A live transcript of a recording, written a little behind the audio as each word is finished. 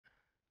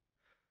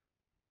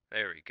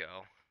There we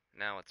go.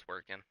 Now it's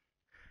working.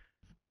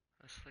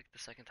 That's like the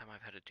second time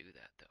I've had to do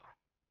that, though.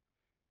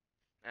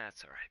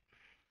 That's alright.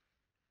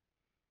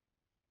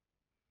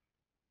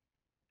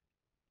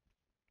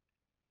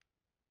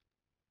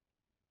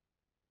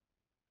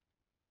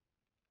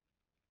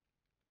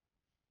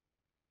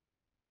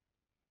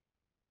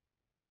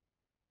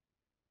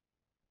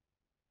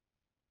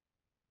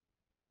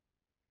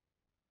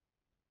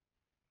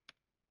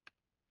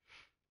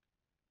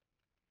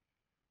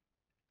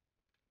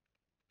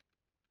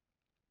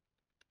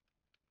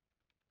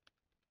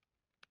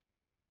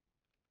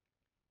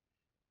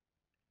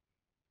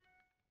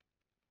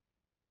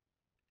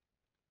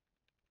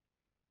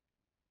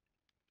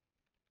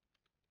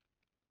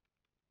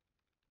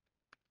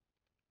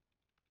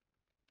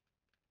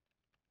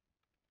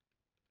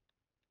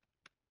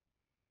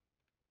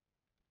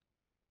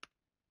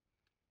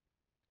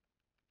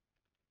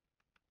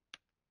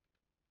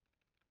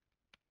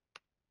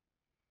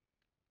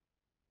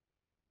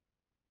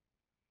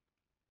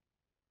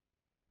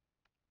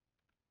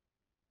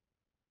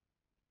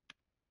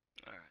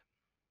 Alright.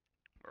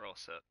 We're all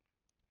set.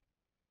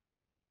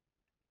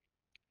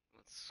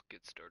 Let's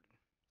get started.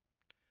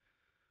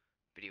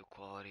 Video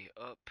quality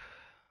up.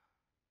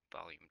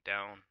 Volume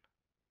down.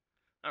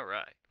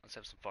 Alright, let's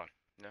have some fun.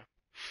 Yeah.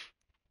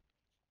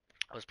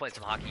 I was playing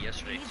some hockey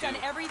yesterday, He's too. done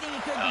everything he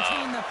could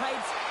between the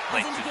pipes,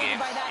 as indicated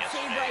by that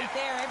save right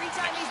there. Every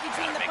time he's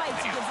between the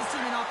pipes, he gives his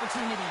team an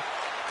opportunity.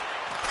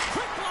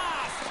 Quick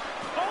blast!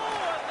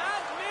 Oh, and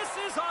that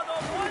misses on the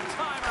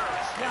one-timer.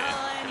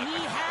 Well, and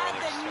he had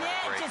the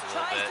net, just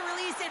tries to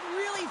release it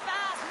really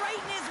fast, right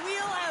in his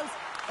wheelhouse.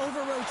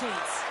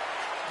 Over-rotates.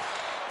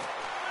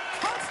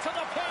 Cuts to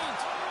the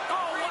paint.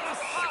 Oh, what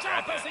a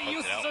stop as he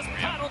uses his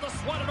paddle to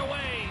swat it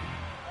away.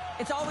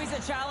 It's always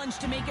a challenge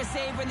to make a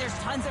save when there's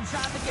tons of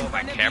traffic in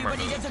front of you, but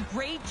he does a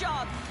great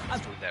job of...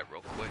 Let's move that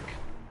real quick.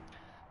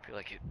 I feel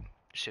like it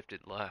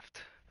shifted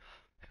left.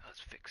 Yeah,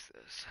 let's fix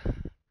this.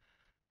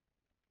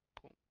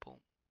 Boom, boom,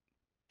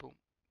 boom.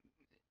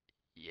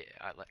 Yeah,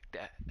 I like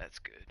that. That's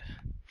good.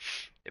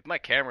 If my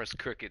camera's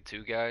crooked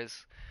too,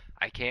 guys,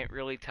 I can't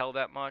really tell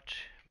that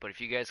much. But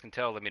if you guys can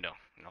tell, let me know,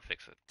 and I'll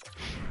fix it.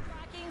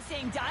 Tracking,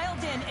 staying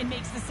dialed in, and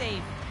makes the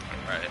save.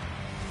 Alright.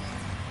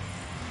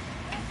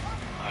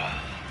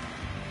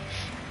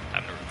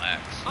 Time to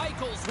relax.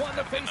 Eichels won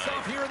the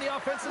face-off here in the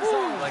offensive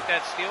zone. Like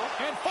that steal?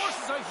 And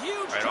forces a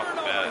huge Right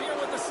turnover here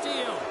with the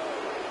steal.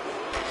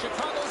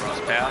 Chicago's got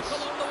the puck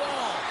along the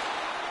wall.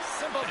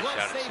 Simple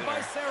glove save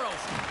by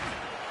Saros.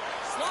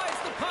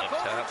 Slides the puck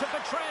over to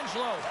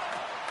Pietrangelo.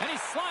 And he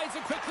slides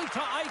it quickly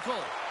to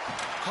Eichel.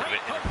 Great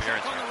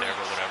interference right there,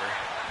 but whatever.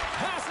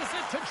 Passes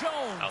it to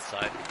Jones.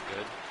 Outside,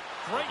 good.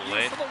 Great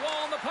use of the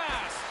wall on the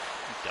pass.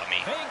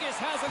 Dummy. Vegas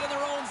has it in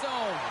their own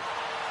zone.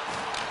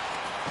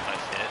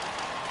 Nice hit.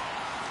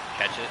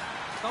 Catch it.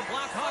 The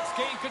Blackhawks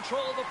gain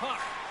control of the puck.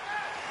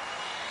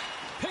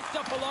 Picked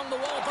up along the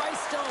wall by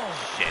Stone.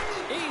 Shit.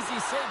 Easy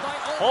save by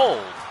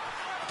Owen. Hold.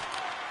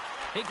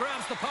 He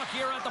grabs the puck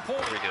here at the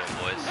point. What are we doing,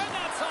 boys? And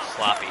that's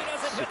Sloppy.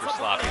 Super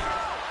sloppy.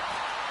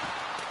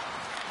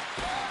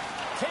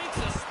 Takes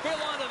a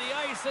spill onto the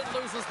ice and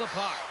loses the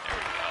puck. There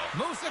we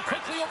go. Moves it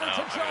quickly over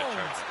to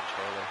Jones.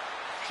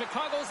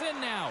 Chicago's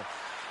in now.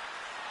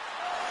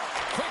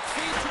 Quick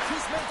feed to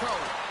Kuzmenko.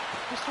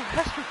 Mr.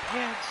 Hester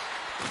Pants.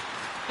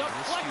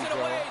 Deflected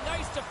away.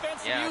 Nice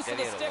defensive use of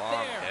the stick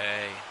there.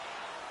 Day.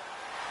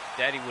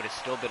 Daddy would have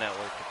still been at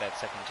work if that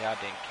second job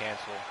didn't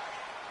cancel.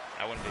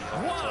 I wouldn't be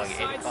home until like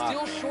 8 o'clock.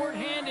 Still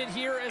short-handed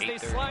here as they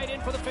slide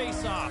in for the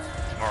face-off.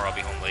 Tomorrow I'll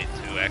be home late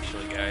too,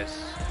 actually, guys.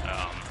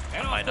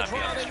 I might not be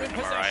on the stream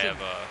tomorrow. I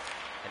have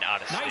an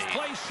out-of-state. Nice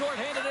play,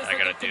 short-handed as I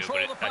gotta do,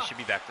 but I should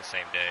be back the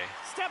same day.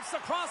 Steps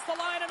across the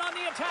line and on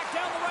the attack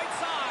down the right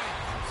side.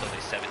 So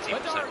they 17%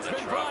 Bedard's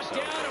been brought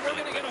down, and we're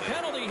going to get a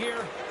penalty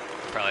here.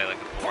 Probably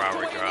like a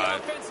 4-hour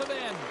drive.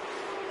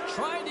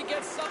 Trying to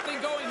get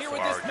something going here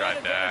with 4-hour this drive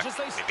back.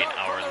 Maybe an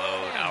hour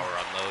load, hour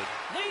unload.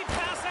 Lead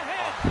pass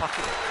ahead. Oh,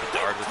 fucking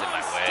Bedard was in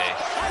my way.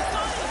 I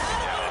thought he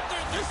had it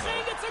there. They're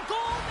saying it's a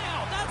goal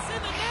now. That's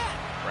in the net.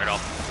 Right off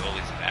the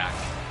goalie's back.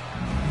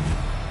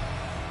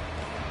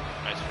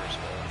 Nice first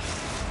goal.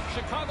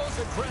 Chicago's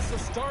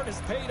aggressive start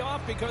has paid off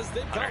because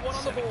they've got one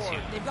on the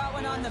board. They've got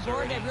one on the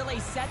board that really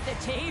set the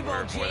table,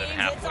 James.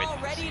 It's all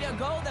ready to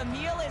go. The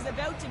meal is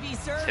about to be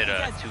served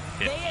because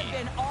they have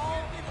been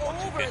all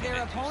over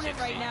their opponent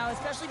right now,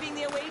 especially being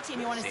the away team.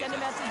 You want to send a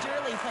message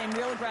early, playing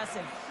real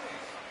aggressive.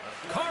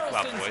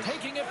 Carlson's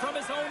taking it from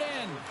his own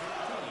end.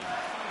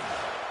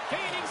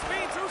 Gaining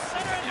speed through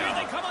center, and here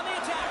they come on the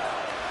attack.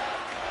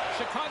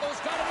 Chicago's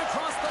got it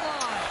across the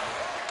line.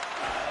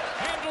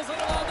 Handles it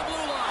along the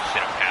blue line.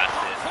 Should have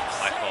passed it.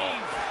 My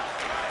fault.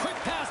 Quick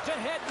pass to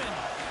Hedman.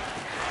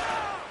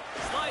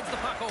 Slides the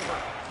puck over.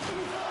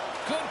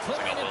 Good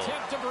clearing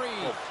attempt to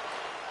breathe.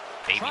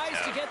 Tries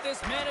to get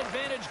this man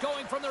advantage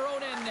going from their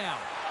own end now.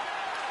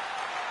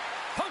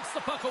 Punks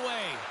the puck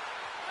away.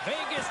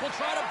 Vegas will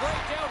try to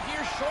break out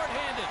here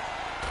short-handed.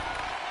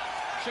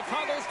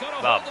 Chicago's got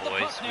a hold of the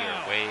puck now. We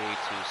are way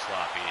too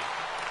sloppy.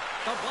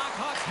 The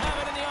Blackhawks have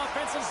it in the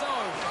offensive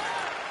zone.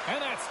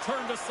 And that's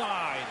turned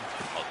aside.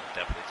 I'll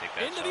definitely take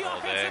that into the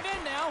offensive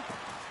end now.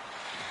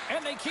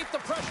 And they keep the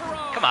pressure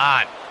on. Come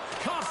on.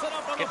 Coughs it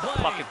up on Get the play.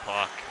 the fucking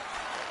puck.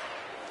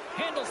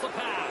 Handles the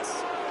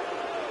pass.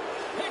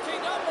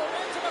 Picking up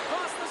momentum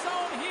across the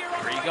zone here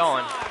on Where the are you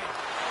going? side.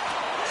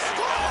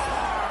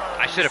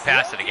 I should have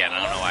passed it again.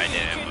 I don't know why I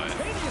didn't, but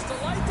it's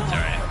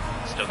alright.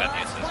 Still got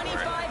the assist for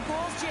it. 25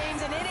 goals,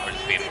 James, and it ain't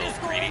easy to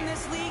score in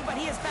this league, but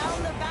he has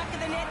found the back of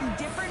the net in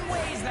different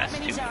ways that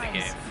many times. The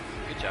game.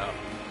 Good job.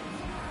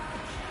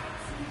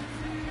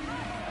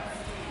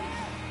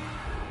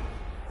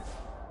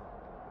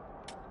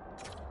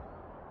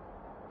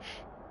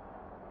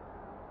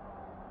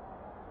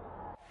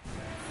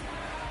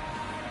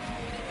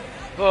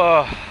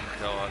 Oh,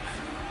 God.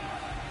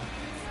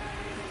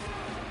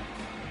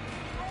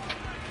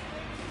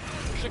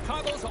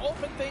 Chicago's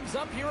opened things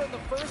up here in the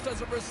first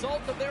as a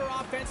result of their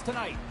offense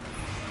tonight.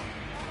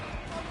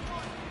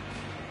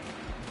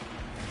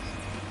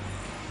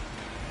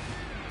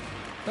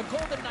 The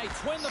Golden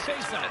Knights win the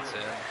faceoff.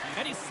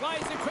 And he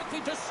slides it quickly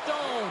to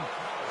Stone.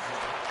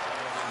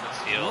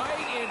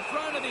 Right in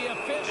front of the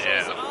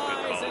official's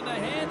eyes, and the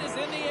hand is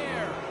in the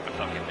air.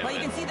 Well, you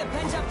can see the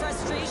pent-up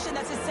frustration.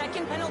 That's his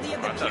second penalty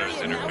of the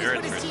period. Now he's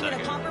put his team in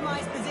a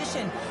compromised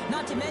position.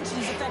 Not to mention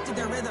he's affected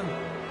their rhythm.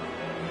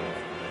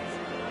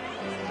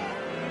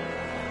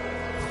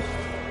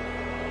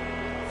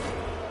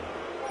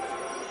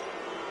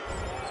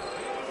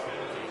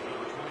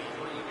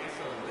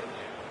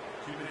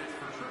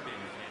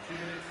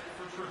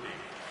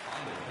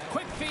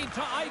 Quick feed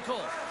to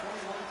Eichel.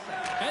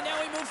 And now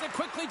he moves it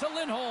quickly to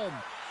Lindholm.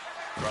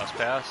 Cross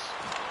pass.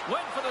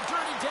 Went for the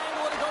dirty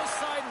dangle and it goes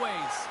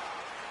sideways.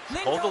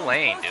 Hold the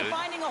lane, dude.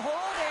 Finding a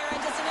hole there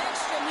and just an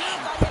extra move.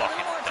 Got a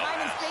little more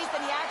time and space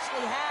than he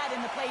actually had,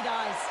 and the play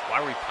dies. Why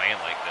are we playing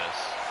like this?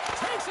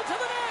 Takes it to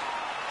the net.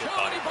 Too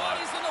many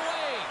bodies in the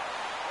way.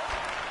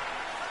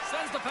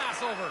 Sends the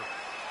pass over.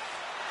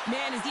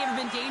 Man, has he ever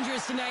been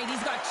dangerous tonight?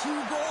 He's got 2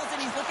 goals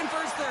and he's looking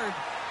for his third.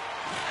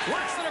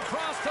 Works it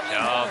across to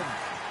Lindholm.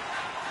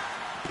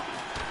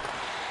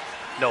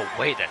 No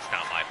way, that's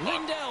not my puck.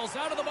 Lindell's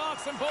out of the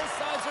box and both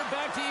sides are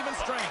back to even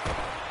strength.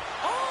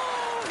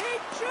 Oh, he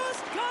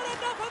just got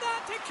enough of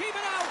that to keep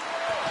it out.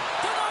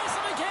 Denies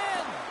him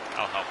again.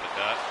 I'll help with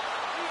that.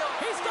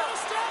 He's got a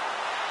step.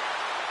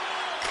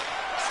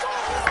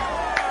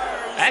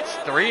 Scores! That's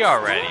 3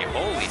 already.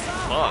 Holy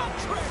fuck.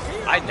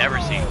 I'd never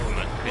seen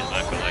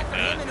Kuzmenko like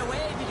that.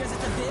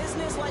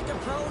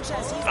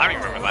 I don't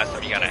even remember the last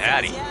time he got a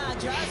hattie.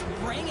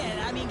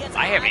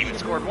 I haven't even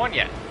scored 1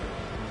 yet.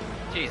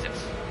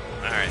 Jesus.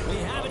 Alright. We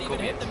haven't even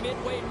hit the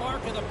midway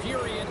mark of the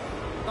period.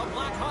 The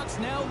Blackhawks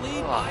now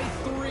lead by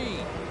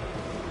 3.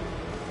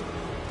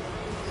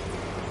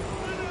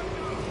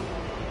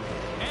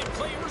 And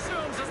play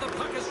resumes as the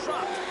puck is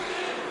dropped.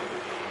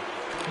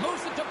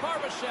 Moves it to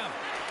Barbashev.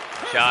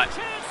 Shot.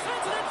 Chance,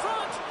 sends it in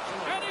front.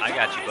 I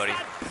got you, buddy.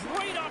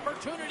 Great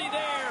opportunity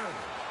there.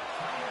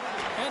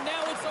 And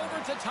now it's over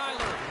to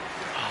Tyler.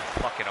 Oh,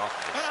 fucking off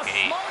the and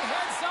skate. And a smart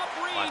heads-up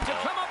Reed to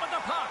come up with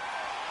the puck.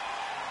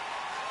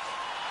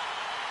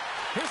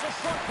 Here's a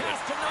short pass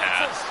to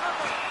Knights.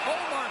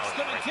 Omar's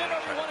going to give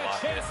everyone a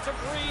chance to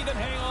breathe and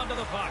hang on to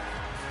the puck.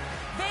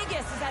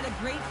 Vegas has had a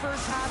great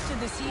first half to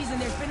the season.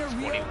 There's been a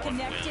real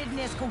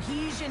connectedness,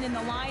 cohesion in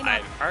the lineup.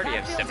 I already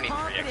have that 73 builds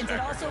confidence. It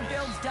also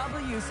builds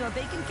W, so if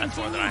they can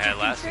continue to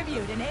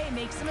contribute and, hey,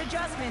 make some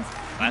adjustments,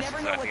 you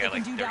never know what they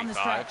can do down the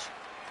stretch.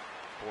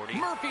 40.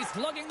 Murphy's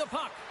lugging the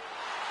puck.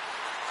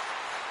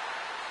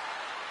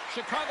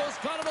 Chicago's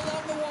got it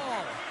along the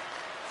wall.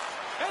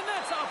 And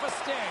that's off a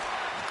stick.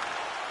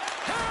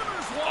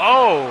 Hammers one.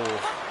 Oh!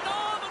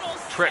 Phenomenal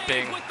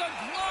tripping. With the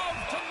glove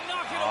to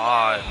knock it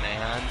away. Oh,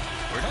 man.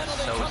 We're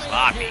just so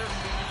sloppy.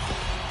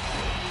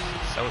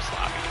 So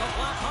sloppy.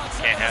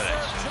 Can't have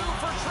that shit.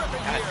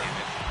 God damn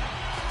it.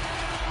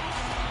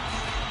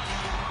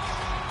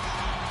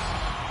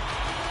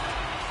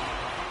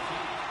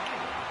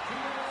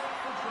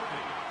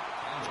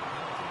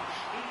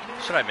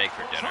 What should I make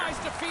for dinner? Tries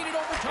to feed it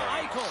over to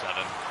Eichel.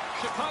 7.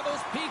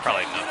 Chicago's PK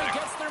Probably unit nothing.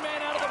 gets their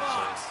man out of the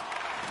box.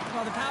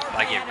 Well, the power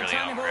play had a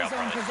ton of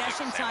ozone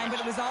possession time, but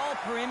it was all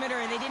perimeter,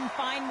 and they didn't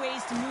find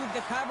ways to move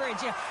the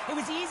coverage. It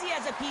was easy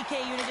as a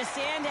PK unit to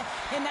stand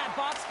in that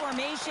box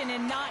formation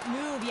and not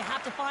move. You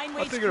have to find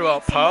ways to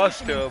create some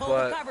motion and pull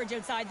the coverage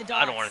outside the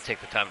dots. I don't want to take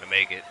the time to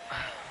make it.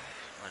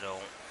 I don't.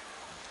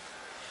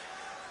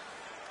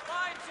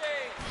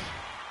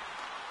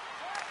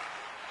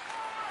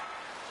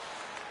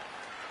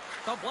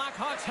 The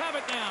Blackhawks have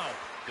it now.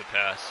 Good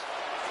pass.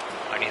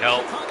 I need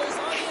help.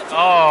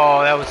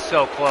 Oh, that was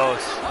so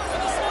close.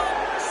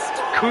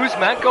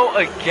 Kuzmenko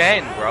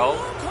again, bro.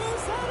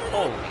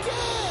 Holy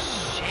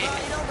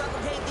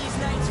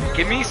shit.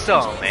 Give me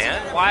some,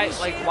 man. Why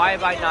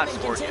have I not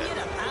scored yet?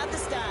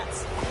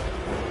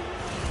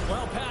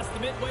 Well past the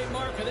midway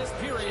mark of this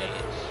period,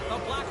 the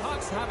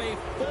Blackhawks have a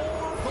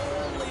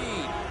 4-goal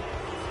lead.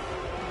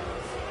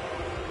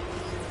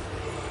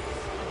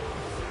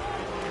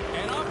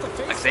 And off the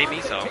face, save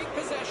me some. take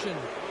possession.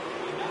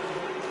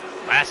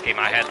 Last game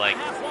I had like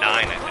 9,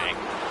 I think.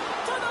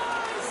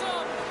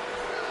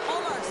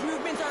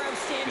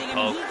 I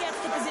mean, he gets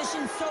the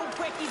position so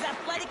quick. He's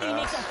athletic and he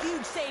makes a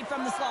huge save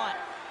from the slot.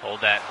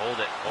 Hold that. Hold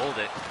it. Hold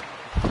it.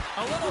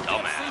 A little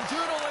dipsy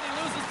doodle and he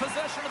loses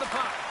possession of the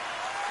puck.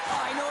 Oh,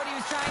 I know what he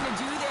was trying to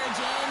do there,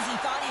 James. He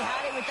thought he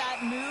had it with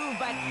that move,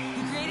 but he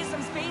created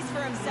some space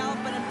for himself,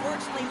 but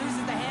unfortunately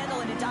loses the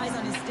handle and it dies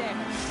on his stick.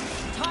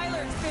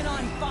 Tyler's been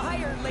on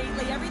fire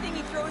lately. Everything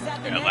he throws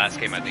at the net last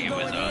game I think it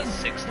was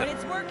 6 to. But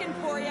it's working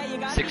for you. You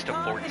got 6 to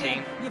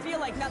 14. You feel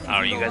like nothing. I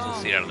don't know. You guys will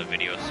see it out of the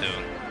video soon.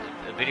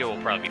 The video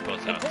will probably be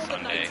posted on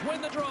Sunday.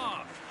 Win the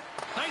draw.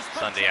 Nice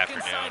Sunday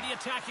afternoon. Inside the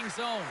attacking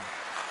zone.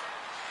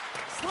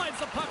 Slides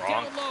the puck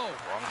Wrong, down low.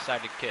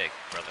 Wrong-sided kick,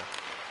 brother.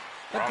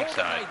 The Wrong Golden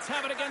side. Knights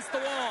have it against the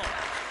wall.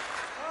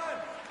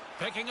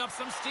 Picking up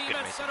some steam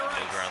at center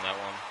ice. Around that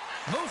one.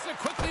 Moves it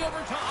quickly over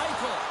to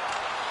Eichel.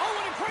 Oh,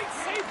 and a great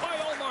save by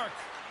Ullmark.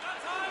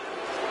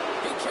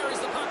 He carries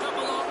the puck up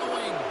along the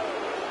wing.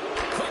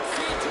 Quick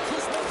feed to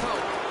Kuzmenko.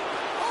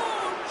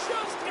 Oh,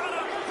 just got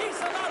a piece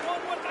of that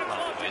one with the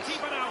glove to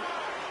keep it out.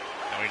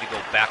 Don't need to go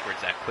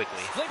backwards that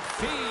quickly. Flick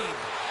feed.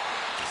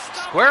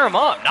 Square him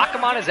up. Knock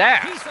him on his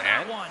ass,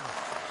 man.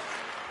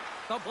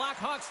 The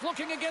Blackhawks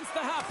looking against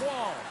the half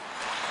wall.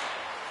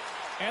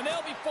 And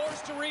they'll be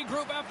forced to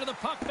regroup after the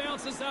puck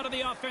bounces out of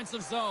the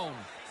offensive zone.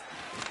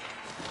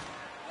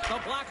 The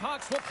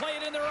Blackhawks will play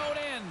it in their own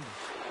end.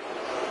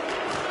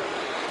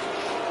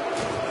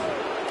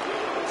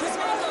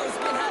 Kuzmenko's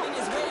been having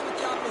his way with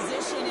the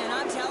opposition, and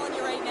I'm telling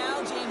you right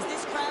now, James,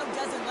 this crowd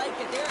doesn't like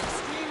it. They're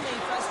extremely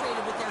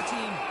frustrated with their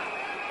team.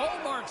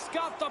 Ullmark's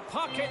got the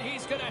puck, and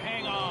he's going to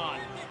hang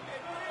on.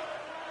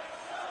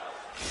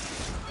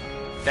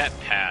 That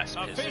pass.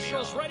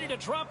 Officials ready to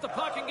drop the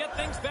puck and get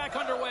things back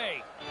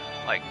underway.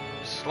 Like,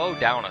 slow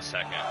down a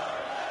second.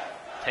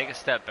 Take a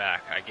step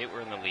back. I get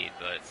we're in the lead,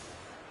 but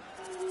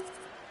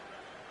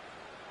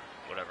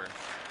whatever.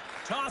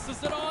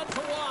 Tosses it on to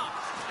Watt.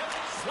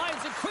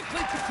 Slides it quickly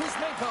to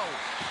Kuzmenko.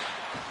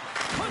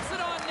 Puts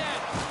it on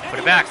net. Put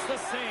it back. The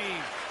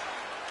save.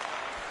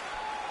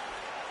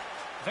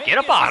 Get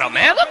up on him,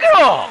 man. Look at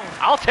him.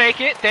 I'll take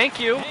it. Thank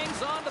you.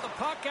 Hangs on to the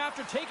puck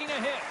after taking a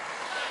hit.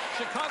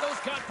 Chicago's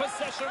got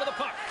possession of the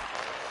puck.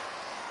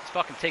 It's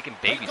fucking taking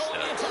baby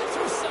steps.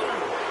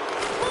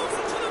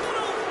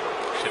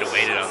 Should have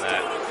waited on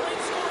that.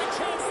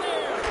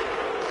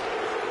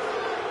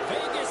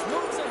 Vegas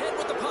moves ahead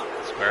with the puck.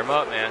 Square him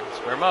up, man.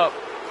 Square him up.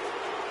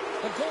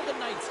 The Golden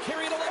Knights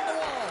carry it along the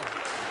wall.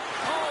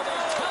 Oh, they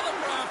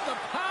telegraph the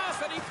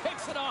pass and he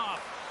picks it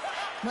off.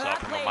 It's off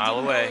from a mile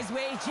away.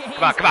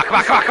 Come on, come on, come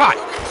on, come on, come on.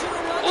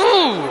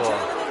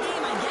 Ooh!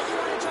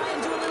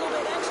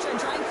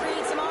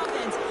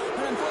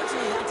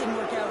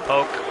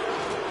 Poke.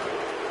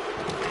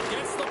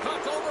 Gets the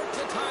puck over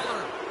to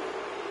Tyler.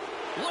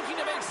 Looking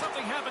to make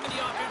something happen in the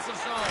offensive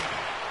zone.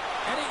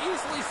 And he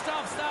easily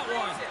stops that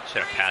one.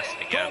 Should have passed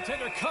it again.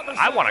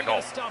 I want to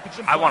go.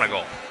 I want to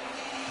go.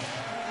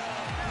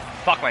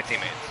 Fuck my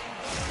teammates.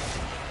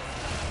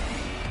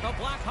 The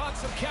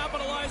Blackhawks have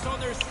capitalized on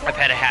their scoring. I've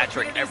had a hat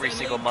trick every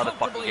single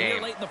motherfucking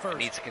game. It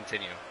needs to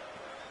continue.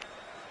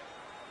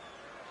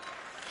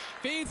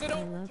 Feeds it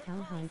I love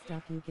how hyped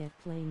up you get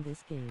playing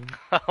this game.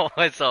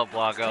 What's up,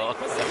 Blanco?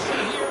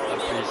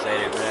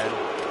 Appreciate it, man.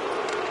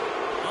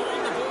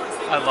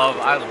 I love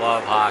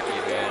hockey,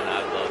 man.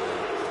 I love it.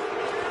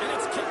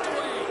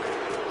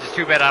 It's just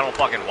too bad I don't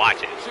fucking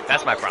watch it.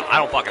 That's my problem. I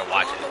don't fucking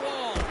watch it.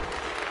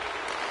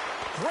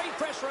 Great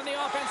pressure on the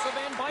offensive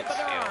end by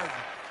Bedard.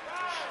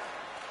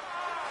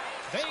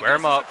 Square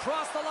him up.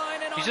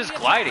 He's just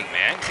gliding,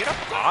 man. Get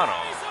up on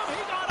him.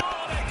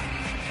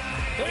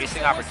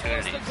 Wasting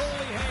opportunities.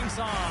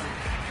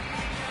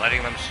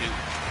 Letting them shoot.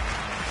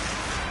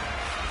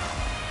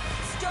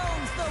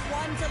 Stone's the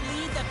one to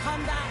lead the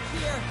comeback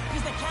here.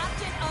 He's the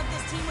captain of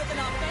this team with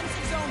an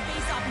offensive zone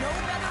face-off. No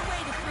better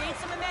way to create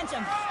some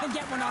momentum than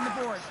get one on the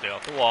board. Stay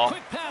off the wall.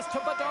 Quick pass to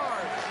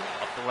Bedard.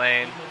 Up the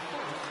lane.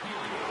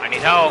 I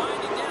need help.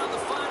 Down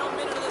the final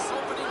minute of this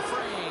opening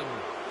frame.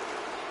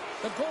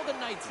 The Golden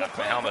Knights knocked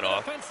my helmet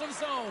off. Offensive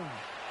zone.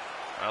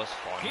 That was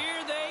fun.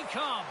 Here they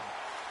come.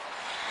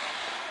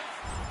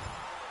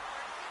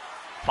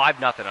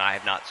 5-0 and I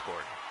have not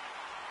scored.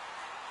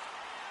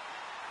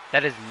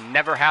 That has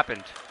never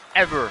happened.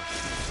 Ever.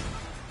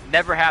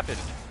 Never happened.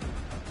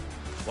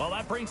 Well,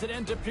 that brings an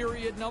end to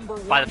period number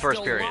 1. By the first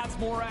Still period. Lots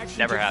more action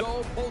Never to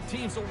happened. go. Both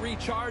teams will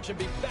recharge and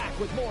be back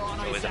with more on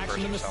ice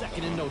action in the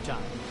second in no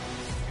time.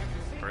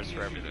 First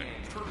for everything.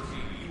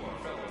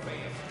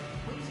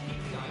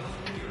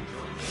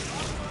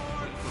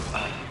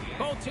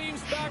 Both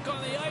teams back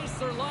on the ice.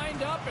 They're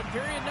lined up, and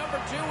period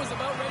number 2 is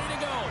about ready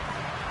to go.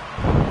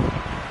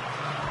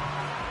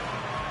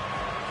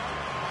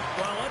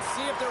 Well, let's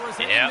see if there was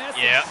any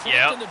message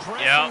sent in the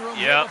dressing room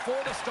here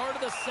before the start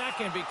of the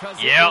second, because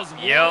it was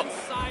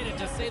one-sided,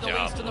 to say the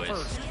least, in the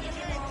first.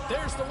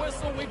 There's the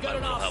whistle. We've got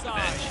an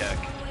offside. Check.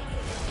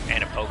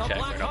 And a poke the check.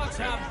 The Blackhawks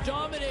have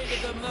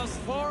dominated them thus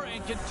far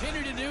and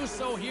continue to do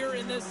so here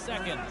in this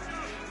second.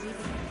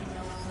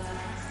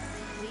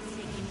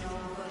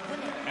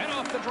 And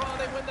off the draw,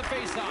 they win the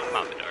faceoff. Come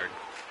on, Bedard.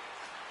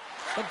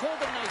 The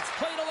Golden Knights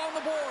played along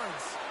the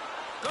boards.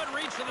 Good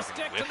reach to the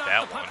stick to Whiff knock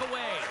that the puck one.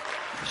 away.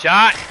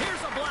 Shot.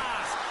 Here's a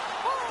blast.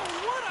 Oh,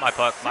 what a My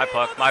puck, my save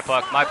puck, on my the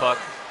puck, my slapper. puck.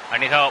 I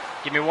need help.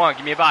 Give me one.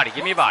 Give me a body.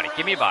 Give me a body.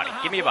 Give me a body.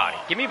 Give me a body.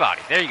 Give me a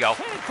body. There you go.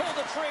 Can't pull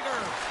the trigger.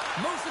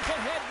 Moves it to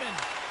Hedman.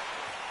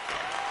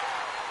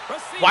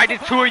 Receives Why the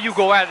did two of pass. you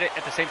go at it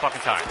at the same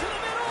fucking time? To the middle.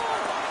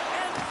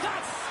 And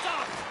that's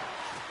stopped.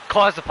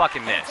 Caused the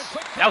fucking miss.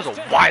 That was a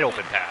wide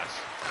open pass.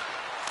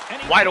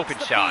 And he Wide takes open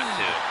the shot, feed.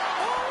 too.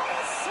 Oh,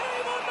 a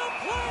save on the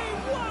play.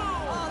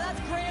 Wow. Oh, that's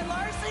grand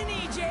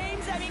larceny,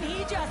 James. I mean,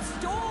 he just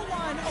stole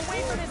one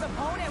away from his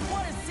opponent.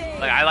 What a save.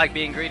 Like, I like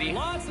being greedy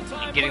Lots of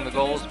time and getting the left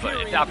in goals, this but if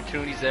period. the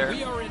opportunity's there,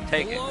 We are in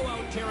take it.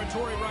 blowout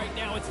territory right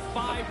now. It's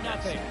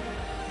 5-0.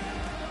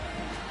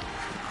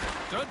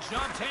 Good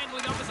job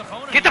handling up his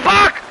opponent. Get the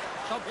puck!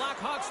 The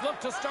Blackhawks look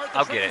to start the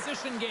I'll get it.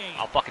 transition game.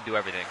 I'll fucking do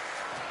everything.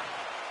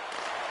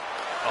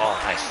 Oh,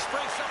 nice.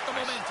 Breaks up the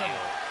Nice momentum.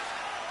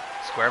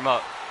 steal. Square him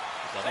up.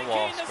 He's on They the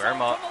wall. gain the Square him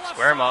zone up. from the left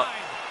Square him up. side.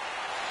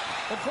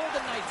 The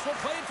Golden Knights will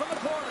play it from the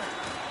corner.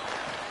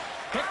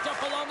 Picked up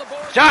along the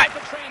boards Shot! by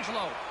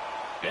Pietrangelo.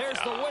 There's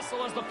the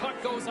whistle as the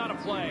puck goes out of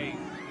play.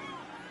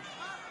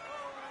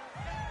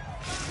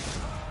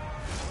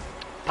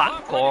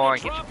 Popcorn.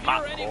 Get your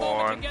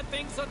popcorn.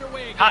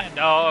 Hot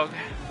dog.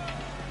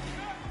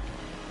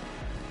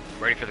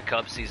 Ready for the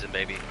Cubs season,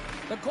 baby.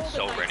 The Golden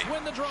So Knights ready.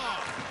 win the draw.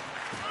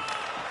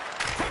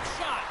 Quick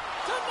shot.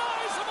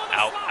 Denies him on the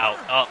Out,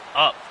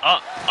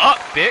 slaughter. up,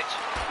 bitch.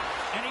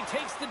 And he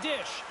takes the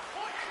dish.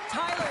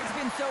 Tyler's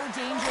been so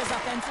dangerous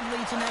offensively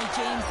tonight,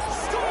 James.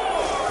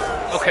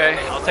 Okay,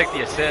 I'll take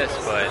the assist,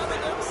 but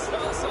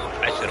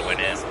I should have went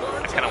in.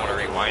 I kind of want to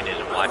rewind it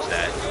and watch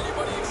that.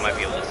 I might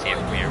be able to see it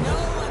from here. No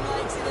one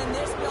likes it in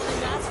this building,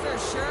 that's for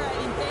sure. I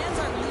mean, fans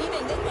are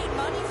leaving. They paid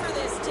money for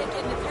this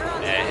ticket, and if you're on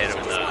the Yeah, ice, hit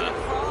you him just want to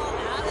crawl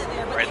out of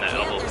there. But right in they the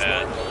can't. elbow There's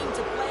pad. more game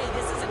to play.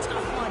 This is a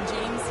tough one,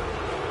 James.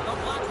 The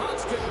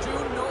Blackhawks can do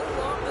no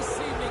wrong this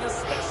evening,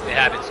 especially It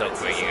happened so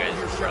quick, you guys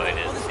probably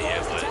Well, didn't the see score it,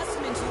 is a but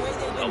testament to the way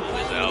they've been elbow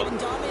was playing. out. They've been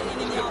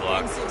dominating in the Good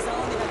block. offensive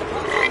zone. They've got the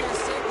puck on their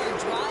stick. They're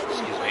driving.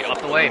 Excuse me, play, up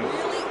but the they're lane.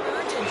 really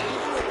urgent,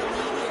 even with the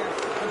lead here.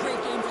 A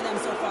great game for them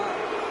so far.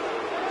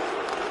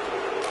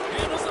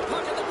 Handles the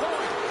puck at the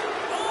point.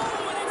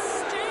 Oh, and it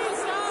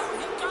stays out.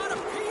 He got a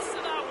piece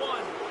of that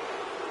one.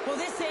 Well,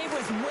 this save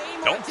was way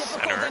more Don't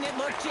difficult center than it. it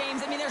looked,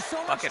 James. I mean, there's so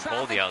much Fucking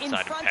hold traffic the in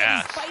outside and front that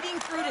he's pass. fighting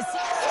through to see.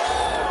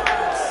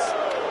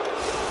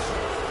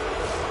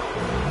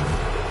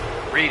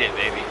 Read it,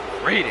 baby.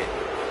 Read it.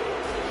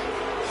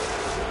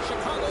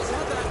 Chicago's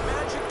had that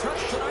magic touch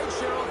tonight,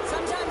 Cheryl.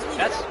 Sometimes we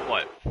That's, get up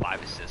what,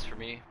 5 assists for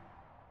me?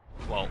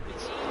 Well,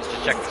 let's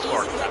just check the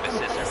score, 'cause I have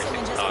assists every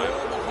single time.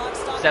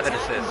 7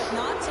 assists.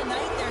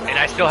 And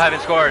I still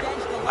haven't scored.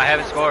 I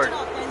haven't scored.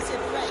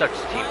 Such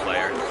a team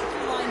player.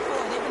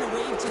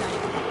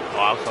 Oh,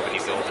 I was hoping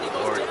he'd go over the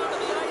board. Down to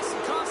the ice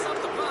and toss up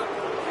the puck.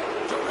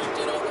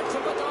 Directed over to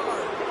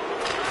Bedard.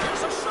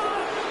 Here's a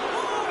shot.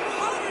 Oh,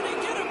 how did he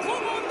get a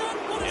glove on that?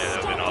 What a Yeah,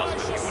 that would have been stop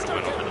awesome by if he would have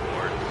went over Shesterkin. the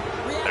board.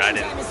 But I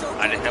didn't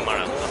hit him on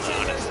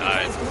his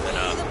side, and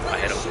I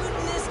hit him too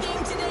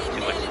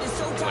much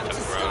up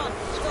front.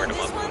 Squared him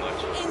up too much.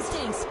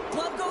 Instincts.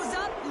 Glove goes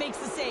up, makes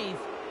the save.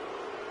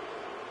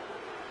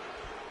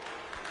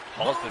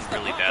 Hall's been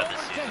really bad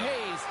this Back to season.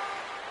 Hayes.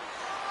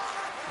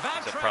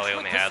 So probably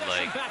only had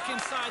Possession like back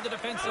inside the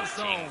defensive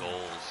 14 zone.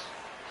 goals,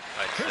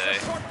 I'd Here's say. a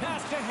short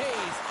pass to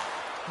Hayes.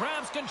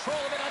 Grabs control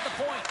of it at the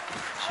point.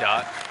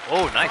 Shot.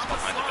 Oh, nice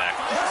behind the back.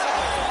 He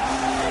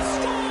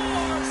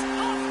scores!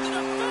 Off the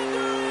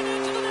defender and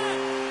into the net.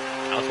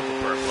 I was hoping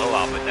for a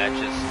blowout, but that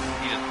just,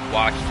 he just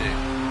watched it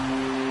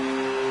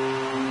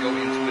go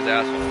into his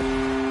asshole.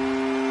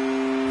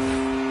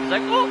 He's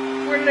like, oh,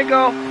 where did it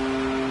go?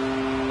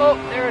 Oh,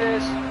 there it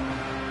is.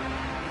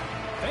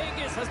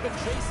 Vegas has been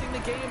chasing the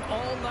game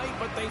all night,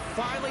 but they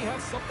finally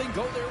have something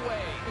go their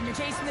way. When you're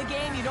chasing the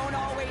game, you don't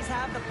always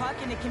have the puck,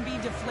 and it can be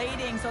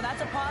deflating, so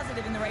that's a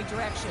positive in the right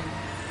direction.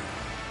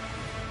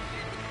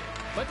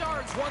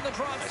 Bedard's won the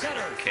draw at Nice center.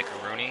 little kick,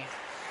 Rooney.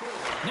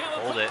 Now a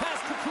Hold quick it. pass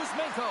to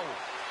Kuzmenko.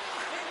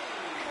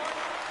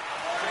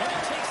 And he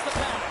takes the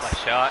pass.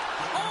 Left shot.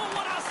 Oh,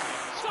 what a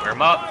Square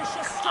him up. stop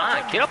by Come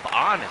on, Shesterkin. get up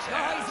on his Oh, he's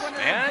ass, one of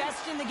the man.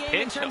 best in the game in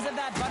Pitch terms him. of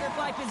that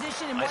butterfly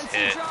position, and Nice once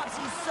hit. he drops,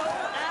 he's so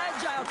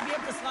agile to be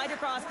able to slide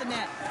across the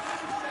net.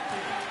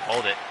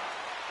 Hold it.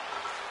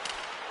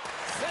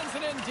 Sends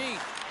it in deep.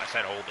 I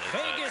said hold it.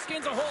 Vegas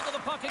gains a hold of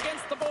the puck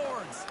against the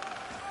boards.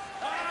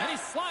 And he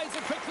slides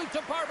it quickly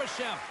to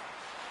Barbashev.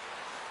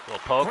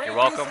 Little poke, Great you're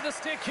welcome. use of the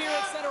stick here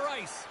at center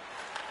ice.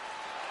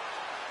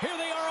 Here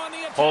they are on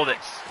the attack. Hold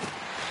it.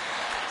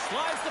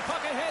 Slides the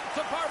puck ahead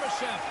to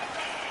Barbashev.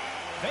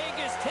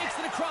 Vegas takes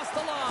it across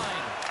the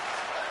line.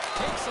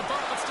 Takes the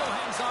bump, but still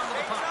hangs on to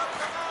the puck.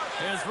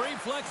 His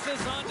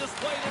reflexes on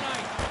display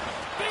tonight.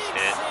 Big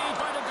hit. save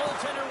by the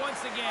goaltender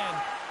once again.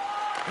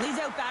 He's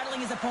out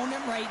battling his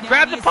opponent right now.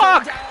 Grab He the is so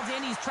puck! dialed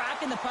in. He's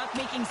tracking the puck,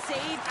 making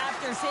save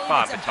after save. Come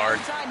on, It's Bedard.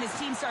 about time his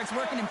team starts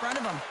working in front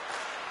of him.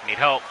 I need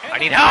help. And I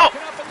need they're help.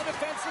 broken up in the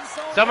defensive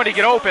zone. Somebody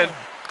get That's open.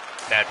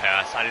 gone. Bad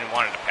pass. I didn't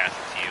want it to pass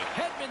it to you.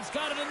 Hedman's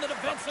got it in the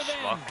defensive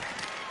Schmuck. end.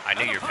 I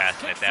knew you were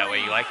passing it that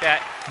way. You like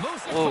that?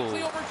 Ooh.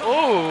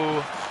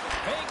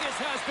 Vegas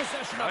has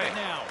possession of it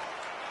now.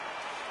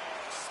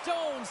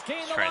 Stones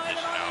gain the line and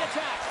on the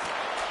attack.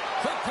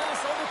 Quick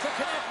pass over to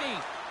Konechny.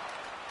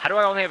 How do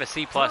I only have a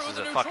C+ as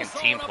a fucking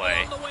team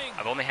play?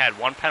 I've only had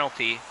 1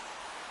 penalty,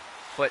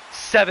 but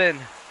 7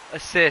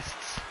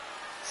 assists.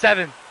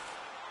 7.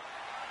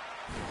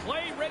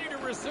 Play ready to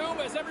resume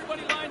as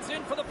everybody lines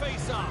in for the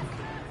face-off.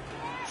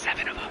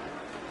 7 of them.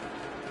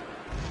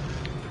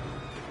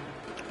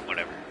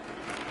 Whatever.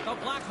 The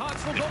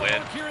Blackhawks will go to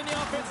work here in the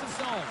offensive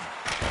zone.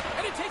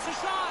 And he takes a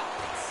shot.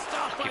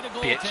 Stopped by the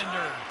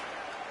goaltender.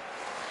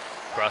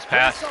 Cross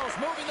pass.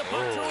 Moving the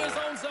puck through his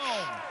own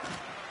zone.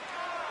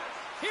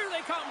 Here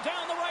they come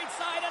down the right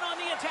side and on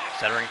the attack.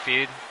 Centering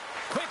feed.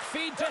 Quick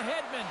feed to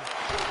Hedman.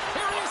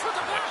 Here he is with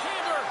the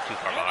backhander. Too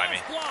far behind me.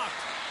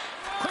 Blocked.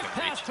 Quick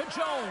pass to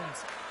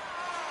Jones.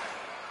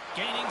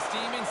 Gaining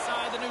steam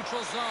inside the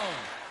neutral zone.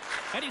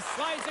 And he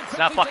slides it quickly. It's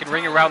not fucking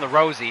ringing around the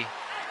rosy.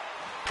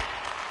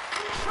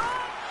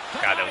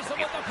 God, that was a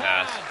beautiful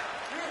pass.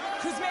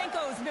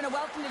 Kuzmenko's been a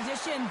welcome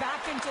addition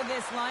back into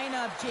this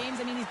lineup,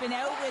 James. I mean, he's been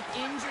out with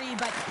injury,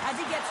 but as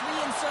he gets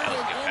reinserted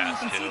in, you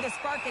can see the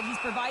spark that he's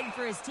provided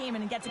for his team,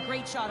 and he gets a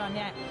great shot on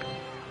net.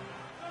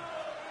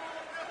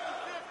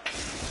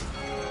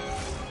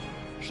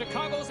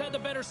 Chicago's had the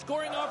better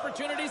scoring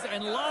opportunities,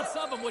 and lots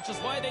of them, which is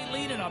why they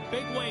lead in a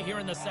big way here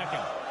in the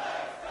second.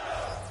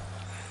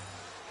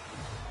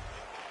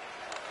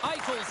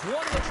 Eichel's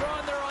one to draw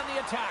in there on the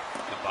attack.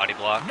 Good body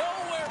block.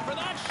 Nowhere for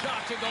that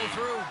shot to go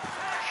through.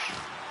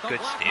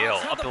 Good steal.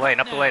 Up the lane,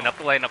 up the lane, up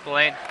the lane, up the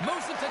lane.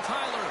 Moves it to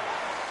Tyler.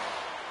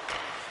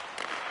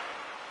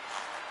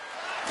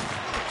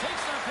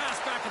 Takes their pass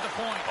back at the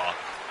point. Ball.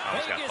 I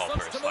almost got called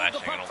for a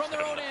slashing. I almost hit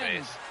him in the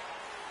face.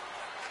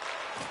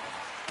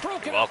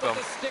 Broken You're welcome.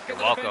 You're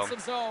welcome.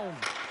 Zone.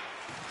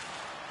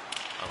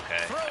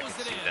 Okay, I can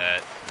see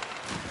that.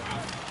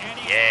 And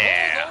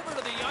yeah. Over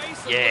to the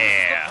ice and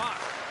yeah.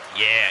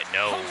 Yeah,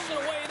 no. Pokes it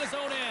away in his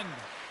own end.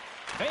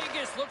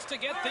 Vegas looks to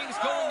get things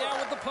going now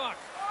with the puck.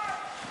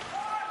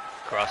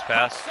 Cross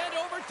pass. Sent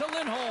over to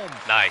Lindholm.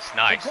 Nice,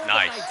 nice,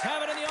 nice.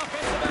 Have it in the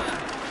offensive end.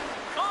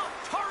 Off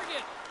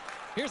target.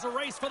 Here's a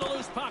race for the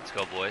loose puck. Let's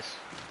go, boys.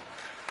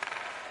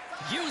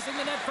 Using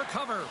the net for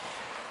cover.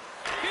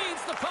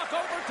 Feeds the puck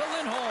over to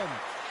Lindholm.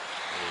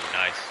 Ooh,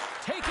 nice.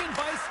 Taken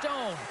by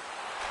Stone.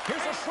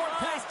 Here's a short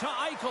pass to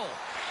Eichel.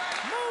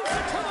 Moves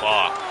it to the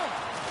Block.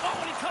 Oh,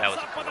 and he comes that was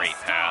up a with great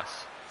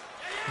pass.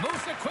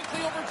 Moves it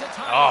quickly over to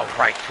Tyler. Oh,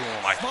 right to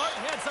him.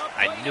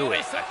 I knew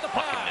it. I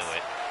fucking knew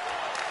it.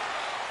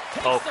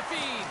 Takes Poke. the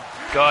feed.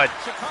 Good.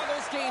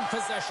 Chicago's gained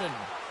possession.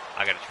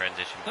 I got to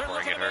transition before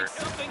I get hurt.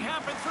 Something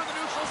happened through the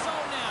neutral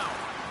zone now.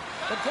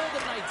 The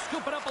Golden Knights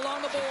scoop it up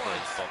along the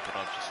boards. Bump it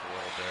up just a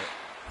little bit.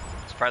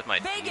 I'm surprised my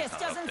Vegas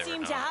doesn't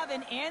seem to have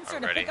an answer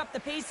to pick up the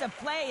pace of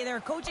play.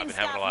 Their coaching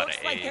staff looks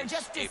like they're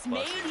just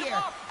dismayed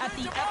here at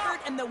the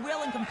effort and the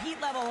will and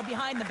compete level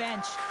behind the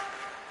bench.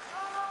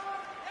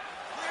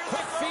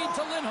 Quick feed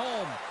to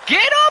Lindholm.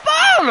 Get up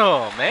on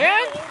him,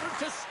 man!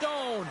 Over to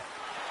Stone.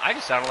 I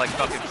just sounded like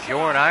fucking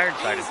Bjorn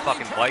Ironside in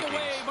fucking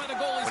Vikings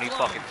when he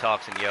fucking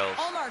talks and yells.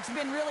 Allmark's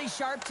been really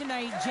sharp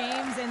tonight,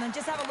 James, and then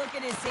just have a look at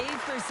his save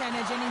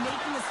percentage, and he's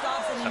making the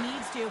stops that he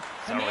needs to.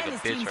 The man,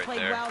 his team's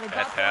played well. They've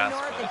got going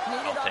north, they've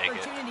created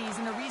opportunities,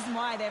 and the reason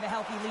why they have a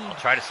healthy lead. I'll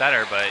try to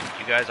center, but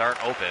you guys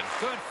aren't open.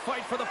 Good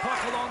fight for the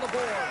puck along the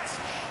boards.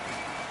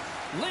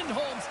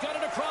 Lindholm's got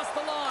it across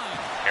the line.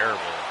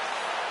 Terrible.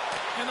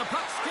 And the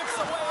puck skips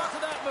away after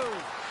that move.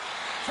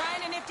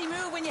 Trying a nifty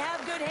move when you have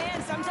good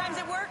hands. Sometimes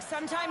it works,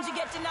 sometimes you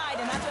get denied,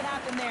 and that's what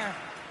happened there.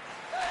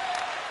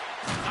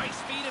 Nice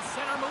speed at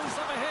center, moves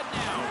up ahead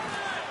now.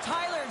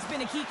 Tyler's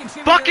been a key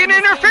contributor. Fucking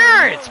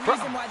interference! The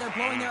reason why they're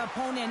blowing their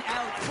opponent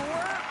out. 4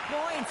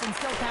 points and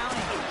still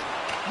counting.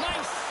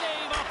 Nice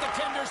save off the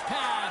tender's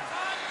pad.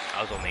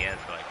 I was only in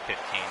for like 15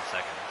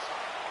 seconds.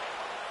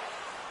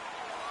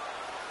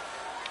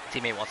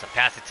 Teammate wants to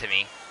pass it to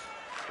me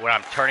when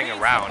I'm turning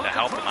around to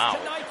help him out.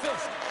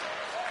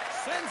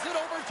 Sends it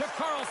over to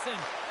Carlson.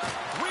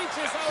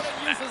 Reaches out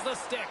and uses the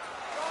stick.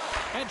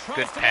 And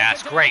good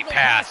pass. Great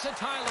pass. To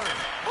Tyler.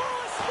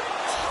 Oh,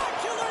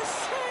 spectacular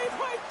save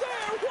right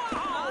there.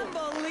 Wow.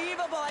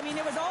 Unbelievable. I mean,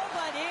 it was all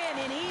but in,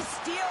 and he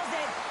steals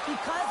it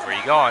because of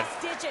that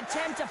last-ditch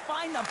attempt to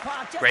find the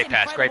puck. Great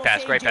pass. Great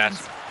pass. Great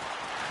pass.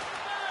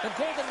 The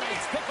Golden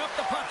Knights pick up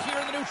the puck here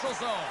in the neutral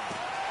zone.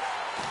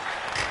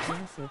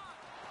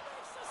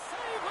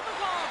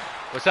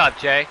 What's up,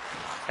 Jay?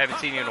 Haven't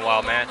seen you in a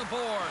while, man.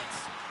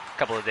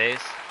 Couple of days.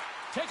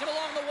 Taken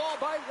along the wall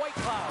by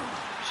Whitecloud.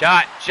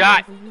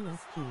 Shot.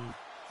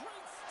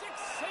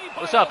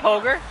 What's up,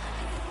 Poger?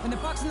 When the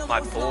puck's in the my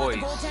low boys.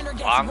 Slot, the goaltender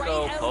gets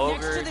Bonko, right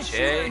Poger,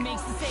 Jay. And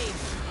makes the save.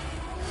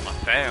 My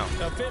fam.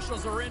 The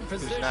officials are in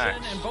position,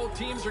 and both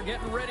teams are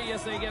getting ready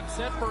as they get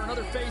set for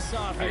another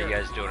face-off here. How you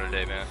guys doing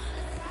today, man?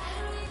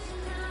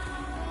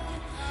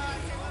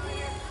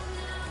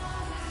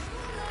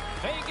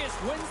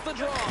 Vegas wins the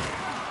draw.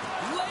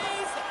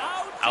 Lays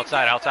out.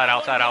 Outside.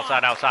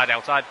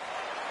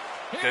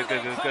 Good.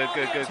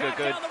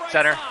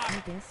 Center.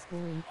 I guess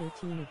scoring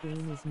 13 a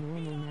game is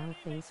normal now.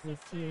 Face with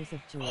tears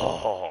of joy.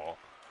 Oh.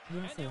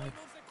 Yes, sir.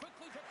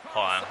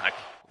 Hold on.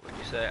 What'd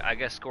you say? I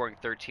guess scoring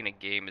 13 a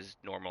game is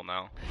normal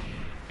now.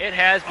 It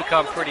has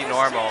become pretty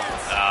normal.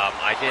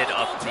 I did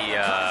up the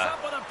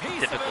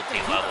difficulty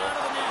level.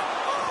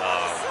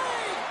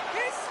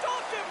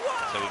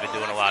 So we've been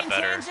doing a lot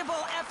better.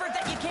 Intangible effort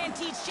that you can't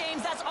teach,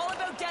 James. That's all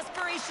about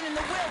desperation and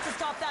the will to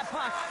stop that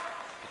puck.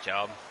 Good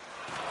job.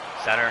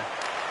 Center.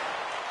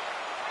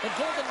 The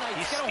Golden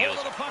Knights get a hold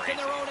of the puck in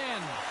their own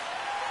end.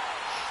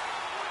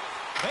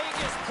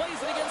 Vegas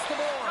plays it against the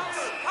boards.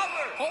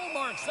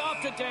 Ullmark's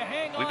opted to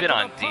hang on. We've been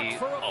on D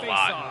a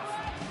lot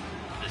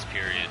this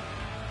period.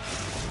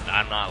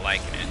 I'm not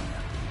liking it.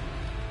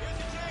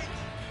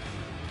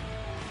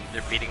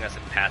 They're beating us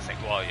in passing.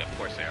 Well, yeah, of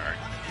course they are.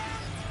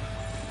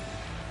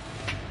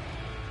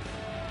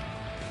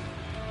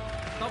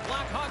 The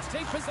Blackhawks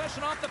take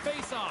possession off the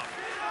faceoff.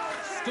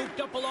 Scooped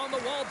up along the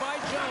wall by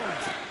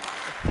Jones.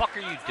 What the fuck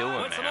are you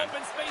doing, Puts man? Some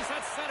open space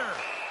at center.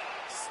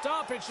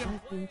 Stoppage.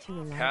 I've been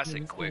to a Pass it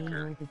Lightning's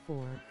quicker. game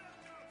before.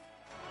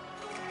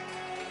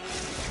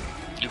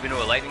 You've been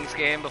to a Lightning's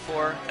game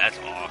before? That's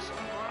awesome.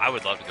 I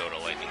would love to go to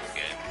a Lightning's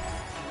game.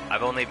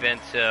 I've only been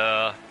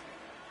to,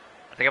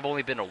 I think I've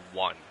only been to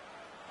one,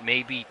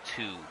 maybe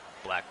two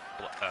I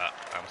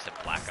almost said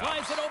Black Ops.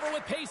 Slides it over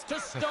with pace to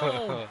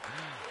Stone.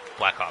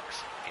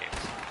 Blackhawks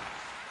games.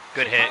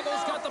 Good hit.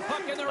 Chicago's got the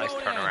puck in their Nice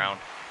own turnaround.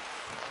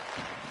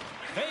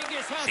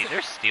 Vegas has See, it.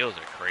 their steals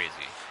are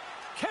crazy.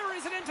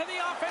 Carries it into the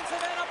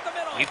offensive end up the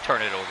middle. We've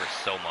turned it over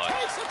so much.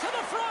 Takes it to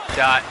the front.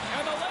 Shot.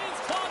 And the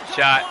lane's clogged up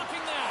Shot.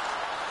 blocking that.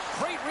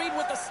 Great read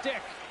with the stick.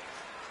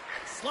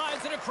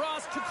 Slides it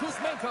across to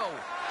Kuzmenko.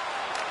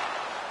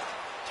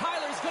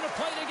 Tyler's going to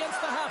play it against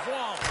the half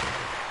wall.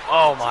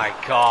 Oh my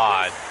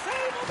god. Save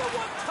of the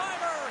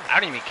one-timer. I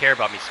don't even care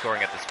about me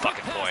scoring at this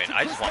fucking point.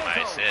 I just want my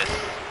assist.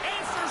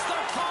 Answers the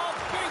call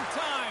big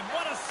time.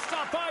 What a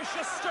stop by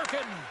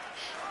Shesterkin.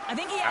 I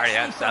think he already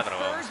actually have 7 of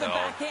them, prefers the so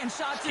backhand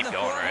shot to keep the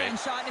going, forehand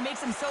right? shot, and it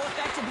makes him so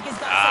effective because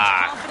he's got such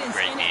confidence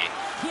great in it. knee.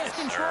 He has Yes,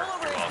 control sir.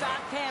 over You're his welcome.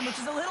 backhand, which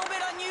is a little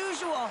bit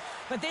unusual.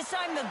 But this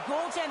time the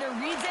goaltender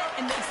reads it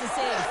and makes the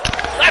save.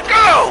 Let's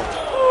go!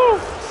 Woo!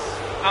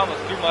 I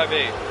almost threw my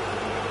bait.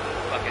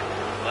 Fucking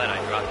glad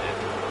I dropped it.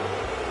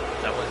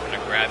 I was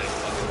gonna grab it and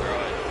fucking throw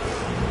it.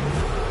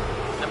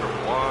 Number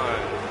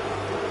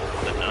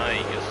 1. The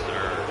night, yes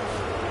sir.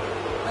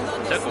 I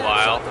love this Took a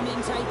while. snapshot from in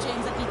tight,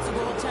 James, that beats the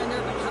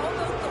goaltender. But how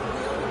about the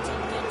will to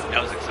get to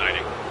That was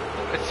exciting.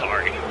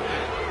 Sorry.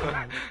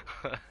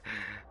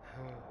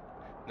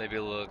 Maybe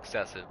a little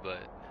excessive,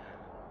 but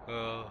 7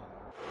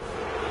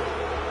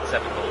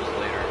 goals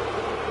later.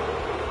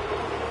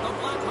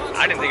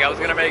 I didn't think I was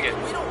gonna make it.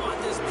 We don't want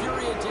this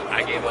period to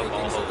I gave up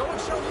all so hope.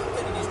 don't show you've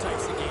been in these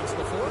types of games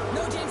before.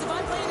 No, James, if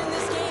I'm playing in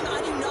this game, I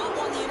do not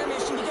want the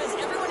intermission because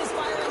everyone is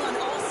firing on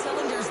all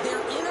cylinders. They're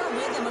in a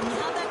rhythm, and you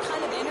have that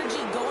kind of energy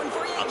going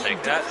for you. I'll you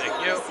take that, don't thank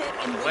wanna you. sit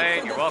and wait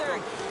Lane, for you're the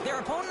welcome. third. Their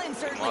opponent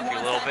certainly Monkey wants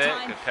a little that bit,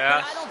 time, good but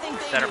pass. I don't think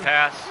they Center do.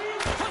 pass.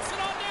 Puts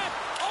it on net.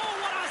 Oh,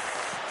 what a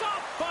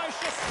stop by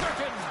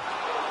Shesterkin.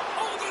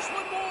 Oh, there's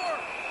one more.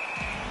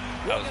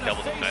 That was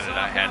double defended.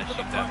 I had to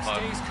shoot that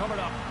puck. Stays covered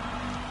up.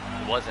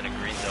 It was in a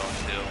green zone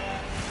too.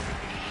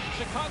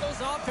 Chicago's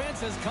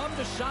offense has come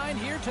to shine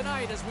here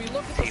tonight as we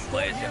look at the Team score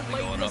play is here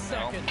definitely late in going the up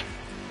now. second.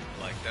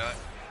 Like that.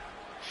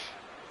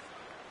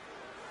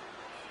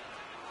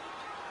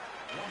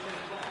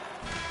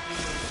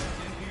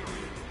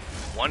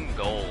 One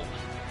goal.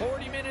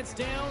 40 minutes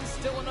down,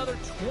 still another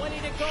 20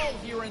 to go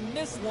here in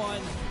this one.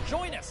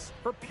 Join us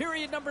for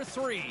period number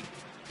 3.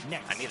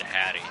 Next. I need a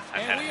hattie.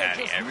 I've had And a we are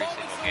hattie just every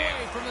moments single game.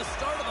 away from the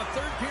start of the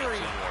third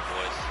period. Two more,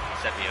 boys.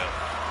 Set me up.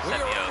 We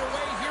Set are me up.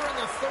 underway here in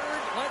the third.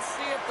 Let's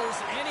see if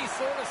there's any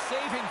sort of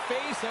saving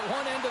face at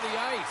one end of the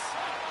ice.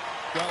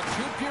 Well, 2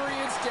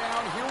 periods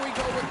down. Here we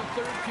go with the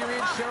third period.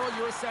 Cheryl,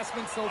 your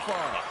assessment so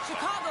far.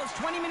 Chicago's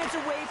 20 minutes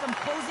away from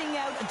closing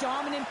out a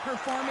dominant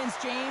performance,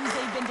 James.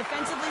 They've been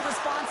defensively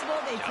responsible.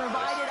 They've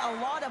provided a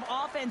lot of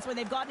offense when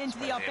they've gotten into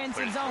the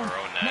offensive zone.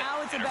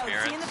 Now it's about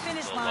seeing the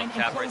finish line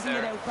and closing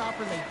it out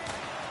properly.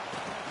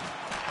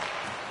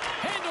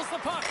 Handles the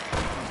puck.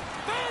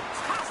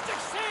 Fantastic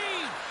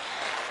save.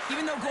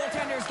 Even though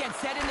goaltenders get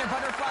set in their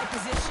butterfly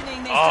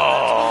positioning, they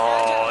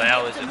Oh, that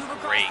was to a move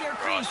across great their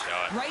cross crease.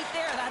 shot. Right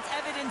there, that's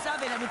evidence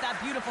of it with that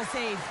beautiful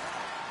save.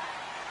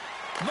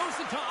 Moves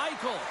it to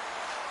Eichel.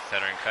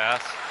 Centering pass.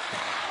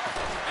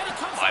 And it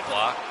comes Wide up.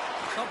 block.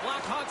 The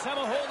Blackhawks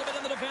have a hold of it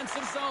in the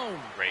defensive zone.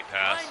 Great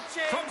pass.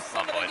 From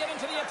center boy. they get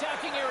into the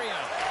attacking area.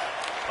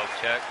 Poke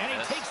check. And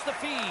he Miss. takes the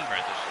feed.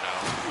 Transition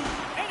out.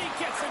 And he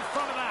gets in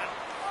front of that.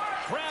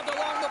 Grabbed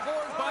along the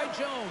boards by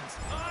Jones.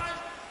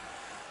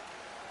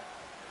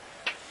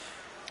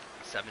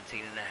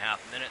 17 and a half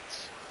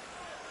minutes.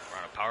 We're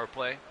on a power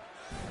play.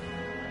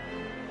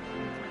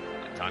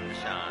 My time to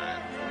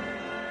shine.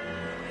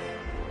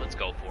 Let's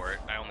go for it.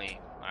 I only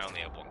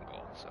have 1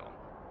 goal, so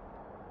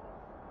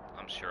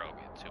I'm sure I'll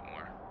get 2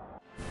 more.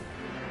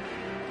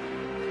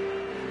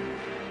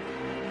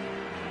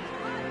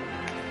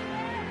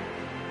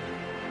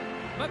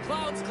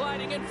 McLeod's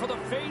gliding in for the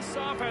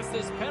face-off as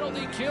this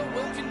penalty kill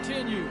will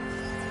continue.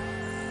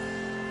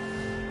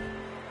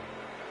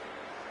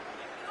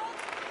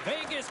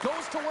 Vegas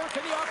goes to work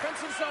in the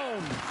offensive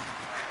zone.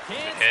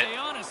 Can't stay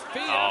on his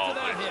feet after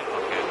that hit.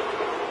 Okay.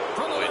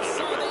 From the left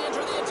side, they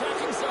enter the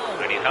attacking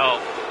zone. I need help.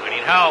 I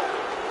need help.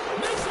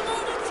 Makes a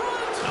move in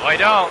front. No, I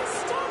don't.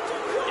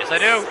 Yes, I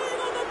do.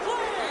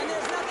 And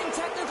there's nothing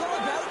technical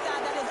about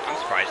that. That is I'm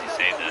surprised he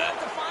saved that.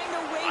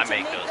 I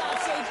make those all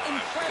the time.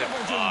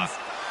 Incredible, James.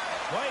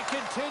 Play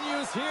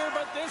continues here,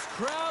 but this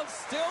crowd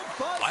still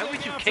buzzing. Why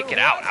would you kick it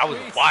out? I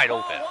was wide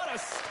open. Oh, what a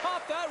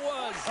stop that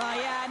was.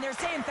 Yeah, and they're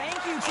saying thank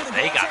you to the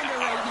they got goaltender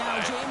right now,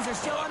 right. James. They're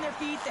still on their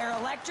feet. They're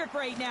electric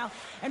right now.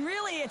 And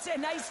really, it's a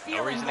nice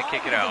feeling. No reason to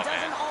kick it out, It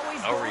doesn't always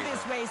no go reason.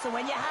 this way, so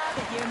when you have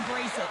it, you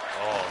embrace it.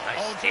 Oh,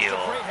 nice Just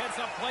steal. a great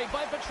heads-up play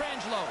by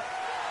Pietrangelo.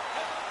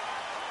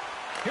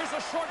 Here's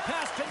a short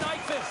pass to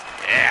Nyquist.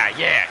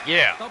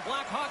 Yeah. The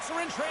Blackhawks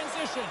are in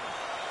transition.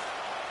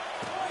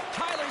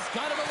 Tyler's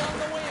got it along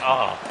the wing.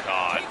 Oh,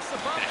 God. Takes the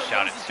bump Could have and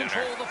shot it loses sooner.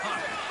 control of the puck.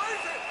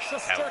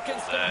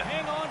 Shesterkin's going to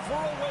hang on for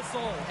a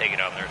whistle. Take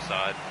it on their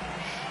side.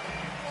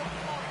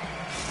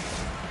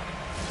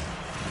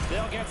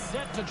 They'll get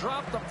set to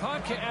drop the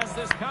puck as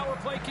this power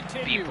play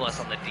continues. B+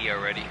 on the D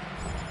already.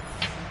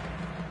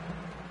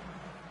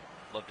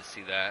 Love to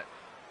see that.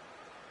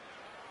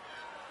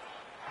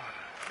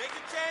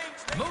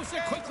 Moves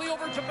it quickly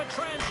over to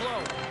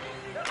Pietrangelo.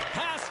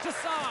 Pass to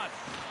Saad.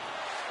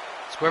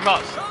 Square 'em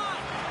up. Shot.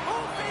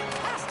 Oh,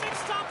 fantastic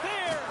stop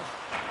there.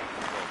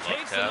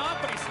 Takes it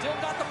up, but he's still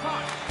got the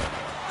puck.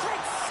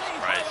 Great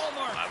save by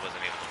Ullmark. I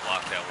wasn't able to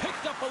block that one.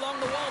 Picked up along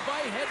the wall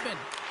by Hedman.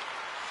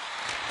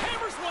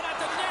 Hammers one at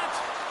the net.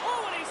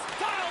 Oh, and he's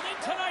dialed in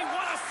tonight.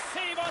 What a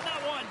save on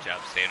that one. Good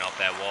job staying off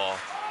that wall.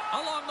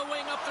 Along the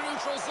wing up the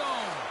neutral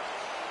zone.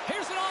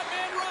 Here's an odd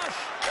man rush.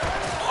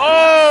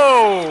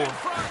 Oh!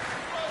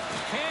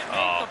 Can't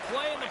make the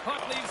play, and the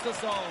puck leaves the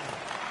zone.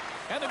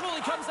 And the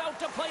goalie comes out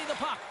to play the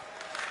puck.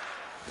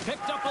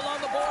 Picked up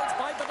along the boards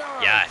by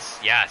Bedard.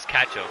 Yes,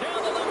 catch him.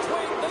 Down the left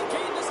wing, they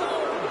gain the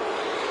zone.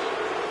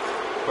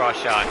 Cross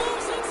shot.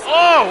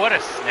 Oh, what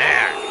a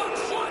snare.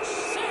 What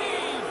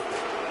save!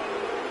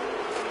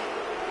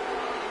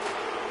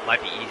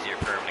 Might be easier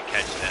for him to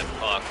catch that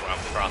puck when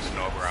I'm crossing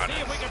over on See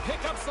it. if we can pick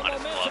up some on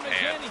his momentum glove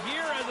hand. again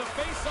here as the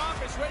face-off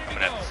is ready I'm to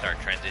gonna go. have to start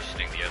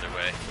transitioning the other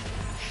way.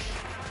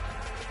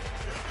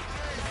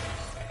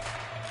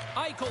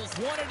 Eichels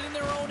wanted in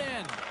their own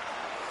end.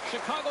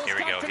 Chicago's Here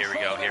we go. got control of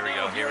it now Here we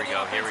go. on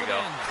the offensive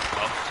end.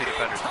 Oh, two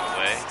defenders in the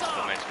way.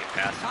 Still managed to get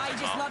past him. I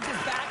just love his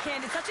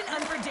backhand. It's such an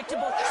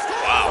unpredictable.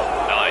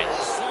 Wow,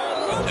 nice.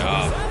 Good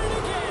job.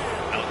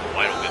 That was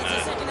wide open It's the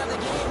net. second of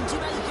the game. Too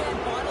bad you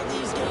can't bottle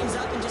these games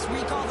up and just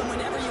recall them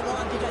whenever you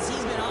want because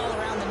he's been all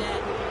around the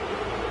net.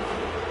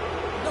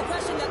 No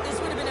question that this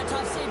would have been a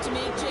tough save to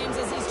make, James,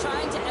 as he's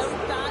trying to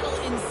out-battle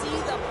and see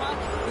the puck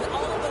with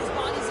all of those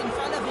bodies in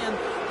front of him.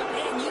 But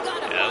man, you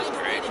gotta find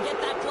a way to get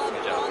that glove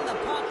on the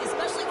puck,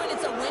 especially when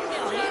it's a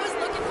windmill. He was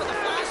looking for the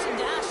flash and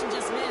dash and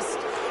just missed.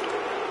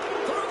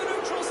 Through the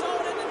neutral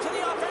zone and into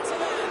the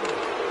offensive end.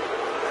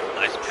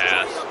 Nice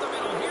pass. Straight up the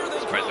middle. Here they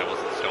Surprised that come.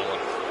 wasn't stolen.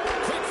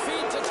 Quick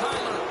feed to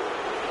Tyler.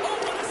 Oh,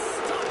 what a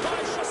stop by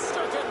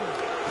Shesterkin.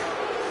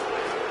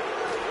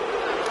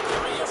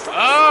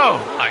 Oh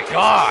my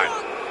God!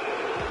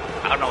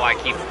 I don't know why I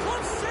keep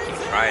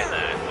trying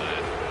that, but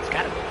it's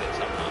gotta move it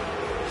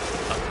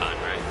sometime,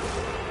 right?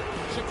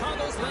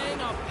 Chicago's laying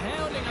a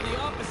pounding on the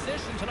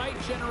opposition tonight,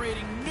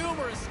 generating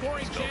numerous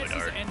scoring chances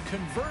Bedard. and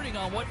converting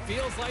on what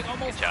feels like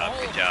almost all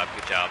Good of job.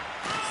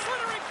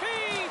 Centering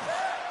feed.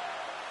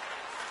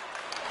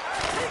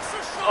 Takes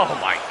a shot. Oh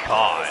my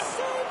God!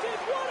 Saved it.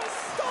 What a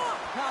stop.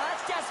 Now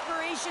that's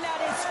desperation at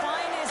its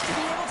finest to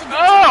be able to get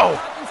Oh! to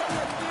the puck and send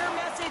a clear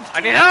message I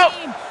to need the help.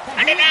 team that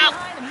I need he's help.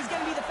 behind him. He's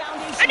going to be the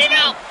foundation. I need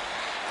help!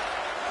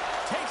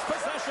 Takes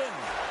possession.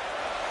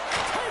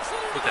 Takes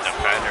it Put the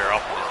defender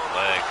off with his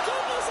leg.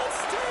 Goodness, it's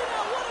Stena.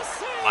 What a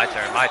save. My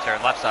turn,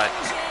 left side.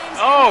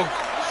 Oh!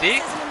 See?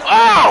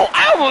 Oh!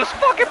 I almost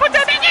fucking put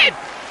that thing in!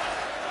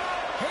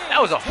 That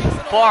was a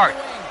far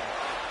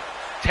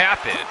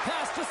tap in.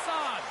 Pass to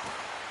Saad.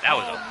 That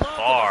was a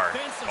far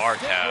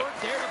tap.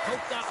 There to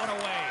poke that one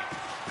away.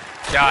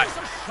 Shot.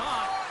 There's a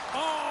shot.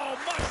 Oh,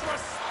 much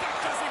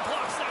respect as he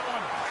blocks that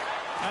one.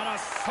 And a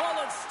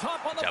solid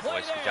stop on the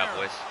play there. Good job,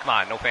 boys. Come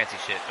on, no fancy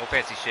shit. I'll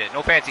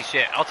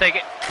take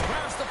it.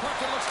 Grabs the puck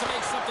and looks to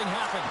make something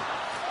happen.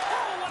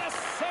 Oh, what a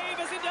save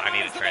as he I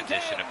need a denies them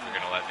transition again. if you're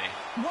gonna let me.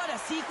 What a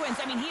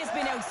sequence. I mean, he has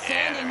been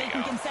outstanding there we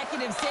making go.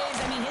 consecutive saves.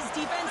 I mean, his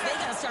defense, they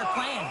got to start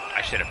playing. I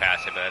should have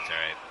passed it, but that's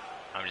alright.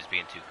 I'm just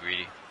being too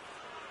greedy.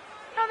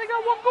 Now they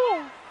got one goal,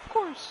 of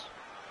course.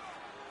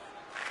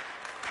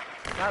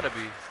 Gotta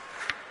be.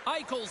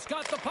 Eichels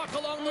got the puck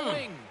along the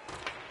wing.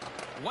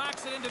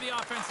 Whacks it into the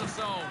offensive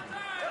zone.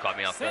 Caught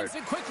me off guard. Sends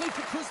it quickly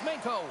to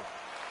Kuzmenko.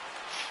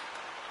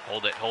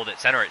 Hold it.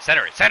 Center it. Comes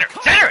it! to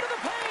the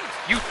paint.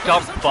 You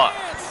dumb There's a fuck.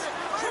 chance.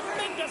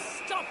 Tremendous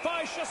stop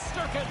by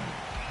Shesterkin.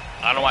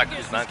 I don't know why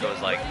Kuzmenko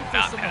is like not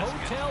passing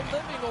hotel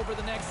living over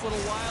the next little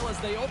while as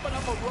they open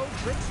up a road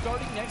trip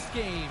starting next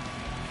game.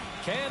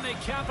 Can they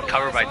capitalize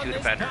covered by on two this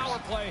defenders. Power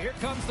play? Here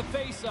comes the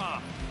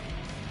face-off.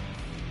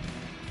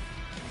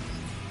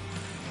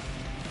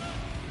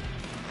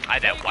 I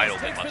had that wide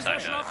open left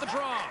side. Off the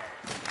draw.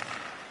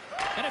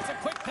 And it's a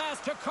quick pass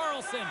to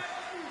Carlson.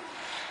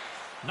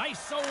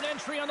 Nice zone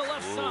entry on the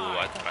left side.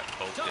 I thought I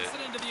poked Dumps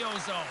it into the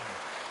ozone.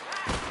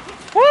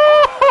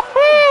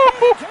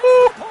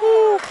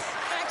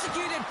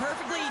 Executed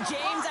perfectly,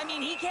 James. I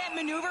mean, he can't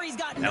maneuver. He's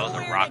got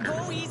nowhere to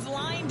go. He's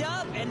lined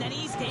up, and then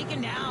he's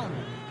taken down.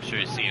 I'm sure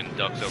you're seeing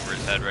ducks over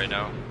his head right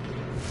now.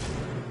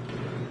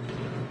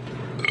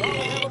 Well,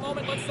 we'll have a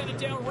moment. Let's send it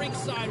down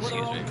ringside with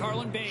our own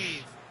Carlin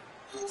Bave.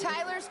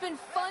 Tyler's been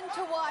fun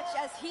to watch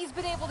as he's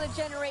been able to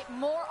generate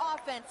more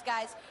offense,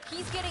 guys.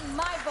 He's getting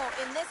my vote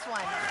in this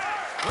one.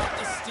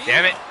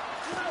 Damn it.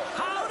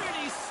 How did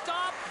he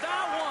stop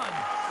that one?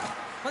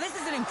 Well, this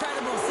is an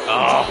incredible save,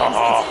 James.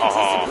 It's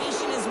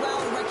anticipation as well.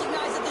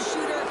 Recognize that the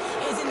shooter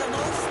is in the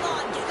low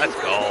slot. Let's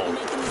go.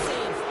 Making the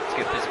save. Let's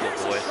get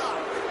physical, boys.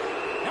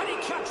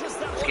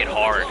 Let's get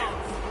hard. You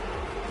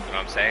know what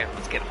I'm saying?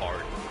 Let's get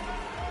hard.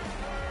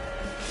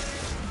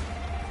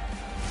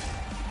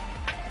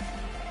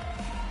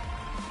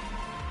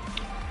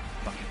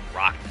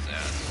 Rocked his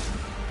ass.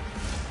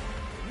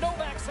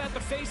 Novak's at the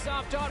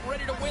face-off dot,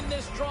 ready to win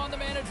this draw on the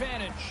man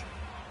advantage.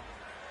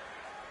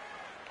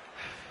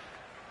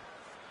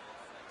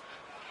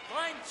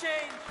 Line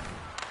change.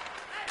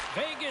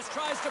 Vegas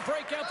tries to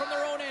break out from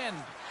their own end.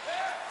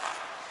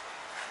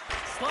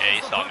 Yeah,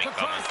 he saw me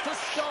coming. To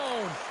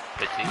Stone.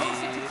 Pussy.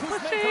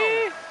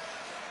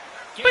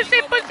 Pussy,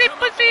 pussy,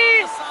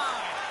 pussy.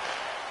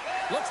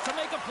 Looks to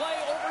make a play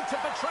over to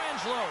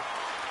Pietrangelo.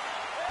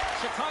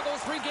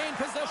 Chicago's regained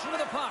possession of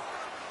the puck.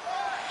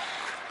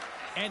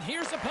 And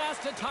here's a pass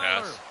to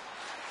Tyler. Pass.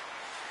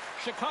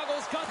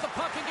 Chicago's got the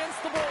puck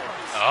against the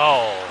boards.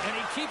 Oh. And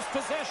he keeps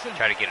possession.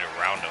 Try to get it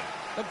around him.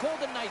 The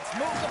Golden Knights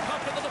move the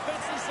puck in the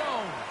defensive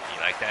zone. You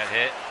like that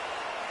hit?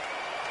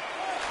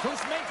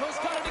 Kuzmenko's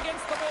got it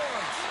against the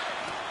boards.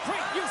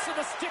 Great use of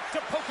the stick to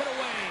poke it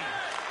away.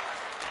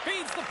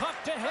 Feeds the puck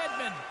to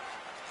Hedman.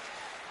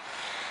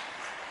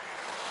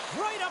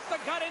 Right up the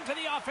gut into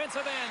the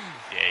offensive end.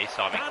 Yeah, he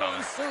saw me Battle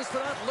coming. ensues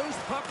for that loose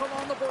puck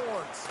along the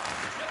boards.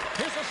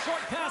 Here's a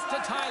short pass to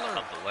Tyler.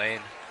 Up the lane.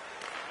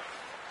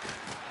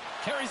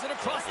 Carries it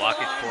across the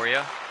Blockage line. for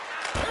you.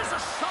 Here's a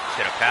shot.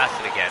 Should have passed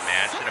it again,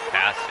 man. Should have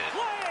passed it.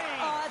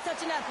 Oh, it's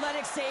such an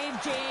athletic save,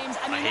 James.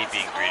 I mean, I hate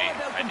being greedy.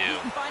 I do.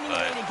 Finding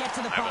But a way to get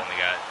to the I've puck. only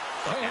got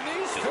And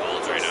these two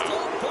goals right now.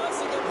 still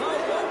buzzing about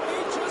what we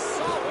just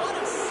saw. What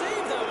a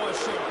save that was,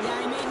 Shane. Yeah,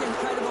 he made an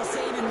incredible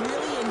save and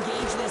really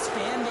engaged this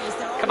fan base.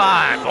 Come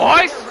on,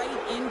 boys. Right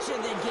into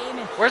the game.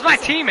 And Where's my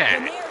team at?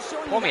 When they are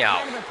showing Pull me you that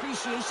out. kind of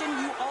appreciation,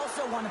 you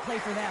also want to play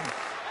for them.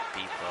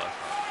 B+. Oh.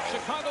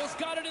 Chicago's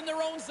got it in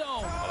their own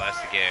zone. Well, that's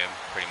the game,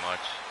 pretty much.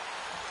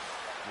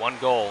 One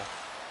goal.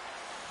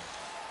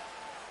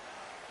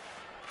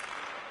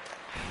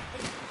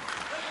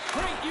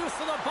 Great use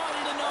of the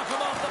body to knock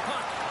him off the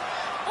puck.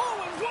 Oh,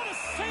 and what a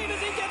save as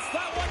he gets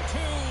that one,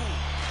 too.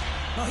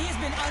 Well, he has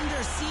been under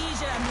siege,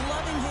 and I'm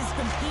loving his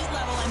compete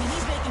level. I mean,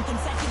 he's making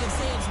consecutive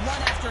saves,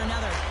 one after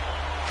another.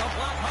 The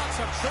Blackhawks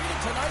have traded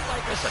tonight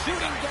like a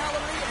shooting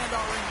gallery and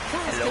are in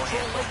cruise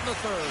control late in the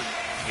third.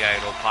 You gotta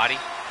go potty?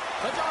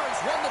 The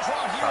Darts won the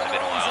draw here in Probably been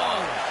their a own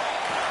while. zone.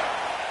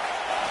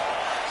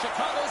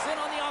 Chicago's in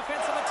on the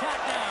offensive attack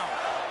now.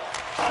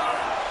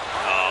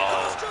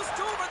 Oh. Just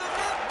over the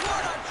net.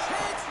 What a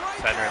chance right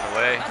Defender in there. the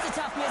way. That's a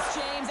tough miss,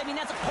 James. I mean,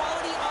 that's a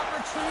quality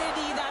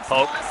opportunity that's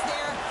Poke. lost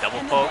there. Double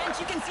and poke. The bench,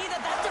 you can see that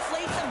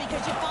deflates them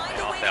because you find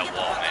Get a off way that to get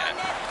wall, the puck man.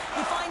 on net.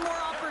 You find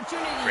more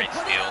opportunity. Great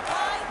Put steal. it up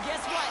high.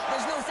 Guess what?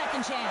 There's no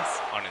second chance.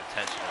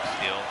 Unintentional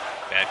steal.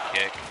 Bad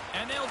kick.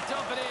 And they'll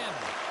dump it in.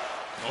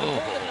 The Oh.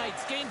 Golden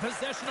Knights gain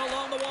possession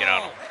along the wall. Get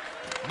on him.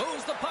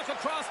 Moves the puck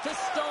across to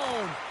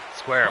Stone.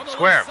 Square On him. the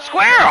Square him. left side,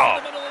 Square in him!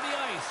 the middle of the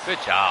ice.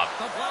 Good job.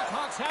 The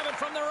Blackhawks have it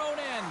from their own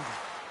end.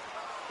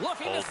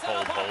 Looking Hold, to set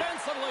up hold.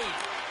 offensively.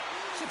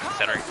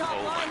 Considering- Chicago's top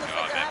oh my line looks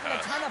God, like they're that having a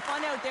pass. ton of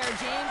fun out there,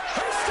 James.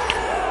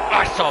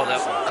 I saw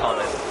that one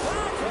coming.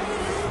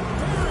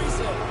 Buries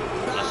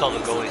it. I saw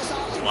the goalie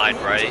slide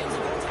right,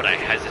 but I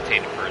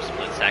hesitated for a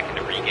split second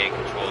to regain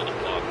control of the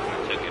puck. When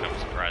I took it, I'm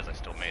surprised I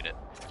still made it.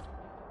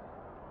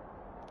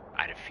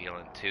 I had a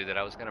feeling too that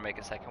I was gonna make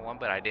a second one,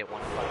 but I didn't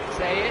want to fucking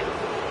say it.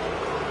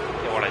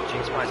 Didn't want to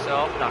jinx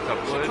myself, knock on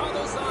wood.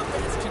 Chicago's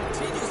offense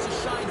continues to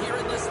shine here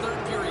in this third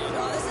period.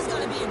 Well, this is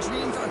going to be a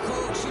dream for a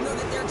coach. You know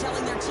that they're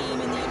telling their team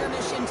in the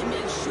intermission to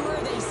make sure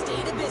they stay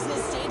to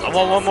business, stay to I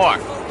want one more.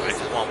 stay focused. I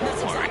just want one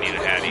That's more. I exactly need a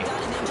what hattie. they've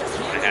done, and they just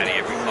A handled hattie their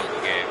every opponent.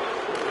 fucking game.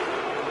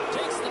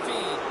 Takes the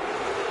feed.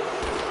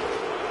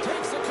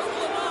 Takes a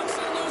couple of knocks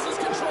and loses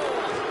control.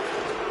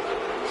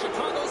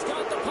 Chicago's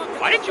got the puck.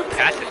 Why did you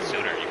pass it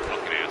sooner, you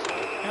fucking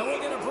asshole? And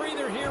we'll get a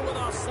breather here with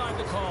offside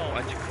the call.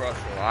 Why'd you cross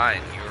the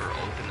line? You were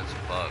open as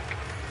fuck.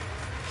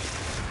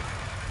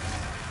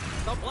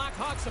 The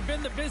Blackhawks have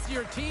been the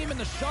busier team in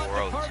the shot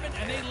 402. department,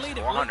 and they lead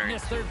it late in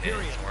this 402 third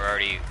period. hits. We're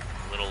already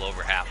little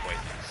over halfway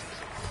through the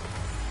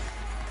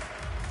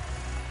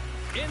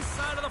season.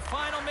 Inside of the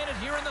final minute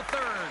here in the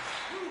third.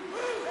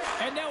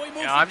 And now he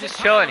moves. I'm just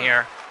chilling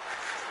here.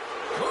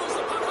 Moves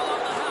the puck along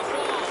the half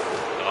wall.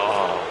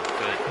 Oh,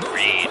 good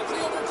read.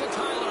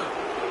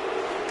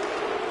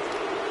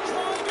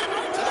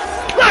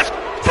 Let's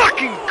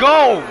fucking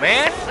go,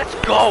 man. Let's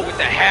go with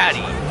the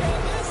Hattie.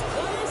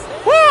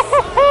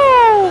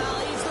 Woo-hoo-hoo!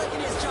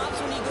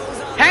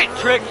 Hat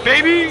trick,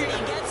 baby.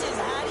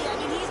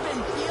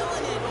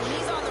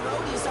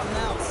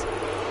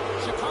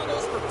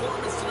 Chicago's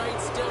performance tonight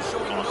still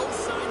showing no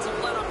signs of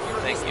let up here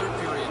in this third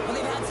period. Well,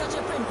 they've had such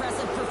an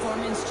impressive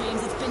performance, James.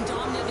 It's been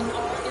dominant in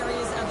all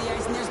areas of the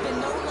ice, and there's been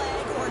no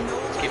lag or no.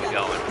 Let's keep it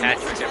going. Hat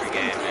trick every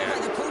game, man.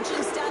 By the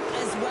coaching staff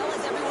as well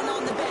as everyone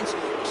on the bench.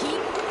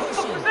 Keep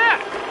pushing. What was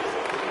that?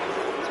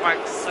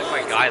 It's like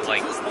my guy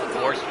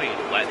forced me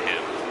to let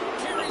him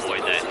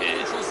avoid that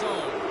hit.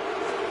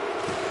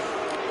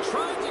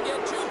 Trying to get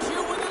too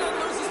cute with it and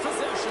loses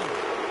possession.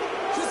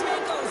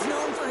 Kuzmenko's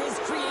known for his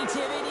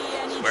creativity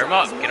and he Square him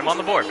up. Get him on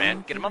the board,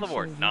 man. Get him on the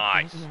board.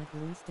 Nice.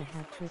 At least a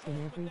hat trick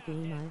in every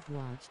game I've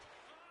watched.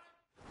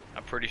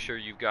 I'm pretty sure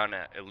you've gotten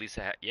at least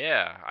a hat.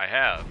 Yeah, I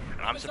have.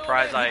 And I'm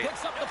surprised I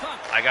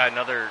got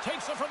another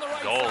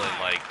goal in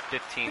like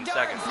 15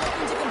 seconds. So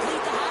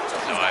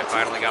I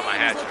finally got my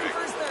hat trick.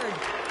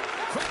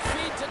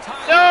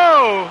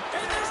 No!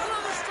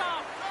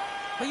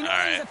 Well, you know, All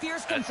right, he's a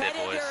fierce that's it,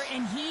 competitor, boys.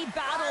 and he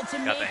battled to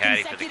Got make the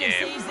Hattie for the consecutive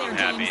game. saves there, I'm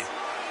happy. James.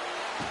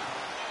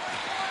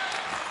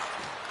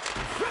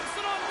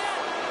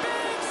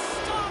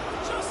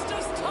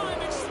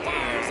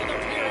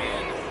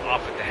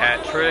 Off with the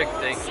hat trick.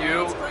 Thank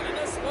you.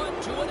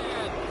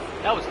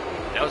 That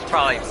was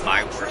probably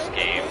my worst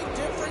game.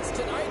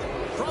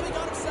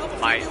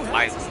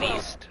 My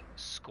least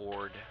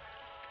scored.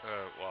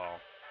 Well,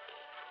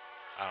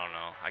 I don't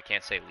know. I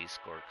can't say least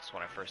scored because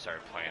when I first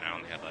started playing, I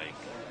only had like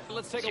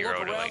Let's take a 0 look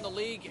to around like the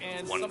league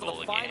and 1 some of goal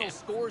the a final game.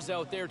 scores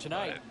out there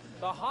tonight.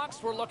 The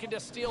Hawks were looking to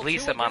steal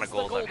Least two amount of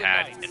against the goals I've Golden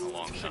had Knights. in a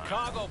long time.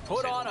 Chicago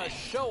put on a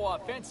show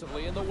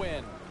offensively in the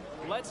win.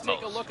 Let's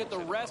take a look at the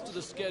rest of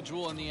the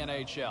schedule in the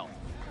NHL.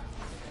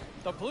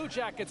 The Blue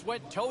Jackets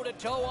went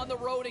toe-to-toe on the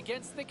road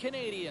against the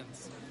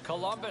Canadiens.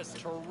 Columbus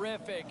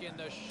terrific in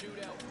the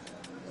shootout.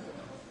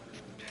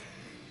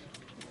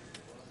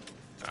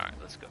 All right,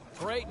 let's go.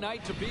 Great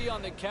night to be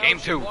on the couch Game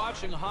 2.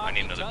 watching hockey. I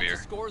need another Tons beer. of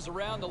scores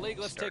around the league.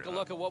 Let's take a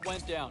look at what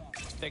went down.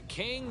 The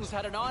Kings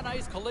had an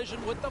on-ice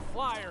collision with the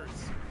Flyers.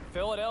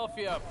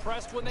 Philadelphia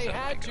pressed when they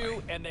had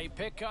to, and they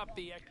pick up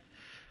the...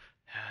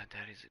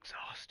 Daddy's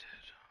exhausted.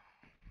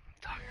 I'm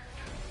tired.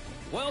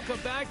 Welcome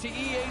back to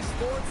EA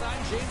Sports.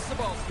 I'm James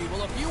Cebulski.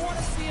 Well, if you want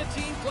to see a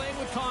team playing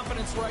with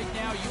confidence right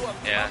now, you have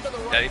come to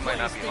the right Daddy place might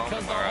not be home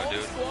because tomorrow, the home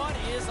dude. squad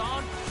is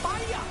on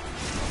fire.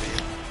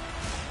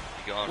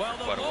 Gone Well, for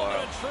the quite a moment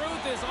while. of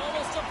truth is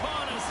almost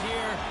upon us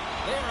here.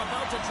 They're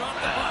about to drop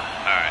the puck.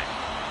 All right.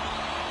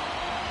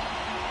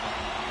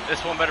 This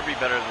one better be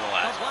better than the The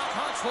last one.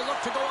 Blackhawks will look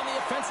to go on the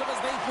offensive as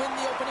they win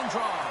the opening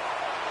draw.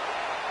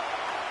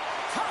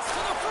 Toss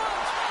to the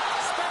front.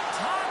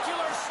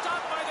 Spectacular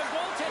stop by the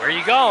goaltender. Where are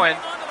you going?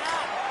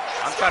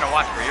 I'm trying to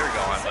watch where you're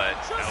going, but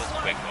that was a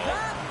quick goal.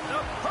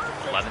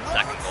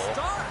 11-second goal.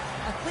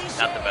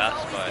 Not the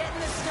best, but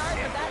getting the start,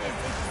 but that is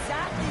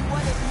exactly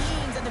what it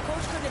means. And the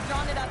coach couldn't have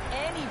drawn it up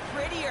any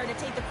prettier to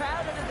take the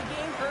crowd out of the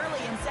game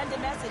early and send a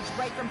message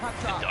right from puck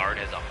drop. Dart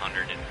has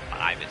 105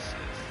 assists.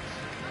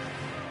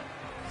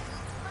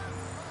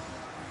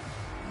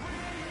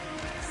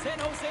 San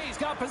Jose's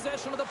got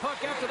possession of the puck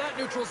after that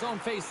neutral zone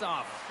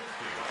face-off.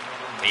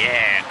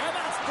 Yeah. And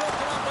that's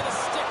broken up with a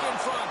stick in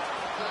front.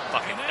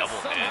 Fucking And double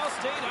that somehow hit.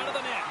 stayed out of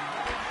the net.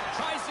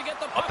 Tries to get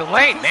the Up puck the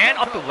lane, man.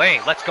 Up the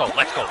lane. Let's go.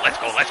 Let's go. Let's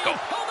go. Let's go.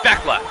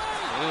 Back left.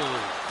 Ooh,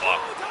 fuck.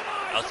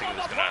 I was thinking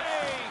it was gonna.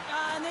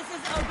 And this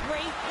is a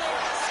great play.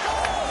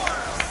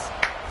 Scores!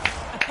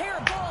 A pair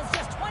of goals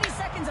just 20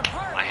 seconds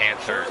apart. My hands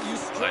hurt, You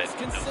but stress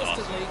it was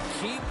awesome. consistently.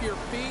 Keep your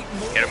feet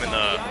moving. Get him in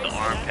on the ice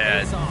arm and that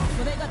pad. pays off.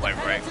 Well, they got the Went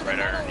pedal right- to the right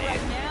metal underneath.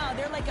 right now.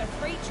 They're like a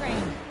freight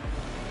train.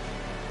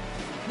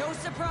 No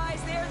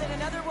surprise there that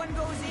another one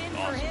goes in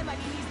for him. I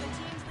mean, he's the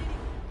team's leading.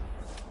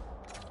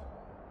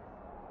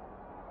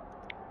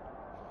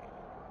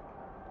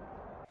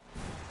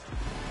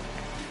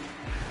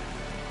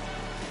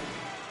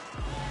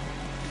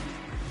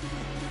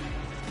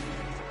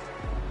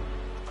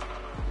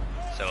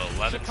 So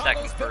 11-second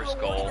Chicago's been first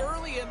rewarded goal.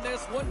 early in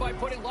this one by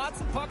putting lots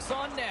of pucks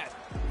on net.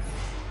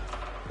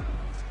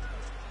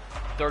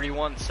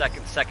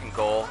 31-second second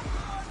goal.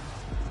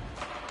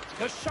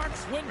 The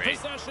Sharks win Great.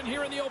 possession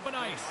here in the open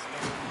ice.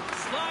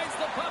 Slides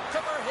the puck to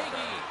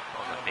Verhaeghe.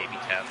 Oh, the baby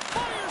tap.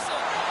 Fires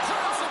it.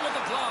 Turns it with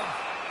the glove.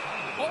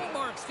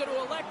 Olmark's going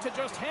to elect to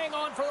just hang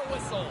on for a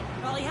whistle.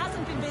 Well, he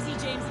hasn't been busy,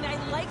 James, and I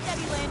like that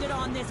he landed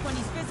on this one.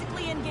 He's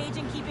physically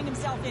engaging, keeping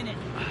himself in it.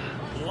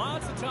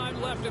 Lots of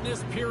time left in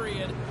this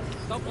period.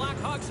 The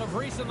Blackhawks have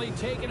recently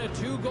taken a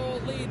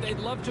 2-goal lead. They'd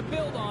love to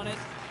build on it.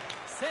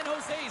 San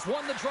Jose's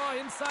won the draw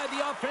inside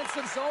the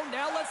offensive zone.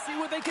 Now let's see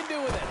what they can do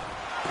with it.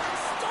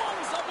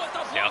 Storms up with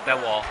the Stay out that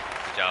wall.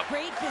 Good job.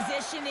 Great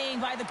positioning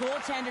by the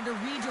goaltender to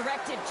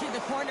redirect it to the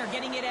corner,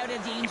 getting it out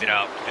of danger. Keep it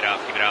out. Keep it out.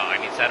 Keep it out. I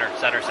need center.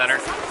 Center. Center.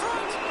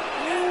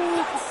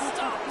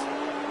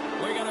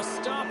 We're gonna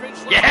stop it.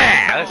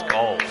 Yeah, let's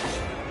go.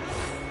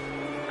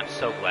 I'm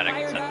so glad I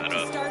can set that To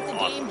up. start the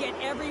Awesome. game,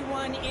 get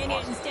everyone in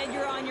it. Instead,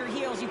 you're on your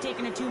heels. You've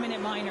taken a 2-minute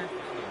minor.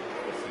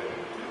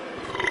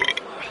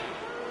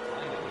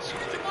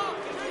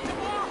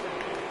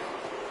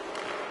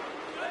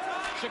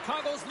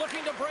 Chicago's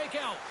looking to break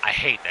out. I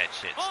hate that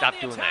shit. Stop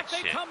doing that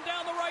They shit. come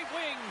down the right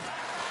wing.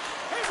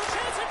 Here's a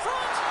chance in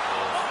front.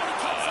 Oh, and he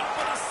comes up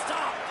with a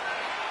stop.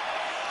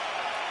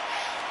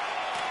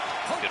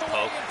 Good away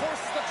poke. and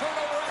forces the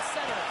turnover at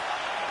center.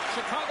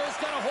 Chicago's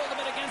got a hold of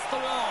it against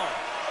the wall.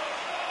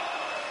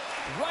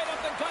 Right up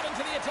the gut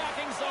into the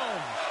attacking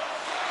zone.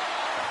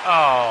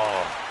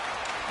 Oh,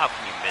 how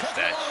can you miss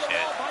that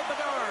shit?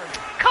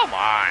 Come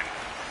on.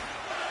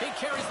 He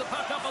carries the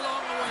puck up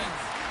along the wing.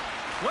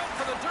 Went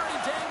for the dirty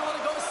dangle and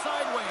it goes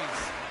sideways.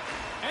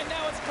 And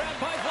now it's grabbed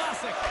by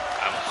Vlasic.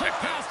 Quick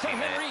pass to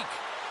Henrique.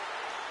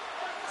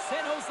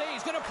 San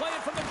Jose's going to play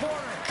it from the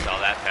corner. Saw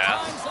that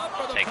pass.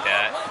 Take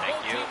that. Thank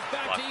you.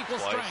 Back to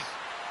equal strength.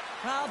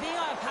 Well, being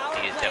on a power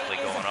play is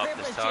definitely going up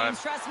this time.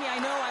 James. Trust me, I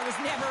know. I was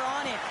never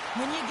on it.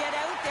 When you get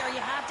out there, you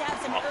have to have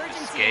some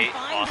urgency skate.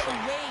 and find Awesome.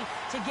 a way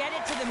to get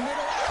it to the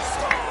middle.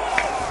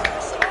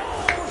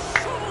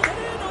 Shoveled it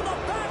in on the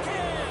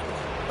backhand.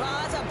 Well,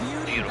 that's a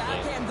beauty. Beautiful.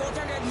 Backhand.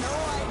 Goaltender had no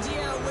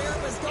idea where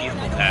it was going.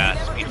 Beautiful I know pass.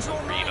 he never Beautiful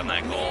controlled read on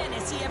that mine. goal. Man,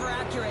 is he ever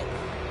accurate.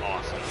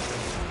 Awesome.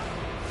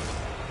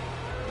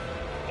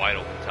 Wide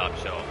open top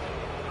shelf.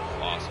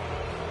 Awesome.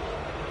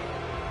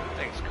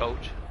 Thanks,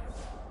 coach.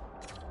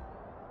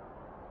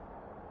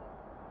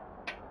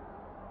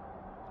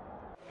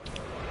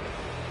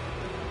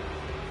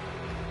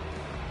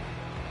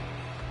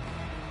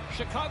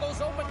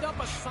 Chicago's opened up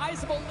a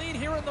sizable lead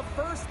here in the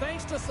first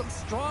thanks to some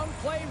strong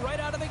play right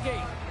out of the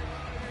gate.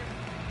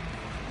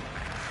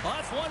 Well,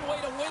 that's one way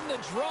to win the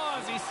draw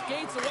as he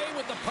skates away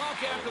with the puck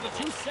after the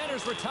two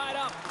centers were tied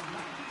up.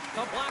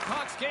 The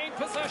Blackhawks gain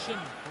possession.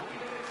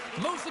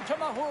 Moves it to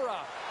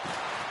Mahura.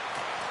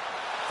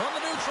 From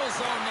the neutral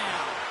zone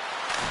now.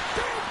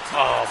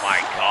 Oh my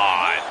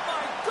God. Oh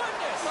my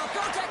goodness. Well,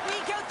 go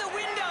technique out the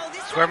window.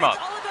 This Square him one up.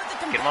 is all about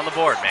the Get him on the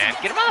board, man.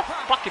 competitiveness Get him to on get the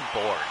puck. fucking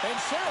board. And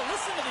Cheryl,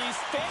 listen to these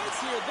fans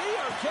here. They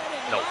are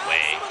getting No loud.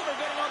 way. Some of them are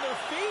getting on their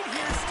feet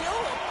here, still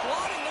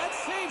applauding that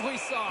save we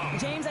saw.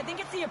 James, I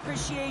think it's the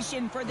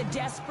appreciation for the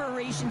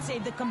desperation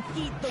save, the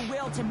compete, the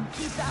will to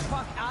keep that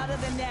puck out of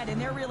the net, and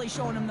they're really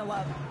showing him the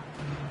love.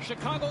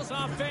 Chicago's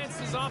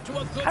offense is off to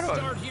a good How do I-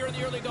 start here in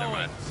the early Never going.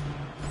 mind.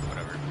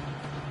 Whatever.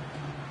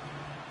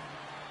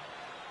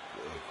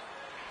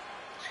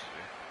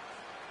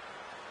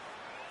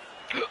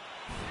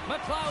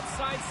 McLeod's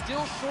side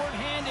still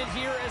short-handed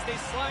here as they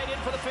slide in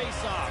for the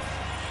face-off.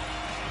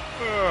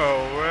 Oh,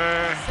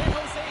 man. San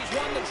Jose's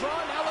won the draw.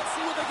 Now let's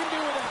see what they can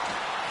do with it.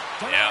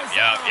 Denies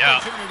Yeah.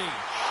 that opportunity.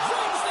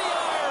 Rings the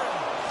iron.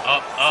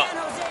 Up. San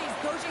Jose's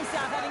coaching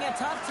staff having a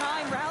tough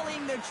time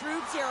rallying their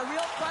troops here. A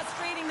real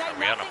frustrating night.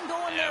 We Nothing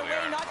going yeah, their we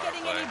way. are. Not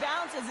getting Play. any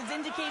bounces. It's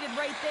indicated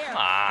right there. Come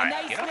on, A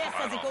nice get up miss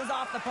on as it him. goes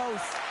off the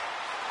post.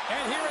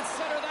 And here at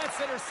center, that's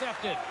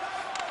intercepted.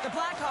 The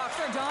Blackhawks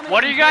are dominating.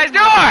 What are you guys with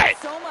doing?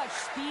 So much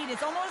speed.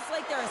 It's almost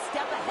like they're a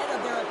step ahead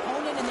of their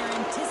opponent and they're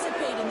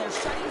anticipating. They're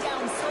shutting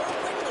down so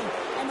quickly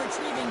and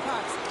retrieving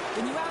pucks.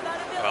 When you have that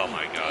ability Oh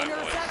my God, to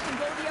intercept boys. and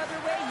go the other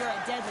way, you're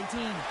a deadly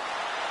team.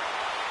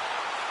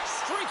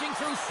 Streaking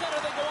through center,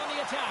 they go on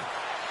the attack.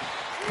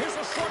 Here's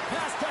a short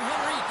pass to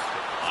Henrique.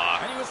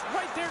 And he was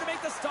right there to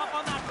make the stop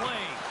on that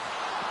play.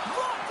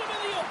 Rocked him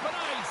in the open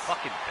ice.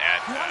 Fucking bad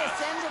You want to pass.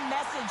 send a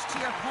message to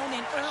your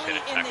opponent early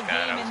should've in the checked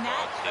that. game, I was and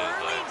that wrong too,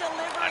 early but I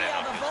delivery didn't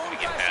know of a if he was gonna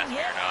get past bone-crushing me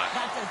hit, or not.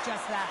 that does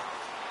just that.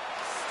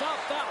 Stop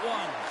that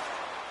one.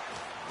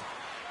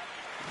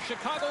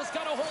 Chicago's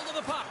got a hold of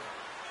the puck.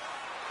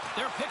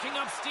 They're picking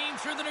up steam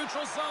through the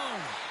neutral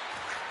zone.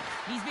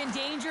 He's been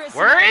dangerous.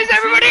 Where tonight. is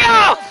everybody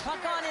else? Puck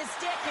on his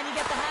stick, can he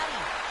get the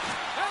hattie?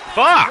 And that's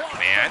Fuck, blocked by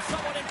man.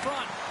 someone in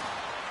front.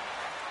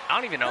 I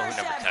don't even know who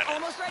number Khrushchev 10 is.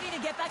 almost ready to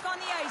get back on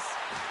the ice.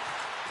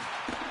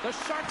 The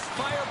Sharks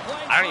fire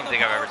blanks. I don't even on the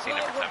think I've power ever seen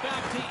play. number 10. We're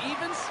back to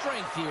even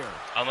strength here.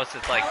 Unless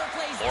it's like Power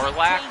plays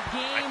Orlac, dictate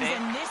I games, think.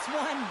 and this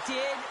one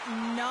did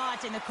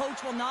not. And the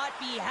coach will not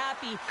be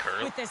happy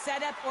Curl? with the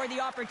setup or the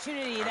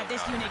opportunity that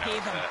this I don't unit know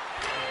gave how to them.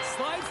 pronounce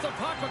Slides the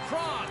puck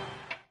across.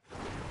 that.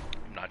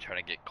 I'm not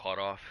trying to get caught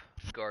off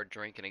guard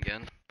drinking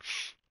again.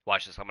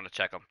 Watch this. I'm going to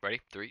check them.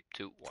 Ready? 3,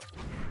 2, 1.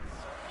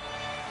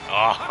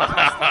 Oh.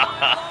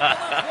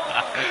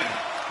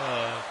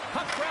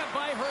 Puck grabbed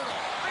by Hurdle.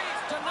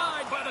 It's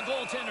denied by the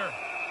goaltender.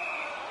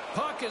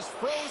 Puck is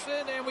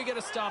frozen, and we get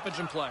a stoppage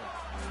in play.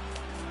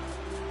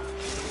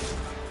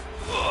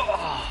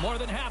 More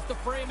than half the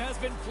frame has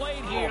been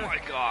played here. Oh my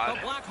God.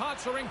 The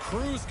Blackhawks are in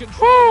cruise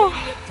control,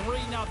 leading it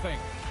 3-0.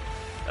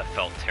 That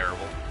felt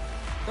terrible.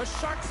 The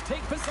Sharks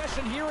take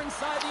possession here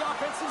inside the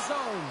offensive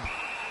zone.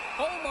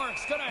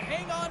 Omark's going to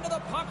hang on to the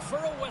puck for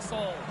a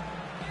whistle.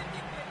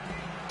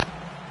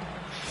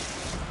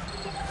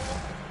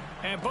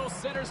 And both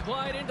centers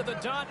glide into the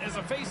dot as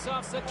a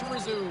face-off set to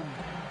resume.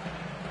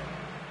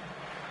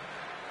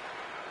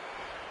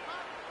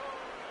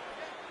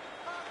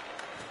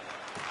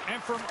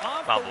 And from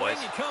off the wing,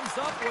 he comes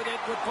up with it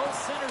with both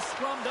centers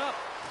scrummed up.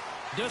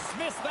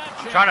 Dismiss that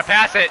chance. Trying to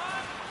pass it.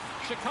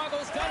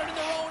 Chicago's got it in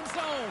their own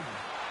zone.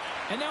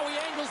 And now he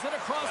angles it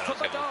across to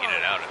Bedard. We'll get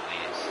it out at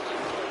least.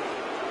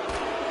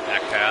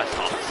 Back pass,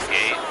 off the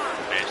skate.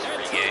 There's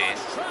 3 gains.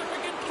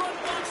 Traffic in front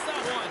blocks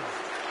that one.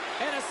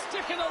 And a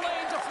stick in the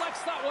lane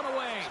deflects that one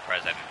away.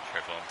 Surprised I didn't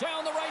triple him.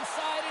 Down the right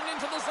side and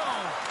into the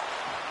zone.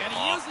 And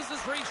he uses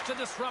his reach to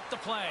disrupt the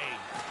play.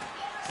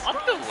 Up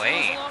the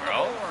lane,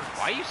 bro.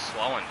 Why are you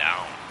slowing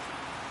down?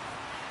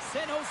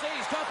 San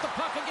Jose's got the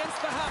puck against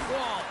the half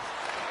wall.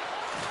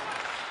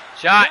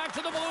 Shot. Back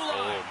to the blue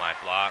line. Oh, my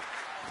block.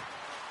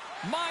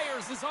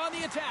 Myers is on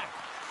the attack.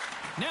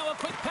 Now a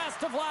quick pass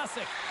to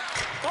Vlasic.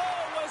 Oh,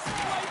 was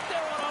right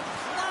there on a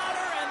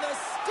platter, and the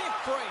stick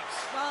breaks.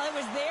 Well, it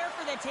was there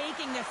for the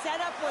taking. The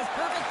setup was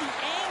perfect, the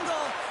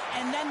angle,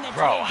 and then the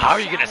Bro, how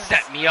are you going to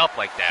set me up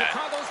like that?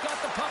 Chicago's got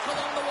the puck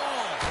along the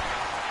wall.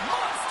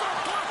 Monster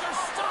blocker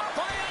stopped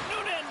by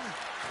Noonan.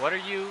 What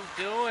are you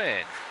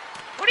doing?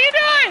 What are you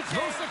doing?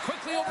 Moves it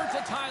quickly over to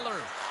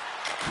Tyler.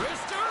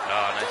 Rister.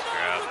 Oh, nice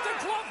grab. With the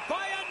glove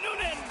by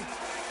Noonan.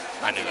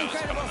 I knew that was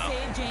incredible coming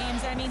save,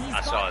 James. I mean, he's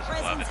I saw got his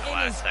glove presence at the in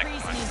his last second.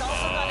 crease, and he's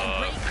also got a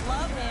great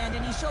glove hand,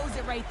 and he shows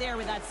it right there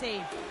with that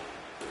save.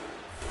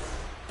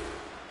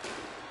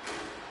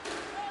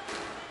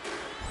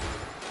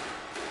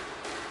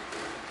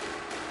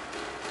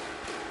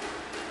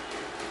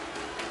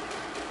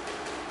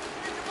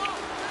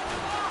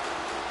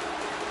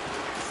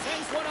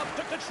 Sends one up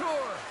to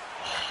Couture.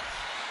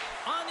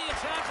 On the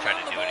attack.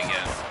 Trying to do it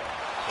again.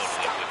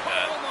 Totally with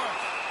that.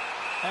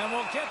 And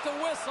we'll get the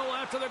whistle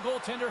after the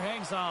goaltender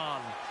hangs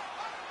on.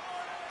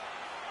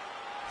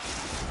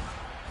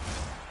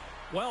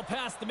 Well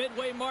past the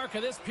midway mark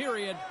of this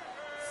period.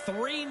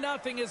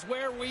 3-0 is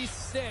where we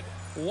sit.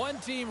 One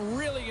team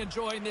really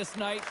enjoying this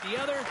night.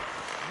 The other,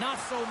 not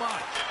so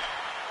much.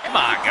 Come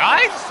on,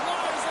 guys.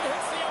 Slides and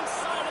hits the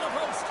outside of the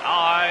post.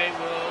 I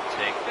will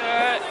take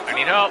that. I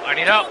need help. I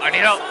need help. I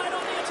need help.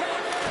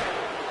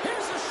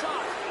 Here's a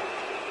shot.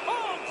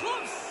 Oh,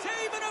 close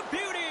save and a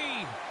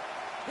beauty.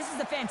 This is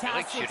a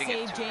fantastic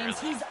save, James.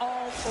 Early. He's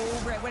all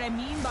over it. What I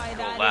mean by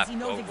that left, is he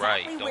knows go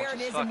exactly right. where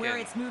Don't it is just and where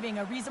fucking- it's moving.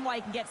 A reason why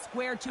he can get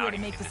square to it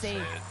and make the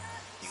save.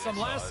 Some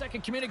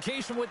last-second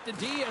communication with the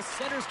D as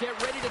centers get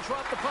ready to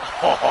drop the puck.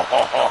 Ho, ho,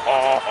 ho, ho,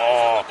 ho,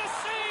 ho. The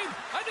save.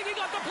 I think he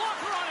got the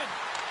blocker on it.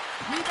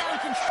 Rebound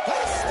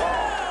control.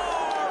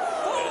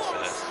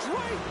 Four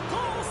straight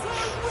goals that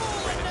are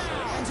rolling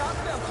now. And talk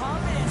about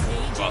confidence,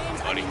 hey, James? Welcome,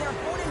 I buddy. mean, their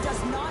opponent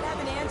does not have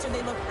an answer.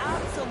 They look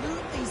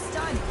absolutely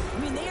stunned. I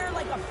mean, they are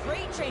like a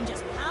freight train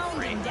just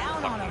pounding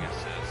down on them.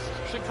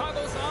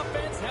 Chicago's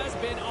offense has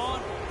been on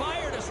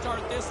fire to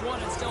start this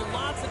one, and still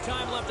lots of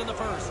time left in the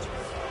first.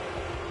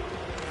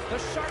 The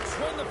Sharks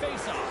win the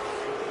faceoff.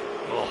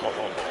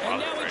 And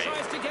now he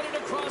tries to get it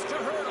across to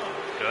Hurdle.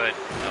 Good.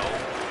 No.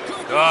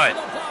 Good.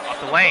 Off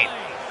the lane.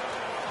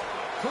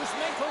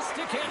 Kuzmenko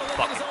stick handling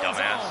Fucking his own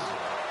dumbass.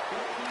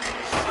 zone.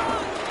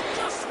 Shot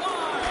just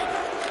wide.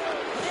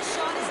 This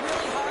shot is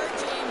really hard,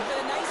 James, but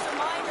a nice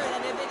reminder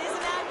that if it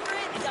isn't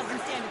accurate, it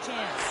doesn't stand a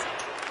chance.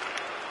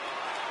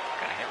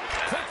 Got hit with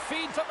that. Quick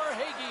feed to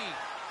Verhaeghe.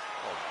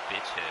 Oh,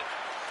 bitch hit.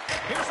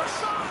 Here's a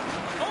shot.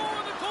 Oh,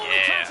 and the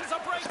goalie catches a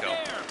break Let's go.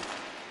 there.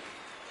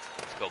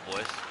 Let's go,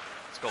 boys.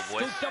 Let's go,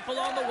 boys. Scooped up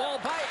along the wall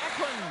by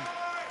Eklund.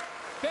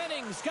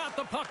 Bennings got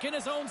the puck in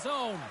his own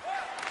zone.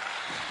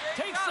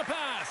 Takes the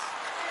pass.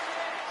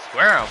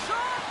 Square him.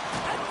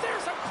 Shot! And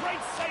there's a great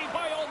save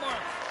by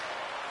Ullmark.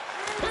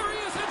 Here he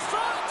is in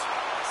front.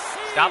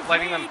 Stop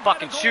letting them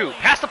fucking shoot.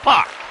 Pass the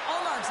puck.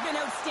 Ullmark's been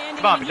outstanding.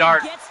 Come on, when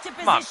Bedard. he gets to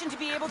Come on. position to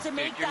be able to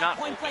make you're that not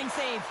point-blank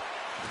save.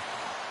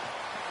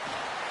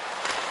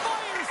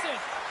 Fires it.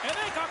 And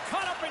they got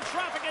caught up in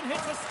traffic and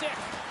hits a stick.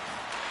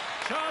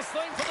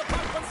 Jostling for the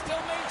puck, but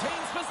still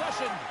maintains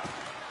possession.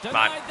 Come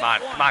on, come on,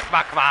 come on, come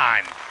on, come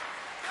on.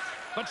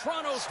 But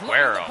Toronto's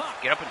Square the him. puck.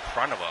 Get up in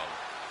front of him.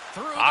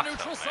 Through Box the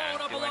neutral him, man.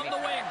 zone up Do along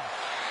the anything. wing.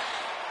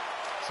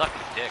 Suck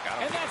his dick. I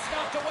And don't that's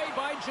knocked away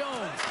by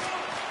Jones.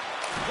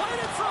 Right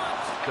in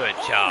front. Good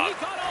Oh, job. he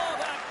got all of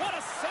that. What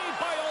a save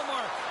by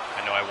Ullmark. I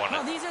know I want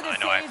to. Well, these are the I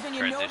know I saves have when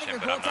to you know that transition,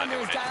 your but I'm not goaltender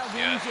doing is it dialed just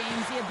in, yet.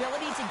 James. The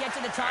ability to get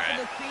to the top of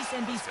the crease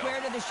and be square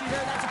to the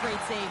shooter, that's a great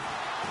save.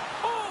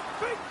 Oh,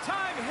 big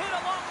time hit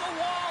along the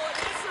wall. And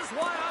this is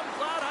why I'm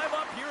glad I'm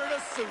up here in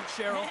a suit,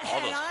 Cheryl. All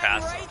those And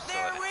I'm passes, right so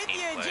there the with team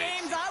you, play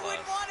James. C+. I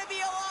wouldn't want to be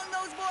along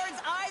those boards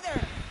either.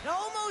 It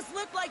almost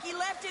looked like he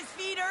left his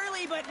feet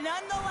early, but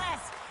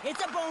nonetheless, it's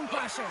a bone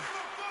crusher.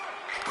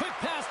 Quick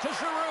pass to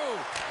Giroux.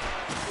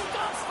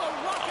 Stops the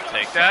rocket of a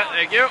Take that. shot.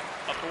 Thank you.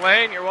 Up the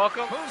lane. You're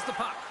welcome. Moves the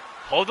puck.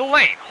 Hold the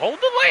lane. Hold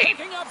the lane.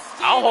 Picking up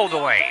steam I'll hold in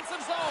the lane.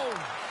 offensive zone.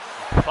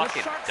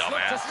 Fucking The Sharks look to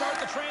dumbass. start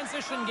the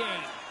transition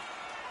game.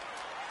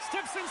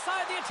 Steps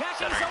inside the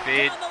attacking Center zone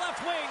feed. down the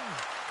left wing.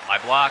 My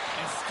block.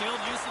 And still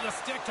use of the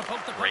stick to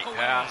poke the Great puck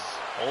away. pass.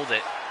 Hold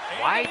it.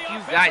 Into Why the do you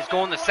offensive guys go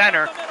in end the right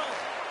center? up the middle.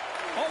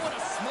 Oh, what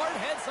a smart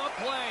heads-up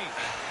play.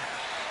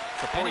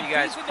 Before you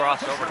guys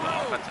cross over to the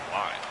offensive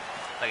line.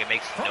 Like, it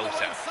makes no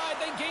sense. Side,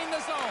 they gain the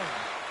zone.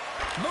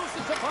 Moves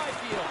it to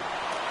Byfield.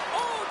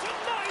 Oh,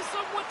 denies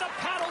him with the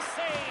paddle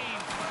save.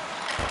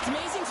 It's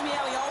amazing to me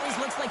how he always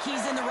looks like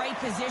he's in the right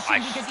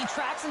position because he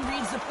tracks and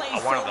reads the play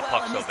so well. I wanted the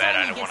puck so bad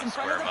I didn't want to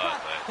square him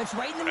up. That's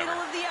right in the middle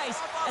of the ice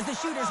as the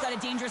shooter's got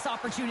a dangerous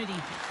opportunity.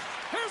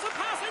 Here's a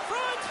pass in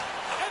front,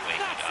 and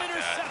that's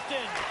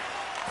intercepted.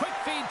 Quick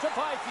feed to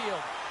Byfield.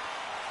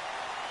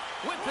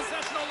 With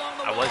possession along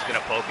the I was going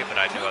to poke it,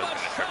 but I knew I was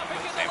going to trip him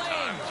at the same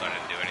time, so I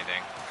didn't do anything.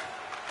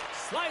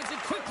 Slides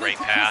it quickly. Great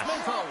pass.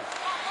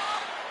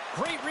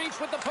 Great reach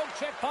with the poke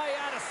check by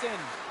Addison.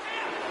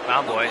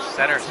 Come on, boys.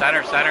 Center,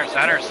 center, center,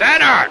 center,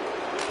 center!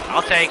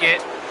 I'll take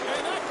it.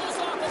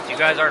 You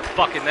guys aren't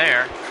fucking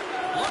there.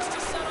 Looks to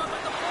set up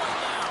at the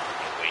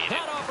point now.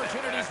 That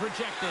opportunity's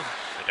rejected.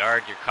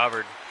 Bedard, you're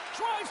covered.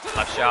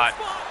 Tough shot.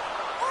 Oh,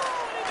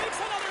 and he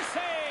makes another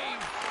save.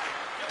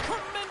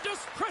 Tremendous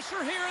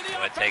pressure here in the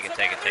offensive. Take it.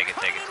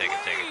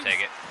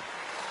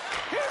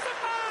 Here's a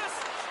pass.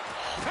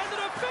 And the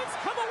defense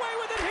come away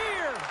with it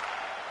here.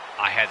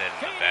 I had that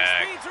in the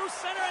bag. Speed through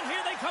center, and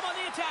here they come on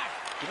the attack.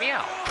 Get me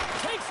out.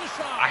 Takes a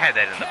shot. I had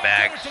that in the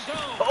bag.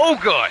 Oh,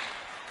 good.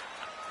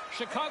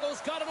 Chicago's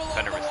got it along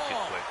Fender was too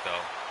quick,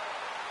 though.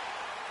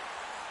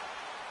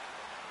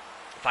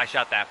 If I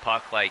shot that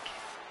puck like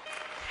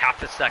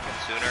half a second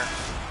sooner,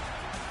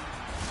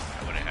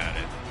 I would have had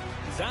it.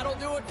 That'll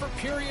do it for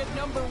period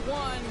number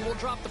 1. We'll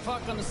drop the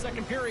puck on the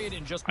second period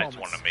in just moments.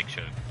 I just wanted to make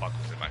sure the puck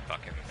was in my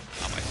fucking,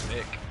 on my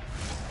stick.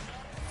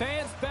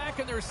 Fans back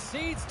in their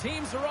seats.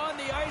 Teams are on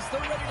the ice.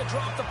 They're ready to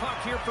drop the puck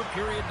here for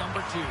period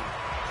number 2.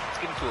 Let's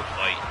get into a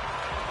fight.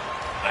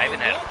 I haven't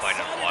had a fight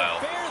in a while.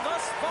 Fair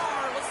thus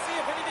far. Let's see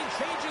if anything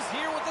changes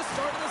here with the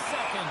start of the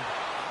second.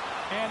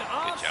 And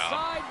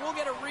offside, we'll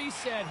get a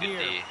reset Good here.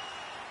 D.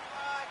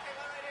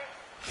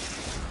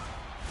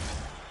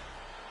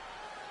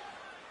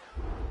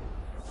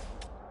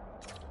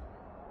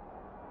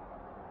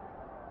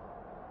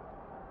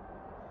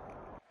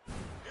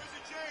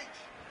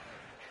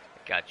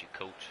 Got you,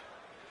 coach.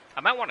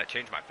 I might want to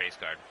change my face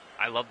guard.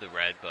 I love the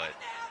red, but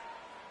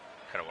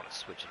kind of want to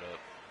switch it up.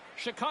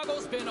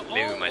 Chicago's been all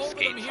Maybe my over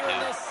them here in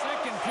this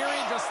second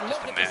period. Just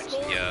look at the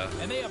score,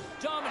 and they have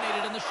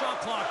dominated in the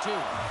shot clock too.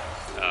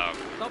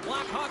 The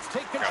Blackhawks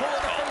take control of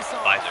the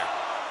faceoff. Visor.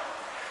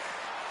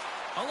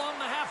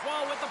 Along the half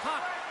wall with the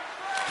puck.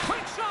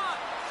 Quick shot,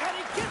 and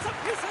he gets a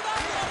piece of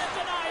that one and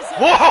denies it.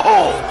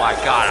 Whoa! My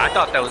God, I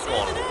thought that was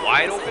going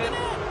wide open.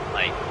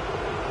 Like,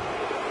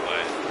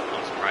 but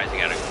I'm surprised he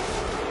got a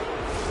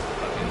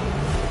fucking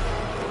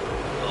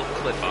little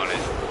clip on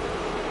it.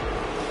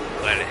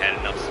 Glad it had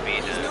enough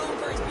speed to get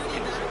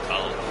some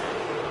color.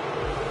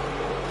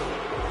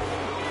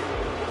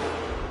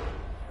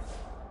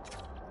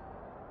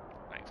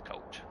 Thanks,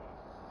 coach.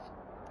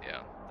 Yeah,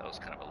 that was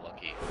kind of a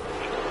lucky.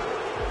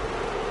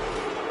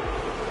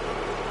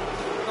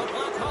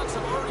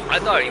 I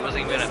thought he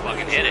wasn't even gonna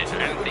fucking hit it. I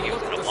didn't think he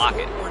was gonna block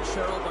it.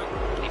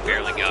 He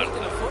barely got it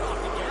though.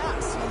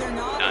 They're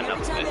not. And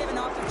every time they have an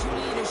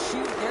opportunity to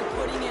shoot, they're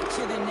putting it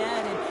to the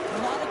net, and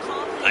a lot of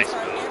confidence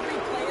on every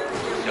player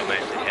here. Still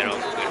managed to hit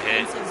him. Good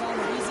hit. The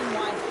reason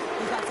why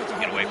he got such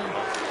a Get away from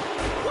him.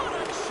 What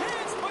a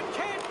chance, but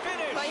can't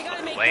finish. Well, you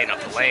gotta make lane,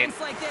 up the lane.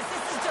 like this.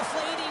 This is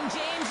deflating,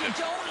 James. You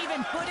don't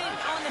even put it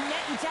on the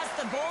net and test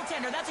the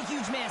goaltender. That's a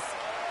huge miss.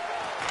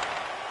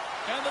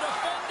 And the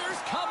defenders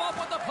come up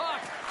with the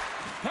puck.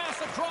 Pass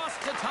across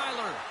to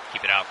Tyler.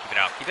 Keep it out, keep it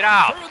out, keep it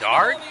out,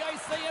 Dard.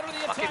 They enter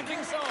the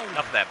attacking zone.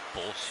 Enough of that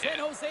bullshit. San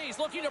Jose's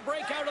looking to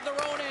break out of their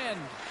own end.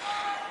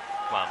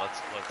 Come on,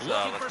 let's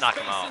knock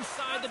him out.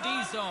 Inside the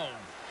D zone.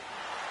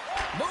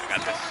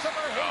 Got this.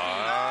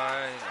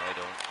 I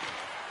don't.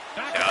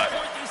 Back to the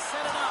point, you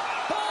set it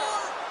up. Ball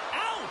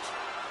out.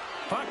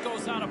 Puck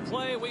goes out of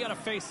play. We got a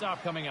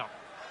face-off coming up.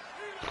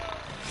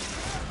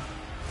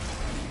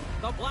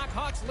 The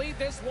Blackhawks lead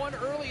this one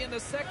early in the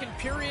second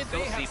period.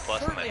 They have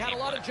certainly had a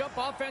lot of jump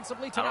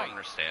offensively tonight. I don't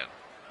understand.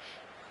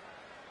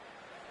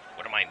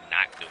 What am I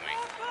not doing?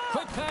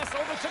 Quick pass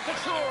over to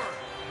Couture.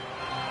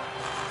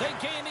 They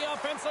gain the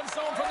offensive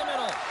zone from the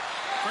middle.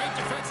 Great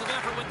defensive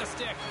effort with the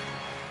stick.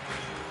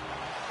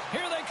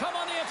 Here they come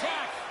on the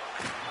attack.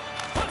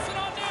 Puts it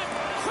on net.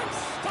 Quick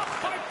stop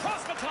by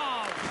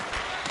Prosvetov.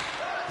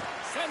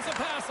 Sends a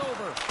pass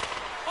over.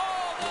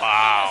 Oh,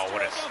 wow,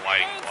 what a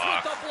sliding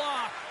block.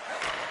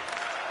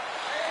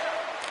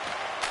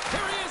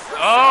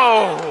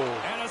 Oh!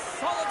 And a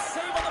solid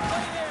save on the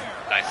play there.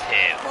 Nice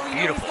hit.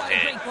 Beautiful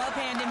hit. Great glove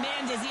hand, and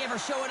man, does he ever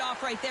show it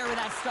off right there with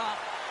that stop.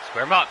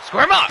 Square him up.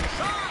 Square him up. Oh,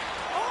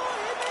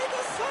 he made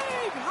the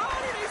save. How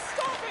did he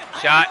stop it?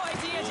 Shot. I have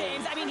no idea,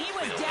 James. I mean, he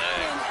was down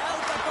and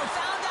out, but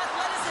profound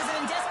athleticism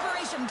and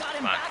desperation got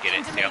him back get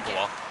it. into Stay off the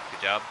wall.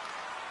 Good job.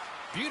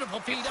 Beautiful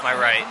feed to my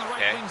right.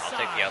 Okay, I'll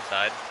take the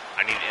outside.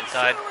 I need it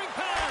inside.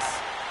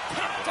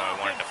 Not who I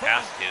wanted to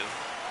pass to.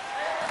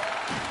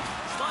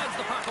 Slides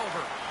the puck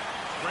over.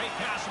 Great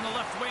pass from the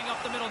left wing up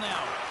the middle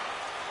now.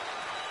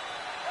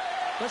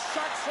 The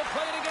Sharks are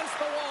playing against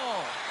the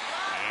wall.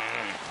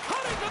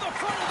 Cutting to the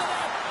front of the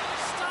net.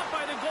 Stopped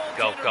by the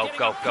goaltender.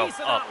 Go.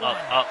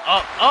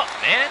 Up,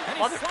 man. And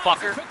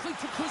Motherfucker. Quickly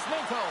to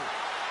Kuzmenko.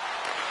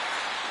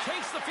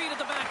 Takes the feed at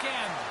the back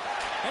end.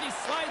 And he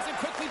slides it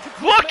quickly to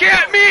Kuzmenko. Look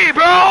at me,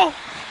 bro!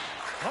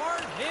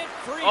 Hard hit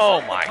free.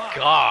 Oh my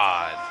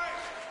god.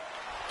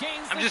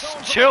 I'm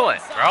just chilling,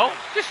 bro.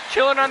 Just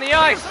chilling on the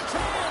ice.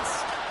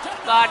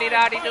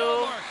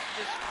 La-di-da-di-do.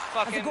 Just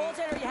fucking As a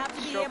goaltender, you have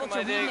to be able to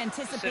read and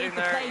anticipate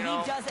the play. He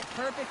does it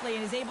perfectly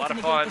and is able to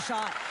negate the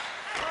shot.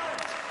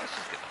 Let's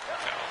just get the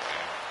fuck out,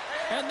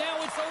 man. And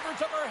now it's over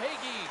to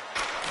Verhaeghe.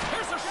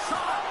 Here's a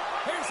shot.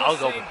 Here's a I was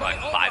save open by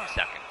 5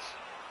 seconds.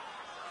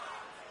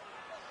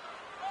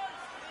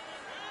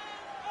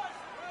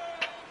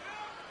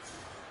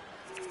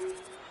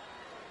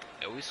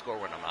 Yeah, we score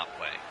when I'm not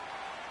playing.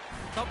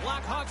 The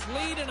Blackhawks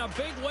lead in a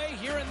big way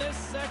here in this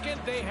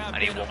second. They have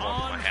been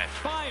on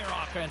fire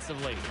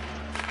offensively.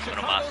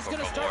 Chicago's going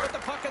to start with the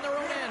puck in their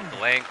own end.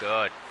 Lane,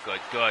 good. I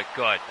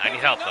need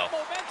help, though.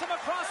 Momentum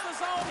across the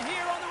zone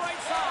here on the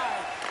right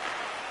side.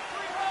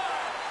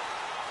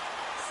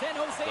 San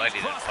Jose's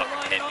crossed the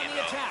line and on the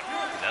attack.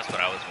 That's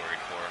what I was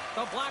worried for.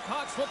 The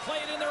Blackhawks will play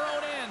it in their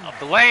own end. Up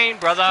the lane,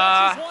 brother.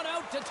 Stretches one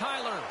out to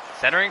Tyler.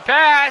 Centering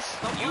pass.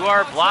 You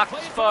are blocked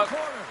as fuck.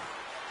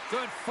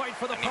 Good fight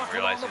for the puck. I didn't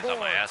realize he was on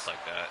my ass like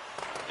that.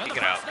 Kick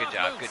it out. Good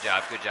job. And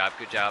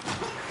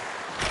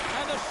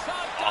the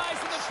shot dies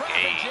in the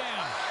traffic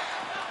jam.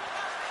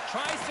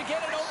 Tries to get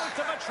it over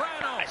to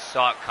Vatrano. I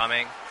saw it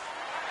coming.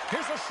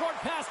 Here's a short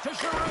pass to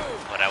Giroux.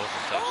 But I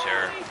wasn't so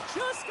sure.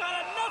 Just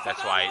got enough That's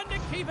of why that one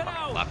to keep it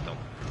out. Left him.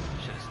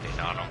 Should have stayed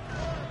on him.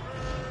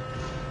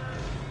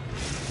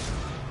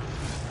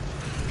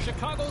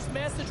 Chicago's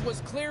message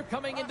was clear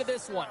coming into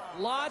this one.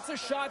 Lots of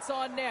shots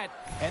on net,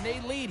 and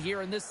they lead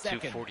here in this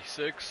second.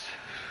 2:46.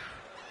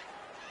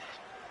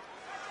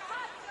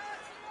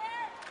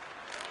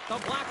 The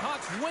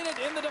Blackhawks win it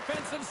in the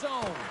defensive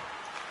zone.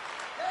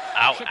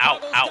 Out. Now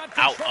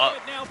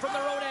from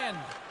their own end.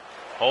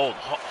 Hold,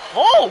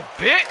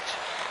 bitch!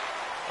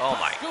 Oh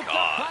my Scooped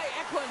god. Up by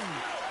Eklund.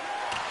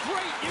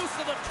 Great use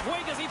of the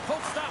twig as he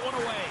pokes that one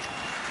away.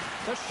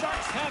 The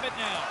Sharks have it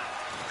now.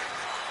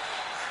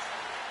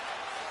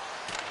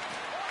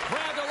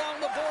 Grabbed along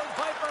the board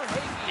by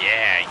Verhaeghe.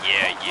 Yeah.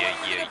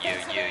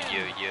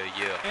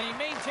 And he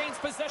maintains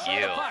possession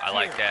of the puck I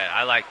like here.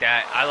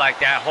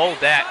 that. Hold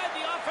that. Inside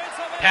the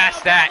offensive end, Pass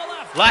down that. to the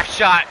left. Left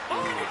shot. Oh,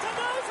 and he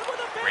denies it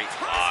with a Great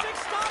fantastic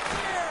stop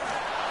here.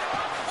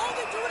 Oh,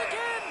 they do it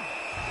again.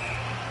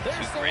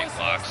 There's the great whistle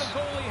as blocks. the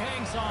goalie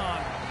hangs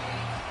on.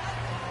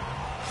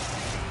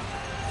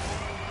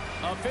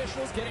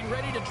 Officials getting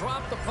ready to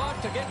drop the puck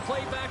to get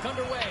play back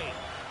underway.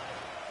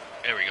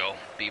 There we go.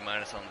 B-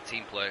 on the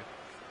team play.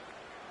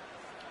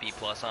 B+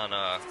 on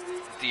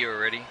D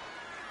already.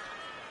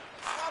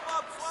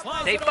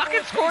 Slides They it over fucking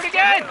to scored Case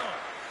again! Guerrero.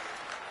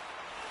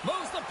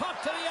 Moves the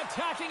puck to the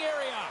attacking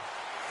area.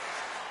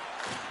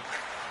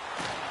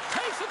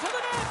 Takes it to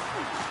the net.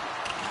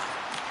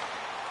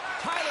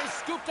 Tyler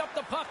scooped up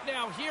the puck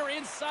now here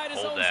inside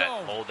his own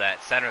zone. Hold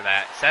that. Center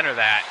that.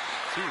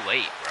 Too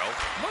late, bro.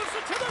 Moves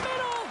it to the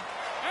middle.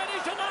 And he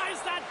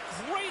denies that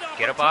great opportunity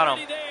Get up on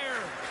him.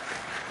 there.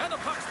 And the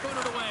puck's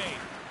booted away.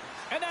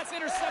 And that's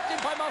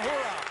intercepted by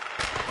Mahura.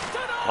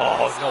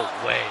 Oh, no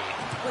way.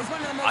 Well, he's one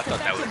of the I most thought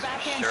that effective was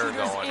backhand sure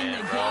shooters going in in,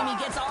 the bro. game. He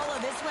gets all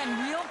of this one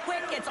real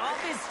quick, gets off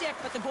his stick,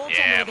 but the goaltender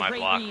Yeah, with a my great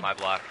block. read.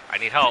 I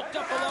need help. Picked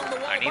up along the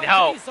wall I need by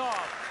help. Denisov.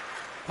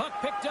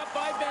 Puck picked up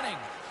by Benning.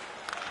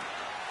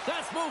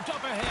 That's moved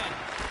up ahead.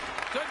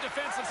 Good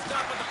defensive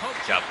stop with the poke.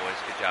 Good job, boys.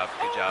 Good job.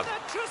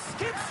 That just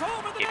skips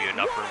over the Give you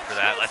net. enough What room a for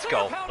that. chance Let's for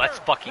go. the Let's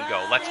Pounder. fucking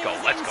go. Let's go.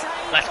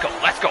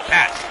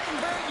 Pass.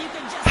 Schickenberg, you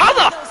can just How see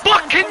the those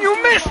fuck hands can go you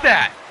through miss the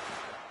that?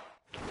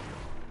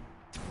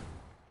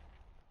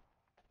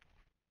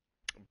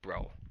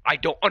 Bro, I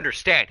don't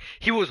understand.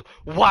 He was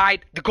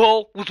wide, the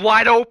goal was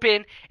wide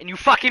open, and you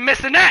fucking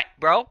missed the net,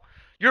 bro.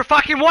 You're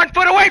fucking 1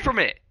 foot away from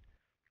it.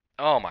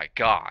 Oh my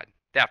god.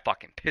 That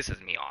fucking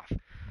pisses me off.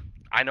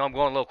 I know I'm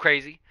going a little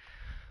crazy.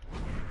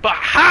 But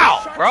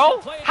how,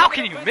 bro? How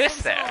can you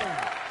miss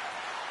that?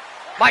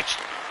 I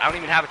don't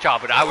even have a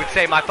child, but I would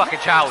say my fucking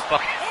child would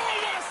fucking...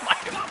 my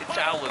fucking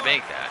child would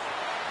make that.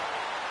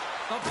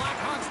 The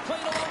Blackhawks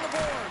played along the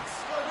boards.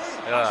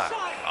 God.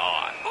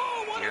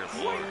 Oh, what Dear a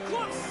Lord. great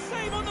glove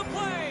save on the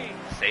play.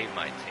 Save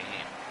my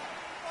team.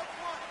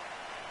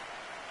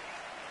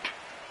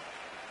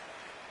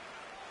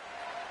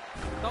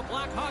 The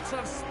Blackhawks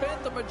have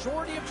spent the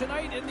majority of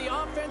tonight in the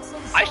offensive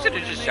zone. I should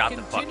have just shot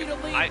the fucking.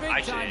 fucking...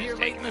 I should have just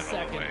taken it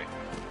all the way.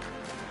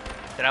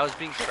 That I was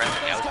being friendly.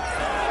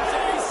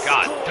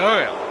 God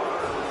damn. The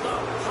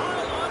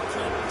pile-on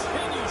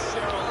continues,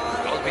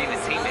 Cheryl. I was being a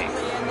teammate.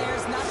 And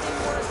there's nothing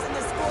worse in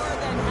the score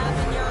than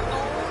having your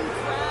own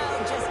crowd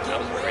just get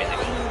was rid crazy.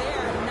 of you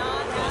there.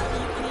 Not having,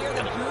 you can hear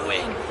the That was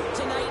booing quick.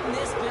 tonight in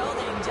this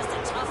building. Just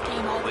a tough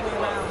game all the way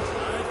around.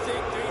 I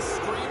think they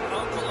screamed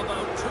uncle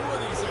about 2 of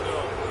these ago.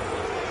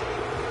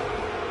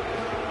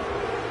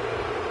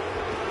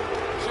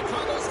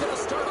 Chicago's going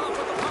to start off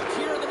with the puck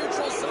here in the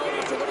neutral zone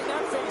after winning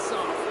that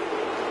faceoff.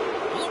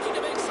 Looking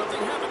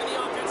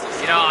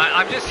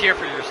I'm just here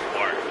for your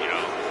support, you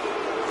know.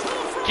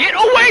 Get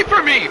away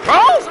from me,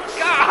 bro!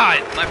 God,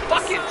 my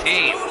fucking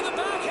team.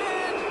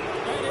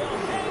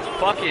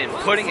 Fucking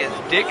putting his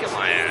dick in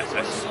my ass.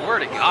 I swear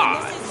to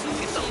God.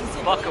 Get the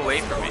fuck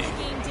away from me.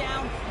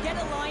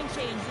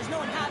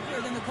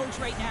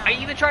 I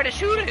even tried to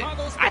shoot it. I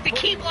had to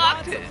keep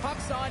locked it.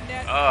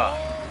 All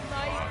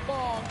night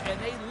long, and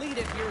they lead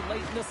it here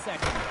late in the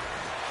second.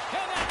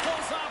 And that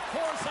goes off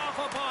course off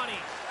a body.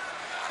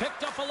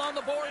 Picked up along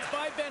the boards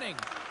by Benning.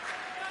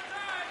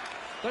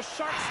 The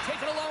Sharks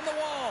take it along the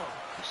wall.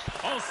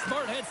 Oh,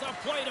 smart heads up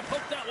play to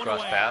poke that one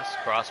away.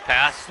 Cross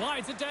pass.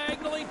 Slides it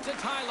diagonally to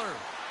Tyler.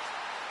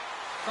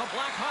 The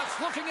Blackhawks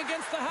looking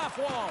against the half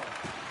wall.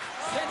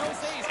 San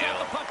Jose's got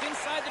the puck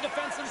inside the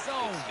defensive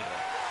zone.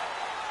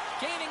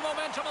 Gaining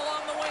momentum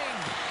along the wing.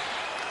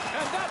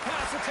 And that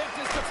pass attempt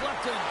is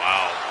deflected.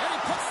 Wow. And he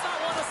puts that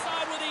one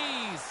aside with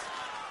ease.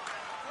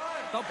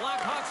 The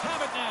Blackhawks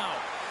have it now.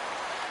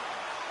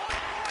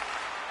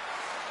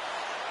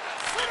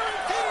 Centering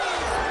feed.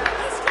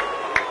 He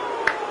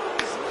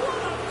scores! What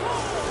a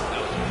goal!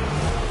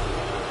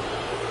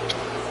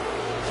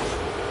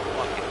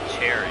 Fucking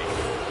cherry.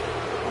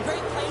 A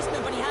great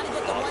placement, but he had to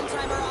get the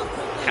one-timer off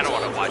quickly. Kind of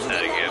want to watch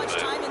that again, much but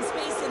time and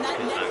space in that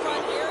net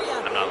front area.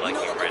 I'm not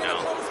liking it right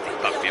now.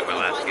 Fucked me up my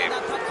last game.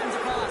 That puck comes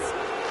across.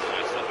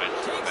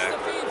 Takes the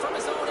feed from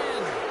his own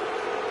end.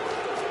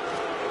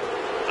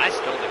 I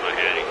still did my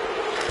hattie.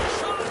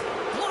 Shot.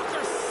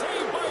 Blocker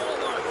saved by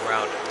Ullmark.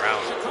 Round.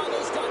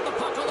 Chicago's got the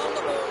puck along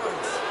the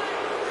boards.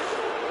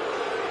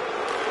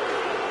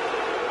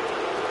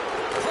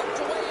 Poked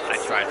away. I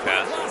tried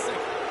fast.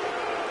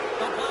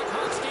 The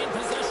Blackhawks gain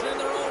possession in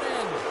their own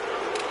end.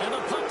 And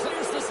the puck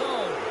clears the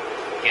zone.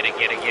 Get it.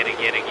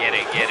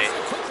 Passes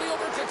it quickly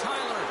over to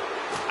Tyler.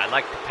 I'd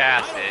like to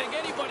pass I don't it.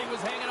 think anybody was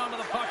hanging on to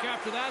the puck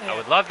after that hit. I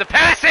would love to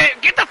pass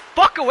it. Get the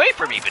fuck away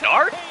from me,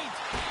 Bedard.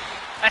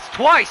 That's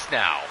twice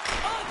now.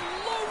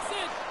 Unloads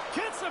it.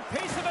 Gets a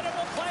piece of it and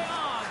will play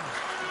on.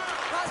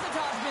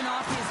 Kozatov's been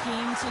off his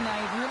game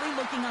tonight, really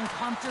looking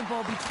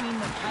uncomfortable between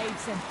the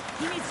pipes, and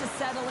he needs to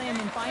settle in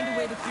and find a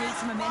way to create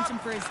some momentum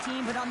for his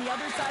team. But on the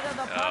other side of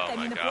the puck,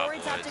 the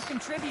forwards have to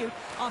contribute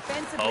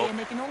offensively, and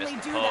they can only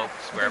do that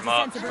with a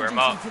sense of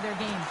urgency to their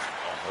game.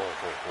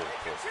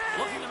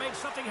 Looking to make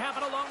something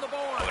happen along the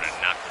board. I would have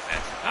knocked the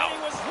net And out. he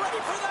was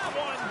ready for that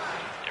one.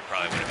 There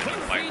probably would have been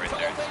a fight right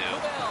there, too.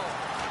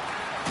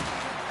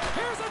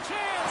 Here's a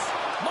chance.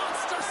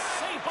 Monster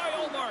save by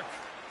Ullmark.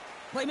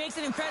 Well, he makes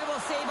an incredible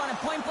save on a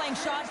point-blank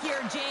shot here,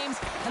 James.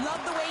 I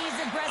love the way he's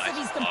aggressive,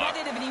 he's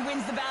competitive, and he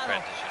wins the battle.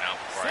 Transition out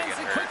before I Sends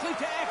get it hurt. quickly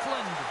to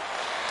Eklund.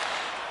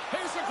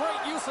 Here's a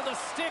great use of the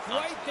stick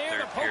right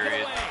there to poke it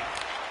away.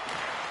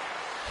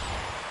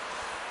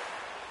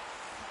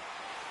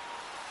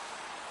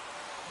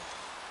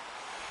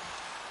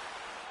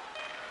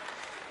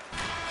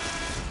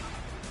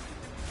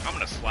 I'm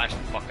going to slash the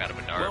fuck out of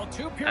a dart. Well,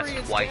 2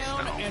 periods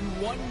down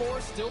and 1 more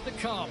still to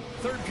come.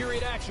 Third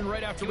period action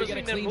right after we get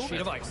a clean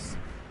sheet of ice.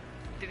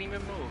 Didn't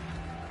even move.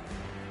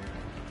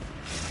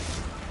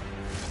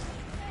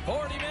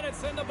 40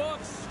 minutes in the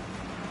books.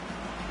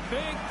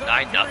 Big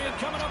 9-0.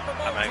 coming up for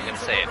both I'm not even going teams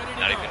to say it. that are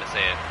ready Not to even go. going to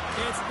say it.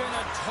 It's been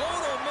a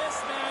total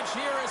mismatch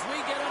here as we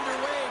get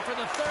underway for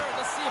the third.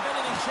 Let's see if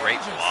anything changes.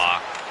 Great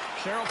block.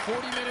 Cheryl,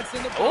 40 minutes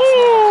in the books.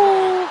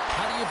 Ooh!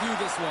 How do you view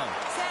this one?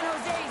 San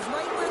Jose's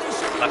right where they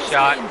should be. Left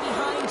shot.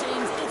 Behind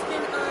James. It's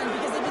been earned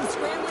because they've been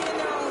scrambling in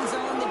their own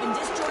zone. They've been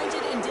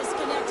disjointed and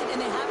disconnected, and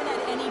they haven't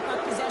had any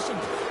puck possession.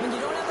 When you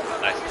don't have the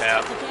puck, Nice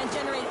tap. you can't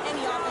generate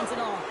any offense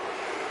at all.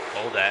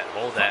 Hold that.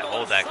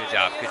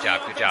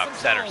 Good job.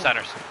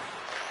 Center.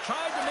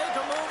 Tried to make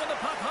a move and the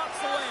puck hops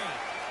away.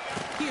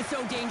 He is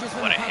so dangerous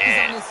when What the a puck is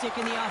hit. on the stick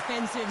in the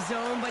offensive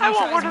zone, but I he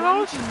want tries one of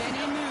those. too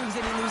many moves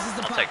and he loses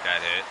the I'll puck. take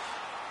that hit.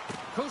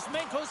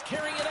 Kuzmenko's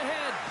carrying it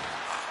ahead.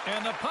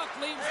 And the puck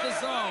leaves the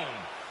zone.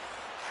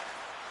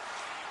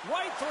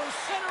 Right through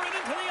center and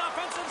into the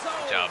offensive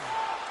zone. Good job.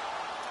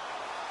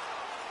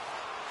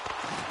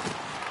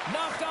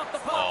 Knocked out the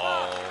puck.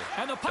 Oh,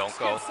 And the puck don't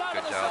go. skips out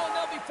Good of the job. zone.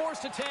 They'll be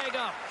forced to tag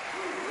up.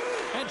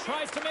 And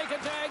tries to make a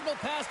diagonal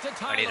pass to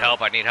Tyler. I need help.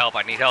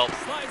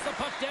 Slides the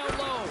puck down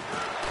low.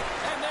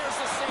 And there's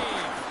the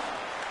save.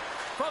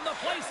 From the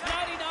place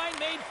 99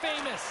 made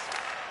famous.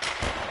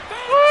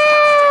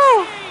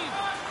 Woo! Save.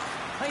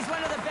 He's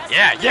one of the best.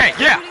 Yeah.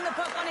 Shooting the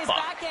puck on his Fuck.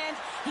 backhand.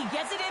 He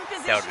gets it in That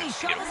position. would've He been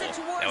shovels it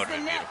beautiful. That towards would've the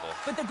been net. beautiful.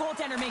 But the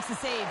goaltender makes the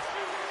save.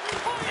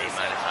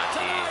 A-minus on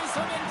T. Ties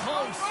him in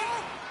close.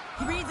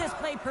 He reads this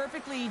play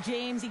perfectly,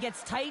 James. He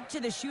gets tight to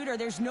the shooter.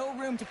 There's no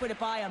room to put it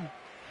by him.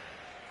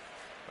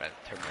 I'm going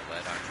to turn my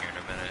light on here in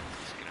a minute.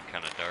 It's getting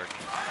kind of dark.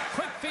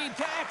 Quick feed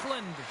to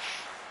Eklund.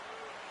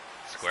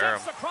 Square him.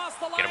 Steps across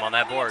the line Get him on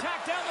that and the board.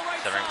 attack down the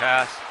right Centering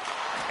side. pass.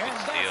 And Good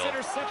that's steal.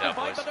 intercepted Good job,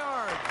 by boys.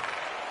 Bedard.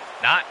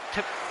 Not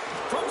to...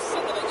 From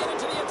signaling it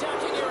into the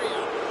attacking area.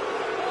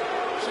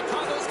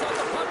 Chicago's got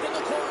the puck in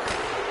the corner.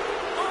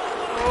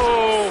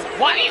 Oh,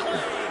 what?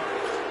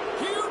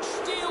 Huge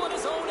steal in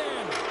his own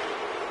end.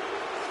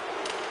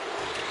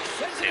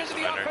 Sends it Save into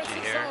some the energy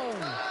offensive here.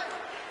 zone.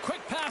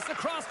 Quick pass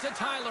across to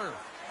Tyler.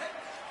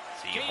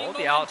 You hold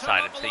the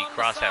outside until you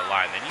cross that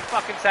line. Then you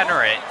fucking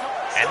center it.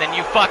 And then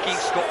you fucking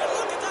score.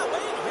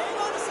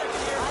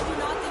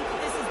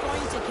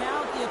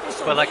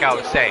 But like I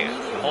was saying,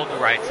 you hold the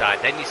right side,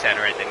 then you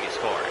center it, then you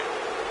score it.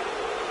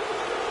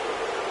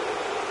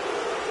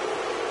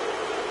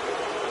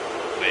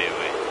 Wait.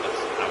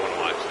 I want to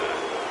watch that.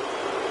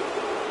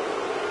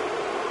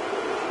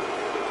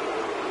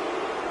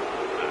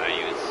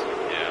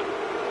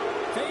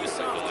 Face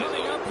off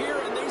coming up here,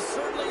 and they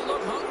certainly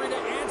look hungry to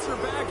answer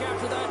back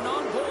after that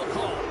non-goal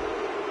call.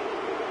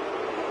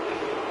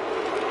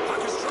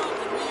 Puck is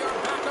dropped, and we are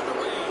back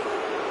underway.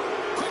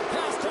 Quick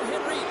pass to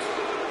Henrique.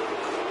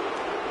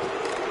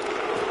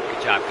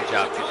 Good job.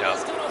 Got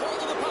a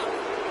hold of the puck.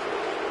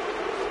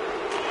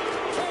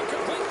 Can't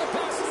complete the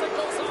pass as it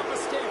goes off a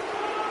stick.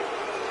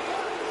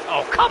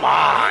 Oh, come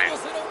on! It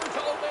over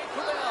to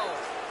Aubin-Cornell.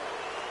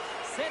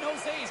 San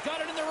Jose's got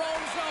it in their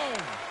own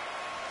zone.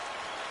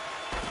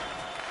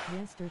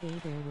 Yesterday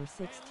there were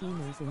 6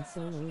 teamers in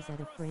solos at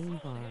a frame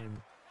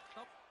barn.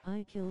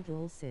 I killed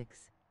all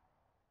 6.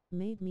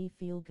 Made me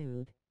feel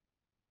good.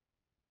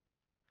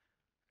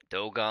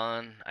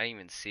 Dogon, I didn't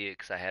even see it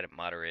because I had it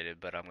moderated,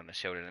 but I'm going to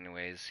show it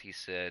anyways. He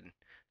said,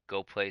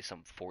 go play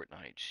some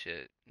Fortnite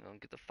shit.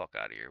 Get the fuck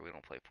out of here. We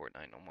don't play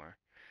Fortnite no more.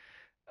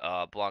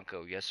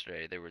 Blanco,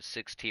 yesterday there were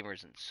 6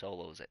 teamers and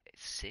solos at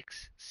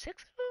 6?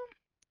 6 of them?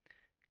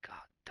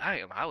 God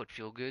damn, I would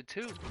feel good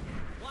too.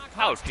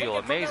 I would feel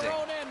amazing.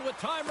 With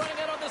time running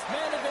out on this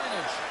man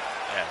advantage.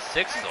 Yeah,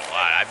 6 is a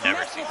lot. I've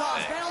never seen 6.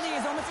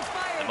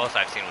 The most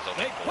I've seen was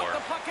only 4.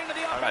 How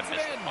did I miss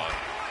the puck?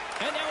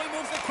 And now he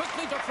moves it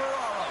quickly to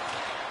Ferraro.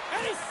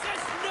 And he says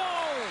no!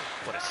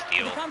 What a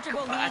steal. The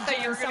comfortable lead, I thought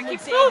you were some going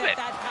to would keep say moving.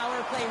 that power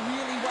play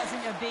really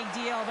wasn't a big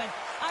deal, but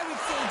I would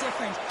say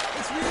different.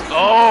 It's really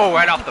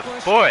right off the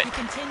foot. You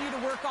continue to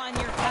work on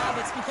your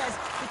habits because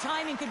the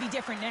timing could be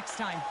different next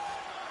time.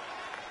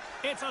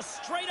 It's a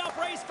straight-up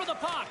race for the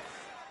puck.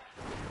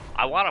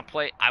 I want to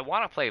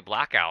play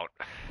Blackout.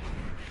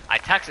 I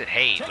texted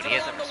Hayes, but he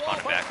hasn't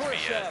responded back to me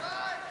yet.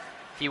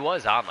 He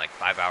was on like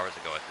 5 hours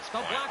ago at this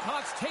point. The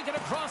Blackhawks take it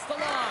across the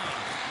line.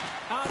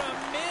 Out of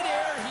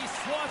midair, he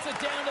swats it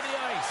down to the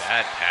ice.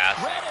 Bad pass.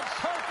 Read it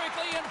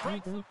perfectly and I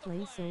don't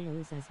play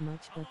solos as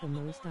much, but the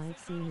most I've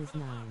seen is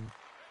 9.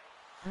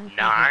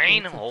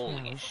 9?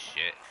 Holy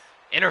shit.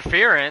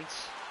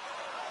 Interference.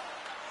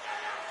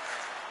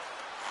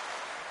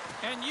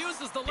 And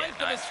uses the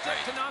length of his stick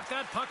to knock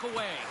that puck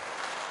away.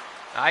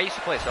 I used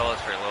to play solos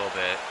for a little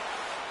bit.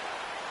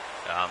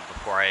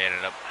 Before I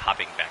ended up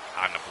hopping back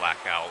on the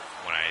Blackout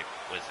when I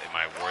was in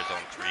my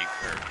Warzone 3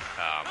 or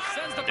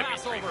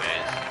W3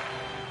 phase.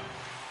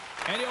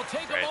 And he'll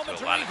take a moment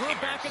to regroup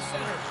back at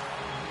center.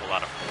 A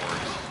lot of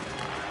fours.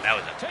 That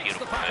was a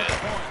beautiful hit.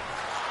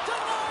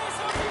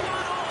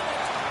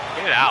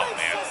 Get it out,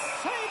 man.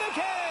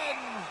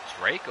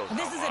 Draco's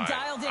This is a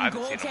dialed-in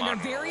goaltender,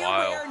 very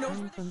aware.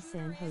 I'm from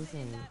San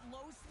Jose.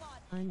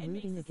 I'm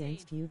rooting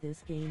against you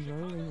this game,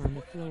 rolling on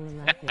the floor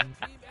laughing.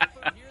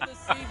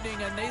 This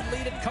evening, and they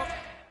lead it.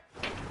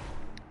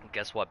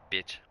 Guess what,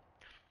 bitch?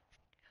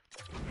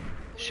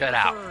 Shut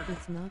out.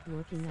 It's not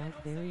working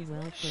out very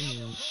well for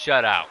me.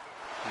 Shut out.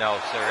 No,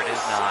 sir, it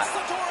is not.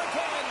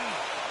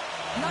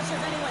 I'm not sure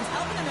if anyone's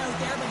helping him out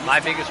there, but my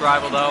biggest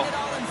rival, though,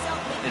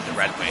 is the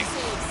Red Wings.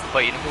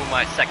 But you know who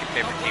my second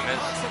favorite team is?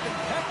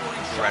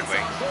 The Red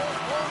Wings.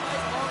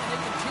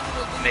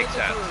 Makes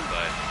sense,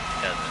 but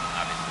it doesn't,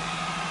 obviously.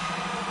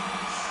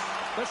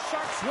 The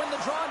Sharks win the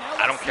draw.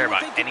 I don't care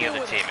about any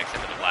other team except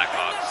for the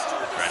Blackhawks,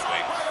 the Red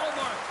Wings.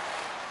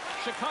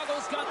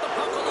 Chicago's got the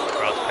puck along the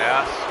cross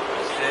pass,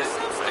 missed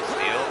it, nice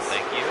steal,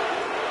 thank you.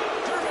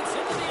 Dermott's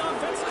into the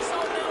offensive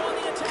zone now on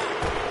the attack.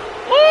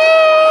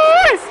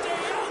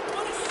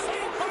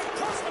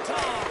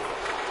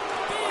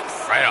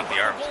 Right off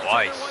the arms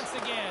twice.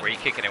 Where are you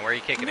kicking it? Where are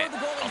you kicking it?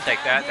 I'll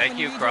take that. Thank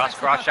you. Cross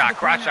shot,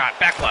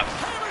 back left.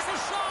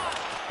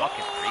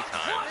 Fucking 3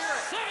 times.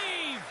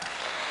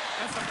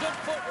 And some good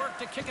footwork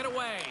to kick it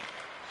away.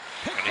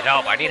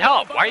 I need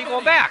help. Why are you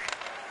going back?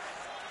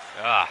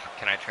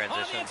 Can I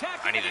transition?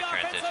 I need to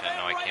transition.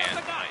 No, I can't.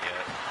 Not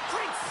yet.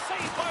 Great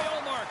save by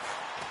Ullmark.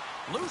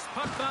 Loose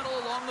puck battle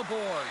along the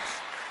boards.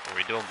 What are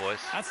we doing,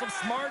 boys? That's some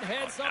smart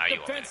heads-up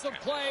defensive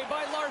play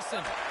by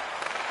Larson.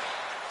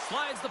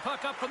 Slides the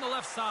puck up from the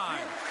left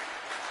side.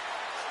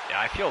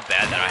 Yeah, I feel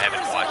bad that I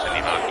haven't watched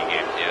any hockey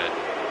games yet.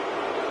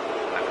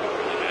 I feel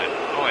really bad.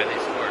 Oh, yeah, they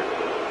scored.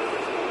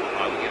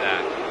 Oh, look at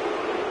that.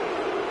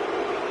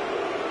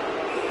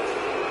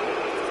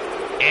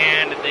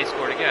 And they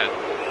scored again.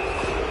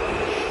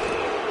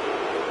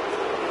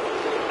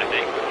 I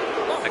think.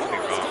 I could be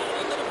wrong.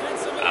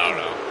 I don't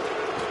know.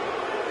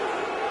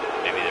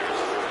 Maybe there was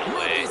a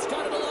delay. He's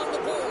got it along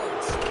the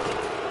boards.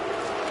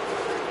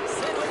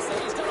 San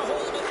Jose's got a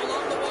hold of it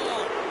along the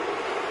wall.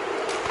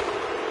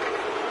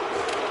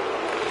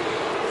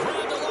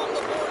 Grabbed along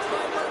the boards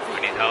by Murphy.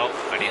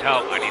 I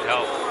need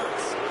help.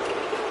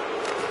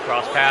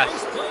 Cross pass.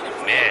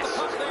 Miss.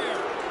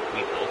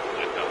 We both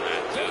would have done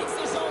that too. Gains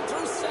the zone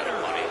through center.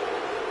 Funny.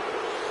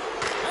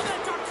 And then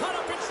got caught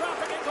up in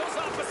traffic and goes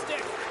off a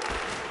stick.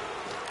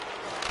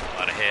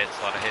 hits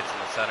in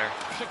the center.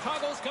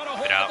 Chicago's got a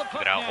hold Get out, of the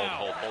puck get out, now.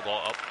 hold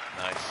all up.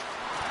 Nice.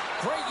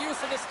 Great use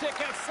of the stick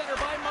at center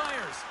by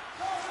Myers.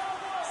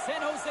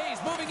 San Jose's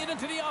moving it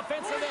into the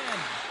offensive end.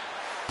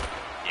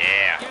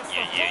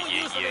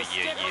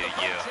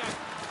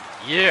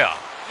 Yeah.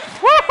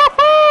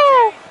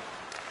 Woo-hoo-hoo!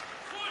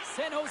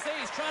 San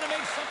Jose's trying to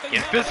make something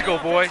Get physical,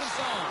 boys.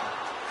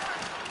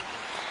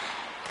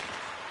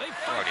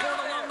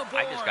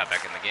 I just got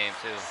back in the game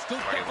too.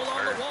 Scoop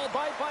along the wall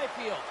by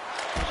Byfield.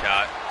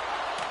 Shot.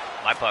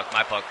 My puck,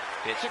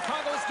 bitch.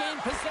 Chicago's gained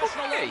possession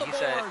along the boards.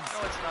 Said, no,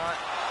 it's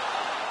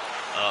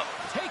not.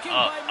 Taken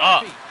by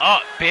Murphy.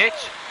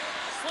 Bitch.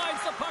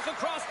 Slides the puck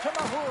across to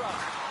Mahura.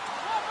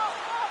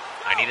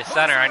 I need a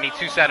center. I need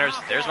two centers.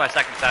 There's my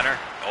second center.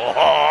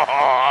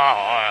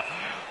 Oh,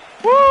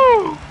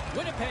 woo!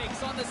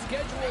 Winnipeg's on the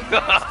schedule next,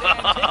 and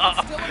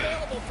tickets still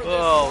available for this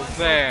one,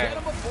 so get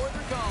them before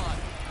they're gone.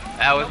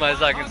 That was my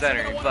second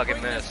center. You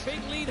fucking Bring missed. this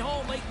big lead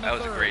home late in the That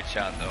was a third. great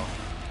shot, though.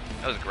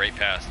 That was a great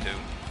pass, too.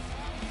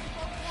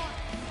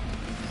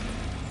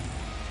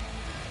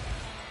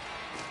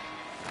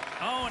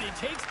 Oh, and he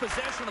takes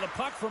possession of the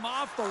puck from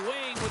off the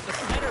wing with the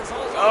centers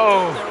all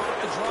Oh. there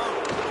off the draw.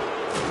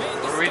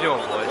 What are we doing,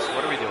 boys?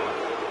 What are we doing?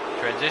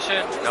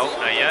 Transition? Nope,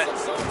 not yet.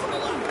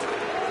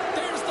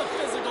 There's the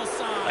physical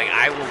side. Like,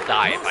 I will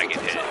die if I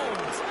get hit.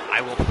 I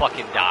will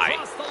fucking die.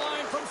 Across the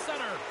line from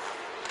center.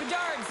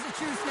 Bedard's the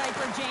true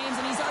sniper, James,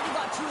 and he's already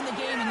got 2 in the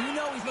game, and you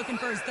know he's looking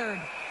for his third.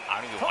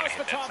 I don't even want to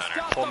hit that Kosketov center.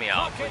 stopped Pull the me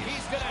out, puck, and please.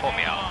 he's gonna Just pull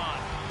me hang out. on.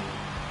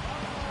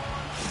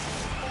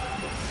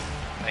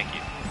 Thank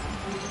you.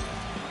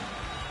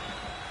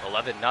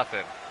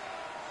 11-0.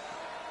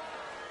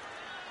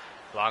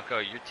 Blanco,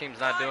 your team's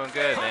not doing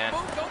good, man.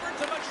 Moved over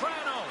to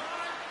Matrano.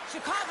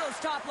 Chicago's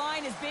top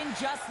line has been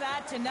just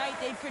that tonight.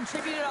 They've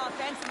contributed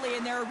offensively,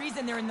 and they're a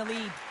reason they're in the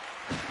lead.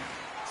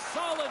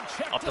 Solid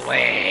check Up to the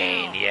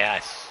lane, Sal.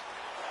 yes.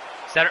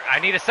 Center, I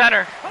need a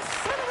center. A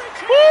centering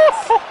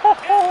chance.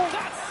 And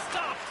that's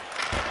stopped.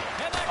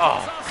 And that goes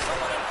off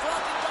someone in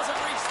front and doesn't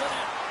reach the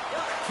net.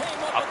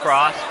 Came up Up with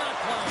cross. the save on that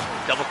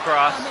play. Double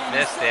cross, Oh, man,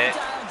 missed he's it. so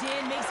dialed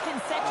in, makes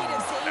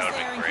consecutive saves would've there,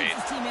 been and keeps great.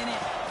 his team in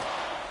it.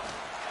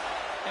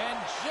 And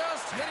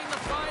just hitting the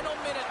final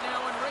minute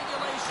now in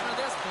regulation of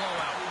this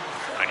blowout.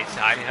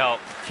 I need help.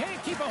 Can't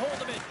keep a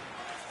hold of it.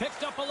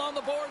 Picked up along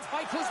the boards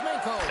by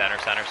Kuzmenko.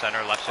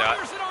 Center, left shot.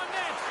 Fires it on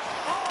net.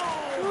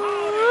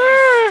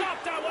 Oh,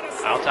 stop that one.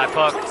 Outside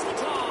puck.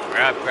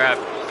 Grab.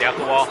 Stay off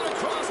the wall.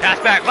 Pass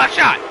back, left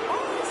shot.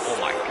 Oh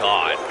my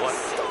god, what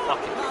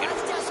fucking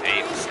beautiful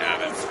save is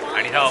having.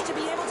 I need help.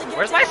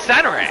 Where's my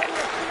center at?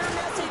 Clear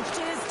message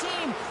to his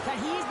team that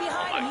he's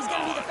behind, and he's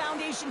going to be the God.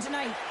 foundation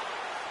tonight.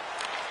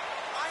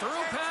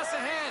 Through pass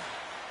ahead.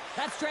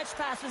 That stretch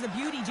pass was a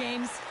beauty,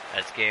 James.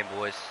 That's game,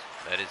 boys.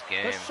 That is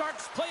game. The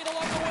Sharks played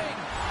along the wing.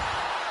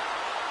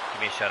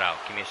 Give me a shutout.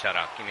 Give me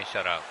a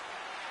shutout.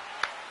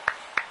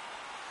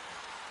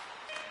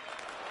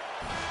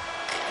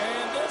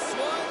 And this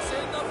one's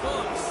in the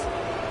books.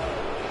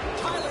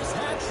 Tyler's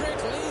hat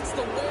trick leads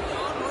the way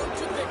en route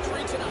to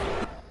victory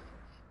tonight.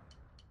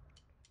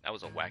 That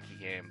was a wacky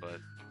game, but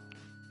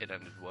it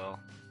ended well.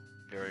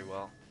 Very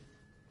well.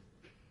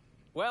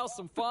 Well,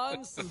 some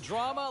fun, some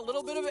drama, a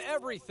little bit of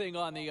everything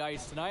on the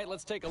ice tonight.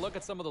 Let's take a look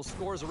at some of those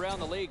scores around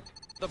the league.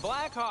 The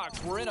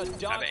Blackhawks were in a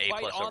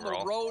dogfight on the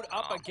road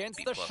up against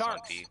the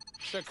Sharks.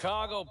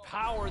 Chicago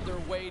powered their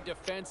way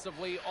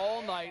defensively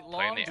all night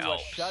long to a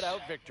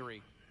shutout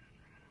victory.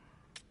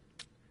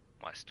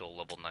 I still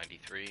level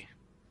 93.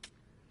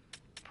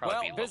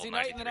 Well, busy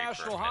night in the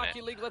National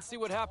Hockey League. Let's see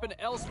what happened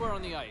elsewhere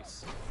on the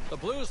ice. The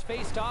Blues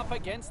faced off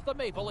against the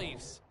Maple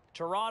Leafs.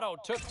 Toronto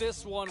took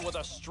this one with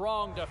a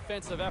strong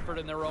defensive effort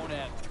in their own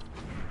end.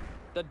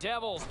 The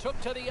Devils took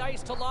to the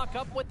ice to lock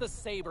up with the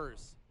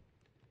Sabres.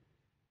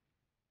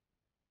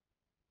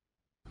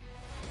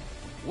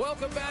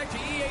 Welcome back to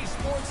EA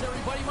Sports,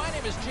 everybody. My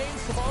name is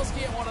James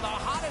Cebulski, and one of the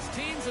hottest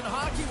teams in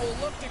hockey will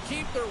look to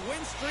keep their win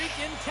streak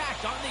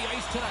intact on the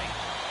ice tonight.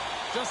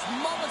 Just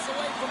moments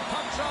away from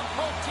puck drop,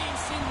 both teams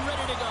seem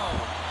ready to go.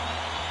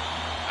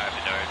 All right,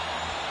 Bedard.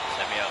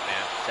 Set me up,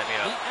 man. Set me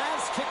The up.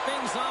 Avs kick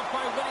things off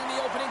by winning the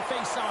opening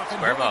faceoff,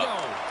 and Square here we up.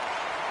 go.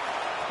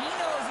 He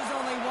knows he's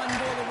only 1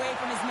 goal away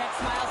from his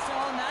next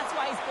milestone. That's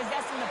why he's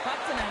possessing the puck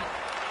tonight.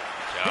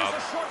 Job. Here's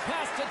a short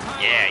pass to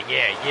Tyler. Yeah.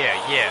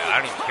 I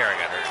don't even care I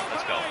got hurt.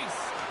 Let's go.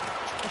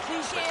 The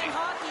cliche Pussy. in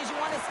hockey is you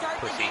want to start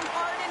Pussy. the game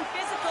hard and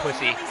physical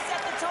Pussy. and really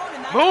set the tone,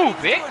 and that's Move, what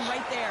he's bitch. doing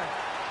right there.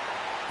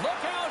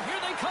 Look out,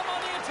 here they come on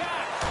the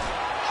attack.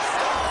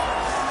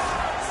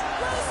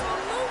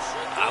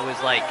 I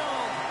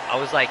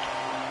was like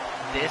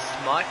this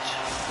much,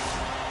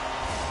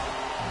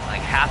 like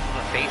half of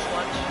a face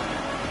lunge.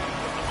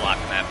 I'm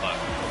blocking that puck.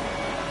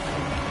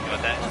 You know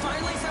what that?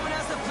 Finally, someone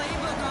has the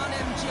playbook on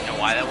him, James. You know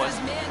why that was?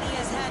 Because, man, he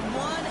has had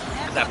one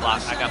heck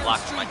Because I got of a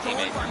blocked from my shutout streak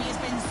teammate going for him.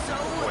 He's been so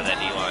before that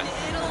D-line.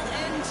 talented. It'll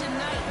end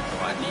tonight.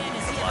 Why? But, man,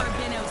 has he Blocked ever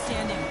it. been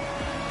outstanding.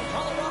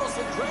 Colorado's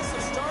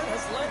aggressive start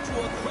has led to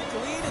a quick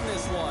lead in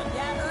this one.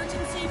 Yeah,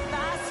 urgency,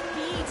 fast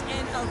feet,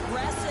 and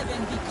aggressive,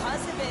 and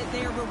because of it,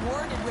 they are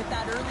rewarded with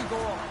that early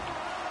goal.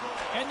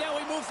 And now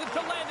he moves it to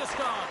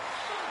Landeskog.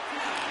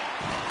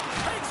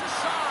 Takes a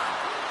shot.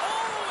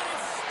 Oh, and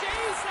it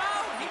stays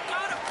out. He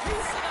got a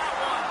piece of that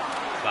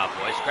one. Wow,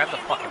 boys, grab the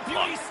fucking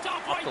puck.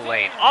 Up the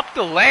lane. Up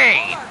the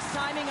lane! Ullmark's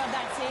timing of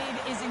that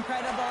save is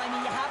incredible. I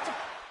mean, you have to...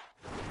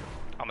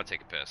 I'm gonna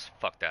take a piss.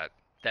 Fuck that.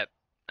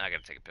 I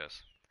gotta take a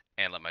piss.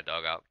 And let my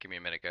dog out. Give me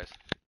a minute, guys.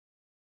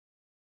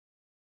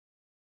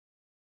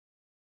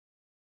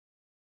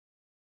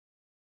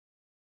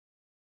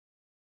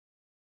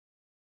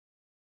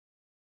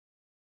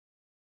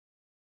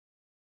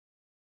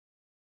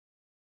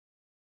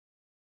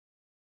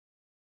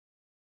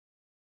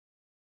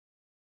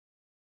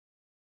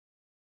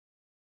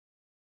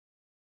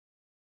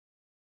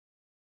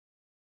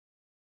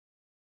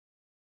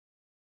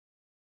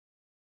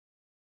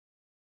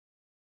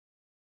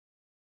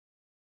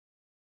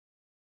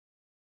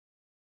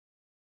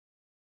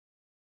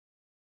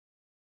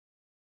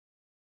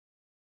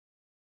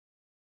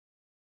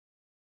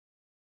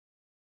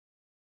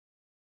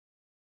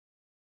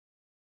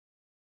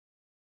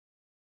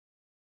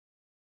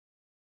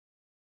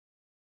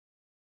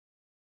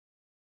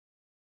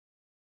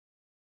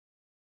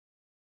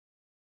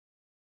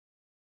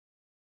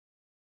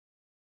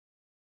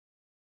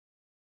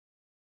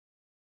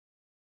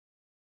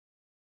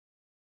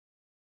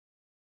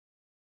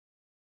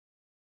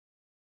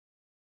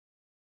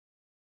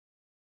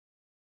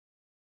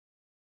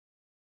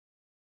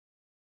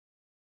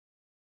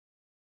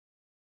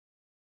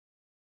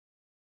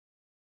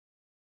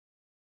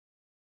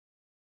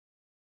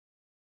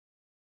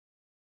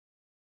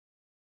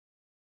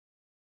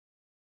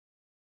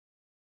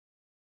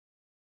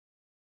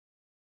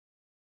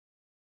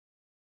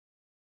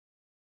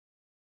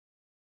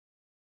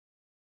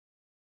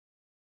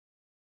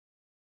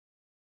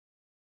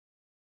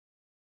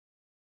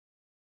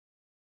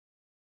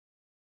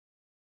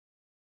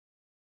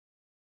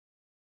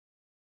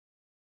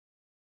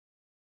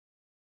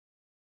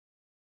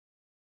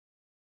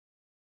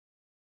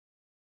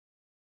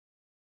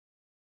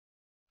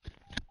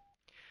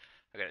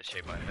 I gotta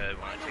shave my head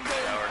when I take a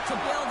shower. To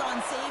build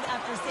on save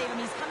after save. I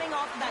mean, he's coming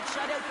off of that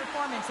shutout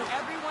performance, so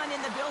everyone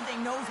in the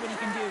building knows what he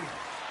can do.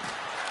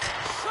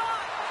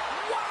 Shot!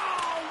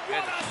 Wow!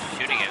 You guys are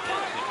shooting it a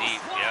little too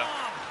deep, yeah?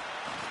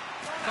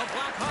 The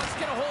Blackhawks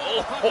get a hold of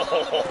the puck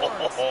along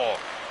the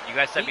boards. You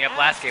guys set me up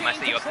last game, I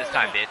set you up this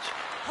time, bitch.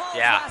 Paul's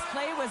Yeah. last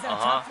play was a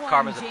tough one,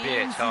 Karma's a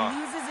James. bitch, huh?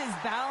 He loses his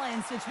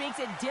balance, which makes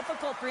it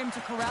difficult for him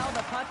to corral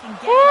the puck and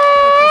get it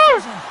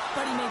with precision,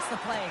 but he makes the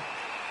play.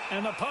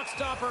 And the puck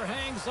stopper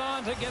hangs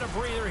on to get a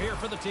breather here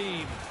for the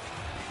team.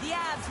 The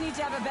Avs need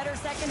to have a better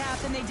second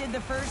half than they did the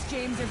first,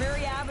 James. They're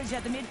very average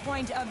at the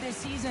midpoint of this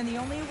season. The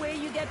only way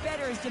you get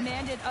better is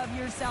demand it of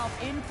yourself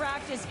in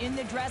practice, in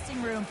the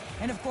dressing room,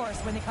 and of course,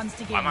 when it comes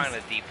to games. I'm on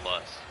a D+.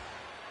 Because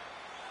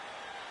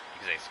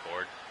they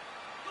scored.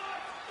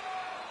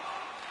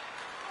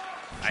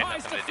 I had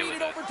Tries nothing to to do feed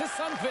with it it. over to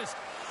Sundqvist.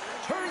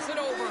 Turns it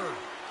over.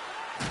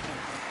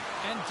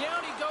 And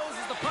down he goes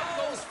as the puck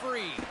goes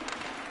free.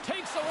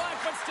 Takes a whack,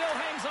 but still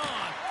hangs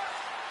on.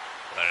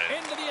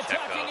 Into the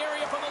attacking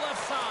area from the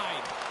left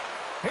side.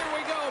 Here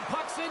we go.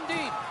 Puck's in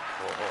deep.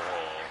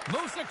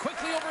 Moves it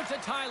quickly over to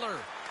Tyler.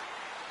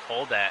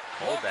 Hold that.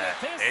 Hold that.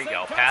 There you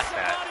go. Pass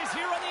that. Is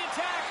here on the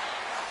attack.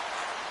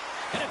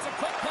 And it's a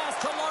quick pass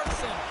to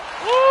Larson.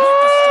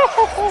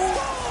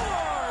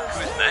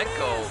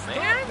 Kuzmenko,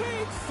 man.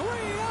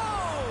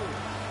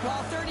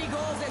 Well, 30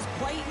 goals is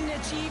quite an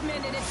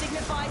achievement, and it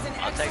signifies an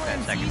excellent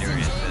season, secondary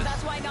James. assist.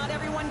 That's why not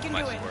everyone can do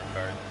it.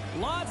 Scorecard.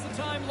 Lots of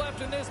time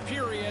left in this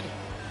period.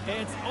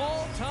 It's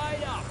all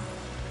tied up.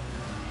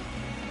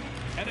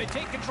 And they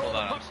take control Hold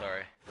of the on, puck. I'm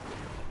sorry. Where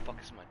the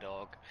fuck is my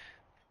dog?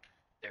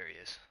 There he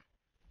is.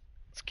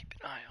 Let's keep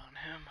an eye on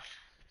him.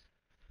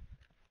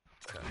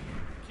 Okay.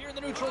 Here in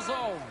the neutral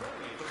zone.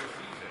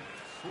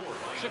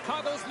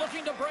 Chicago's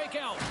looking to break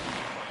out.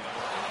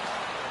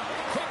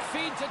 Quick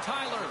feed to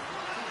Tyler.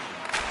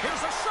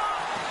 Here's a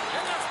shot,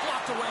 and that's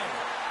blocked away.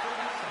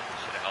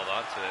 Should have held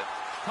on to it.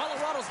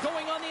 Colorado's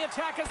going on the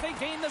attack as they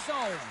gain the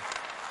zone.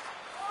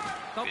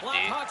 The Good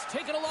Blackhawks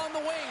take it along the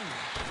wing.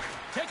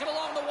 Taken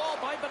along the wall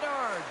by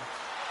Bedard.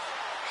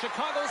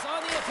 Chicago's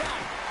on the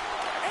attack.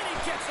 And he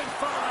gets in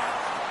front of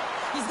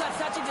that. He's got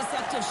such a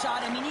deceptive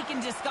shot. I mean, he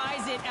can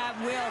disguise it at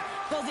will.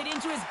 Pulls it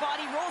into his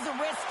body, rolls a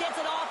wrist, gets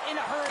it off in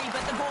a hurry,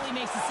 but the goalie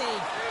makes a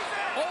save.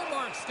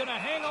 Ullmark's going to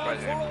hang on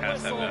for a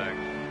whistle.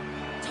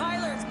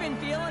 Tyler's been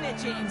feeling it,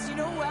 James. You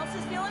know who else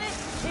is feeling it?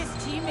 His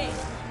teammates.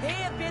 They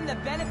have been the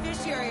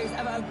beneficiaries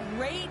of a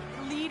great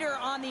leader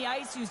on the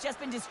ice who's just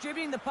been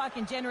distributing the puck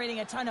and generating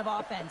a ton of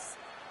offense.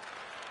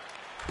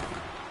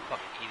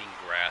 Fucking eating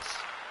grass,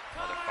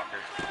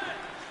 motherfucker.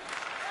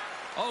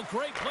 Oh,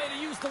 great play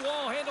to use the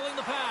wall handling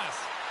the pass.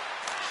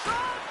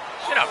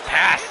 Should have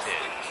passed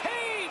it.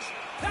 Cage!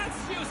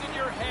 That's using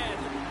your head.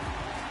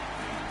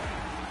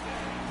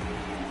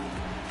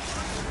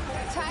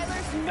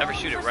 Tyler's Never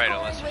shoot it right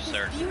unless you're with his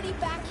certain. beauty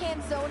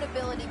backhand zone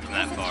ability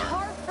because it's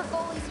hard for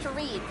goalies to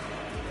read.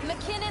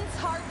 McKinnon's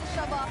hard to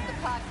shove off the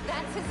puck.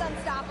 That's his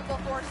unstoppable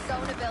force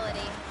zone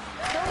ability.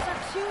 Those are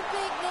two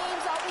big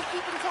names I'll be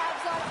keeping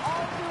tabs on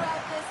all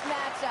throughout this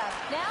matchup.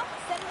 Now,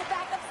 sending it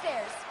back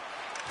upstairs.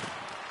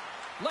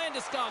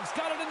 Landeskog's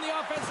got it in the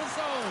offensive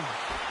zone.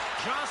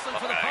 Jostling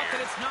for the puck,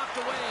 and it's knocked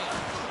away.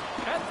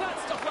 And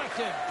that's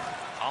deflected.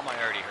 How am I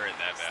already hurt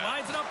that bad?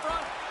 Slides it up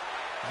front.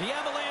 The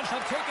Avalanche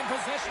have taken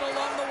possession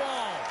along the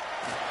wall.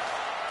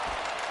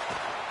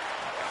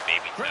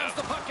 Baby grabs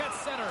the puck at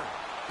center.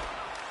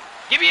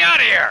 Get me out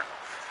of here!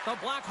 The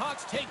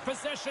Blackhawks take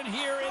possession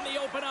here in the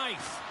open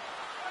ice.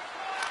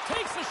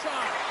 Takes a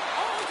shot.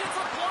 Oh, gets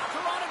a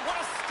blocker on it. What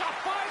a stop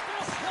by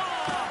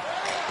Brossoit.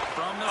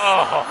 From the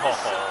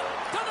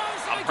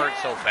I'm hurt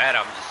so bad,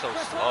 I'm just so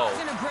slow.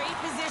 Brossoit's in a great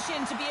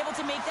position to be able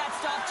to make that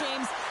stop,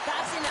 James.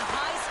 That's in a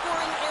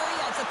high-scoring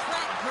area. It's a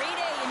threat. Grade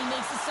A, and he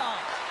makes the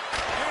stop.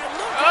 And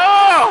look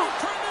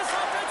turn this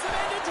offensive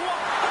end into a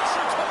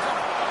pressure cooker.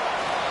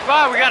 Come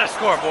on, we gotta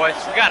score, boys.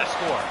 We gotta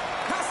score.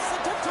 Passes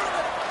it to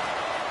Turner.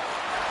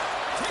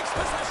 Takes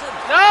possession.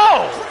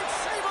 No! Great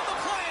save on the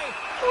play.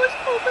 I was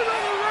moving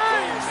on the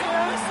right.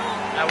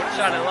 I would have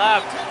shot it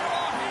left.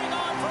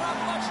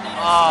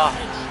 Oh,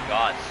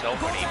 God, so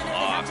many blocks.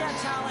 They have to have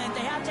talent.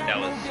 They have to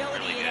have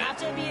mobility. Really they have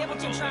to be able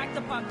to track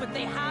the puck, but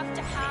they have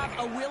to have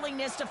a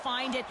willingness to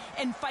find it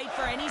and fight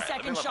for any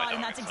second shot,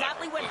 and that's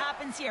exactly what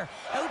happens here.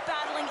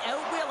 Out-battling,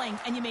 out-willing,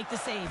 and you make the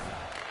save.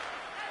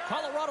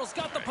 Colorado's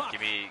got the puck.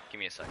 Give me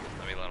a second.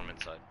 Let me let him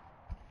inside.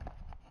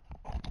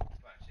 Come on,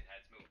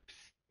 shitheads, move.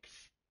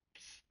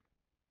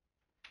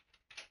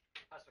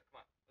 Pastor,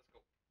 come on. Let's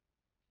go.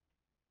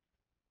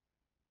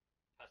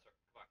 Pastor,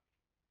 come on.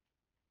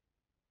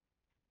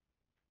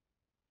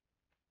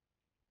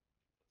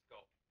 Let's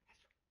go.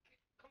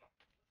 Pastor, come on. Come on,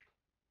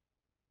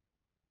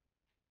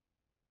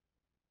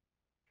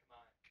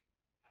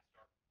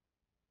 Pastor.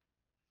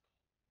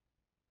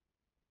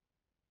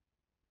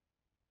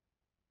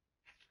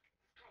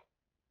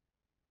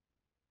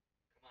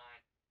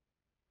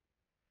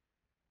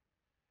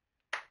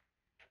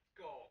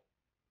 Go.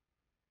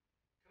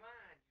 Come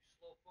on, you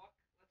slow fuck.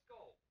 Let's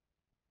go.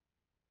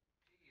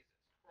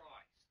 Jesus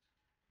Christ.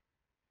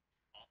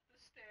 Up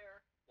the stair.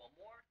 One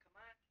more. Come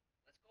on.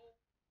 Let's go.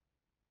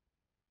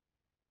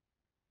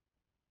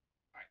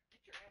 Alright,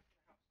 get your ass in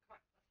the house. Come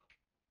on. Let's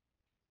go.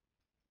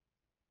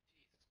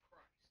 Jesus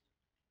Christ.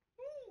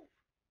 Move.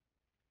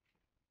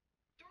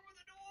 Through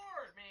the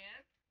door,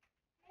 man.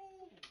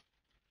 Move.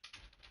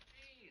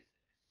 Jesus.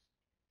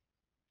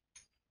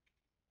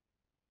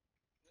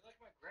 You're like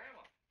my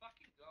grandma.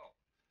 Fucking go.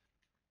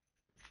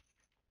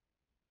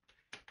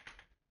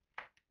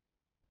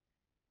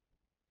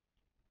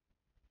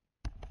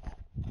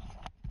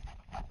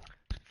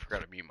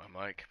 Forgot to mute my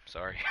mic.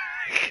 Sorry.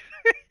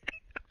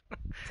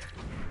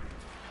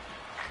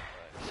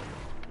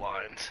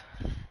 Blinds.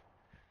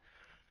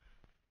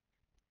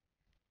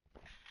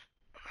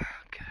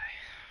 Okay.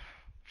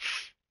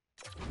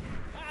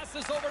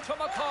 Passes over to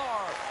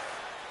Makar.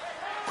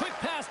 Quick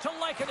pass to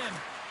Lehkonen.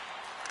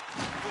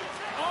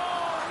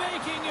 Oh,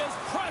 making his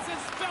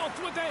presence felt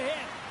with the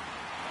hit.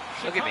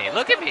 Look at me,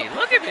 look at me,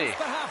 look at me.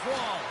 The half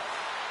wall.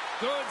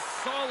 Good,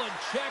 solid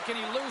check, and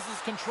he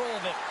loses control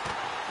of it.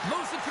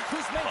 Moves it to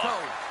Kuzmenko.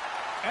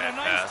 And a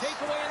nice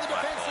takeaway in the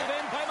defensive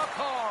end by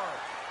Makar.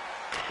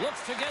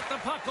 Looks to get the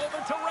puck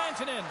over to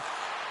Rantanen.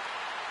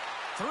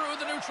 Through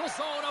the neutral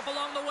zone, up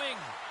along the wing.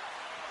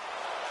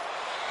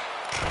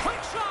 Quick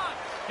shot!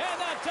 And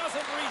that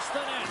doesn't reach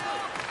the net.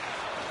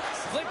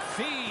 Slick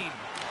feed.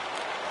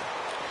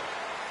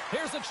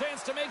 Here's a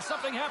chance to make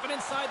something happen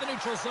inside the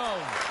neutral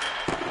zone.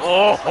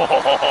 Oh,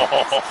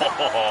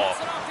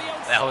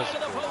 that was a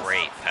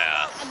great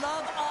pass. I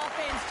love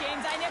offense,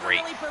 James. I never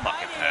really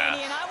provided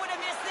any, and I would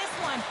have missed this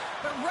one.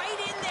 But right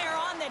in there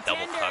on the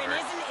tender and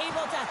isn't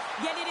able to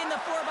get it in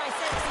the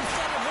 4x6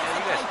 instead of hitting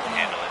the pipe.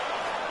 Handle it.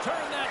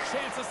 Turn that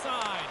chance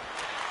aside.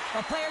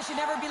 A player should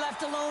never be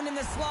left alone in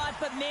the slot,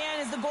 but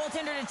man, is the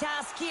goaltender to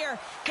task here.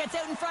 Gets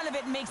out in front of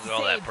it and makes the save.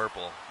 All that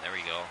purple. There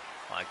we go.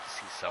 I like to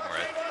see some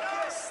red.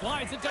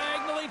 Slides it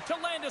diagonally to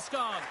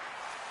Landeskog.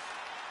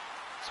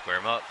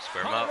 Square him up,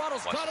 square him up.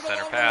 Watch the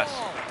center pass.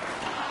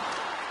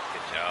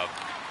 Good job.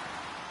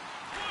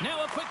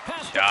 Now a quick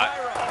pass to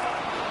Byron.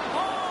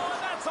 Oh,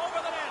 and that's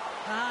over the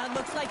net.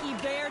 Looks like he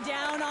bare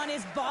down on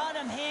his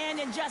bottom hand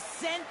and just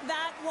sent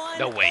that one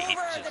over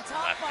the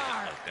top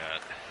bar. Like that.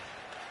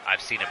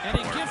 I've seen him and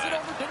he gives it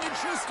over to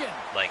Nichushkin.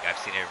 Like, I've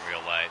seen it in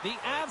real life. The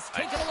Avs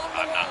take it along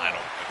the wall. I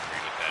don't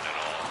agree with that at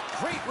all.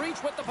 Great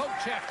reach with the poke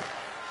check.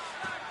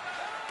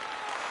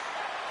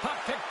 Puck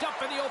picked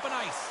up in the open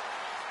ice.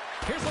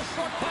 Here's a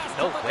short pass.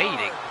 No way he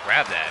didn't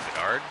grab that,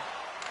 Bedard.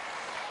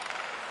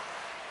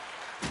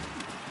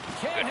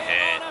 Good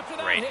hit.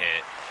 Great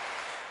hit.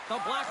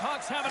 The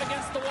Blackhawks have it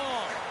against the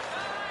wall.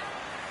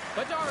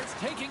 Bedard's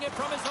taking it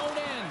from his own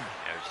end.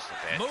 Yeah, it was just a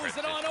bad moves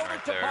it on over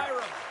to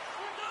Byram.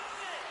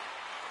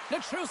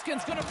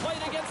 Nichushkin's going to play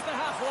it against the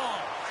half wall.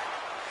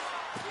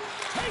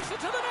 Takes it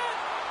to the net.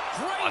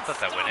 Great I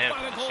thought that went in by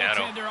the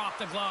shadow. Goaltender off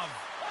the glove.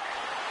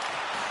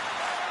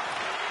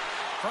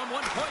 From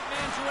one point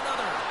man to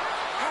another.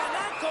 And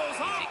that goes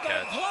off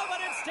the glove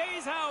and it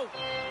stays out.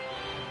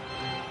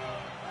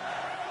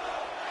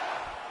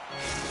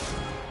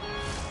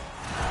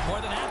 More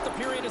than half the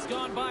period has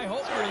gone by.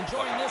 Hope you're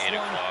enjoying this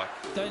one.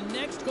 The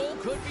next goal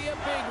could be a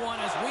big one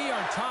as we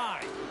are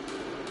tied.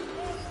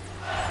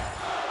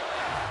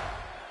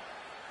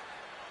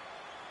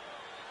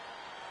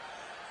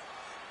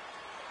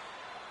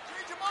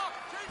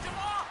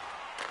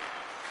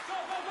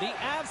 The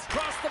Avs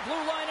cross the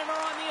blue line and are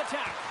on the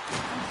attack.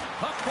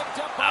 Puck picked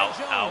up by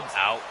Jones.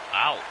 Out,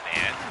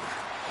 man.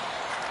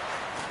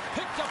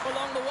 Picked up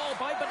along the wall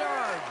by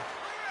Bedard.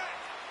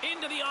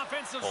 Into the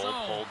offensive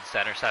zone. Hold,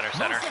 center.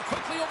 Moves it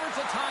quickly over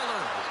to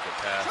Tyler. That was a good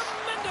pass.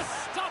 Tremendous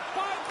stop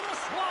by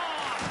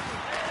Brossoit.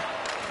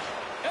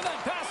 And that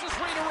pass is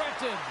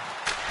redirected.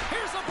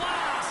 Here's a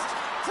blast.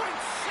 Great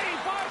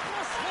save by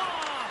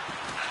Brossoit.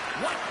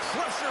 What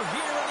pressure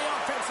here in the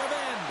offensive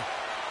end.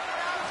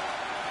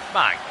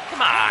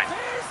 Come on.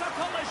 There's a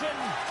collision.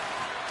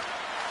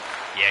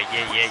 Yeah.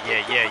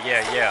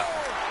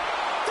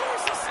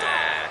 There's a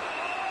stop.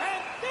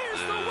 And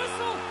there's the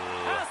whistle.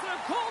 As the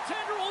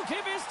goaltender will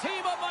give his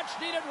team a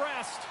much-needed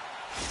rest.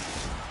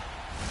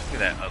 Look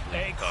at that ugly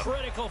A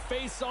critical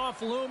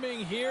face-off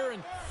looming here,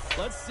 and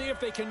let's see if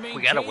they can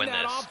maintain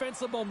that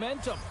offensive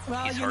momentum.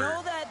 Well, you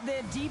know that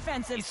the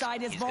defensive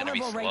side is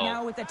vulnerable right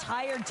now with a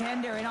tired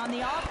tender, and on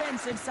the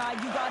offensive side,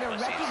 you got to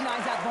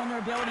recognize that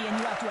vulnerability, and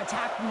you have to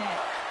attack the net.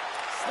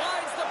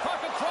 Slides the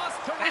puck across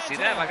to I see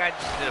that. My guy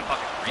just did a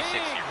fucking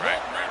 360 right.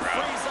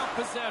 Frees up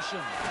possession.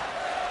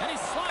 And he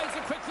slides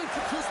it quickly to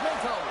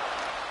Kuzmenko.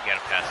 You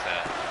gotta pass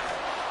that.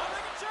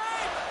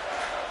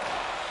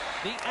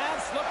 The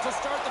Avs look to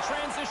start the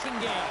transition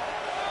game.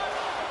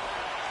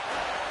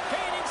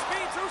 Gaining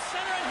speed through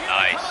center, and here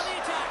they come on the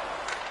attack.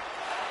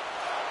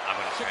 I'm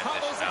gonna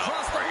Chicago's transition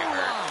across out the before I get blue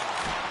hurt.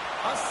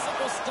 line. A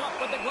simple stop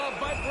with the glove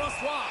by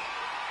Brossoit.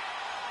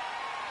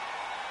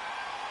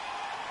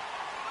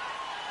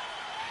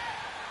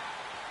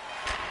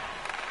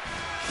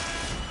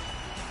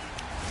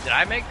 Did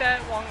I make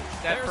that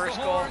There's first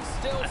the goal? horn.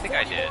 Still I think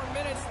I did. 40 more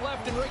minutes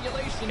left in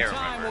regulation Can't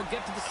time. remember. We'll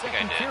get to the I think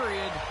second I did.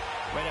 period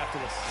right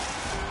after this.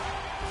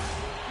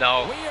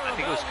 No, We are I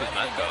think it was about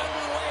ready to Kuzmenko get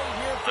underway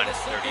here for on the his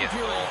second 30th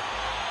goal period.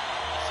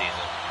 this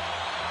season.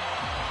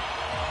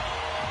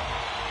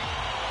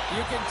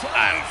 You can tell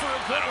it's a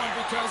good one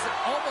because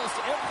almost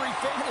every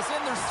fan is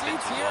in their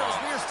seats here as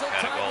we are still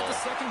tied with the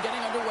second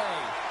getting underway.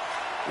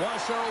 Well,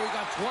 Cheryl, we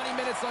got 20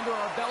 minutes under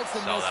our belts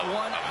in this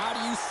one. How do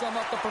you sum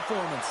up the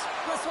performance?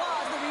 Brossoit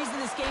is the reason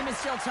this game is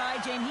still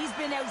tied, Jane. He's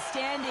been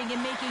outstanding in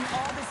making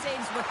all the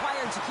saves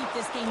required to keep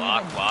this game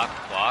even. Block.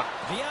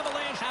 The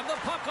Avalanche have the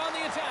puck on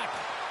the attack.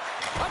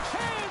 A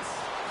chance!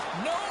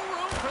 No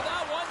room for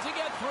that one to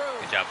get through.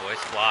 Good job,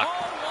 boys. Block.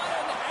 Oh, what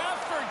an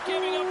effort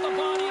giving up the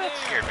body there.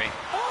 Scared me.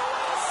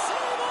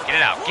 Oh, Get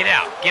it out.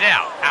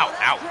 Out.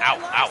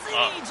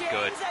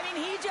 Good.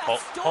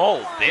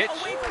 Hold, bitch.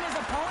 Away from his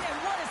opponent.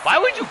 Why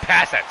would you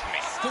pass that to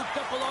me? Scooped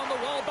up along the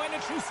wall by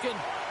Nichushkin.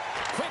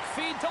 Quick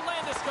feed to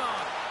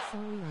Landeskog.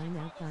 Sorry, I'm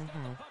out by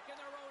half.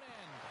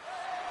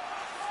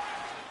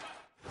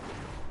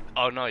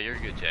 Oh no, you're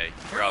good, Jay.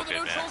 You're all good,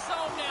 man. Neutral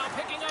zone now,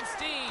 picking up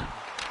steam.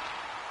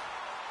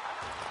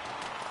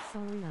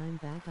 Sorry, I'm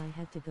back. I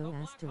had to go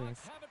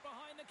asterisk.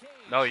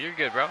 No, you're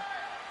good, bro.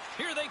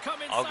 Here they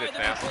come inside All good, the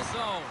fam. neutral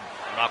zone.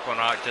 I'm not going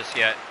out just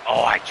yet.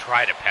 Oh, I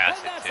tried to pass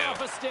And it that's too.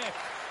 off a stick.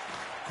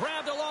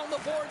 Grabbed along the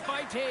board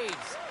by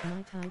Taves.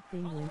 My type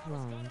thing went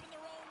wrong.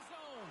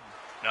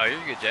 No,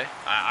 you're good, Jay.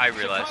 I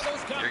realized.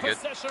 Chicago's got You're good.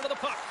 possession of the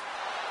puck.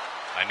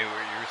 I knew what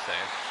you were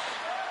saying.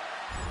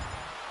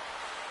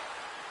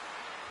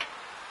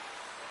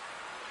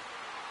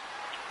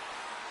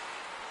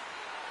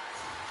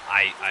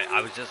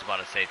 I was just about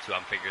to say too.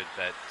 I'm figured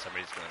that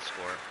somebody's gonna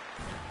score.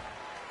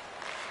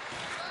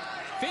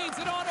 Feeds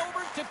it on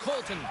over to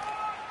Colton.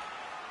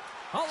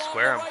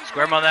 Square him.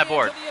 Square him on that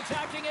board. The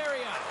attacking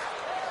area.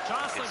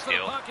 Jostling for the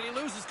puck and he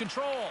loses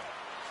control.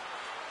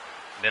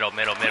 Middle.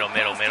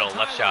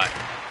 Left shot.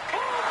 Oh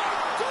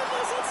my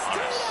goodness, it's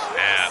still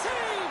snap.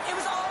 It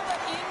was all but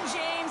in,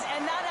 James,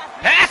 and that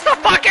Pass the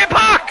fucking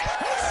puck!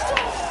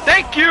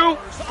 Thank you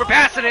for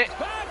passing it.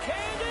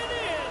 Backhanded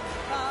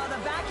in. The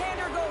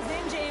backhander goes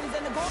in, James,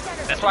 and the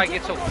goaltender. That's why I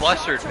get so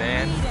flustered,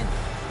 man.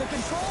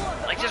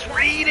 Like, just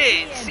read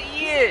it,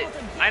 see it.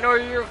 I know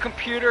you're a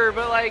computer,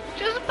 but like,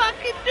 just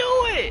fucking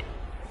do it.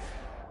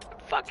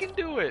 Fucking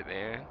do it,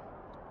 man.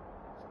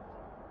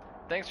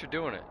 Thanks for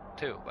doing it,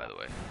 too, by the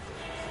way.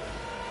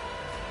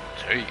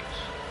 Jeez.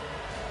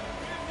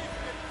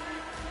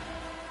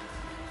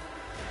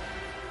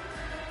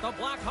 The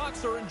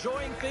Blackhawks are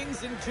enjoying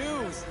things in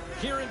twos.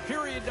 Here in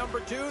period number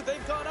 2,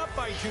 they've gone up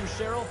by 2,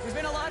 Cheryl. There's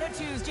been a lot of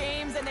twos,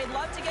 James, and they'd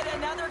love to get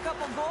another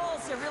couple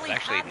goals to really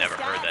Actually, never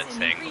heard that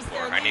saying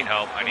before. I need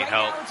help.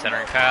 help.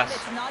 Centering pass.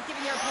 It's not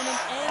giving your opponent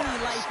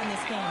any life in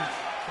this game.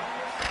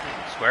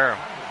 Square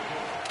him.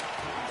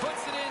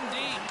 Puts it in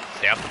deep.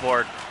 Stay off the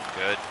board.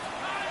 Good.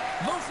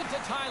 Moves it to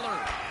Tyler.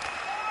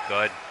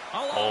 Good.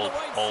 Along Hold. the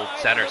right Hold.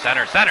 side Center. of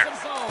the Center.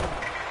 defensive zone.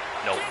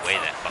 No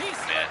way that He's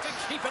fucking got missed.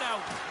 to keep it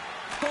out.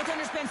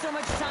 Goaltender spends so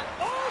much time.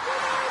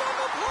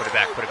 Put it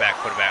back. Oh,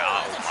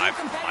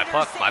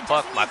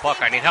 my puck.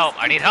 I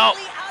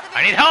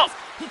need help.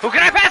 Who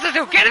can I pass it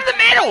to? Get in the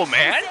middle,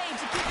 man!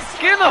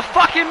 Get in the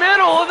fucking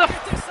middle of the...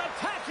 Oh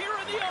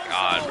my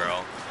god,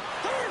 bro.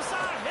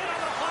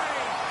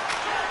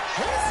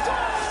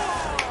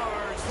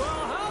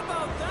 Well, how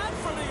about that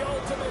for the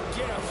ultimate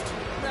gift?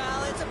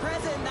 Well, it's a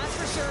present, that's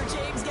for sure,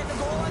 James. Get the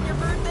goal on your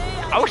birthday.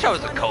 I wish I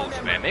was a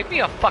coach, man. Make me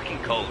a fucking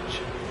coach.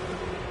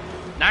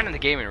 Not in the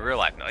game, in real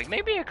life. Like,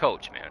 make me a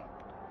coach, man.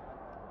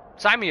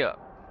 Sign me up.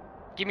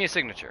 Give me a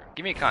signature.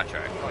 Give me a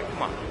contract. Like,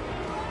 come on.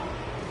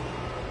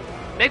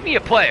 Make me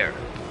a player.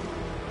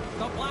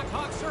 The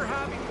Blackhawks are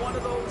having one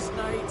of those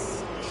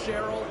nights,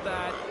 Cheryl,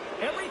 that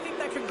everything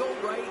that can go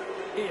right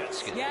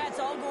is. Yeah, it's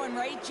all going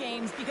right,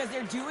 James, because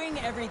they're doing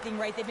everything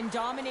right. They've been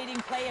dominating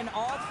play in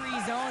all 3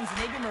 zones, and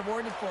they've been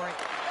rewarded for it.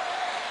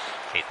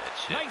 Hate that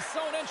shit. Nice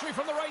zone entry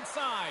from the right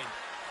side.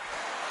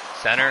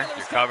 Center,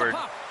 you're covered.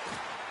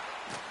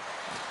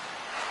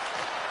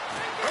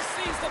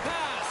 Receives the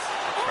pass.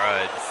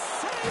 Tried.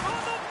 Save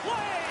on the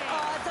play.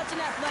 Oh, such an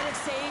athletic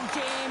save,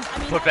 James. I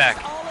mean, Put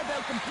back. all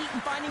about competing,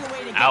 finding a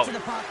way to get Out. to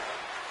the puck.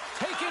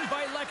 Taken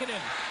by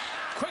Lehkonen.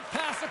 Quick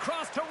pass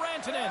across to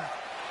Rantanen.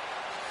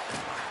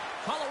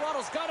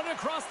 Colorado's got it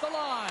across the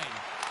line.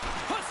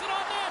 Puts it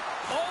on net.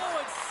 Oh,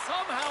 and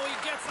somehow he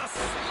gets a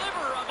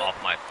sliver of it Off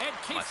my and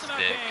keeps him at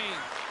stick. bay.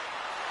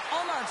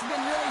 Allmark's been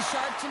really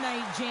sharp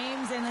tonight,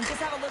 James, and just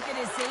have a look at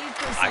his save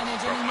percentage,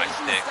 and broke he my makes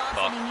the stick. stops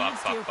Fuck, when he fuck,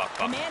 needs fuck, to. fuck,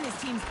 fuck. And man, his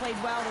team's played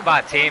well. They're Come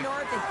on, both team.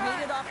 north. They've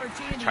created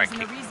opportunities, Try and the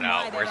kicking reason it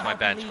why out. Where's my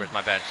bench? Where's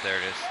my bench? There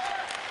it is.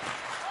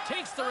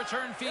 Takes the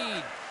return feed.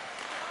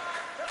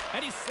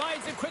 And he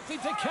slides it quickly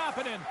to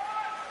Kapanen.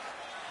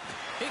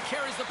 He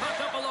carries the puck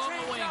up along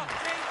the wing.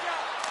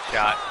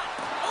 Shot.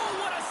 Oh,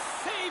 what a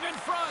save in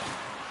front.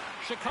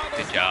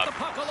 Chicago's Good got job. the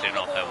puck along Sitting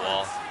the off that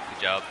wall. boards.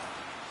 Good job.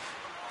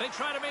 They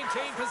try to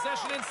maintain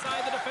possession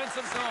inside the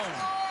defensive zone.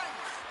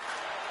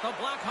 The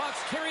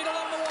Blackhawks carried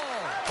along the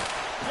wall.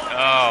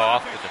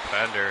 Oh, off the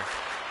defender.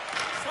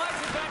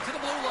 Slides it back to the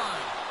blue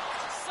line.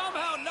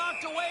 Somehow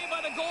knocked away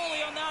by the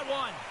goalie on that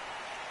one.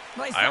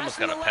 Well, I almost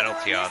got a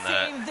penalty on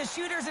that. Save. The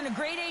shooter's in a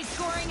grade A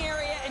scoring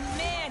area, and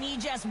man, he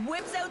just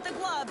whips out the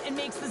glove and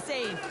makes the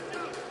save.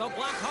 The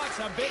Blackhawks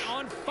have been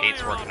on fire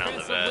Hate's working on the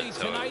offensively vet,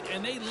 so- tonight,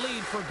 and they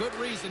lead for good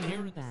reason here.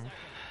 I'm back.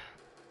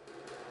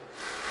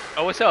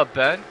 Oh, what's up,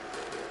 Ben?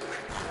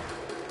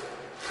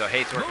 So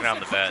Hate's working Moves on it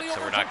the vet, quickly so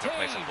we're over not to going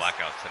to play some Taves.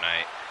 blackouts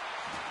tonight.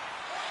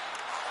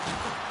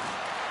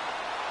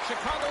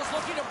 Chicago's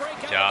looking to break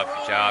Good out job, of good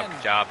their job, own good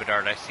end. job,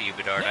 Bedard. I see you,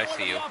 Bedard. I Now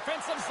see into you. the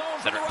offensive zone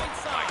to Center. the right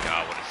Oh side. my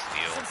god, what a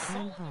steal.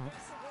 I'm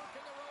Hawks.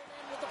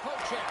 With the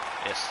poke check.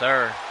 Yes,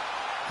 sir.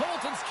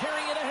 Colton's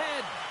carrying it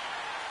ahead.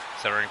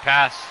 Centering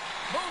pass.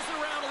 Moves it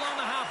around along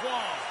the half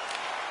wall.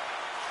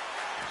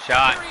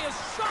 Shot. Here he is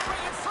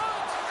shoving in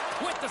front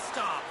with the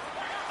stop.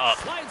 Up.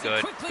 Slides it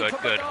Good, quickly good, to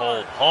good.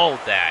 Bedard. Hold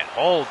that.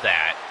 Hold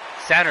that.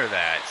 Center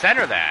that.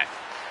 Center that.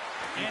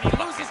 And he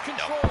loses Fucking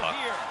control dumb puck.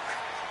 here.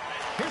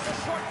 Here's a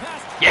short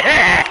pass.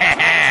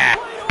 Yeah!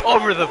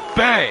 Over the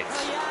bench.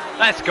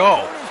 Let's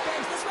go.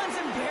 This one's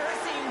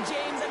embarrassing,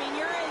 James. I mean,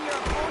 you're in your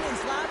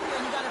opponent's lap here,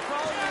 and you got to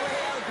crawl your way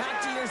out back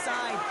to your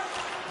side.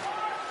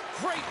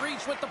 Great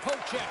reach with the poke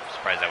check.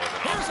 Surprised that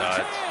wasn't Here's a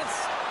offsides. chance.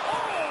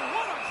 Oh,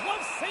 what a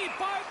close save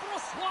by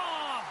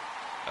Brossois.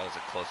 That was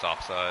a close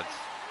offsides.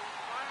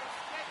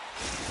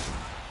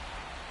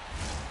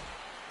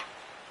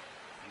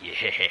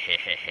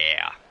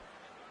 Yeah.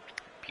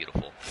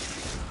 Beautiful.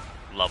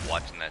 Love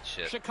watching that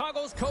shit.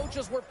 Chicago's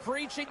coaches were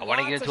preaching. I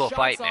wanna get lots into of a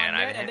fight, shots on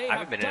man. net, and they I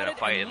haven't been in have a done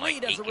fight it in, like,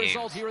 and lead as 8 a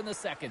result games. here in the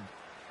second.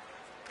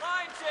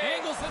 Line change.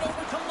 Angles it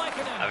over to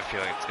Lehkonen. I have a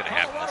feeling it's going to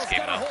happen this Colorado's game,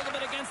 got a though. hold of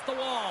it against the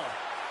wall.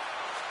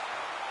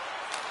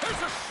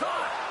 Here's a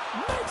shot.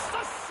 Makes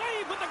the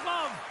save with the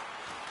glove.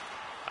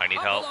 I need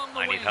Up help. along the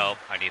I need wing. help.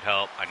 I need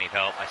help. I need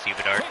help. I see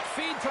Bedard. Quick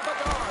feed to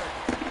Bedard.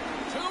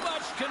 Too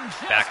much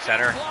congestion. Back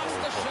center. Blocks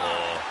the shot.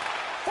 Oh.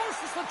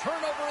 Forces the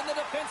turnover in the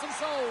defensive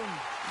zone.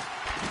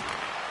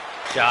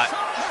 Shot.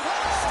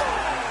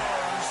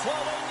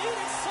 Well, they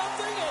needed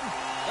something, and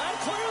that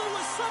clearly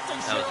was something,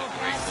 That was a Cheryl.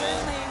 great That goal.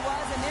 certainly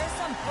was, and there's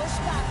some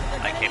pushback that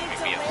they're I going to can't need even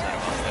to be upset layer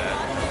about because they that.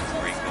 got to get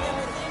Great closer goal.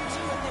 within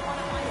two if they want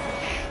to find a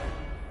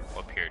way.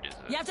 What period is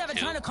it? You have to have a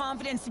ton of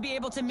confidence to be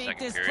able to make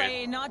Second this period.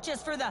 play, not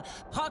just for the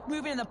puck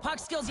movement and the puck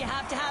skills you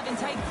have to have in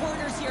tight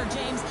corners here,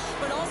 James,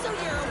 but also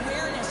your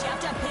awareness. You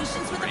have to have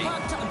patience with the Great.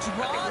 puck to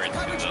draw we're the in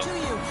coverage two, to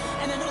though. you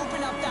and then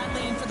open up that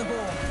lane for the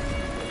goal.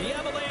 The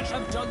Avalanche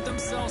have dug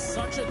themselves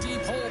such a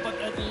deep hole, but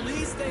at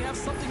least they have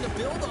something to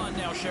build on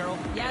now, Cheryl.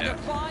 Yeah, Yeah. they're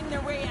clawing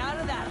their way out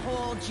of that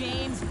hole,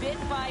 James, bit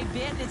by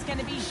bit. It's going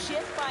to be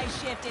shift by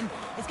shift, and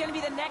it's going to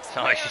be the next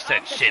Sound like she player said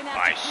up that's shit gonna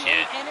by have to create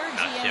shit,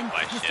 energy, not shit and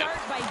by you shit. start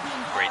by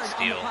being Great hard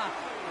steal. on the puck.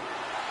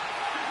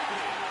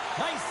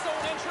 Nice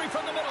zone entry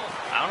from the middle.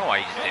 I don't know why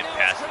you just And didn't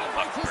now pass it's the driven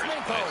puck by first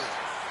Kuzmenko. place.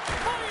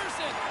 Fires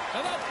it,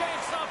 and that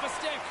banks off a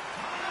stick.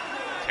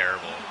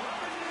 Terrible.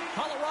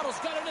 Colorado's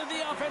got it in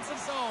the offensive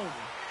zone.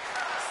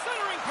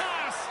 Centering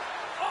pass.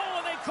 Oh,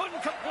 and they couldn't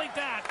complete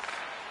that.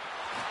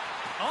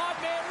 Odd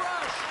man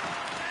rush.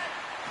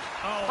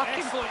 Oh,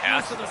 Fucking excellent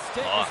pass use of the the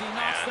stick puck, as he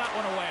knocks man. that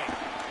one away.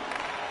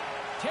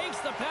 Takes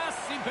the pass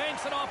as he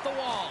banks it off the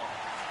wall.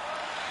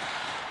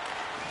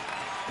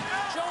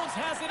 Jones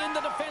has it in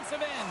the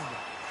defensive end.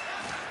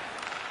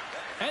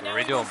 And what are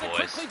we doing,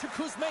 boys? Quickly to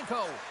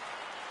Kuzmenko.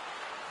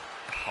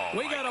 Oh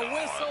we got a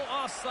whistle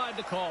offside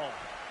to call.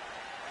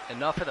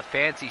 Enough of the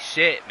fancy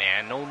shit,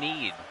 man. No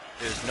need.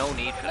 There's no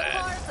need for that.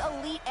 Makar's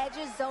elite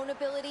edges zone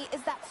ability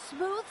is that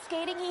smooth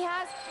skating he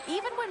has,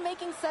 even when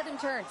making sudden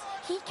turns.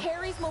 He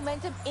carries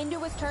momentum into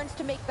his turns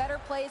to make better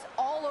plays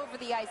all over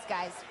the ice,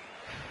 guys.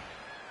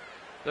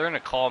 They're gonna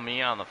call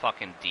me on the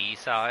fucking D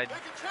side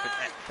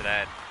for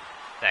that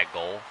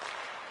goal.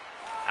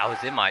 I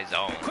was in my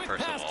zone,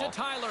 first of all. To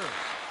Tyler.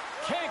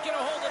 Can't get a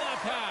hold of that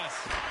pass.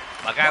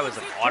 My guy was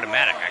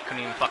automatic. I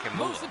couldn't even fucking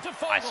move.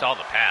 I saw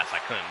the pass. I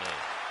couldn't move.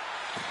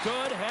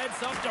 Good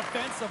heads-up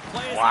defensive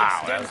play.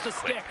 Wow, that was a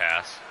quick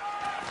pass.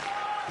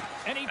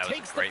 And he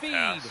takes the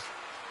feed.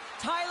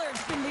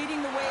 Tyler's been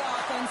leading the way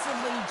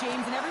offensively,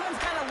 James, and everyone's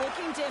kind of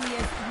looking to him. He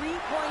has 3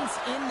 points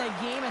in the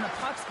game, and the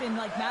puck's been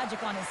like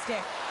magic on his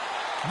stick.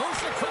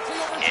 Moves it quickly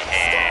over.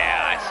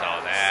 Yeah, I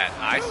saw that.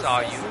 I saw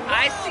you.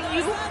 I see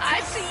you. I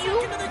see you.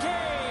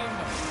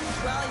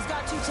 Well, he's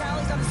got 2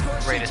 tallies on the score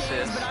sheet, James,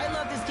 assist. but I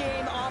love this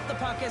game off the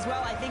puck as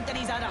well. I think that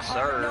he's had a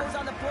hard nose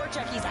on the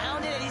forecheck. He's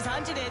hounded it, he's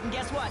hunted it, and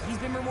guess what?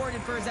 He's been rewarded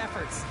for his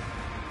efforts.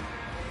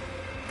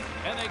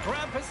 And they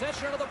grab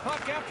possession of the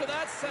puck after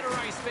that center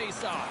ice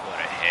face-off. What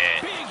a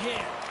hit. Big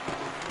hit.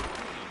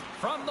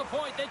 From the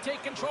point, they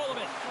take control of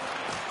it.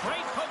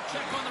 Great poke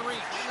check on the reach.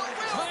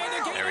 Trying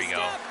to get there we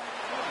go.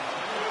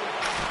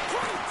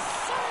 Great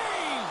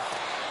save!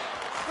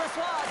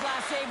 Brossoit's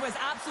last save was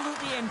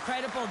absolutely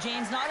incredible,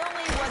 James. Not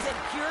only was it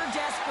pure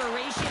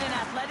desperation and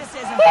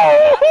athleticism, but I'm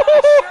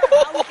not sure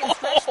how he can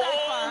stretch that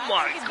far. Oh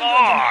my I think he's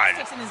God! been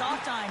doing gymnastics in his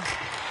off time.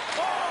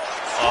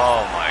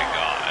 Oh my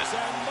God.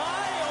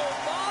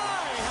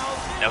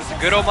 That was a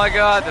good oh my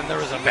God, then there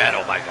was a bad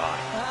oh my God.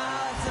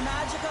 It's the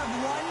magic of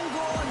 1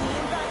 goal and the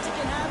impact it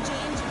can have,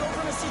 James. You go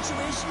from a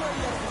situation where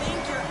you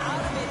think you're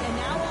out of it, and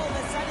now all of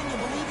a sudden you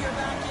believe you're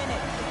back in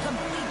it.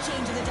 Complete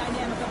change of the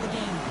dynamic of the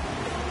game.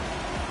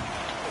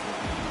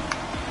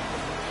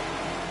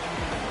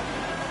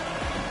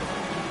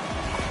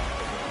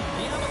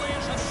 The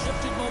Avalanche have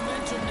shifted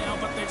momentum now,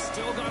 but they've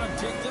still got to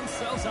dig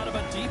themselves out of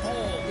a deep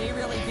hole. They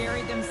really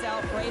buried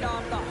themselves right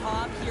off the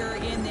hop here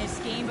in this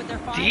game, but they're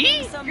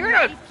finding some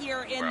life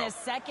here in this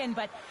second.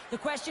 But the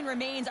question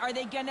remains, are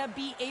they going to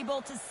be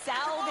able to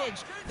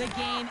salvage the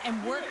game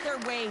and work their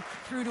way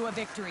through to a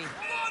victory?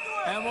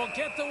 And we'll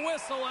get the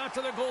whistle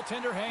after the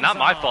goaltender hangs Not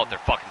my on. fault they're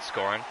fucking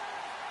scoring.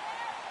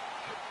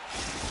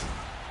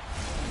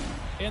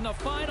 In the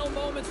final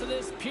moments of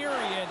this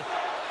period,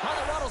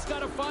 Colorado's got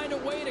to find a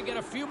way to get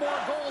a few more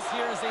goals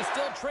here as they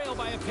still trail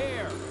by a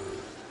pair.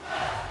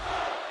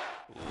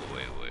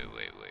 Wait.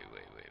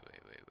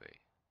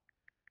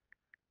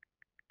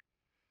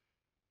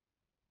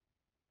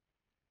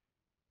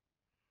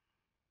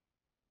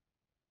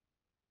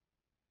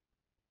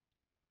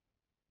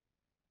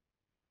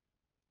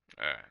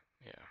 Alright,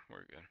 yeah,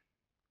 we're good.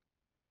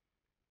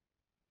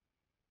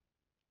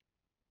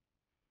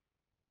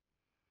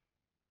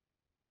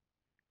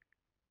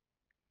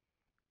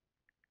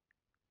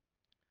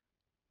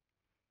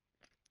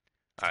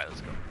 Alright,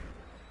 let's go.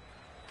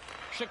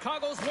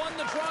 Chicago's won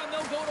the draw and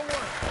they'll go to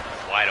work.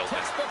 Wide open.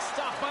 Textbook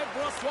stop by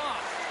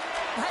Brossoit.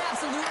 I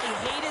absolutely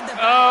hated the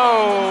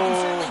backhand, and you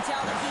can certainly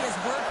tell that he has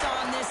worked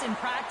on this in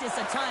practice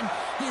a ton.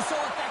 He is so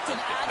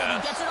effective at it.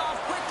 He gets it off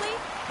quickly,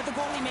 but the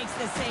goalie makes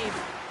the save.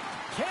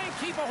 Can't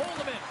keep a hold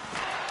of it.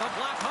 The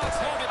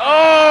Blackhawks have it.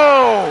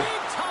 Oh!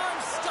 Big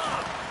time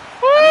stop.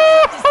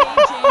 I love this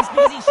game, James,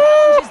 because he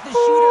challenges the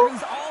shooter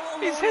who's all alone.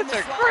 These hits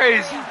are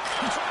crazy.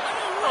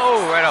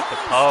 Oh, right off the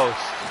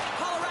post.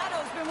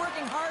 Colorado's been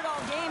working hard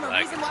all game. A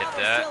I reason can why tip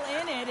they're that. still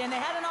in it, and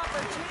they had an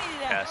opportunity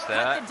to Pass cut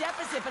that. the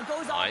deficit, but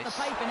goes off the Nice.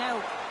 pipe and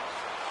out.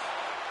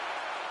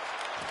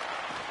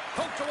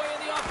 Poked away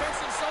in the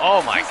offensive zone.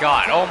 Oh my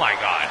God, oh my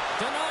God.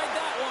 Denied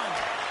that one.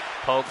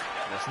 Poke,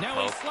 missed the Now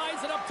he poke. slides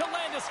it up to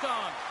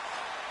Landeskog.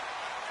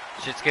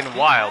 Shit's getting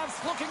wild.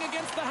 Habs looking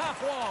against the half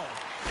wall.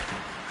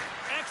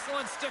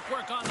 Excellent stick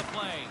work on the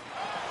play.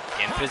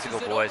 Getting physical,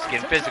 Passes it boys, over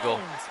getting to physical.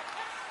 Jones.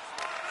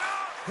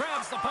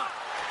 Grabs the puck.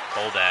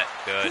 Hold that,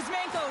 good.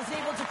 Kuzmenko is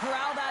able to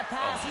corral that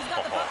pass. He's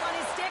got the puck on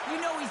his stick. You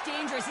know he's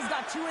dangerous. He's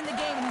got 2 in the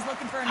game, and he's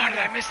looking for How another.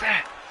 did I miss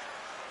that?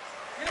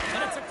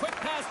 And it's a quick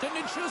pass to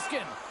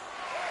Nichushkin.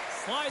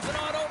 Slides it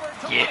on over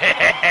to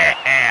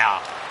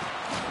Yeah!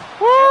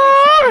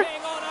 Woo!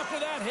 hang on after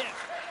that hit.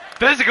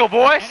 Physical,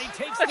 boys. And he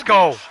takes Let's the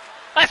go. dish.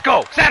 Let's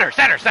go. Center,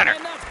 center, center.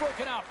 And that's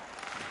broken up.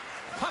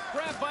 Puck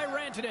grab by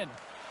Rantanen.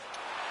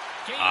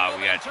 We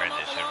gotta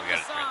transition. We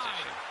gotta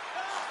transition.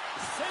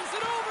 Sends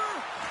it over.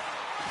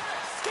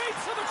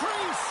 Skates to the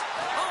crease.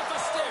 Off a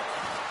stick.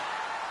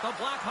 The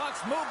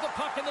Blackhawks move the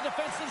puck in the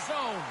defensive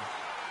zone.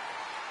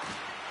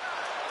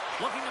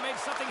 Looking to make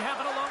something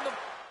happen along the...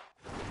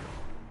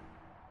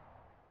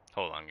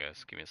 Hold on,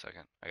 guys. Give me a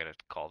second. I gotta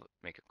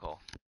make a call.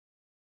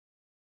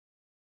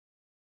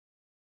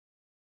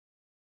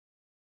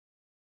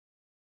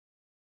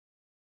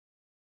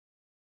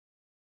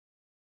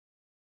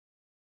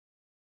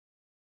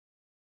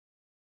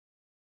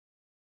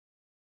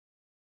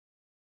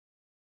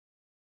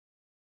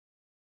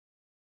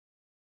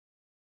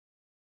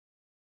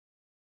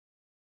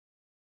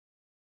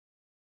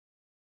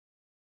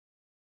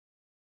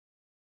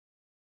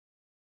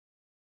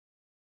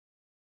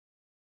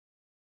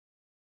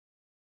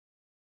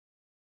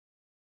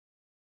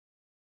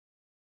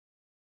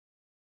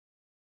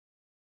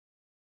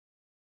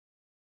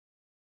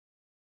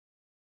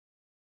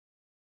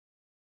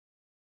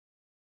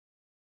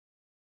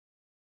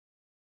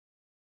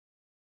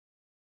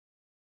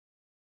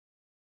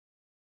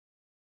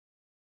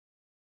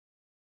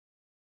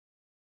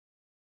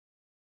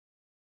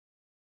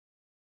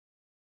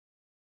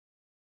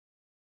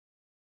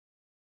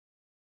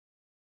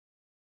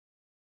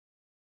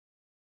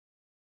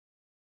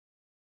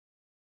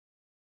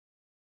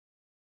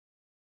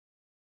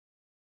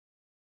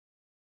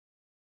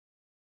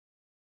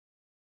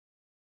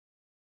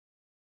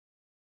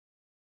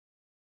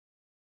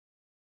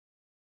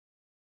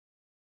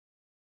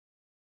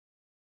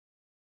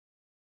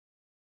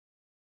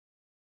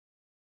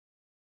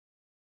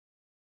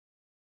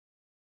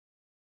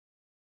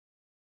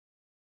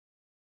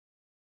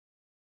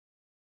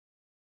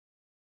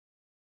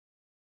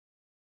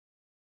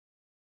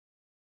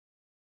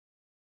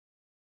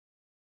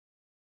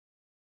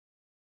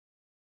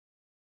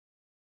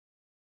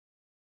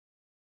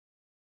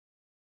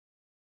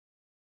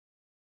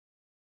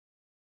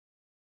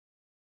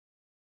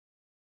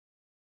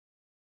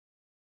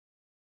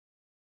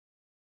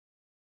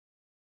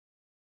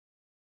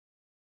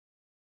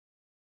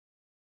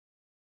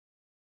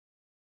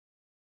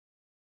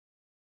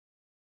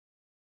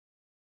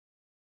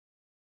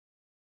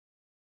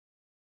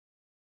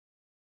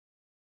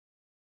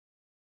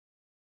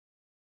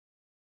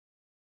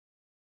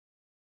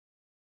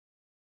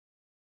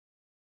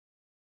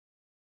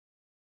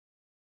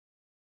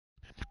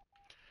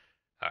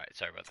 Alright,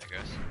 sorry about that,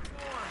 guys.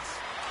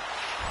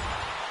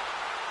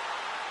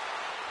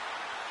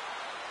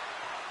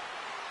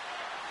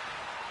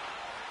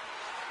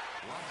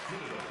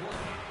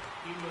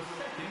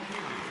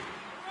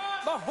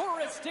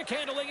 Mahura stick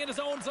handling in his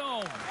own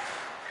zone.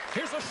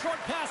 Here's a short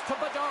pass to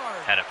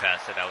Bedard. Had to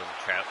pass it. I wasn't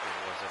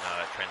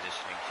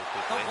transitioning too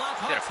quickly.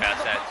 Should have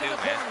passed that too,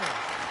 man.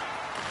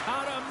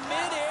 Out of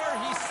midair,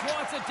 he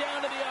swats it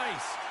down to the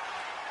ice.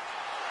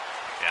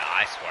 Yeah,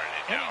 I swatted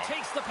it down. And he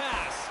takes the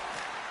pass.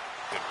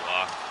 Good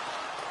block.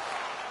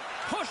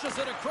 Pushes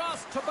it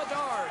across to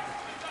Bedard.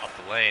 Up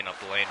the lane.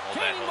 Hold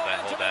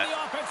that. The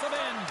offensive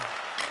end.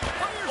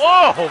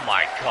 Oh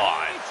my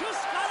God! He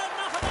just got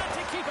enough of that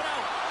to keep it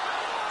out.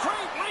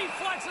 Great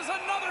reflexes,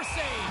 another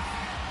save.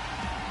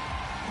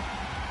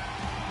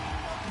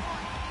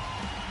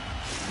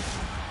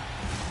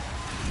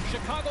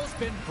 Chicago's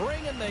been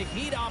bringing the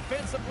heat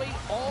offensively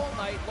all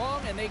night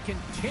long, and they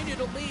continue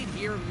to lead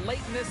here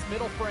late in this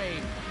middle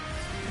frame.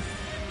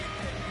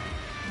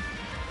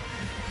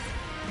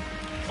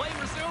 Play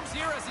resumes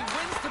here as he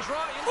wins the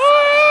draw inside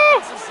the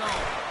offensive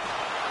zone.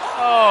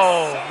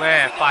 Oh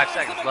man, 5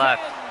 seconds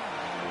left.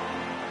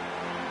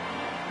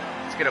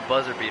 Let's get a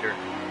buzzer beater.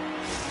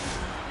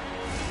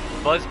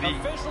 Buzzbeat.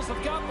 Officials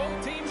have got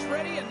both teams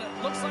ready, and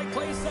it looks like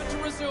play set to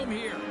resume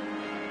here.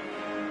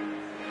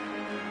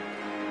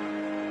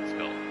 Let's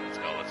go.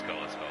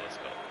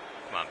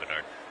 Come on,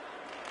 Bedard.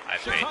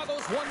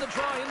 Chicago's won the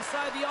draw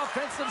inside the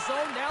offensive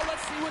zone. Now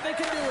let's see what they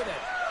can do with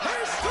it.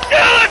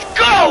 Yeah, let's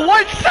go!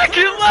 1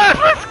 second left.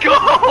 Let's go!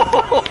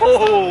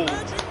 Woo!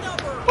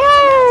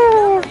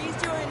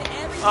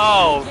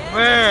 Oh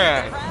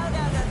man!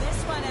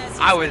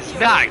 I was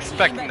not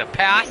expecting the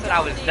pass, and I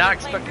was not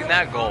expecting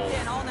that goal.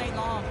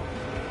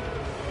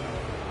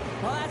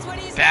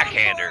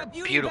 Backhander,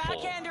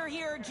 beautiful.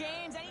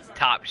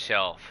 Top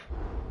shelf.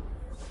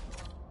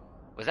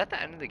 Was that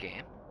the end of the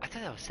game? I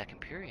thought that was second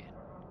period.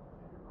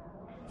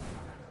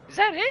 Is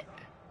that it?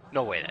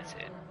 No way, that's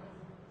it.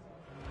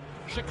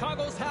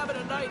 Chicago's having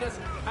a night,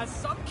 as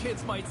some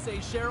kids might say,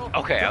 Cheryl.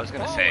 Okay, I was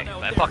gonna say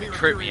that fucking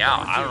tripped me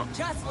out. I don't know.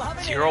 Just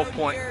loving 0 it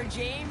point. here,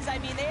 James. I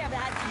mean, they have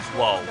had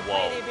control of the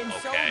play. They've been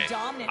Okay. so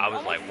dominant. I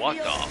was like, what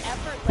the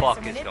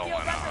fuck is going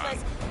on?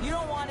 You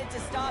don't want it to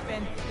stop,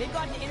 and they've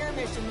got an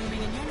intermission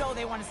looming, and you know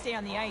they want to stay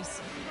on the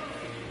ice.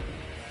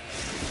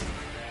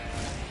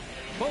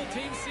 Both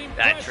teams seem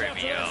that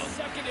fresh after the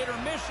second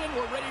intermission.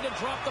 We're ready to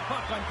drop the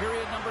puck on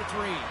period number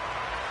 3.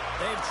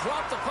 They've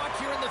dropped the puck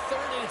here in the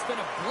third, and it's been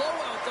a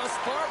blowout thus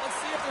far. Let's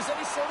see if there's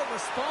any sort of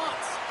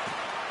response.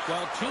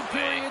 Well, 2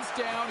 periods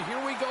down. Here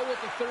we go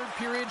with the third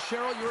period.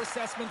 Cheryl, your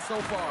assessment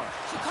so far?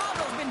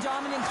 Chicago's been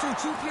dominant through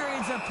 2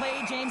 periods of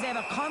play, James. They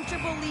have a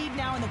comfortable lead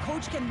now, and the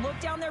coach can look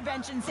down their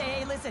bench and say,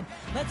 hey, listen,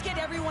 let's get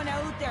everyone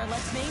out there.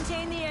 Let's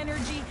maintain the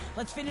energy.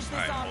 Let's finish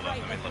this off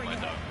right. Let's bring it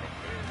home.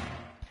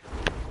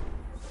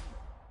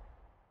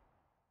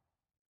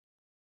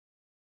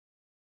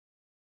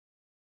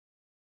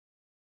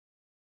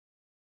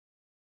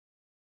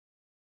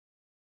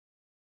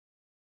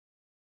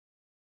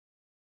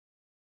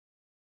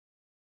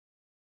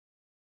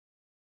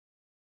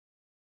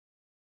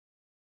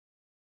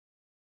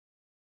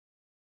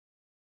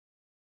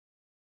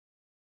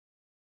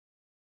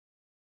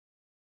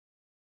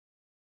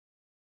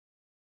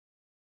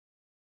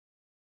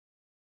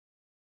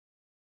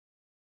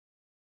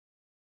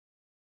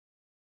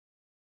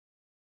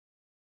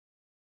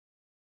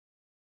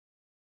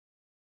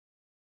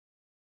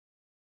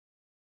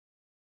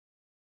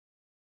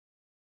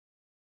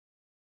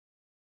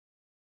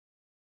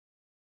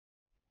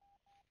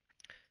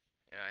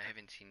 Yeah, I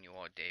haven't seen you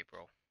all day,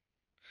 bro.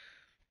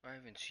 I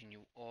haven't seen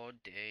you all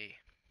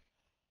day.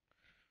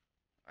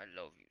 I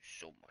love you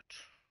so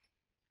much.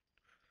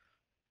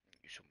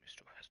 You're so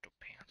Mr. Hester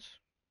Pants.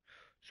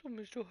 So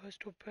Mr.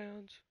 Hester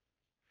Pants.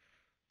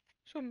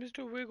 So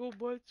Mr. Wiggle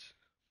Butts.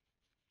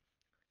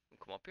 You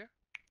come up here?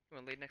 You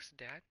wanna lay next to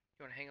Dad?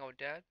 You wanna hang out with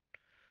Dad?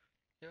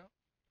 Yeah?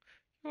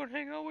 You wanna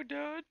hang out with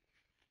Dad?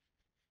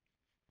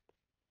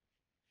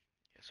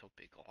 You're so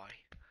big eye.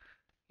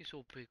 You're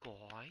so big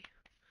eye.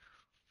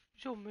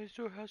 So,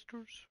 Mr.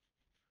 Hesters.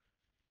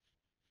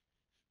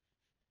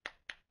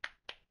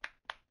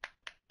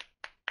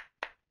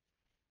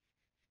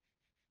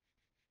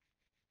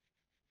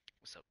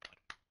 What's up,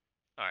 bud?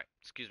 Alright,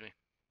 excuse me.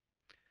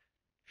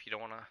 If you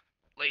don't want to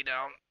lay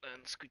down,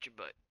 then scoot your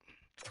butt.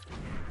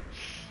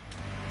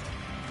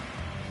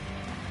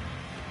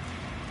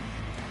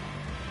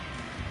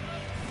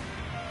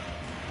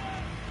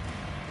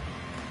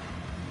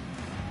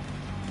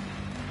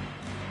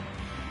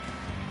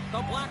 The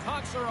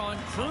Blackhawks are on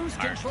cruise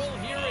control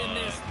here in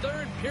this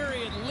third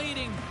period,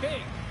 leading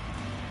big.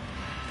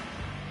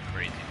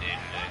 Crazy day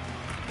today.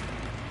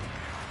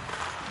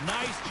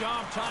 Nice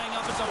job tying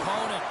up his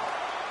opponent.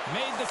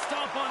 Made the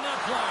stop on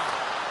that play.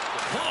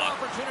 Ball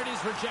opportunities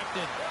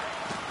rejected.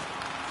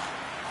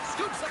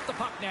 Scoops up the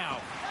puck now.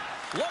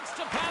 Looks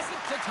to pass it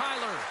to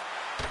Tyler.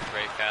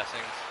 Great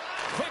passings.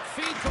 Quick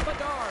feed to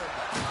Bedard.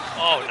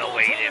 Oh, no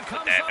way, he didn't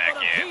put that back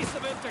in. A piece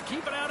of it to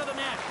keep it out of the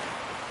net.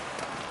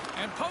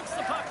 And pokes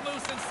the puck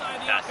loose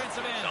inside the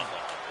offensive end.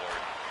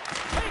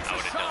 Takes a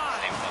shot.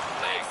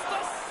 Makes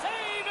the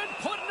save and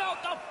putting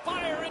out the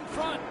fire in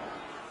front.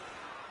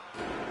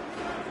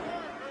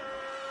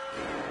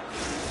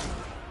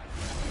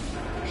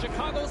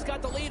 Chicago's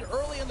got the lead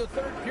early in the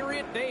third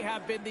period. They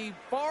have been the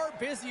far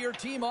busier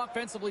team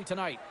offensively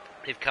tonight.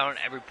 They've counted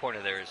every point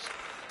of theirs.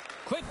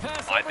 Quick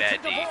pass My over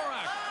bad, to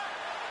Dvorak.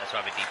 That's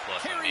why I'm a D+.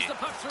 Carries the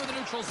puck through the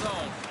neutral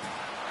zone.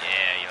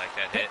 Yeah, you like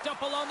that hit? Picked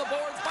up along the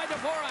boards by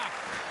Dvorak.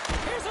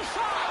 Here's a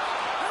shot.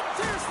 And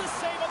there's the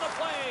save on the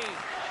play.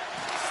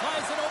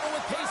 Slides it over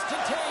with pace to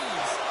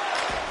Taves.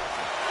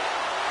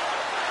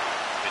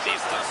 Good D+.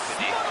 Good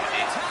D.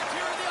 Attack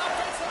here in the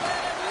offensive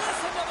end, and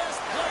listen to this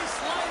place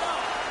light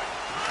up.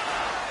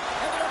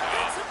 And their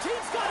offensive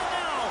team's got it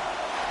now.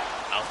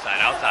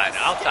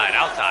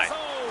 Outside.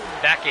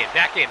 Back in.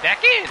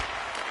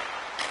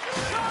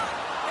 Shot,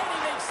 and he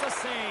makes the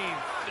save.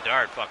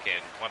 Bedard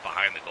fucking went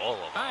behind the goal.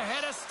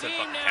 Ahead of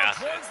steam now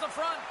towards the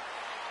front.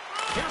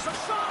 Here's a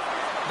shot.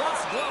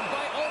 That's gloved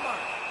by Omar.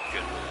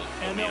 Good move.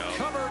 And they'll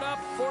cover it up,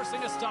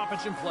 forcing a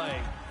stoppage in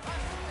play.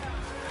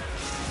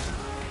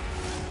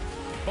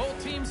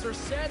 Both teams are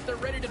set. They're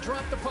ready to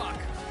drop the puck.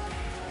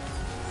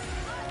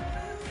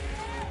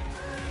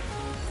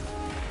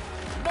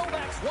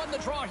 Novak's won the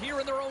draw here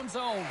in their own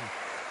zone.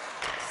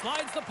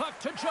 Slides the puck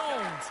to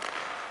Jones.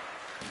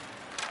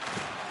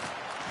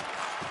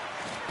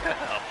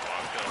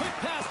 Quick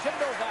pass to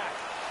Novak.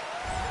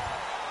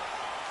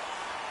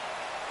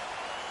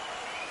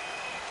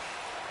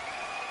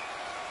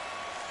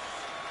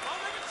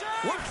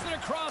 Works it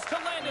across to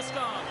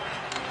Landeskog.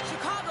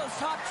 Chicago's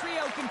top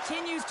trio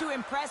continues to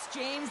impress,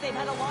 James. They've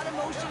had a lot of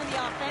motion in the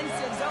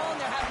offensive zone.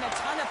 They're having a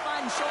ton of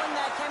fun showing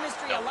that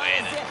chemistry. A lot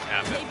of zip.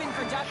 They've been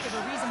productive,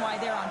 a reason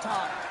why they're on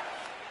top.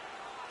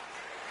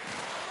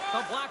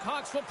 The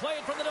Blackhawks will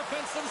play it from the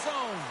defensive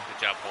zone.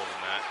 Good job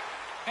holding that.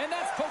 And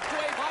that's poked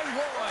away by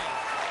Roy.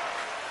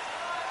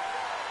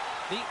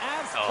 The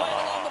Avs play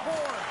along the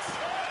boards.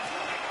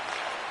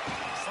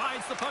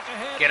 Slides the puck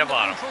ahead. Get him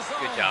on him.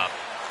 Good job.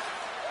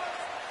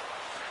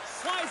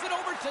 Slides it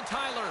over to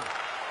Tyler.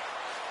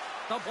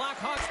 The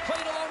Blackhawks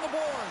played along the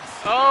boards.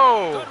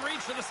 Oh! Good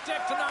reach to the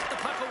stick to knock the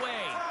puck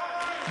away.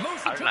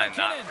 Moves How it to did I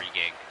not McKinnon.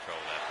 regain control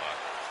of that puck?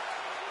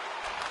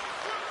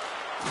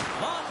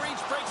 Long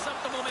reach breaks up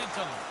the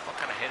momentum. What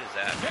kind of hit is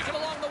that? Taken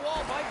along the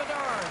wall by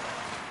Bedard.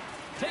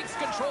 Takes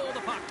control of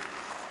the puck.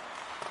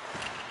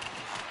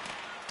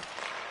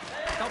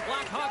 The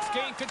Blackhawks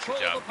gain control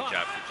of the puck.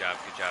 Good job.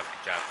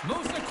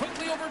 Moves it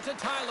quickly over to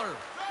Tyler.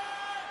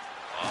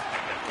 Oh,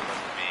 that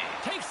wasn't me.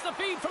 Takes the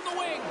feed from the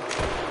wing.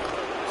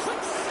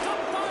 Quick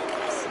stop by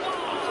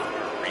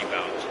Slav.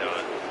 Rebound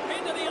shot.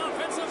 Into the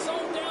offensive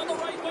zone down the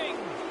right wing.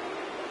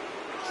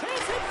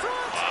 Chance in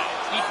front.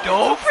 Wow. He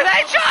dove for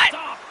that shot?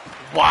 Stop.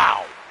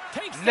 Wow.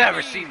 Takes the Never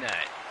lead. seen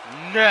that.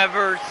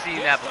 Never seen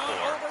that Gets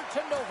before. over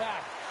to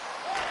Novak.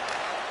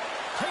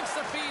 Takes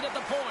the feed at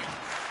the point.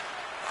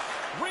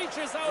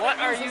 Reaches out. What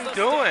and are uses you the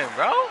doing, stick.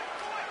 bro?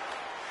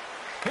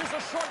 Here's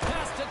a short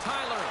pass to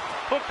Tyler.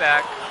 Put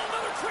back. Oh,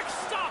 another quick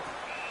stop.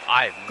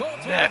 I've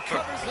Goaltender never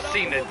covers it up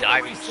seen and a we'll get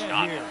diving reset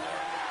shot. here.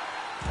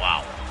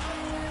 Wow.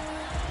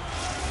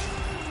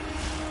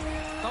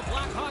 The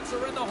Blackhawks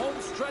are in the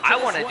home stretch. I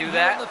of want this to do one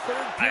that. here in the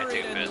third I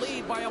period do and this.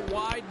 lead by a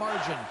wide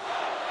margin.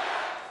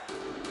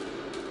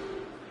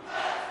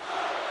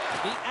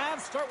 The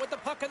Avs start with the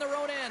puck in their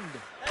own end.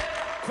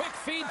 Quick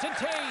feed to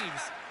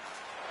Taves.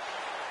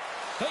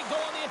 They go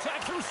on the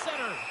attack through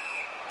center.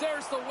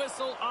 There's the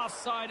whistle.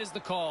 Offside is the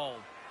call.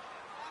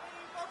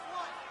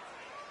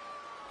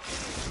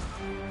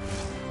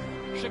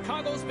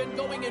 Chicago's been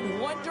going in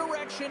one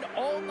direction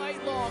all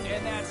night long,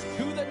 and that's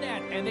to the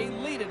net, and they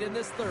lead it in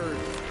this third.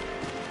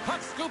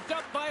 Puck scooped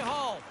up by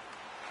Hall.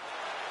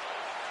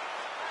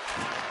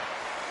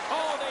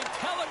 Oh, they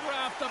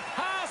telegraphed the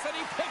pass, and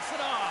he picks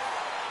it off.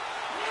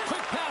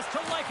 Quick pass to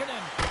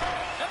Lehkonen,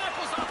 and that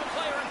goes off a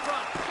player in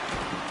front.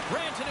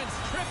 Rantanen's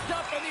tripped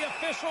up, and the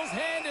official's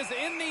hand is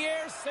in the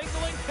air,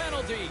 signaling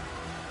penalty.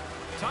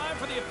 Time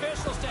for the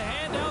officials to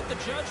hand out the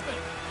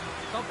judgment.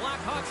 The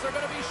Blackhawks are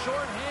going to be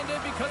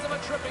short-handed because of a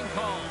tripping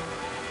call.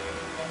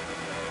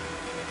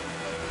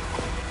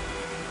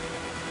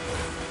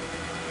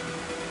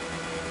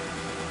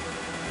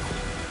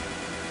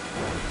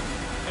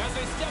 As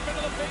they step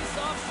into the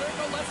face-off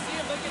circle, let's see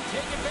if they can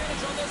take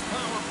advantage on this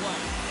power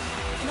play.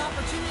 An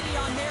opportunity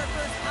on their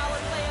first power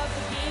play of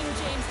the game,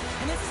 James.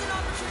 And this is an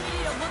opportunity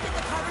to look at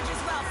the coverage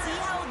as well. See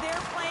how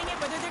they're playing it,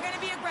 whether they're going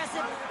to be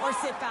aggressive or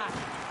sit back.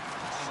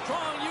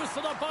 Strong use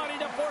of the body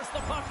to force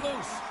the puck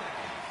loose.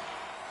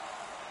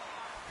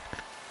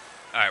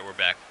 All right, we're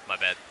back. My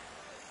bad.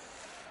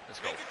 Let's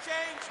go. Make a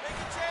change.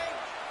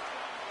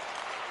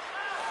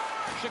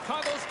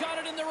 Chicago's got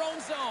it in their own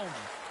zone.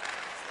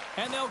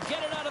 And they'll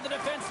get it out of the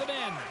defensive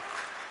end.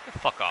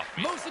 Fuck off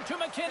me. Moves it to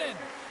McKinnon.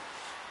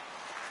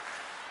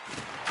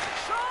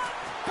 Shot!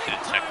 Big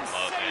check time him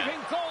out, saving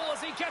man. goal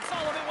as he gets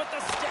all of it with the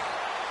stick.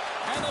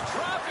 And the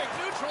traffic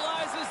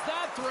neutralizes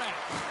that threat.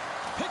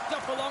 Picked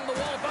up along the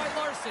wall by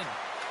Larson.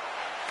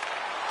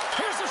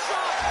 Here's a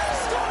shot.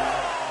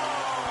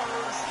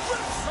 Scores!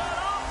 Rips it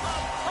off the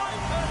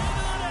pipe and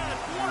into the net.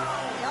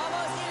 Wow! He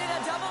almost needed a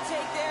double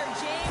take there,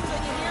 James.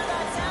 When you hear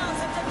that sound,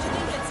 sometimes you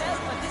think it's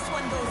out, but this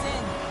one goes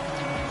in.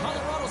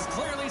 Colorado's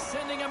clearly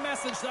sending a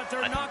message that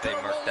they're not going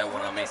to roll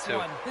over on this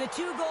one. With a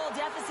 2-goal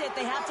deficit,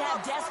 they have to have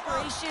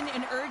desperation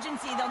and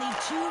urgency. They'll need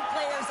 2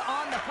 players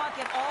on the puck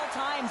at all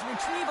times.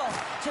 Retrieval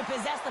to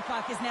possess the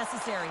puck is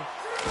necessary.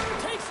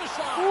 Takes the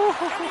shot,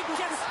 and he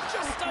gets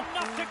just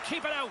enough to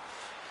keep it out.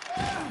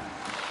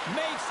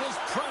 Makes his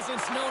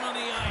presence known on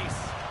the ice.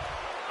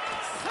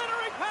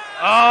 Centering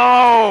pass.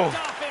 Oh!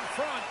 Off in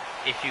front.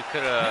 If you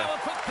could have... Now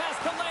a quick pass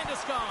to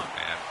Landeskog.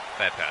 Man,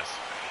 bad pass.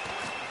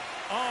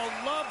 Oh,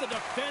 love the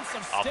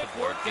defensive Off stick the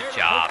board. work Good there to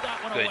job. put that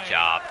one Good away.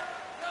 job.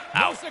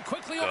 Out. Moves it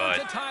quickly Good. over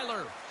to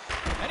Tyler.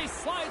 And he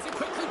slides it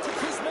quickly to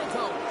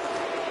Kuzmenko.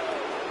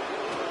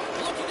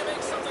 Looking to make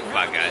something Come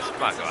on, happen in guys. the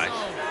Come on, offensive guys.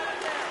 zone.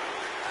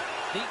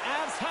 The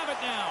Avs have it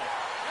now.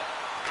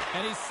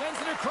 And he sends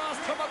it across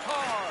to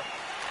Makar.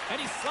 And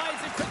he slides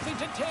it quickly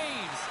to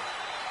Taves.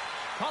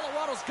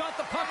 Colorado's got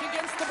the puck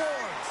against the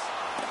boards.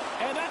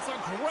 And that's a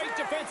great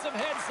defensive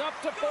heads up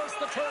to force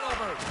the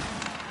turnover.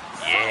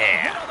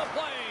 Yeah. Hit on the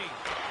play.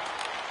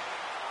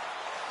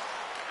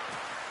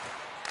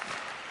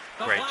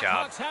 The Great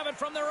job. Blackhawks have it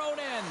from their own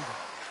end.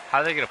 How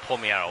are they going to pull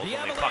me out of The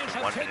only Avalanche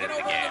fucking have 1 taken minute of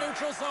over the the game?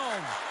 neutral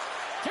zone.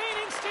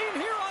 Gaining steam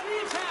here on the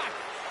attack.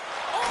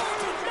 Oh,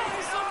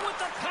 Mason with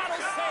the paddle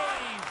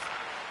save.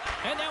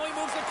 And now he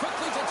moves it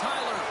quickly to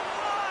Tyler.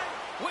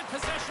 With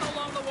possession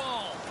along the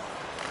wall.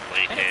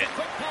 Late And it's hit. a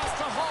quick pass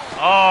to Hall.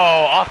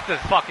 Oh, off the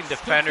fucking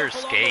defender's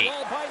Scooped up along the skate.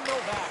 wall by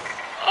Novak.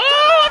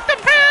 Oh, off the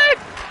pad!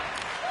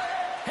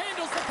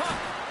 Handles the puck.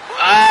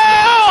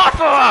 Oh, off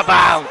of a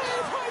bounce!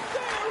 Save right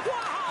there.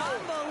 Wow.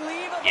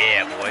 Unbelievable.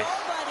 Yeah, And it boys.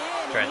 all but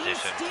in.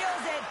 Transition. He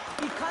steals it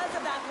because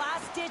of that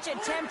last-ditch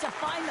attempt to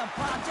find the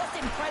puck. Just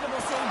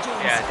incredible save,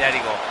 James. Yeah, Daddy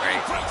going He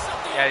crazy. breaks up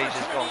the Daddy's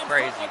just going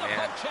opportunity in front crazy, of the man.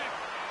 poke check.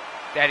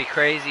 Daddy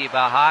crazy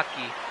about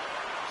hockey.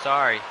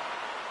 Sorry.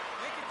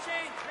 Make a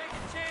change. Make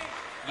a change.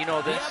 You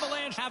know The this.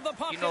 Avalanche have the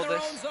puck You know in their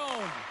this. own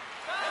zone.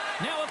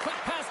 Now a quick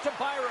pass to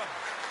Byram.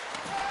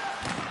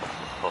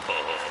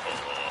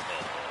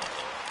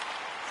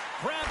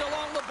 Grabbed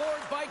along the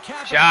boards by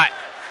Kapanen. Shot.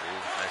 Ooh,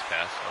 nice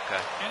pass.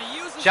 Okay. And he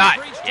uses Shot.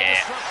 his reach to Yeah.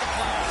 disrupt the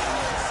play.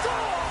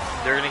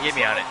 Score! They're going to get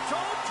me on it.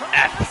 Don't turn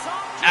F. this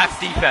off, F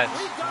Jason. defense.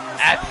 We've got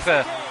F.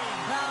 ourselves a game.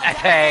 Well,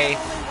 F.A.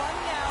 only one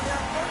now. Their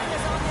opponent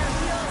is on their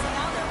heels, and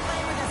now they're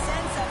playing with a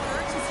sense of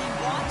urgency.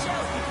 Watch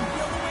out. You can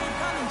feel the wave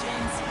coming,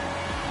 James.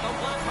 The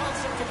Blackhawks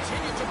have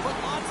continued to put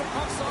lots of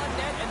pucks on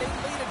net, and they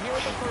lead it here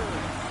in the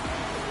third.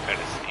 Try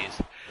to sneeze.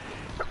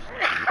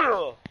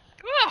 Oh,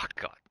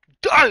 God.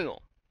 Damn.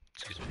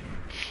 Excuse me.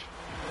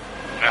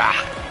 Ah,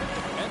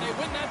 And they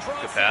win that draw.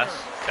 good pass.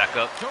 center. Back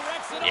up.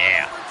 Directs it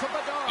Yeah. over to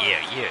Bedard. Yeah.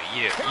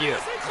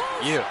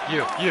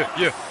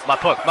 My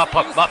puck,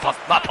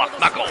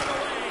 my goal.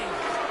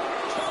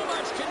 Too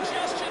much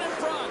congestion in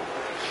front.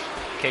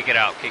 Kick it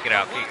out.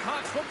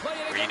 Blackhawks will play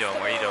it Where you against doing? the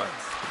Where you doing?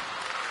 boards.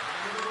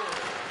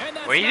 And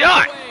that's Where you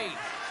knocked doing? away.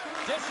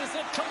 Dishes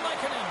it to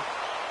Lehkonen.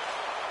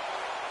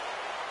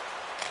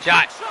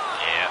 Shot. Shot.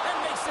 Yeah.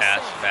 And makes the Pass.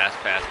 save. Shot.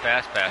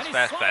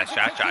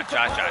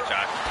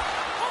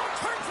 Oh,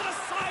 turns it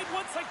aside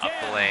once Up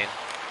again. the lane.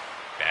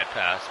 Bad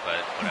pass,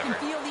 but You whatever.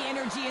 can feel the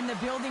energy in the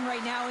building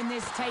right now in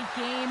this tight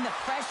game. The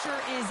pressure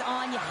is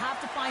on. You have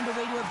to find a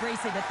way to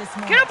embrace it at this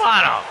moment. Get up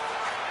on him.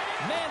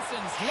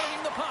 Manson's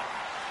lugging the puck.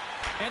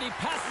 And he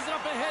passes it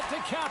up ahead to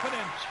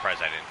Kapanen. Surprised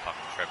I didn't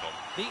fucking trip him.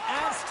 The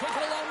Avs take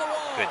it along the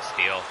wall. Good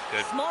steal.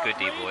 Smart Good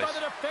D, read boys. by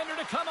the defender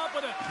to come up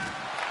with it.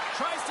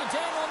 Tries to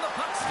dangle and the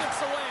puck skips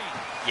away.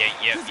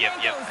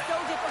 Kuzmenko is so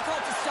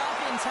difficult to stop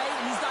in tight,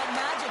 and he's got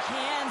magic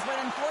hands, but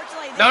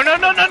unfortunately... No.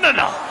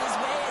 His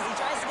way as he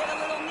tries to get a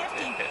little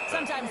nifty.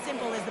 Sometimes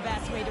simple is the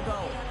best way to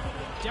go.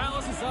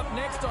 Dallas is up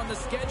next on the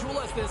schedule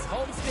as this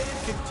homestand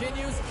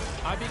continues.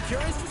 I'd be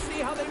curious to see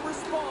how they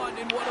respond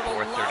in one of the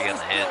 4:30 on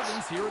loudest the hits.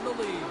 buildings here in the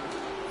league.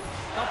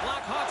 The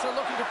Blackhawks are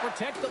looking to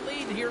protect the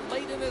lead here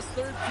late in this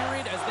third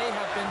period as they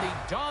have been the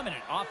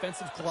dominant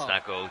offensive Let's club.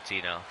 not go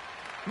OT now.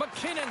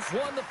 McKinnon's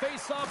won the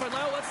face-off, and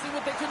now let's see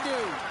what they can do.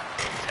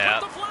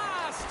 Tap. With the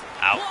blast.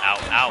 Out. Blocked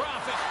in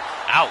traffic.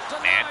 Out,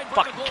 man. Denied by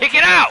Fucking the kick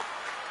it goaltender. out.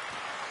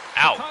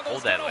 Out. Chicago's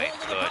Hold that got a lane.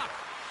 hold of the Good. puck.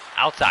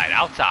 Outside,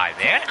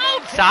 man. Can't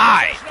maintain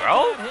Outside, possession bro.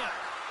 after that hit.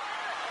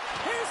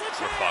 Here's a We're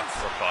chance. fucked.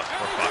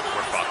 And they do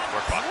this.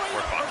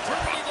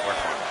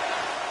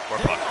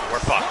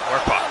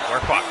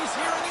 We're fucked. He's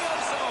here in the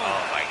end zone.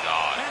 Oh my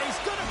God. And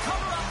he's going to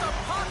cover up the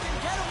puck and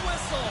get a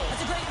whistle.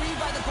 That's a great read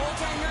by the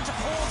goaltender to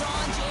hold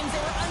on, James. They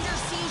were under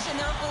siege in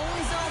their own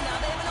zone. Now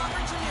they have an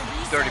opportunity to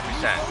reset.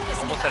 30%. refocus,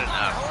 and Almost get at an back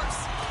on hour. the horse.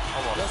 The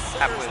Almost centers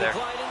halfway will there.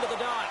 glide into the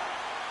dot.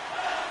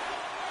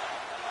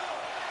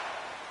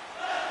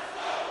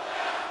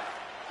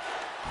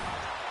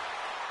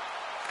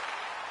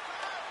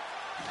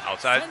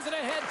 Outside. Sends it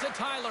ahead to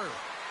Tyler.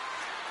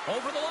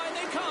 Over the line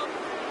they come.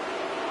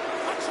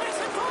 A chase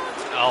in front.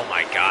 Oh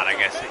my God. I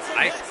guess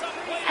I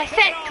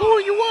set two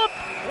of you up.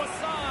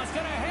 Wassau's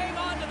going to hang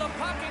on to the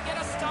puck and get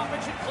a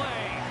stoppage in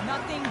play. Not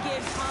nothing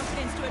gives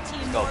confidence to a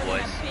team more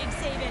than a big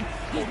save, and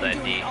he's been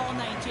doing it all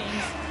night,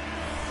 James.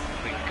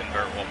 We can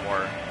convert one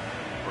more.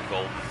 We're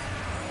golden.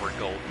 We're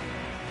golden.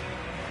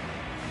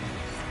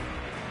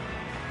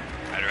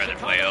 I'd rather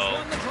play O.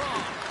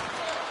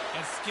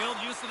 And skilled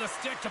use of the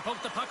stick to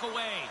poke the puck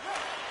away.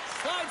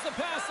 Slides the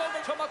pass over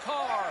to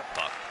Makar.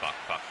 Fuck.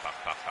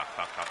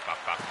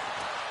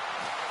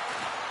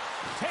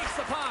 Takes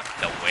the puck.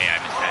 No way I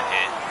missed that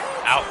hit.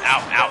 Out.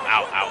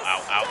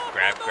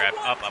 Grab.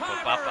 Up.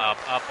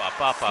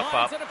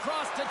 Slides it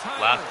across to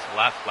Tyler.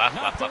 Left.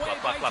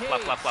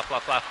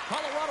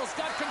 Colorado's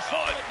got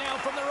control of it now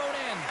from their own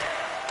end.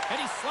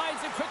 And he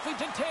slides it quickly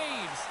to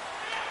Taves.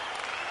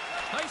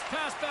 Nice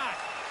pass back.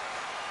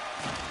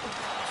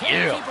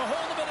 Yeah. Keep a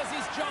hold of it as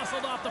he's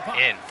jostled off the puck.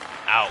 In.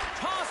 Out.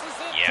 Tosses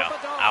it Yeah. to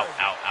Bedard. Out.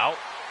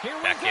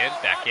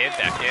 Back in.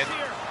 Storms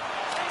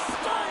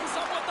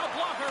up with the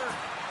blocker.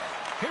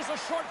 Here's a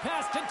short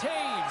pass to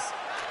Taves.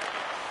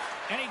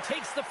 And he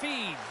takes the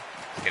feed.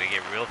 It's going to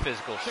get real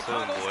physical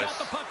soon, boys. Got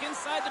the puck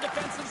inside the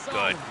defensive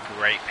zone. Good.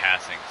 Great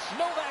passings.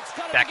 Novak's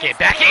got it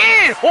Back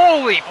in.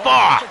 Holy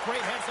fuck. That's a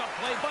great heads-up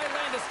play by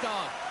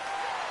Landeskog.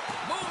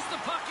 Moves the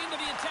puck into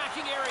the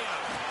attacking area.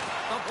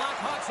 The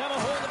Blackhawks have a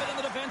hold of it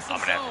in the defensive zone.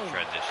 I'm going to have to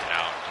transition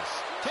out and just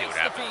see what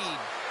happens. I'm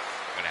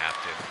going to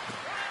have to.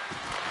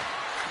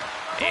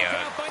 Team.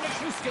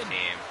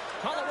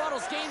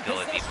 Colorado's gained Still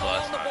a D+.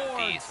 on the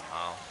board. D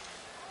somehow.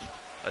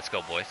 Let's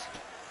go, boys.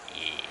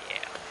 Yeah.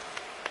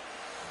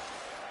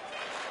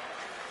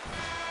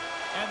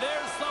 And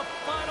there's the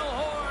final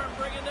horn,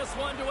 bringing this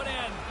one to an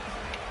end.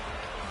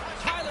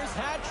 Tyler's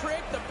hat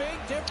trick, the big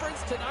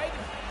difference tonight.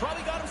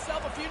 Probably got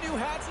himself a few new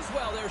hats as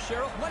well there,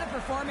 Cheryl. What a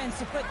performance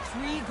to put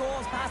 3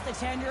 goals past the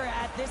tender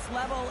at this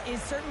level is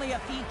certainly a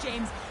feat,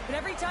 James. But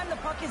every time the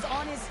puck is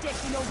on his stick,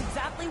 he knows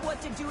exactly what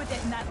to do with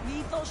it. And that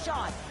lethal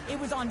shot, it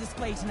was on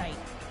display tonight.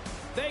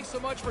 Thanks so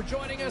much for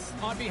joining us.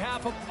 On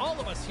behalf of all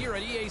of us here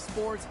at EA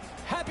Sports,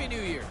 Happy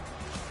New Year.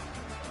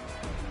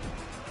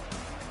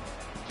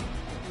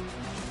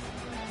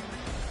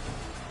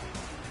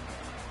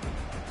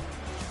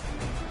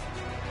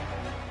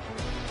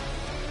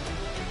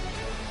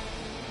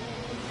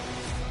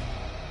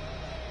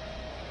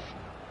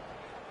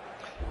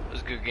 It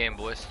was a good game,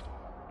 boys.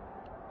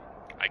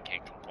 I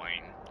can't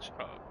complain.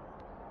 Shut up.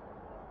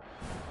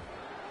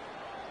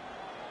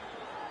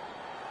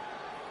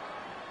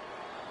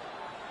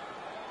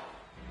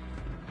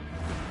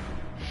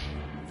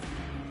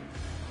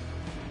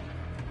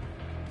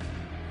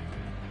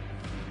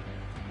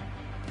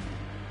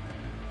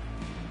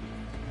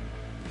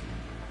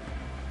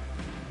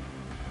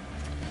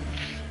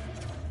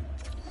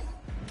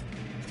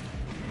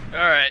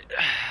 Alright,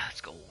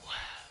 let's go.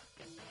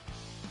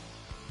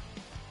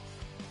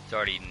 It's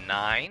already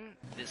 9.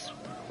 This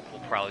will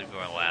probably be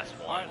my last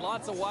one. All right,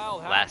 lots of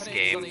wild last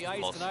happenings game, on the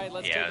ice tonight.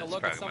 Let's take a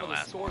look at some of the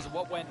scores of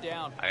what went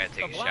down. I gotta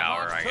take a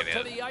shower. I gotta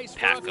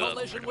pack up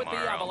for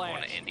tomorrow. I'm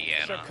going to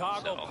Indiana.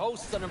 Chicago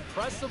posts an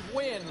impressive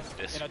win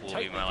this in a will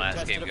be my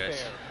last game, guys.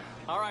 affair.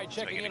 All right,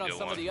 checking in on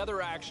some of the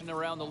other action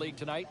around the league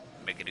tonight.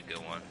 Make it a good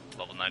one.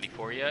 Level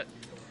 94 yet?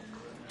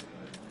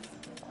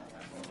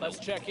 Let's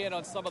check in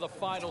on some of the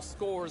final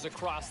scores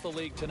across the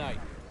league tonight.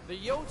 The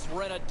Yotes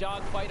were in a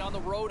dogfight on the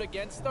road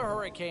against the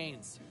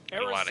Hurricanes.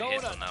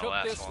 Arizona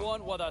took this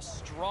one with a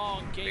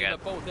strong game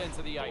at both ends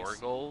of the ice. 4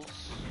 goals.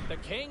 The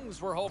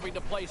Kings were hoping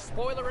to play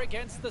spoiler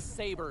against the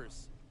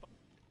Sabres.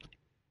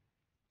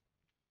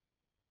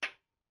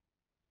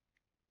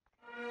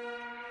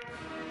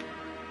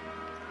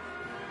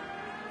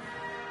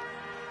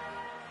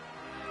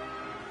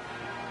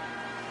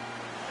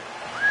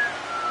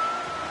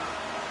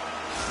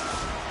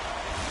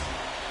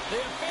 The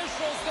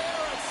officials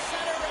there at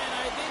center, and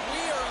I think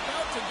we are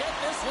about to get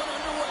this one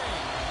underway.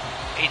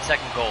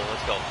 8-second goal.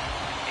 Let's go.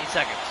 8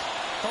 seconds.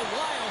 The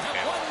Wild have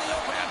won the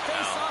opening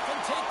face-off and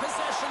take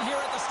possession here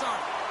at the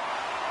start.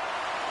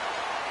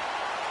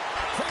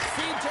 Quick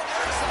feed to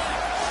Eriksson.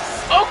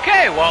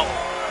 Okay, well,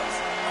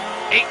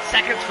 8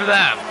 seconds for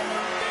them.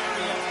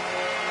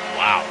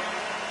 Wow.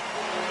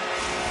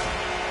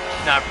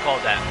 Should not have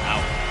called that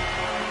out.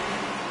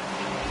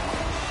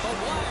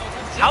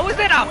 How is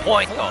that not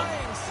point, though?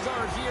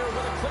 Start here with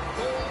a quick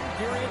goal in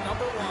period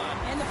number 1.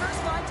 And the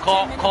first 5 to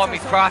 10 minutes call me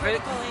are so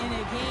prophet. critical in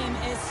a game,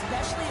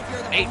 especially if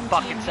you're the 8 home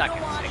fucking team. seconds, You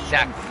don't want to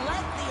exactly. even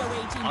let the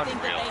away team think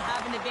that they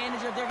have an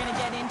advantage or they're going to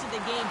get into the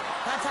game.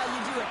 That's how you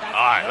do it.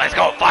 All right, let's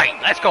go. Fight.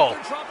 Let's go.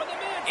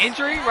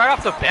 Injury right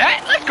off the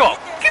bat? Let's go.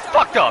 Get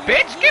fucked up,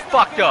 bitch. Get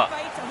fucked up.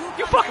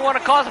 You fucking want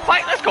to cause a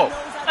fight? Let's go.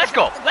 Let's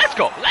go. Let's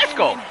go. Let's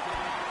go.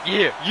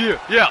 Yeah.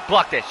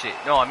 Block that shit.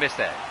 No, I missed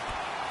that.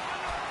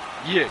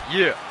 Yeah.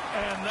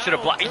 Should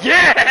have blocked.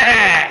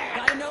 Yeah!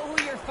 Gotta know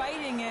who you're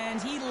fighting,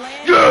 and he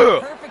landed the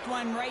perfect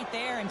one right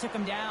there and took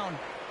him down.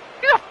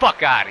 Get the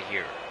fuck out of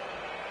here.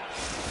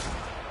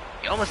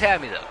 You almost had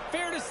me, though.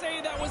 Fair to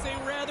say that was a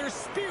rather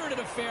spirited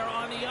affair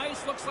on the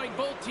ice. Looks like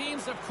both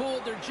teams have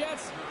cooled their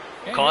jets.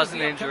 Caused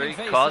an injury,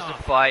 caused a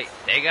fight.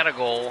 They got a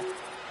goal.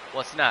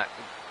 What's not?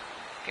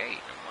 Okay,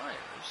 never mind.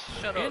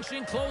 Shut up.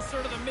 Inching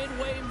closer to the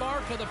midway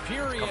mark of the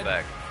period. Come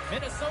back.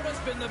 Minnesota's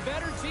been the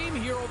better team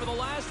here over the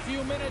last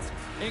few minutes,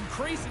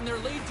 increasing their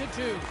lead to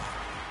 2.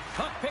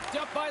 Puck picked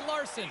up by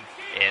Larson.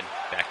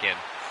 Back in.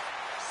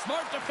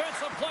 Smart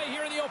defensive play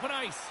here in the open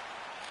ice.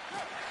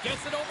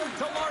 Gets it over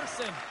to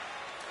Larson.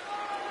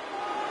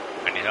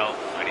 I need help.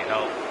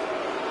 Help.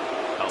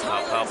 You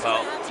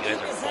guys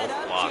are both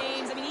blocked.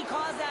 I mean, he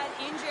caused that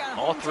injury on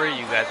all three of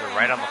you guys are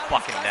right on the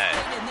fucking net.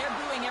 And they're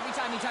booing every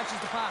time he touches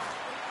the puck.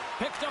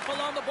 Picked up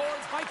along the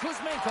boards by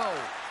Kuzmenko.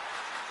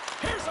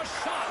 Here's a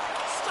shot.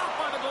 Stopped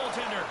by the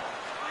goaltender.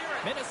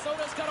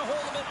 Minnesota's got a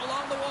hold of it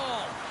along the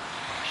wall.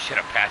 Should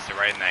have passed it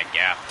right in that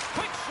gap.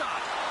 Quick shot.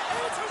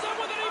 Answers up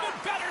with an even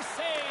better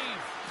save.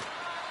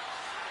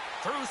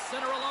 Through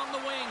center along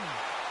the wing.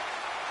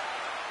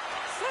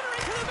 Center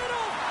into the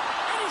middle.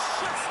 And he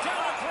shuts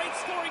down a great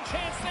scoring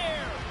chance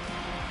there.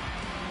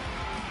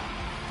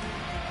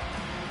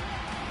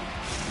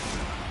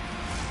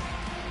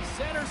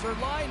 Centers are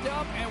lined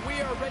up, and we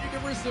are ready to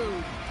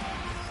resume.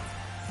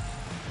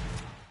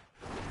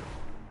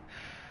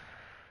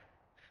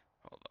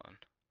 Hold on.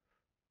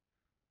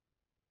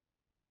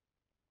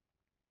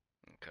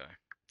 Okay,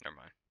 never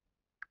mind.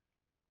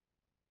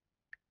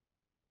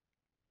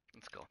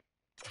 Let's go.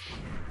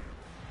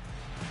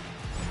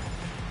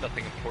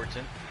 Nothing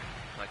important,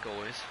 like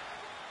always.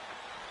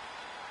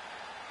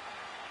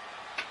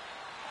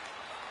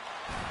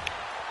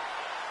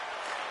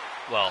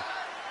 Well,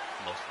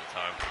 most of the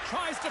time.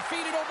 Tries to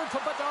feed it over to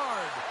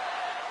Bedard.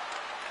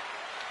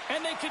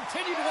 And they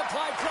continue to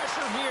apply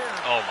pressure here.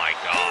 Oh my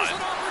god. Here's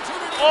an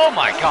opportunity. Oh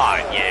my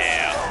god,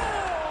 yeah.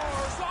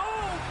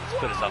 Let's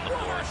put us on the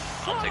board.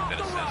 I'll take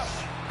that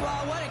assist.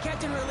 Well, what a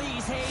catch and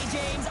release, hey,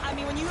 James. I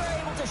mean, when you are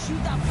able to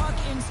shoot that puck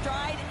in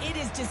stride, it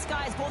is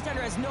disguised.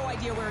 Goaltender has no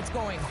idea where it's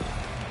going.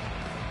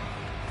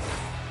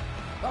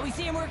 Well, we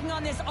see him working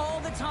on this all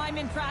the time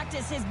in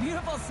practice. His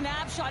beautiful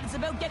snapshot, it's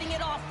about getting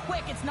it off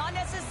quick. It's not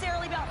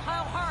necessarily about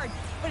how hard,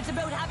 but it's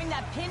about having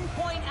that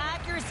pinpoint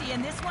accuracy,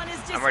 and this one is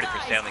disguised. I'm ready for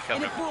Stanley Cup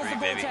and it number fools 3, the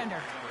baby.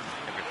 goaltender.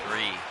 Number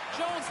 3.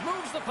 Jones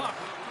moves the puck.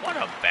 What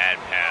a bad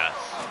pass.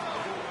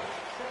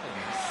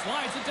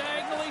 Slides it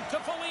diagonally to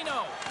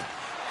Foligno.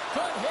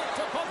 Good hit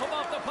to pump him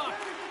off the puck.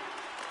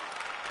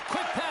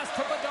 Quick pass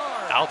to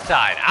Bedard.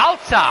 Outside.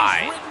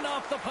 He's ridden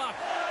off the puck.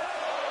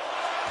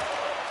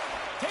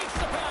 Takes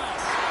the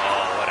pass.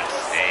 Oh, what a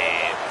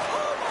save.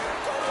 Oh my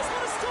goodness,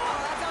 what a stop!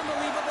 Oh, that's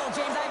unbelievable,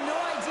 James. I have no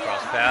idea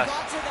Cross how pass. he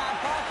got to that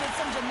puck. It's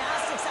some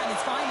gymnastics at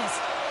its finest.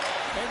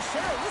 And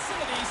Cheryl, listen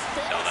to these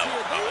fans No, that here.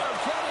 was They not. are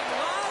getting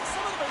loud.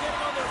 Some of them are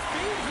getting on their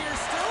feet here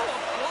still,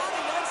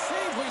 applauding that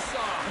save we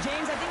saw.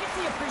 James, I think it's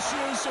the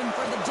appreciation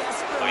for the Oh, he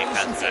desperation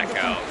passed to back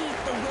out. compete,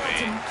 the will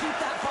to Wait. keep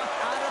that puck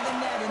out of the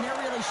net, and they're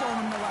really showing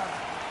him the love.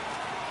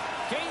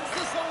 Gains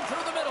the zone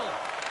through the middle.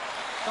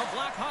 The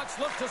Blackhawks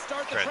look to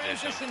start the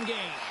Transition. transition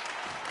game.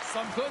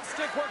 Some good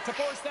stick work to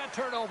force that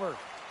turnover.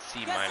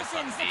 C- on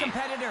Gustafson's the D.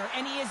 competitor,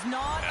 and he is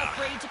not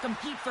afraid to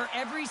compete for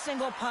every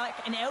single puck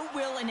and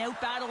outwill and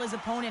outbattle his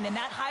opponent. And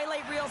that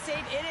highlight reel save,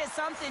 it is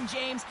something,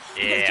 James.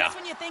 Because just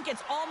when you think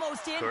it's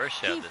almost in,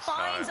 he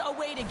finds a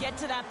way to get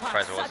to that puck.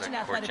 Such an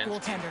athletic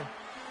goaltender.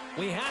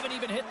 We haven't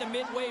even hit the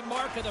midway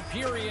mark of the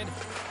period.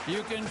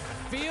 You can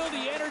feel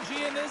the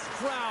energy in this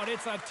crowd.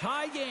 It's a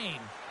tie game.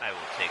 I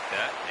will take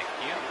that. Thank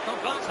you.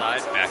 The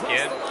Outside, Blackhawks are back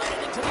across in. the line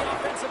and into the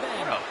offensive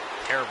end. What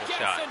a terrible Gets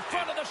shot. in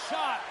front of the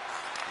shot.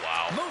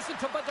 Wow. Moves it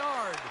to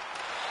Bedard.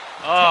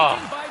 Oh.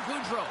 Taken by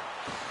Goudreau.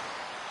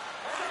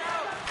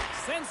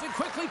 Sends it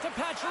quickly to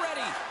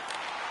Pacioretty.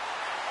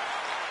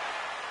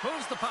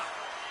 Moves the puck.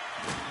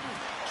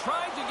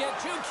 Tried to get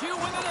too cute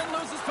with it and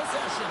loses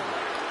possession.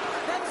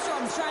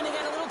 Bedstrom's trying to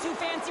get a little too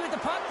fancy with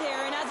the puck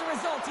there, and as a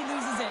result, he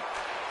loses it.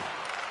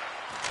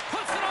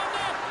 Puts it on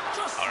net.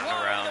 Just Out and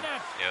wide around. of the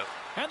net. Yep.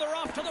 And they're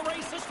off to the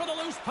races for the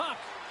loose puck.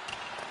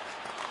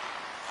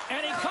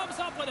 And he comes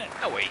up with it.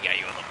 No way he got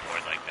you on the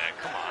board like that.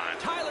 Come on.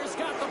 Tyler's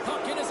got the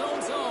puck in his own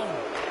zone.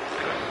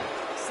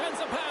 Sends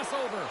a pass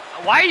over.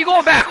 Why are you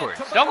going backwards?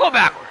 Don't go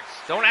backwards.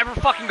 Don't ever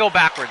fucking go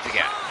backwards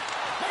again.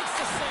 Makes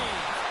the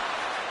save.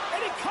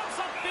 And he comes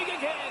up big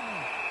again.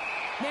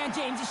 Man,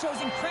 James, he shows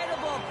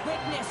incredible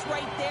quickness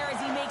right there as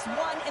he makes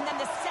one and then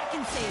the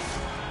second save.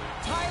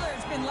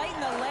 Tyler's been lighting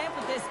the lamp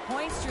with this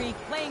point streak,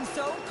 playing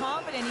so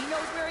confident. He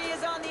knows where he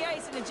is on the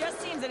ice, and it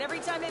just seems that every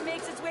time it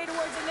makes its way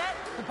towards the net,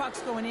 the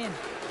puck's going in.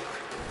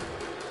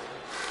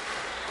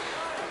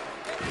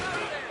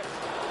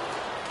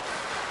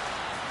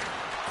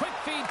 Quick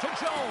feed to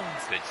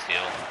Jones. Good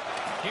steal.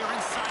 Here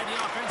inside the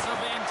offensive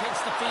end,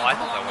 takes the feed Oh, I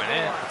from thought that along the went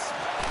in. boards.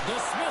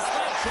 Dismiss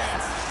that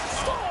chance.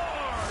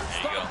 Scores!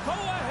 There you The go.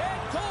 go-ahead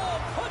goal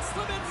puts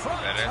them in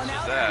front. That Well, answers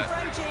now they're in that.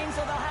 front, James,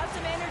 so they'll have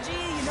some energy.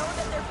 You know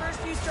that their first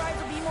few strides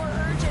will be more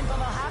urgent, but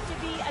they'll have to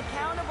be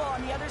accountable on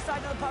the other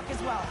side of the puck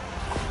as well.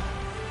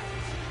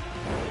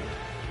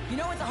 You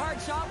know it's a hard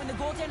shot when the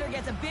goaltender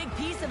gets a big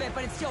piece of it,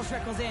 but it still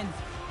trickles in.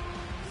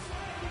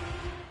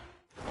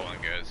 Hold on,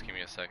 guys. Give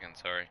me a second.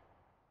 Sorry.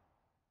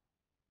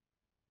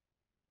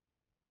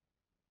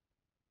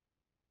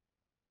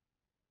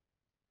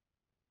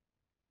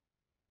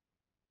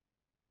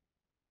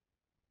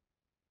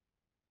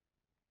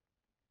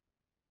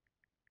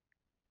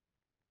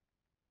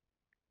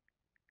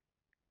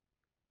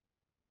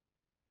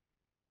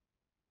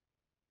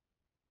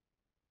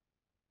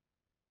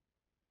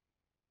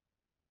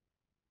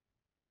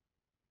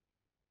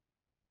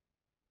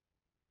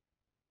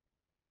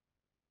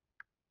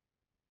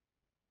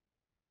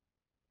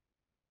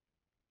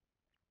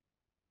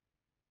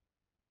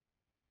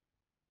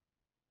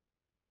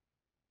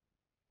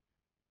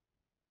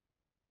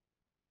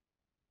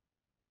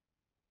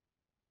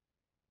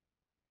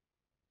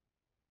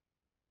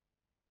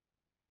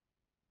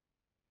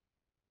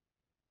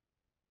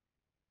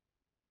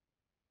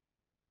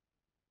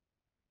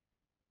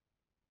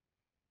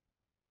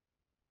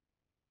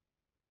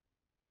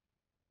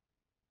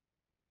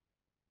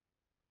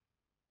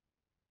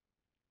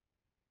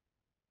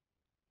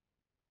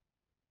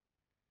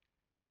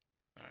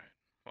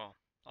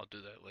 do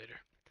that later.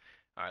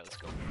 All right, let's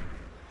go.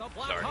 The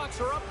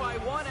Blackhawks are up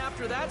by 1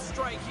 after that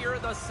strike here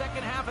in the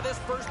second half of this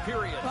first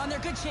period. Well,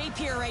 they're good shape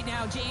here right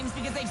now, James,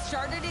 because they've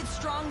started it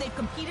strong. They've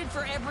competed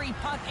for every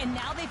puck, and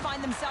now they find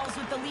themselves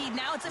with the lead.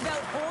 Now it's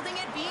about holding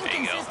it, being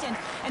consistent,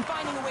 and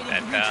finding a way to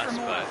reach for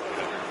more.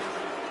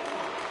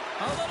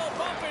 A little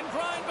bump and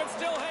grind, but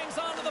still hangs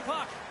on to the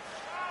puck.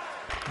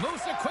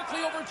 Moves it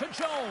quickly over to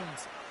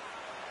Jones.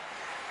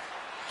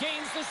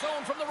 Gains the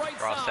zone from the right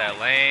side. Cross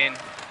that lane.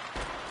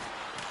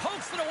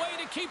 Pokes it away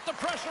to keep the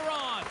pressure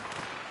on.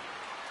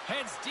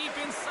 Heads deep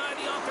inside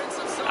the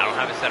offensive zone. I don't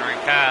have a centering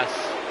pass.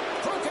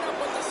 Broken up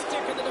with the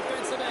stick in the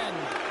defensive end.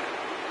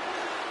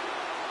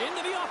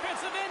 Into the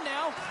offensive end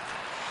now.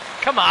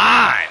 Come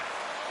on!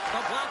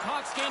 The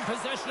Blackhawks gain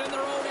possession in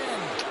their own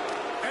end.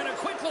 And a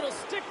quick little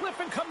stick lift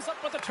and comes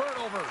up with a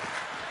turnover.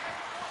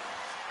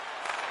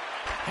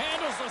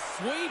 Handles a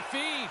sweet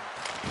feed.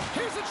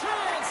 Here's a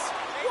chance.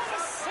 What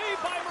a save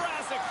by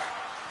Mrazek.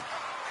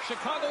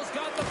 Chicago's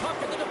got the puck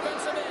in the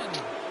defensive end.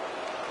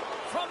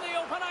 From the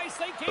open ice,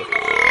 they gain the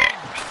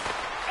line.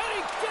 And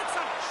he gets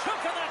a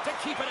chunk of that to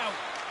keep it out.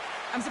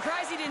 I'm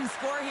surprised he didn't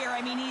score here. I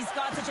mean, he's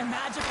got such a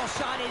magical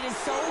shot. It is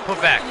so put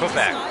back.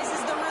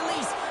 Disguises the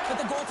release, but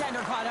the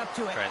goaltender caught up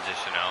to it.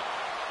 Transition out.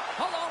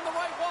 Along the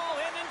right wall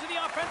and into the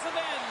offensive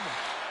end.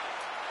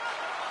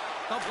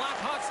 The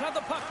Blackhawks have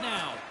the puck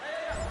now.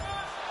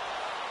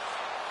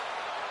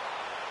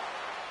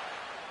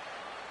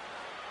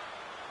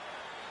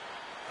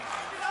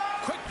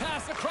 Quick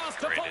pass across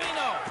to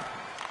Foligno.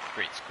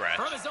 Great scratch.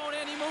 From his own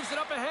end, he moves it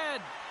up ahead.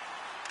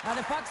 Now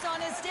the puck's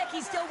on his stick.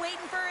 He's still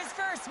waiting for his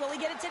first. Will he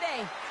get it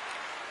today?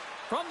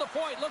 From the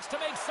point, looks to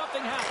make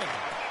something happen.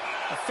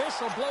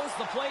 Official blows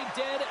the play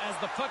dead as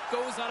the puck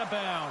goes out of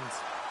bounds.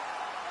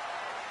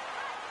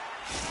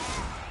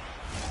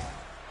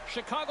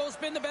 Chicago's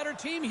been the better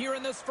team here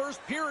in this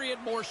first period.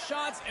 More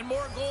shots and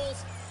more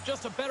goals.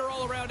 Just a better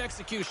all-around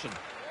execution.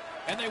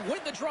 And they win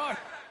the draw.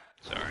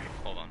 Sorry,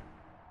 hold on.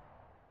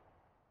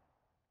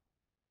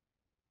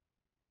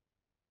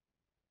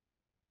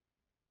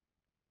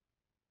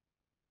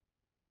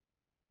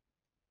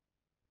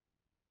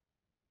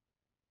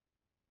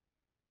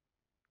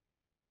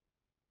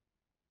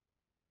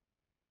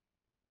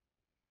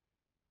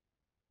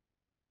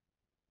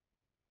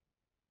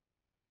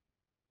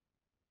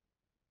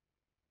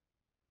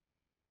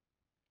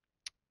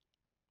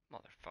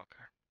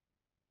 Motherfucker.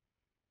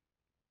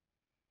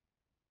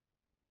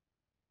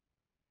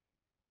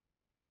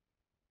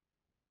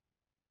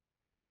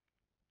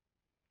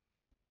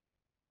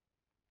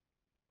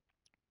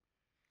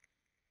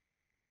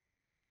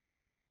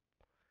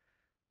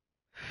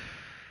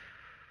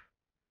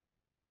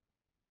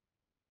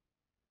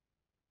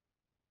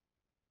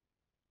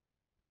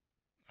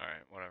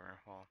 Alright, whatever.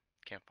 Well,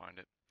 can't find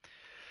it.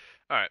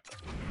 Alright.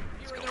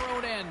 Here in their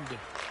own end.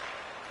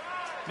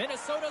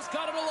 Minnesota's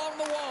got it along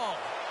the wall.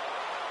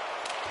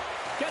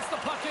 Gets the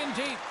puck in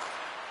deep.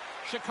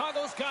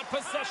 Chicago's got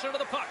possession of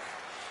the puck.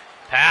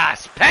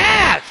 Pass!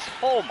 Pass!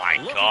 Oh my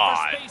God! Looking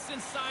for space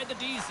inside the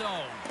D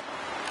zone.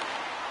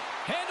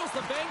 Handles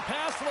the bank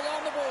pass from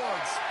along the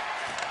boards.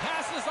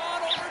 Passes on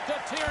over to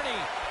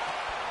Tierney.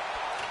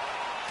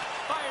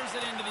 Fires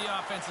it into the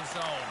offensive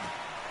zone.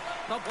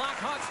 The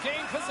Blackhawks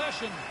gain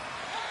possession.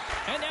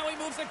 And now he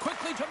moves it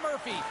quickly to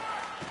Murphy.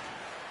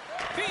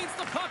 Feeds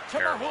the puck to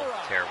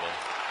Mahura. Terrible.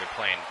 They're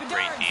playing great D.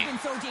 Bedard's been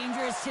so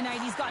dangerous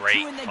tonight. He's got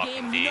two in the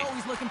game. You know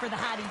he's looking for the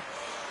Hattie.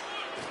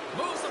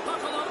 Moves the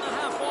puck along the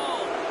half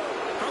wall.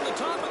 From the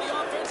top of the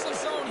offensive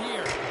zone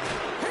here.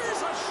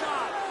 Here's a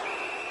shot.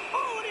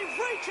 Oh, and he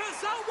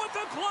reaches out with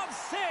the glove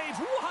save.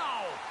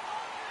 Wow.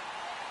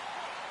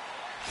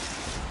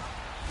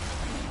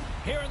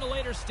 Here in the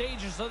later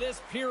stages of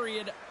this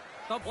period,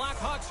 the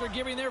Blackhawks are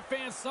giving their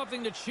fans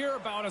something to cheer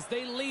about as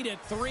they lead it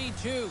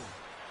 3-2.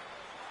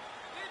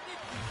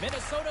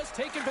 Minnesota's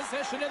taking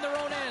possession in their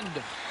own end.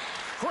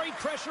 Great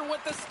pressure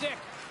with the stick.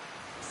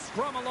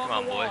 Scrum along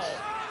the wall. Boys.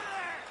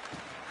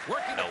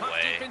 Working the puck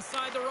deep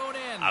inside their own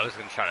end. I was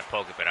going to try to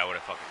poke it, but I would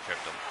have fucking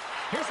tripped him.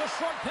 Here's a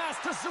short pass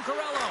to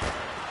Zuccarello.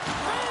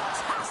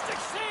 Fantastic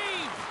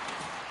save!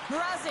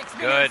 Mrazek's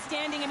been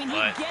outstanding. I mean,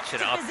 he gets to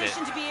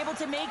position to be able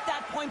to make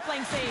that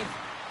point-blank save.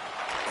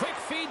 Quick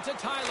feed to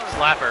Tyler.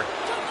 Slapper.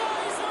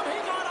 Denies him. He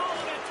got all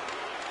of it.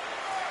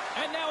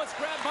 And now it's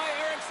grabbed by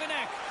Eriksson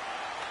Ek.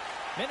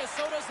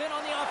 Minnesota's in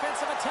on the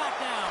offensive attack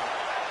now.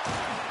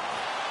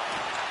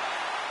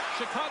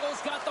 Chicago's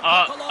got the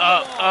puck along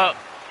the wall.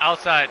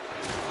 Outside.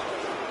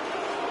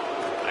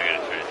 I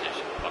got a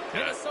transition. Fuck that.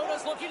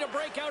 Minnesota's looking to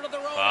break out of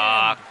their own end.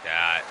 Fuck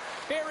that.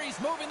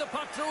 Barry's moving the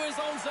puck through his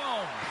own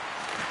zone.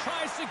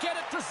 Tries to get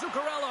it to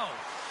Zuccarello.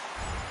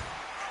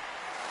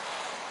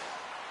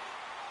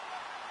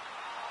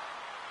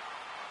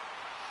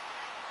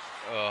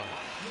 Oh,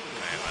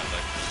 man, my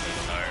legs are so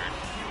tired.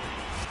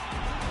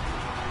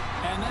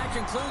 And that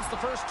concludes the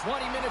first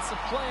 20 minutes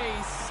of play.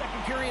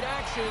 Second period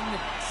action.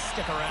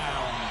 Stick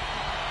around.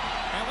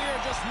 And we are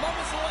just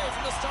moments away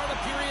from the start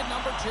of period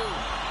number 2.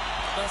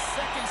 The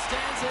second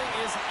stanza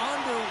is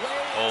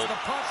underway as the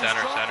puck is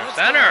dropped.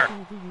 Center.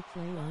 Do you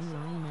play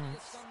online,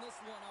 Max?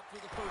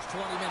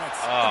 20 minutes.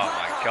 Oh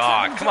my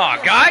God! Come on,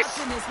 guys!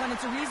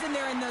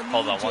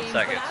 Hold on 1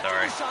 second.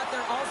 Sorry.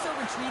 They're also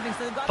retrieving,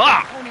 so they've got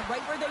their opponent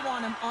right where they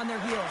want them, on their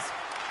heels.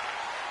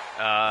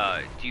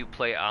 Do you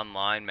play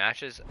online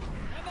matches?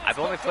 I've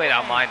only played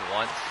online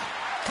once.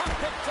 It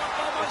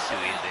was too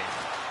easy.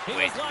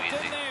 Way too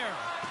easy.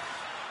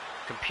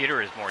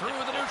 Computer is more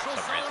difficult for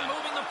some reason.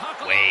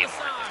 Way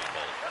more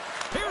difficult.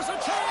 Here's a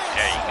chance.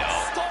 There you go.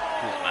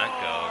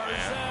 Kuzmenko,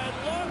 man.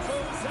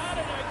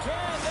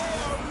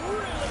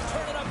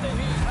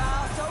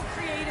 So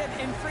creative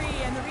and free,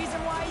 and the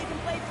reason why you can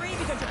play free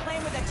because you're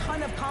playing with a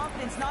ton of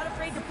confidence, not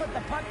afraid to put the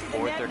puck to the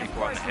net and of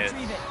course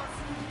retrieve it.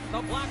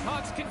 The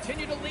Blackhawks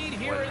continue to lead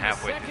here in the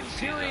second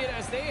period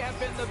as they have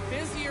been the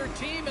busier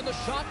team in the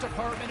shot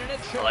department, and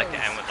it shows. I like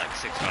to end with like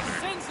 600.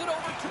 Sends it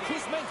over to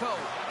Kuzmenko.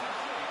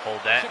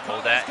 Hold that,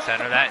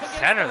 center that,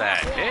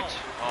 bitch.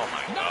 Oh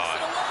my God.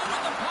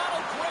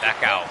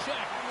 Back out.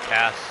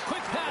 Pass.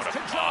 Quick pass What a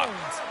to block.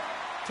 Jones.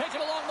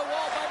 Taken along the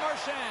wall by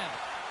Marchand.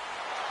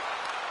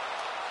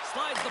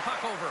 Slides the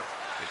puck over.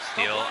 Good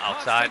steal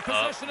outside.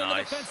 Up.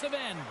 Nice.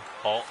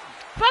 Oh.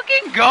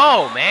 Fucking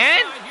go,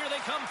 man. Here they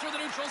come through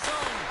the neutral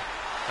zone.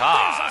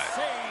 God.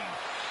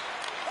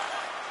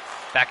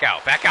 Back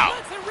out. Gets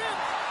a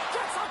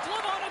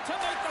glove on it to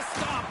make the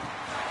stop.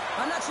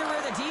 I'm not sure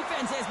where the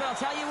defense is, but I'll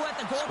tell you what,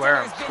 the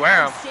Square goaltender has him.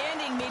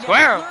 been outstanding. Made a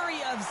flurry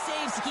of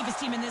saves to keep his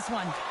team in this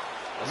one.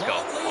 Let's go.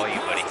 All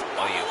you, buddy.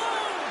 All you.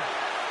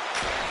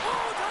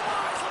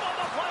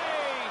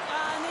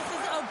 And this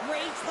is a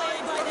great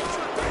play by the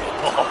team.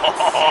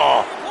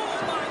 Oh,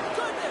 my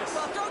goodness.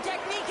 Well, throw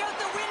technique out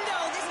the window.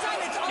 This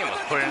time it's all he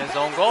almost about put in his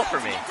own goal for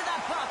me.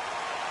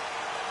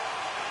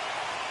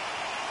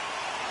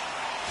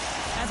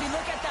 As we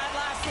look at that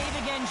last save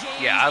again,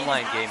 James, yeah,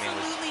 online gaming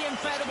was absolutely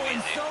incredible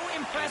and so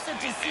impressive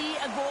to see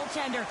a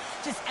goaltender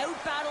just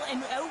out-battle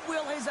and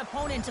out-will his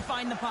opponent to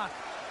find the puck.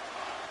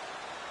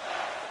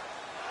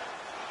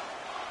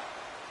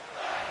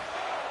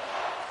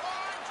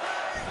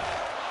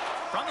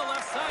 From the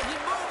left side, he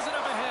moves it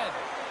up ahead.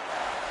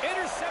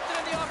 Intercepted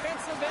in the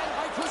offensive end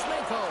by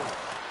Kuzmenko.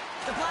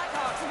 The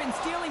Blackhawks have been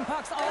stealing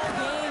pucks all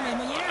game, and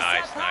when you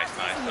intercept passes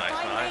and you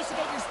find ways to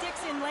get your sticks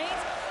in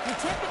lanes, you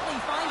typically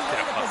find a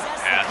way to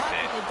possess the puck.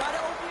 They've got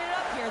to open it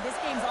up here. This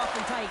game's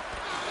awfully tight.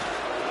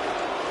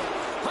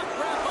 Puck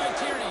grab by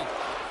Tierney.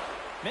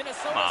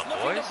 Minnesota's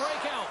looking to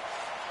break out.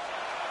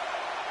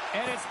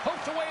 And it's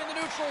poked away in the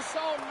neutral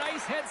zone.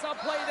 Nice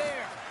heads-up play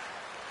there.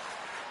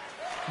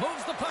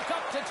 Moves the puck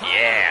up to Tyler.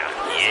 Yeah.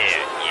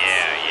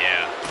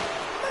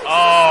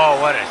 Oh,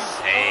 what a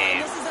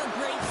save. This is a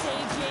great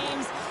save,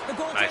 James. The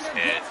goaltender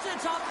gets to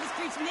the top of his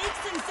crease,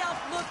 makes himself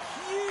look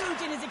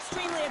huge, and is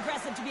extremely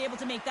aggressive to be able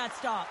to make that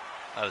stop.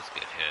 That was a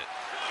good hit.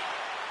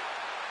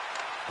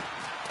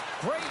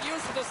 Great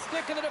use of the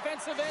stick in the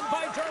defensive end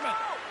by Dermott.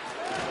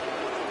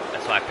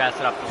 That's why I passed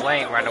it up the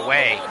lane right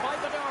away.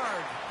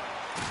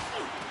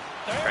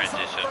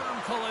 Transition.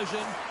 Firm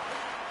collision.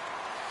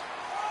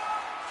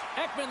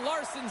 Ekman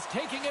Larsson's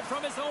taking it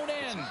from his own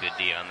end. Some good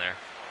D on there.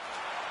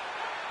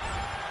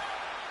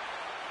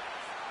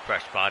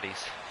 Fresh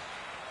bodies.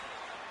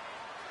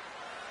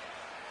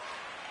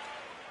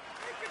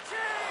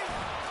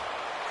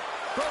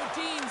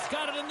 Brodin's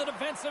got it in the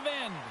defensive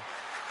end.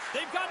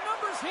 They've got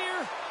numbers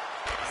here.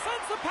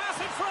 Sends the pass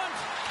in front.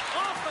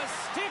 Off the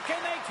stick,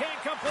 and they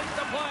can't complete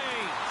the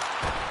play.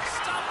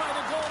 Stopped by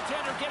the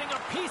goaltender, getting a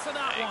piece of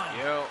that one.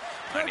 Thank you.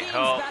 I need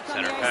help.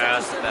 Center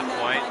pass at that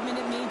point.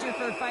 5-minute major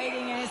for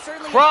fighting, and it's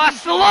certainly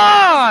cross the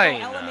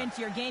line! Element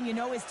to your game. You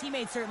know his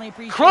teammates certainly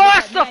appreciate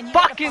cross it. the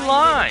fucking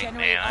line,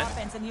 man.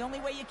 Offense, and the only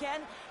way you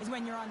can is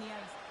when you're on the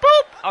ice.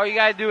 Boop! All you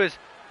gotta do is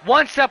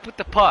one step with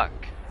the puck.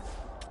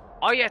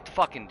 All you have to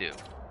fucking do.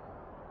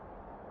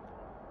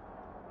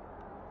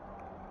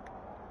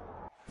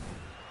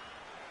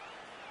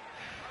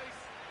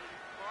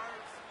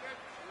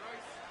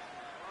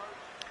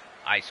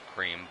 Ice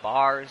cream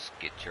bars.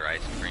 Get your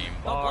ice cream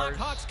bars.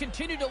 The Blackhawks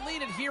continue to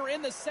lead it here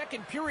in the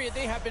second period.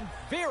 They have been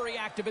very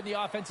active in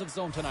the offensive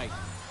zone tonight.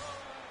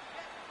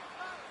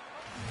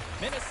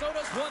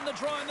 Minnesota's won the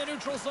draw in the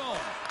neutral zone.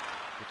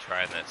 Good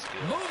try on that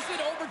steal. Moves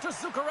it over to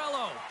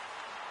Zuccarello.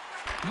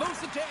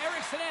 Moves it to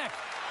Eriksson Ek.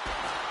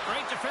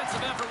 Great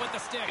defensive effort with the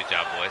stick. Good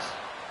job, boys.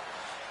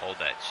 Hold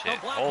that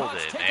shit. Hold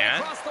it, man.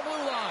 Across the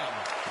blue line.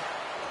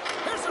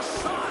 Here's a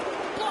shot.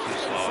 Too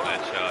slow,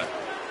 that shot.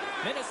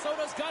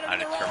 Minnesota's got it I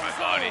had to turn my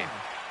body.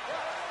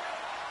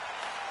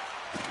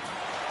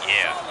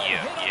 Yeah.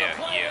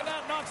 And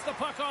that knocks the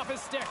puck off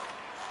his stick.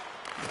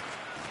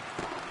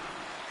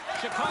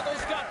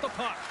 Chicago's got the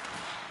puck.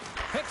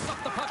 Picks up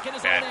the puck in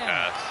his own end.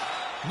 Pass.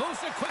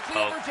 Moves it quickly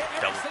Poke, over to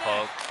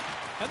Eriksson.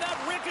 And that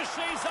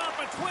ricochets off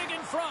a twig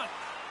in front.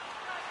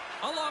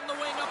 Along the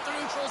wing up the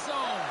neutral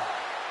zone.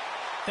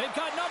 They've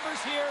got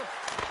numbers here.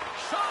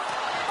 Shot.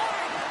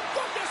 My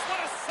goodness,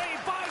 what a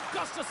save by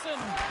Gustafsson.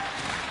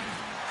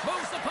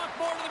 Moves the puck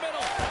more to the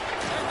middle.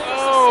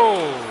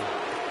 Oh!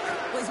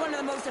 Well, he's one of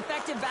the most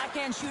effective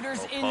backhand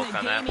shooters in the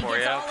game.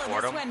 He gets all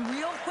of this one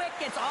real quick,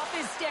 gets off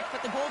his stick,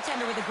 but the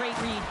goaltender with a great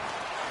read.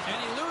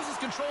 And he loses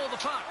control of the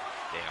puck.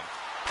 Damn.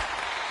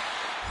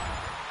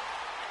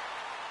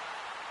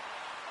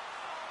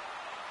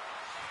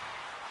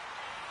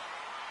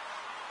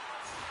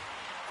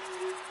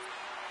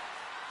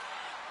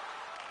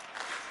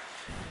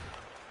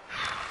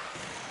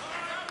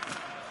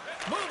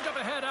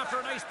 after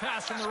a nice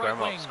pass from the Square right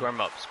him up, wing. square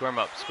him up, square him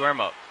up, square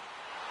him up.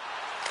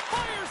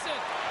 Fires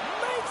it.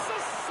 Makes a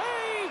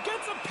save.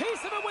 Gets a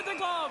piece of it with the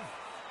glove.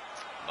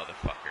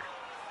 Motherfucker.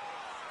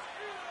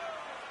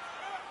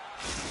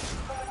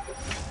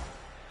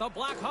 The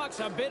Blackhawks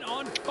have been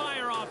on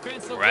fire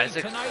offensively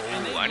Razik, tonight,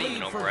 and they I didn't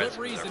even lead know for Razik good was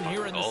reason their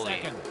here in the goalie.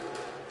 second.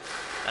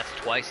 That's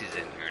twice he's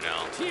in here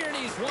now.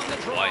 Tierney's won the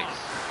draw. Twice.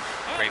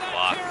 And Great that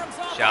block. caroms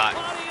off Shot.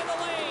 the body in the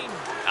lane.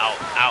 Out,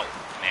 out,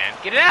 man.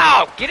 Get it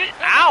out! Get it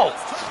out!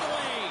 It's turned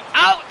away.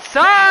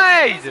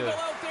 Outside! Visible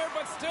out there,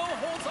 but still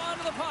holds on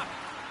to the puck.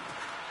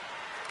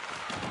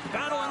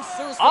 Battle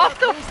ensues for Off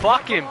the face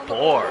fucking on the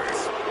board.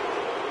 boards.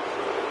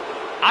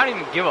 I don't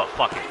even give a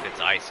fuck if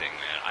it's icing,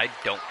 man. I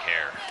don't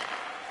care.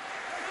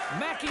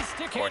 Mackey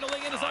stick course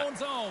handling in his not. own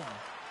zone.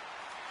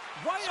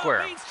 Right Square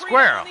on him. Main Street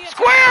Square on him. the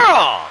Square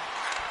attack. him!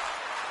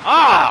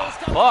 Ah,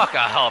 fuck,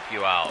 I'll help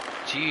you out.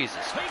 Jesus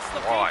Takes the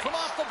feed Christ. from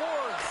off the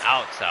boards.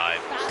 Outside.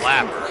 Fast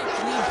and Slapper. quick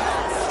lead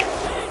pass.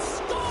 He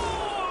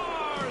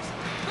scores!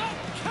 The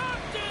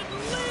captain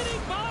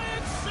leading by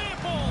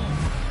example.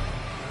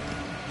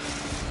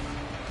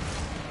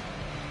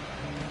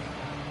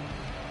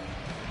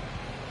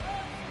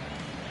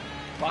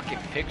 Fucking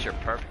picture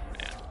perfect,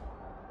 man.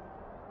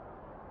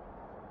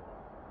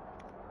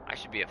 I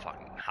should be a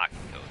fucking hockey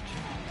coach.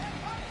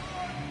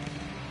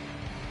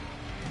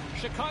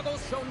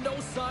 Chicago's shown no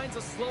signs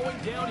of slowing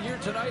down here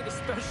tonight,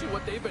 especially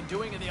what they've been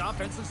doing in the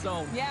offensive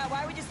zone. Yeah,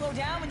 why would you slow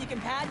down when you can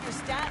pad your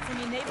stats? I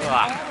mean, they've been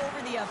Ah. all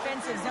over the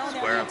offensive zone.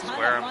 They're Square having a him, ton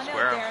square of him, fun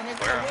square out him, there, and there's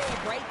square a him.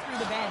 wave right through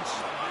the bench.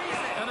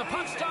 And the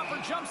puck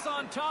stopper jumps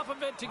on top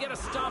of it to get a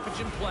stoppage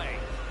in play.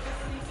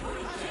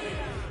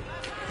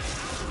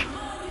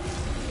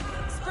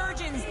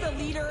 Spurgeon's the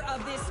leader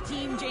of this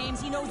team,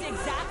 James. He knows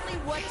exactly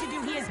what to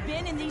do. He has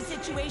been in these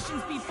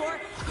situations before.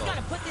 He's got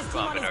to put this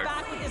team on his Bernard.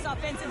 back with this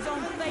offensive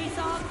zone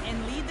face-off and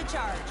lead the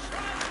charge.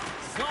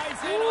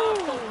 Slides in off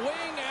the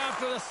wing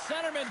after the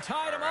centerman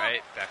tied him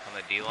Alright, back on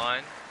the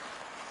D-line.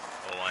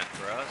 O-line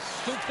for us. up.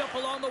 Scooped up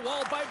along the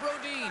wall by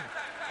Brodin.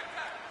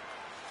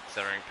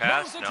 Centering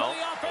pass, Moves into no.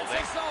 the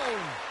offensive Holding.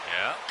 zone.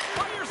 Yeah.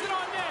 Fires it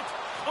on net.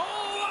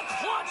 Oh, a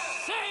clutch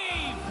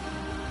save.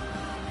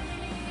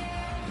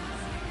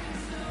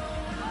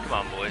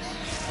 Come on, boys.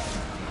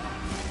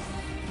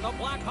 The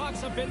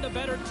Blackhawks have been the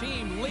better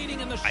team, leading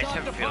in the just shot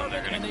have a feeling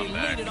they're department, gonna and they come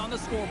back. lead it on the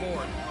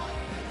scoreboard.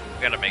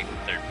 We gotta make the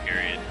third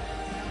period.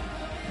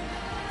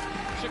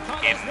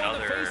 Chicago's Get won the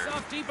another-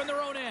 face-off deep in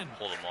their own end.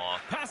 Hold them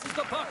off. Passes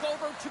the puck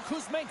over to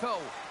Kuzmenko.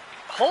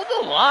 Hold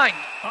the line!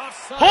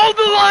 Offside. Hold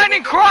the line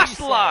and cross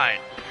the line!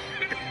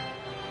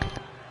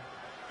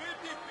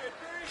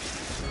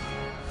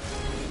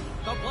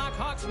 The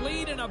Blackhawks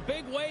lead in a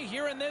big way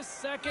here in this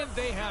second.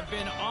 They have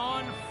been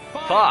on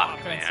fire Fuck,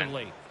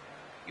 offensively. man.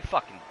 You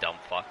fucking dumb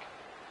fuck.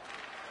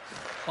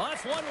 Well,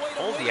 that's one way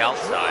to Hold win the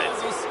outside. draw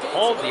as he skates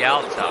Hold the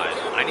away with outside.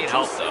 puck I need after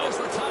help, two though. centers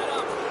were tied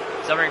up.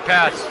 Severing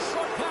pass. Here's a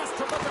short pass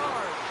to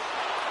Bedard.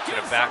 Get it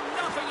Gives back. them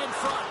nothing in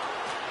front.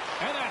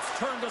 And that's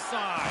turned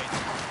aside.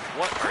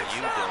 What are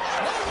you doing?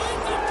 That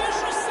wins the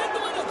official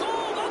signaling a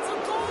goal. That's a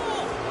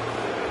goal.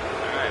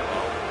 Alright,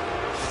 well.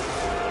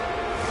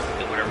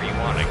 Do whatever you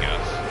want, I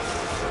guess.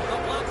 The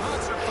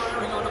Blackhawks are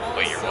firing on all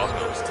Wait, you're welcome.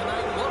 cylinders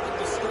tonight. Look at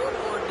the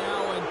scoreboard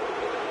now, and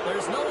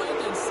there's no end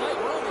in sight.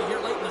 We're only here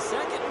late in the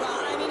second. Well,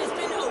 I mean, it's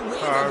been a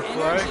wave Power of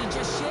play. energy,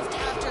 just shift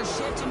after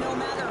shift, and no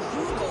matter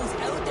who goes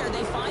out there,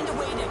 they find a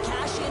way to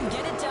cash in,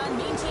 get it done,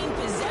 maintain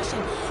possession.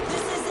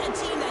 This is a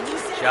team that you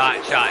said Shot,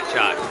 they're shot, firing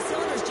shot. on all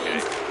cylinders,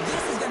 James.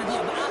 This is going to be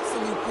an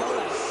absolute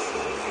blowout.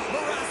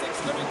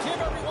 Morasic's going to give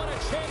everyone a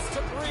chance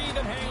to breathe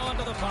and hang on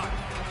to the puck.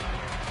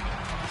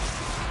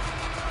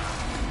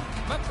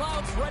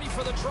 McLeod's ready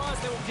for the draws.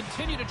 They will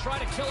continue to try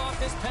to kill off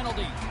this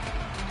penalty.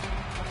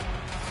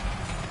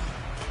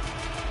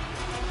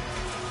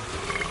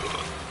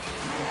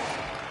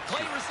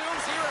 Play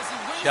resumes here as he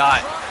wins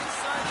Shot. the draw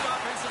inside the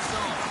offensive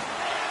zone.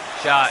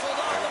 Shot. Hustled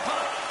off the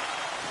puck.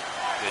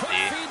 Good Quick D.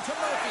 feed to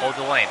Murphy. Hold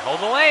the lane. Hold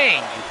the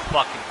lane, you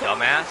fucking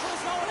dumbass. Cruz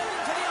going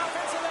into the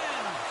offensive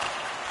end.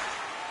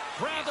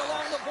 Grabbed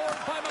along the board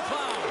by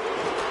McLeod.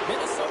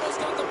 Minnesota's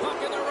got the puck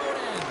in their own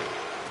end.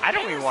 I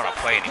don't even want to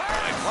play anymore.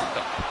 Like, what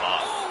the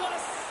fuck? Oh, what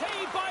a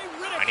save by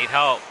Riddick. I need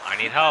help. I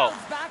need help.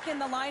 He's back in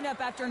the lineup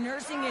after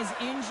nursing his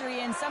injury,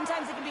 and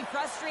sometimes it can be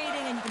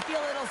frustrating and you can feel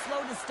a little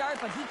slow to start,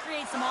 but he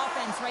creates some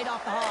offense right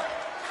off the hop.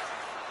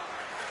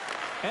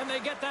 And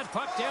they get that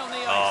puck down the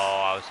ice.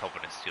 Oh, I was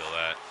hoping to steal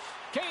that.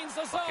 Gains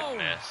the Fucking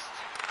zone. missed.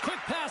 Quick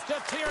pass to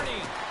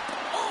Tierney.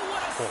 Oh, what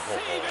a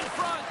save in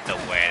front. No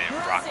way I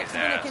didn't rock his Rasic's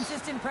been a ass.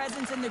 consistent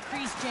presence in the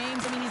crease,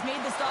 James. I mean, he's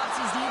made the stops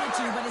he's needed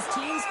to, but his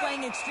team's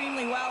playing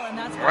extremely well, and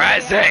that's why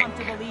they have a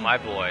comfortable Razik! lead. My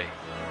boy.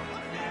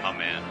 Oh,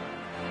 man.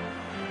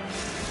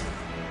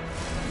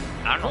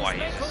 I don't know why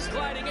he's Kuzmenko's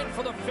gliding in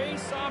for the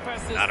face-off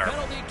as this Not our-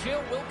 penalty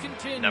kill will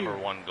continue. number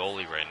one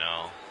goalie right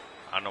now.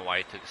 I don't know why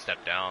he took a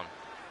step down.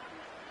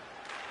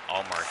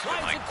 Allmark's been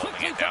like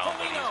holding it down,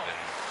 but he's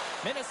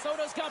been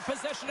Minnesota's got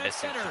possession at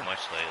missing center. too much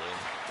lately.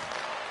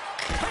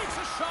 Takes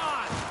a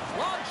shot.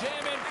 Long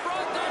jam in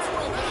front. That's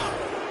broken up.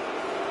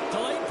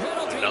 Delayed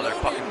penalty. Another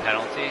Another fucking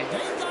penalty.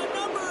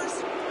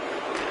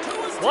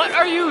 What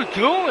are you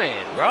doing,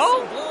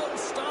 bro?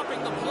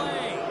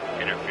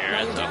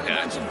 Interference, okay.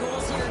 A bunch of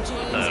goals here,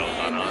 James,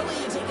 and really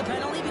you take a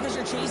penalty because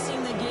you're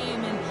chasing the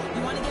game and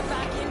you want to get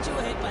back into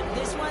it, but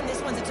this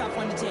one's a tough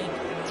one to take.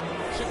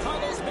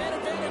 Chicago's man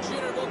advantage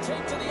unit will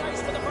take to the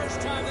ice for the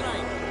first time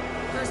tonight.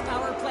 First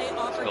power play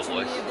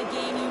opportunity of the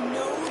game. You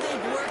know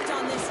they've worked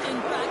on this in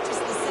practice,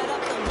 the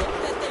setup, the look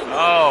that they want.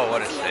 Oh,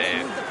 what a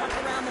save. Move the puck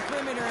around the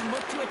perimeter and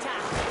look to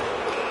attack.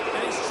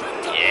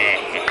 Yeah.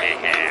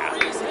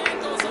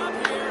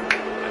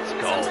 Let's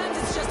go. Sometimes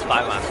it's just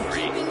 5 on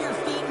 3. keeping your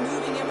feet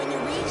moving, and when you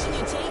reach and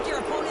you take your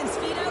opponent's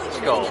feet out, Let's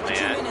you're go, going to get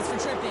the 2 man. minutes for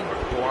tripping.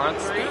 4 on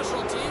 3? I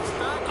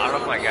don't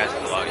know if my guy's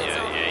still out yet.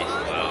 Yeah, he's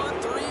still out.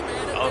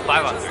 Oh,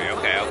 5 on 3.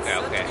 Okay. Oh, and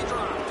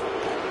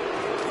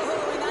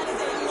that is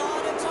a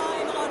lot of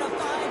time on a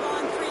 5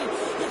 on 3.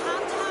 You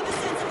have to have a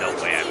sense of No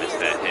way I missed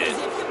that hit. If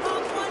you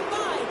pop one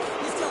by,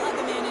 you still have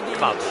the man advantage.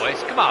 Come on, boys.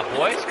 Come on,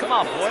 boys. Come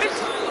on, boys.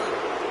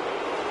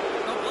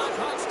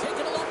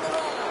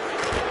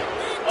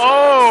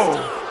 Oh!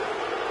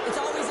 It's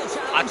always a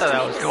challenge. I thought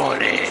that was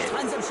going in.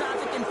 Tons of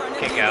traffic in front of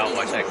Kick you, out.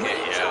 but Watch that he does a kick,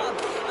 great yeah. job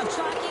of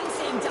tracking,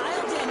 staying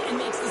dialed in, and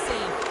makes the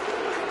save.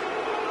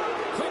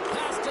 Quick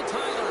pass to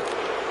Tyler.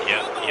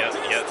 Yep.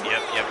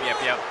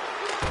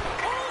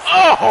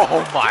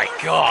 Oh my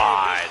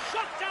god!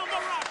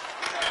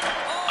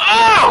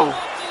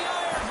 Oh!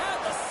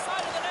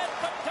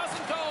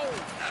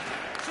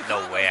 No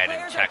way I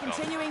didn't check him.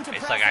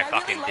 It's like I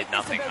fucking did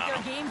nothing on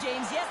him. Game,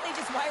 James. Yes, they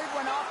just wired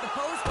one off the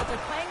post, but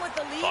they're playing with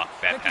the lead. Fuck,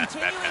 bad They're pass.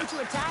 continuing to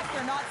attack.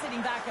 They're not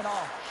sitting back at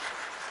all.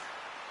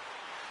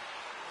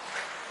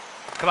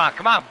 Come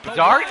on,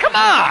 Bedard, come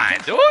on,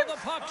 dude! The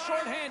puck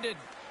short-handed.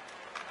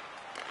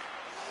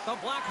 The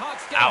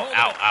Blackhawks get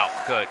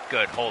Out.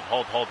 Good.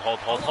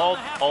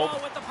 Hold.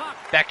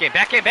 Back in.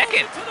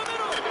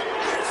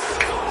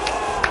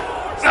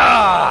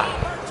 Ah!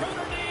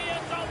 Opportunity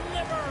and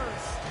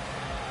delivers.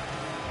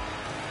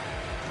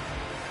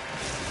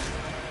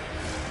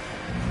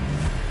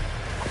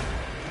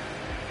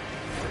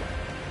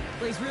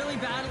 Well, he's really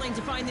battling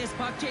to find this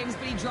puck, James,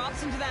 but he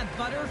drops into that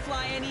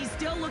butterfly, and he's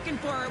still looking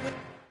for it.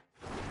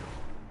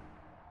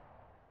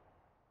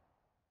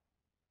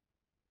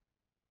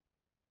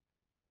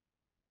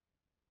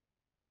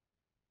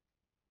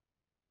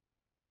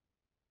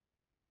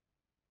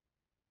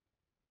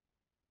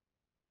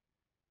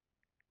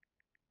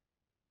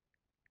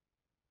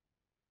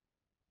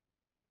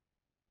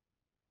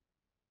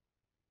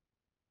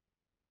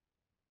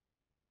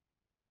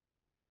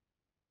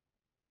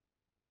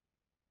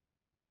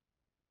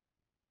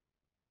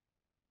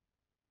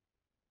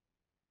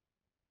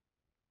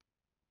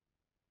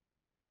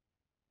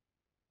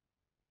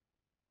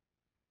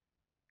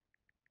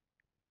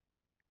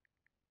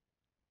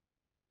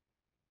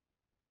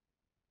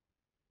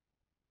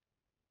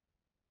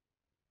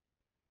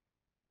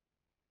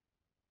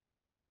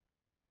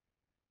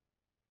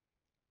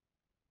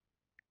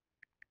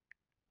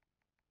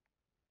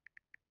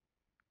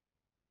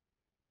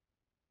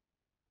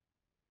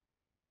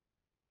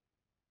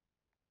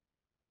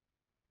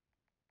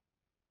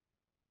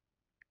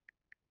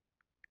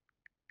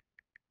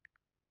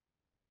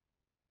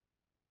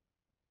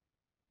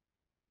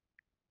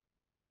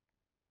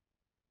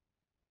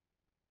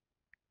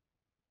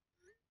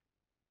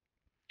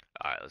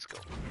 Alright, let's go.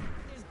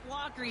 His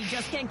blocker, he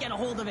just can't get a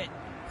hold of it.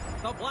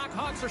 The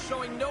Blackhawks are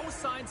showing no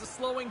signs of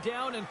slowing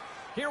down, and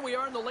here we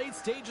are in the late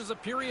stages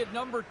of period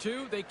number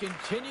 2. They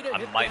continue to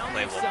hit might down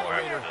play the a little more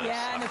accelerator. after this.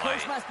 Yeah, and the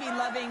coach must be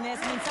loving this.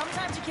 I mean,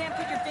 sometimes you can't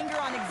put your finger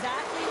on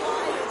exactly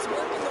why it's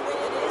working the way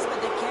it is, but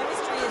the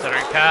chemistry is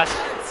Centering off pass. the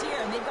charts here,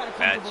 and they've got a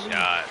Bad comfortable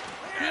shot. lead.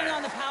 Being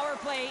on the power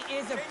play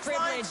is a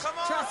privilege.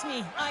 Trust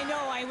me, I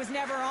know. I was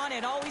never on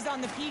it. Always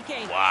on the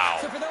PK. Wow.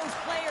 So for those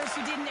players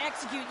who didn't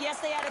execute,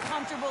 yes, they had a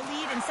comfortable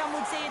lead, and some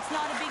would say it's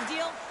not a big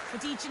deal,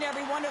 but to each and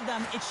every one of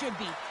them, it should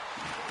be.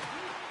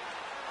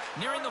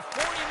 Nearing the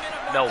 40-minute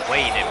mark. No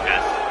way he didn't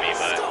pass it to me,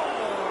 but...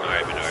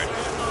 Alright, Bedard.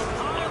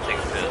 I'll take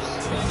a piss.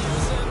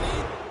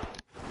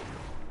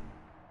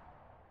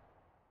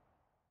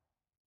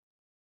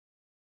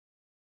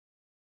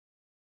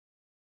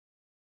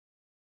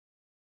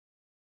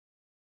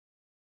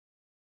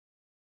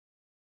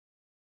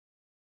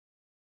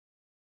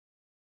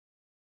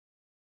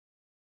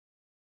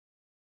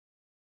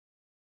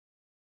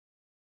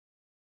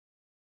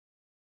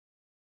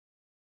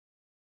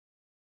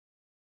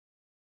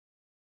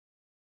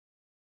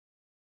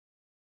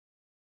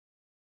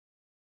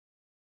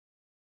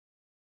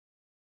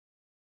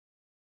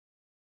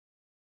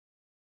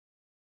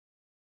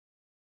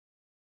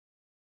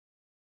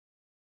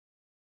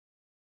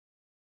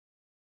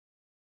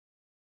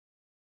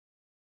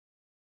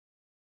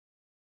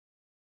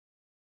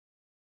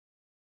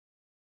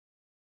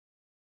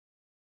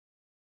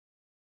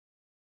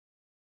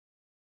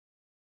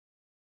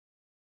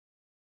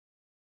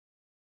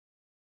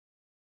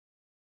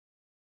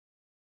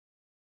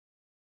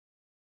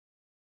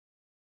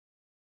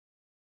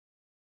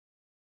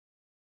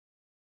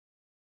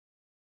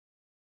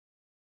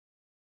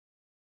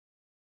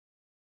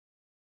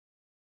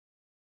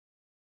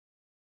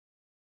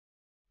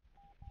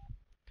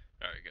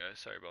 Alright guys,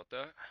 sorry about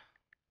that.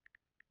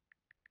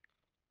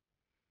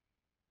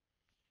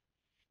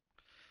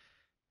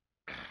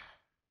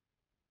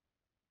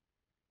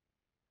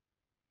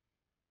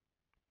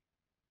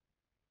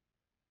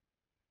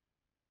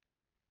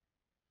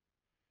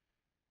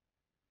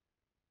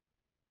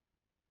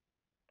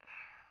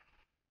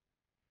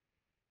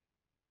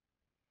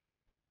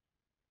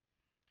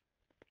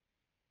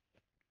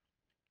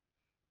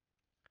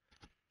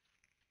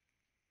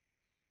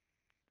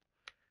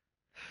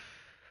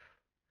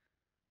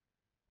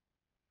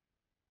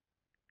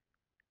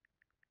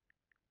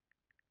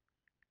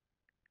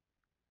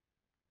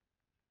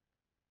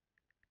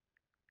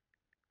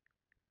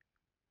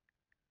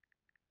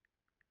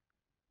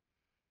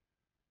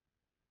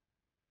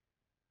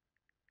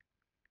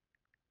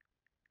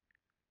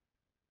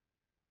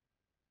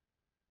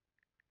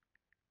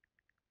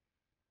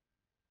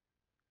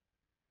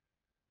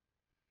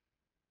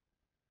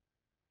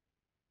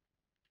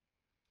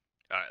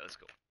 Alright, let's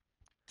go.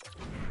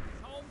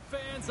 Home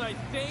fans, I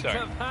think,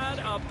 have had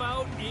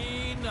about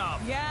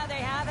enough. Yeah,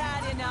 they have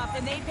had enough,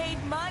 and they paid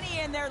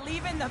money, and they're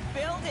leaving the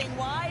building.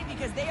 Why?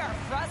 Because they are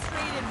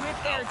frustrated with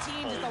their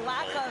team, just a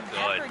lack of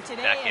effort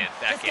today,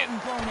 just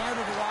getting blown out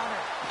of the water.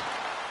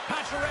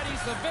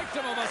 Pacioretty's the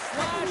victim of a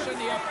slash,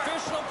 and the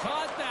official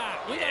caught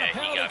that. We got a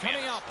penalty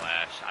coming up.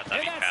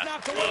 And that's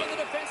knocked away in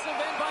the defensive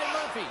end by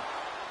Murphy.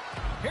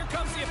 Here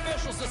comes the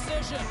official's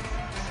decision.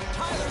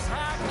 Tyler's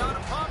hack, not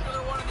a popular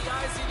one in the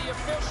eyes of the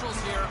officials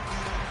here.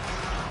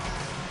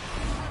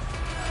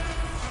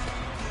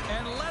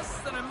 And less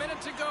than a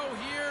minute to go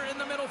here in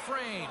the middle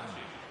frame.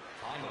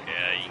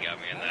 Yeah, you got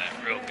me in that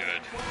real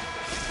good.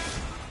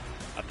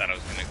 I thought I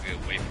was going to get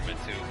away from it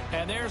too.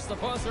 And there's the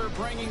buzzer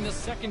bringing the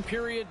second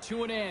period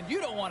to an end. You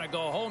don't want to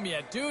go home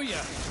yet, do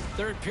you?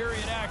 Third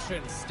period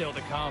action still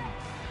to come.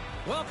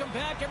 Welcome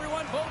back,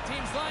 everyone. Both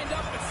teams lined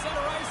up at center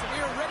ice, and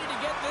we are ready to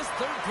get this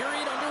third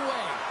period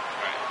underway.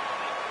 All right.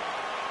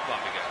 Come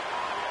on, big guy.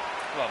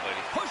 Come on,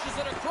 buddy. Pushes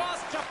it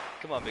across.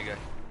 Come on, big guy.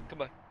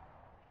 Come on.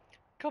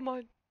 Come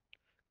on.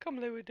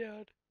 Come lay with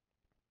Dad.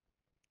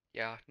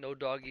 Yeah, no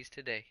doggies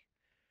today.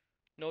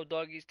 No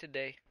doggies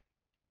today.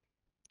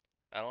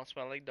 I don't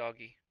smell like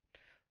doggy.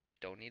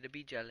 Don't need to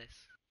be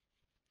jealous.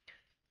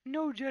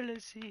 No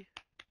jealousy.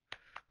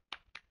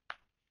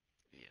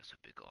 Yes, a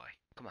big guy.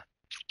 Come on.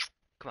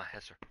 Come on,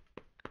 Hester.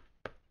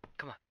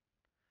 Come on.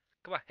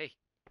 Come on, hey.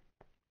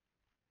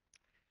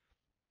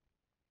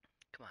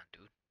 Come on,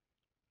 dude.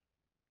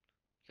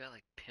 You got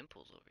like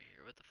pimples over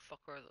here. What the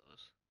fuck are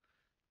those?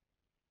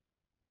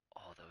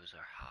 Oh, those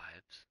are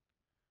hives.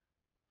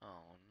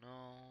 Oh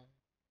no.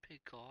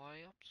 Big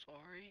guy, I'm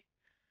sorry.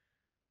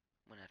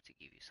 I'm gonna have to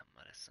give you some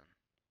medicine.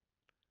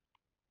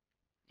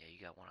 Yeah, you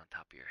got one on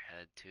top of your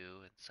head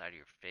too, inside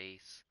of your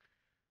face.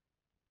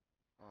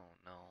 Oh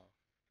no.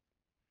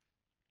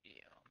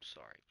 Yeah, I'm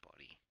sorry,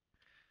 buddy.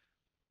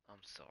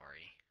 I'm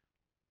sorry.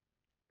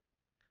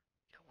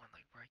 Got one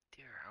like right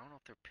there. I don't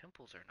know if they're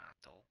pimples or not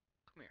though.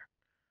 Come here.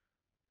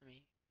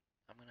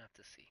 I'm gonna have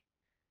to see.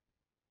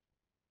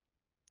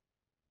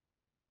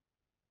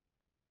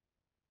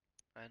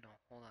 I know,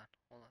 hold on.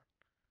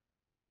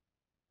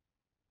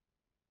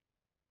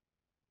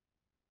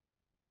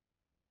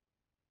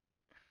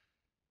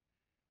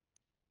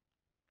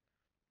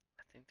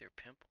 I think they're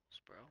pimples,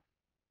 bro.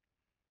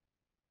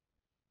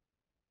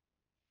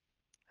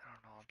 I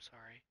don't know, I'm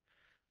sorry.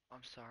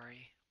 I'm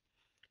sorry.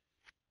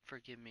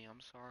 Forgive me, I'm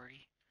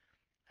sorry.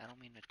 I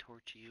don't mean to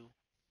torture you.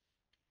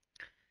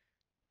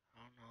 I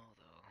don't know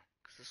though,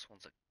 cause this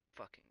one's a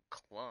fucking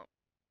clump.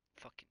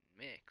 Fucking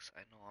mix.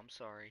 I know, I'm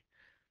sorry.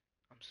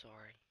 I'm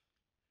sorry.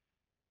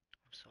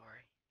 I'm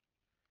sorry.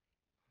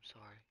 I'm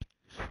sorry.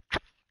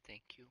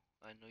 Thank you.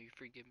 I know you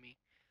forgive me.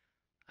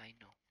 I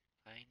know.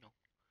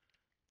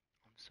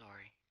 I'm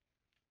sorry.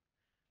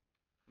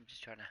 I'm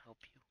just trying to help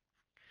you.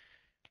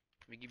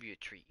 Let me give you a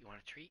treat. You want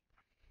a treat?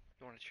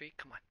 You want a treat?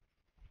 Come on.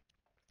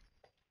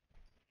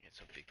 Yeah, it's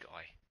a big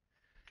guy.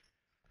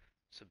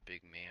 It's a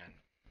big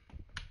man.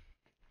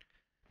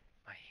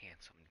 My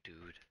handsome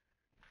dude.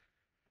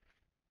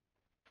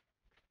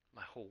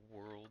 My whole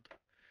world.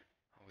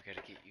 Oh, we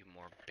gotta get you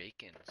more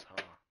bacons,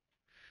 huh?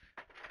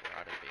 We're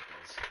out of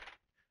bacons.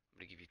 I'm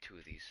gonna give you 2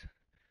 of these.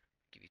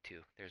 Give you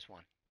 2. There's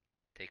 1.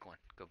 Take 1.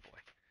 Good boy.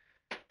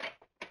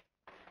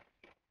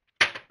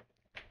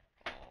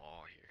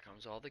 Oh, here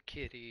comes all the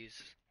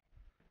kitties.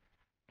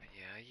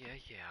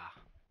 Yeah.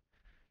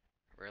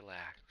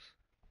 Relax.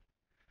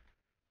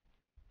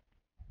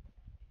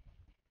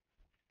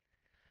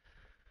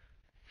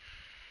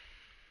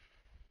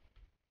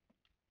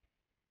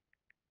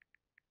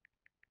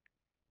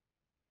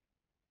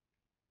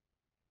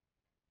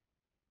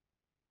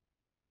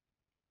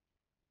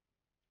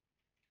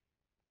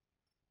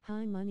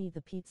 Hi money,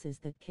 the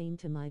pizzas that came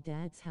to my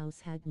dad's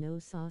house had no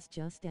sauce,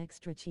 just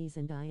extra cheese,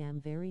 and I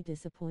am very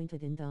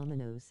disappointed in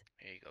Domino's.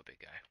 Here you go, big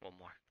guy. 1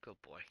 more. Good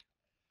boy.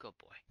 Good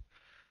boy.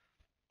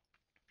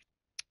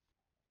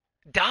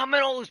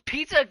 Domino's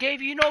Pizza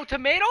gave you no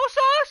tomato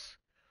sauce?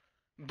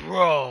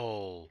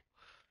 Bro.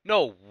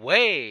 No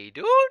way,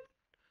 dude.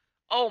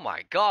 Oh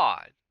my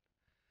god.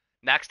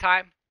 Next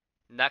time,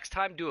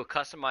 do a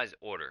customized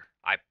order.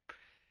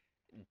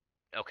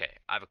 Okay,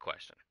 I have a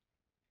question.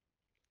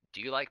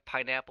 Do you like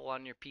pineapple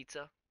on your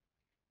pizza?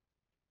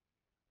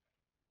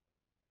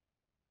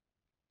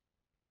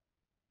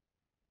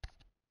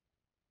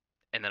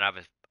 And then I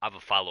have a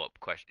follow-up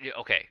question.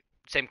 Okay,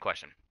 same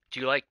question. Do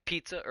you like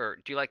pizza, or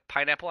do you like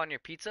pineapple on your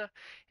pizza?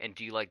 And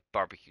do you like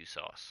barbecue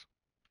sauce?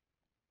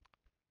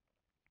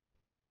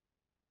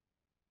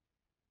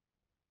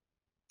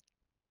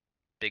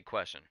 Big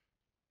question.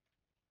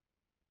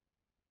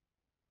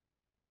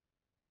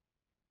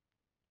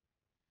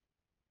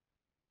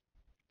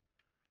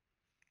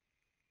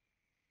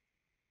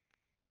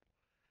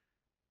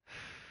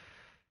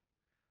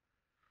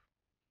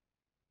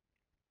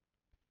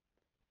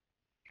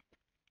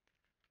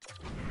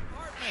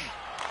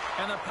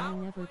 I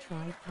never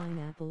tried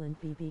pineapple and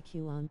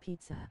BBQ on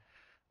pizza.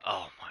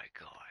 Oh my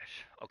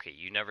gosh. Okay,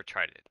 you never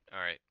tried it. All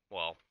right.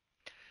 Well,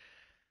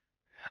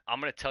 I'm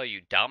gonna tell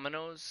you,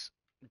 Domino's.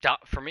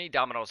 For me,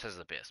 Domino's has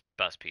the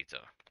best pizza.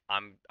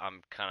 I'm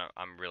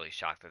really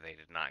shocked that they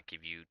did not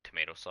give you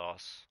tomato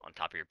sauce on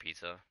top of your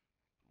pizza.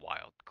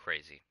 Wild,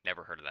 crazy.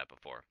 Never heard of that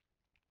before.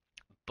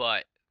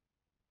 But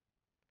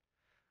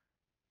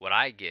what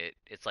I get,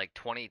 it's like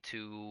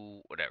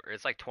 22, whatever.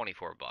 It's like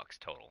 24 bucks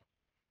total.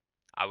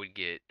 I would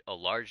get a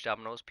large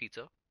Domino's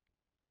pizza,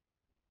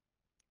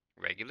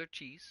 regular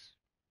cheese,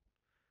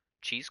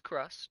 cheese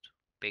crust,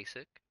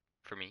 basic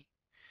for me.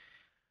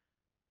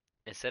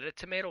 Instead of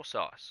tomato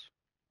sauce,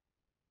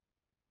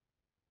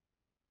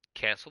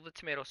 cancel the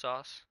tomato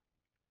sauce,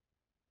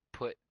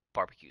 put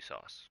barbecue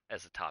sauce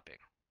as a topping.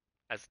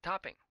 As a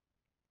topping.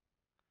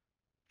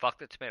 Fuck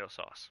the tomato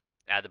sauce.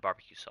 Add the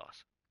barbecue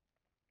sauce.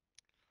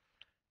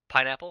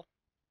 Pineapple,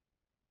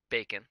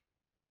 bacon,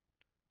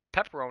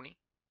 pepperoni,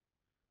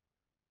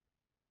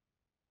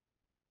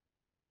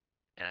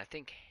 and I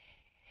think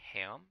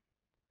ham.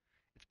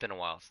 It's been a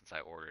while since I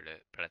ordered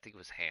it, but I think it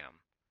was ham.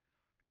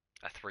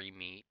 A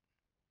 3-meat,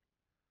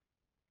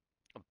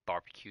 a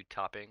barbecue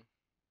topping,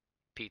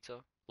 pizza,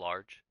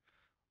 large.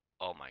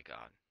 Oh my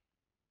god.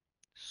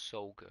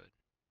 So good.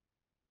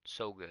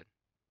 So good.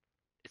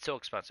 It's so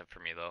expensive for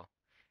me though.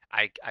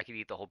 I could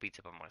eat the whole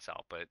pizza by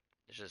myself, but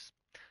it's just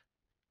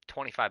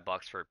 25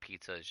 bucks for a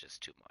pizza is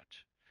just too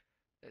much.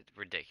 It's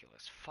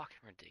ridiculous.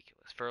 Fucking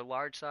ridiculous. For a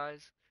large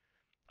size,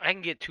 I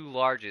can get 2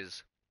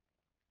 larges.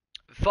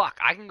 Fuck,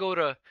 I can go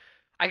to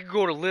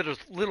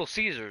Little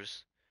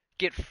Caesars,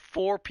 get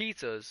 4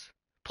 pizzas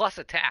plus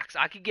a tax.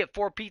 I could get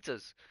 4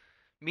 pizzas,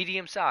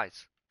 medium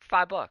size,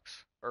 $5.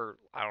 Or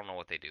I don't know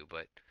what they do,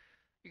 but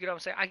you get what I'm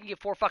saying? I can get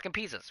 4 fucking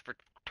pizzas for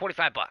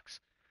 25 bucks.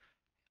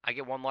 I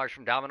get 1 large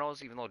from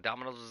Domino's, even though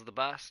Domino's is the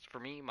best for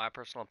me, my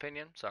personal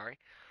opinion. Sorry.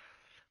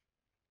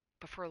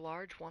 But for a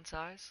large, one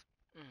size,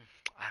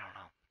 I don't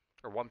know.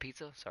 Or 1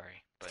 pizza,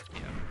 sorry, but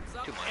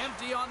yeah, too much.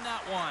 Empty on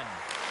that one.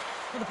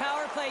 Well, the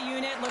power play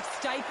unit looks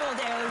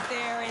stifled out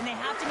there, and they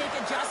have to make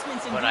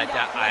adjustments and but do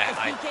that what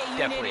the PK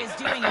unit is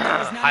doing, and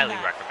there was none highly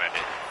of that. recommend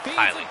it. Feeds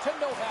Highly. it to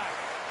Novak.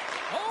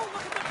 Oh,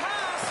 look at the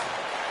pass.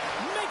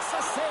 Makes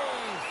a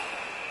save.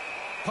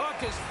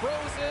 Puck is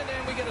frozen,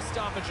 and we get a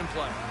stoppage in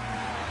play.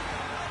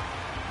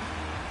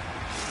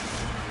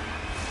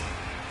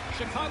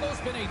 Chicago's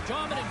been a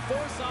dominant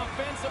force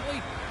offensively.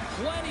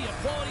 Plenty of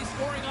quality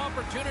scoring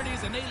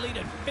opportunities, and they lead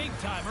it big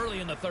time early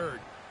in the third.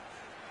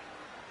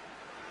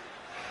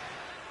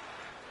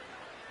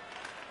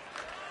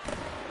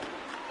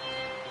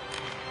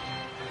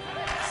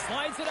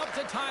 Slides it up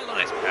to Tyler.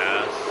 Nice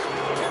pass.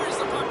 Carries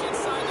the puck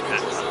inside the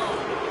neutral zone.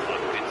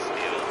 Good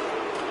steal.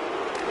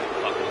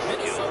 Fucking steal.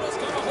 Minnesota's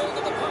got a hold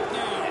of the puck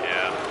now.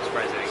 Yeah, I'm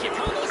surprised they didn't give me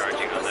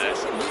charging on that.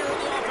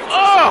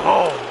 Oh!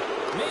 Oh!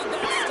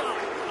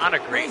 On a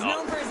great.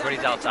 Oh, everybody's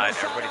outside.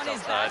 Everybody's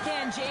outside.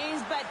 Backhand,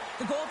 James, but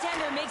the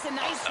goaltender makes a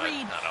nice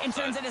read and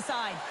turns it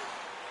aside.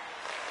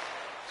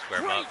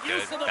 Square him up,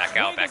 good. Back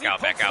out, back out,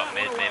 back out.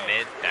 Mid.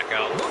 Back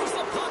out. Hold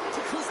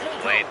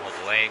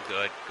the lane.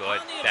 Good.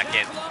 Back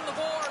in.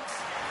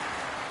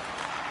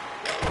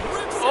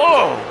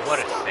 Oh, what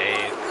a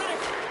save.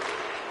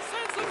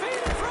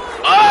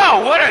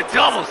 Oh, what a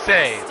double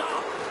save.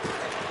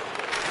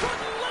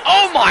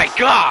 Oh my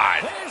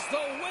God.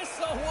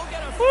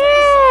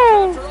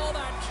 Woo!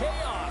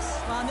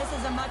 Well, this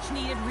is a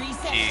much-needed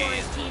reset for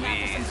his team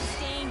after some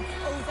sustained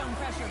ozone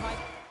pressure.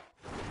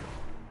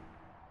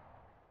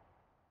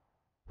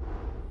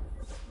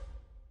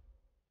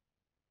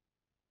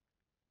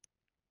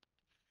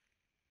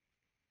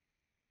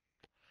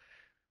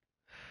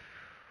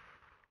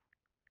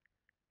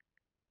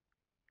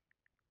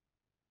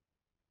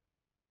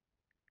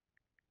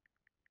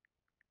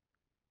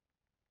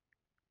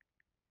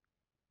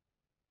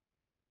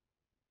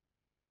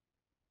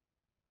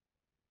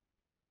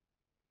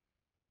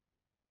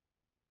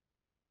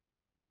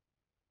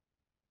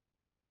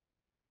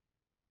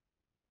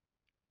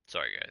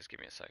 Sorry, guys. Give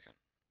me a second.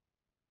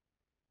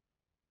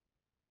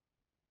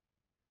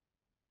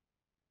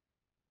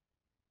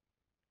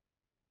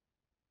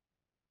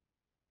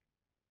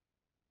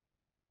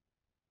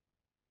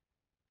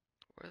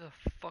 Where the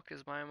fuck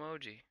is my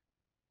emoji?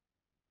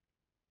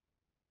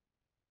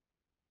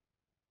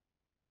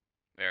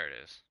 There it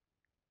is.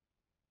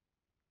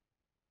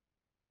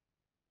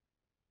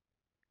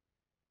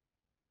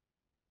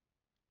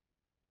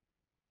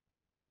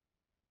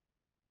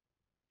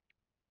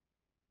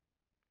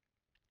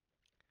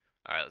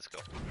 Alright, let's go.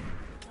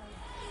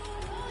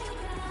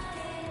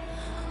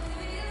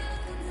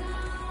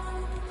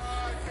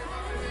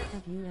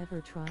 Have you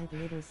ever tried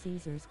Little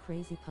Caesars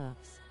Crazy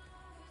Puffs?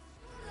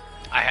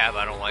 I have.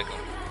 I don't like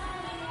them.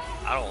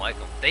 I don't like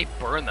them. They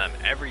burn them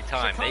every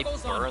time.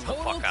 Chicago's they burn the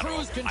fuck out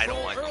of them. I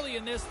don't like early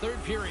them. In this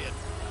third period.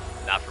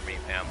 Not for me,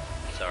 fam.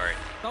 Sorry.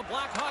 The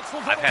Blackhawks will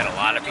I've had a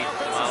lot of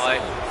pizzas in my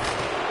life. I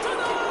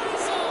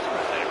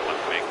didn't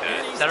fucking make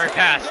that. Centering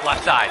pass,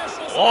 left side.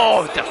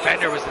 Oh,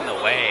 defender was in the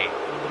way.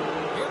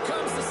 Here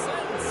comes the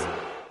sentence.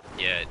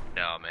 Yeah,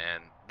 no,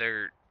 man.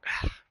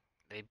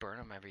 They burn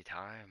them every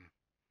time.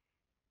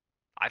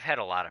 I've had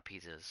a lot of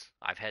pizzas.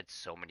 I've had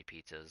so many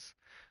pizzas.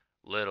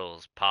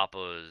 Littles,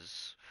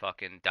 Papa's,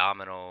 fucking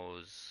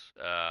Domino's,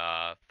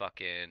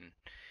 fucking,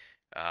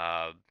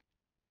 oh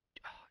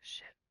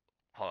shit.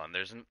 Hold on,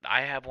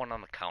 I have one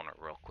on the counter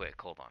real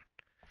quick. Hold on.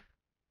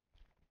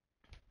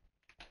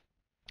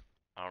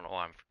 I don't know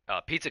why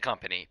Pizza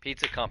Company.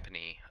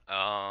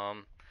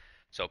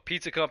 So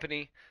Pizza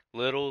Company,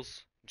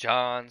 Littles,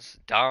 John's,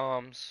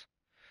 Dom's.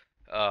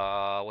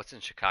 What's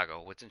in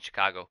Chicago?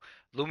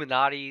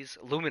 Illuminati's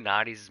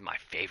is my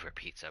favorite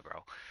pizza,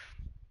 bro.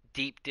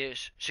 Deep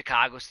dish,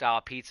 Chicago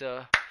style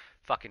pizza,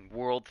 fucking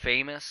world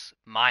famous.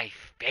 My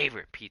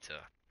favorite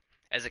pizza.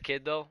 As a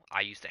kid though,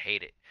 I used to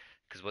hate it,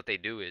 because what they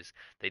do is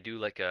they do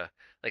like a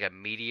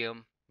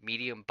medium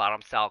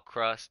bottom style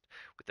crust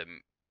with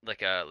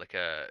like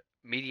a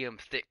medium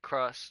thick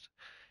crust,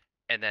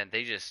 and then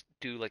they just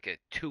do like a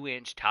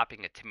 2-inch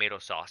topping of tomato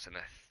sauce and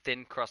a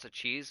thin crust of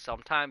cheese,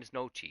 sometimes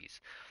no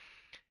cheese.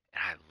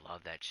 And I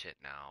love that shit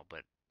now,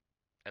 but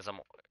as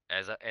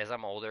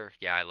I'm older,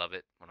 yeah, I love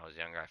it. When I was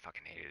younger, I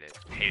fucking hated it.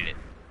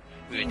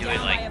 We would do it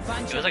like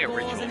it was like a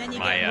ritual for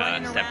my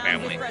step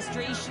family. Go to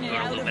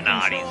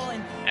Illuminati's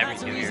every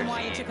New Year's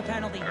Eve or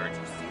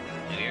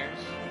New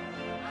Year's.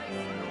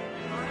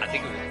 I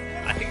think it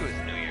was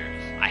New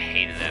Year's. I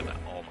hated that, but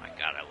oh my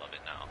god, I love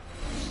it now.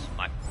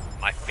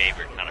 It's my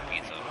favorite kind of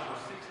pizza.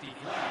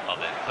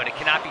 Love it, but it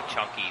cannot be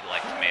chunky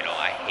like tomato.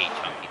 I hate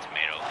chunky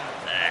tomato.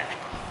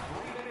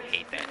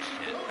 Hate that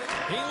shit.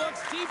 He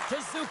looks deep to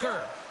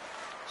Zucker.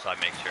 So I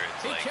make sure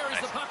it's like carries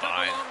nice the puck and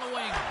fine. up along the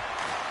wing.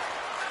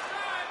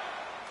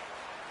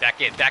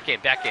 Back in. And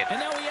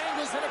now he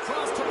angles it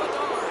across to Bedard.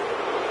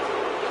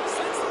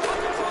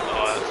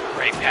 Oh, that was a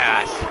great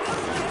pass.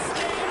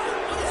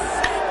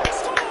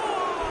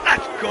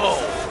 Let's go.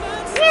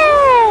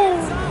 Woo!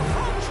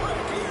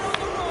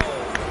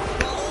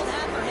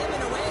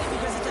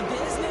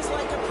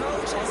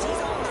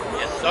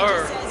 Yes, sir.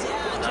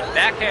 The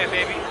backhand,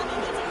 baby.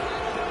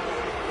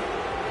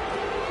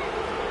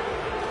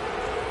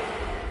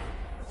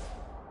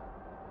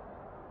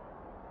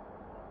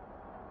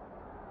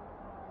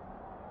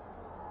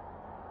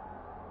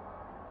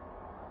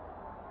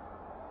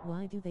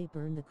 Why do they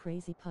burn the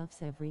Crazy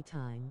Puffs every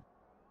time?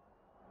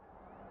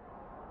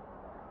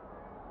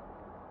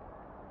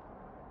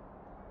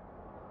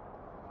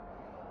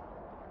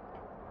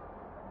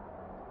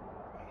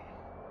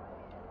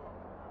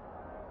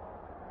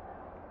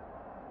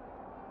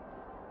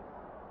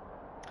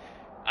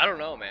 I don't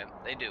know, man.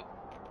 They do.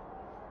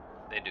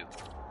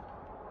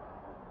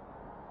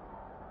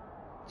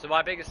 So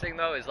my biggest thing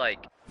though is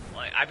like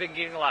I've been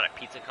getting a lot of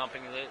Pizza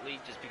Company lately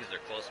just because they're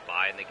close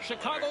by and they can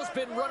Chicago's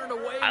been running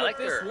away with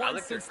this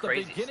one since the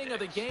beginning of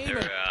the game.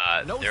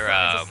 No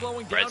signs of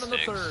slowing down in the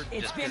third.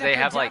 Just because they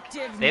have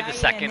the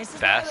second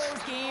best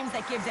cream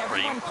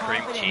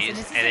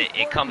cheese, and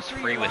it comes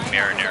free with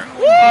marinara.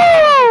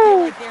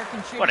 Woo!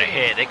 What a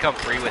hit! They come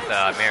free with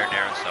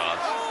marinara sauce.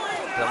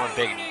 I'm a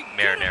big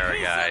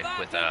marinara guy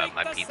with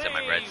my pizza,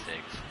 my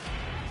breadsticks.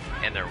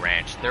 And their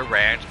ranch.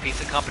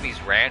 Pizza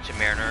Company's ranch and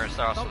marinara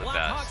sauce are the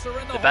best.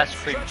 The best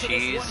cream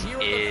cheese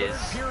is...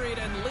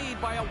 and lead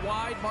by a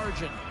wide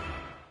margin.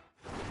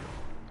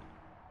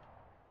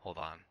 Hold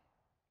on.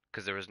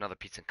 Because there was another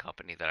pizza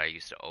company that I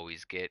used to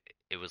always get.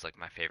 It was like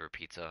my favorite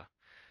pizza.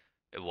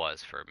 It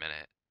was for a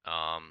minute.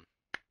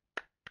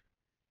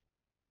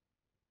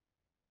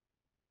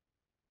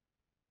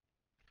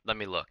 Let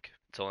me look.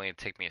 It's only going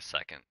to take me a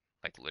second.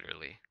 Like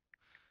literally.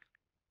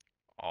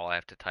 All I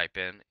have to type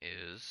in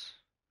is...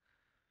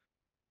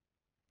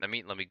 Let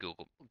me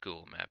Google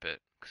map it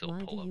because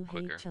it'll pull up quicker. Why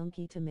do you hate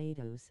chunky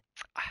tomatoes?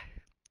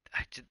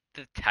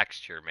 The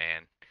texture,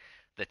 man.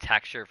 The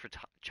texture for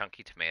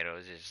chunky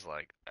tomatoes is just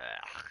like,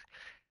 ugh.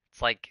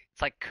 It's like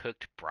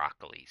cooked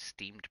broccoli,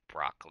 steamed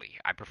broccoli.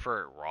 I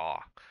prefer it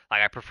raw.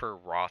 Like I prefer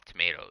raw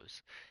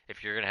tomatoes.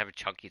 If you're gonna have a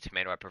chunky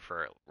tomato, I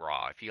prefer it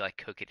raw. If you like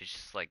cook it, it's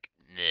just like,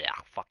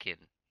 ugh,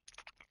 fucking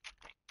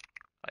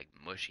like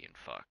mushy and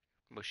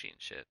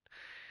shit.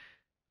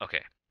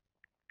 Okay.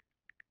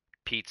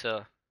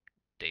 Pizza.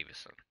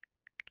 Davison.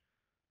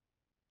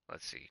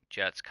 Let's see.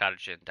 Jets,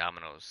 Cottage Inn,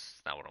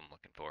 Domino's. Not what I'm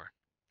looking for.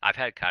 I've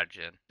had Cottage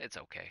Inn. It's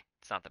okay.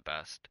 It's not the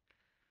best.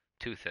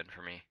 Too thin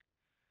for me.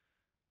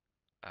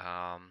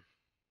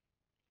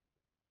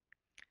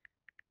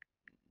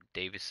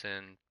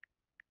 Davison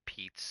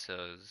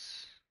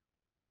Pizzas.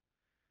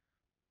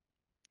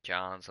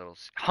 John's Little...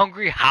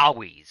 Hungry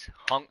Howie's.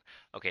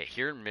 Okay,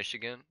 here in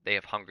Michigan, they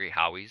have Hungry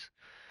Howie's.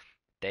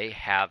 They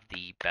have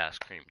the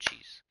best cream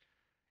cheese.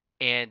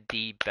 And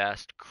the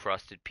best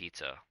crusted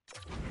pizza.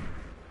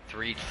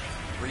 Three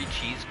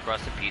cheese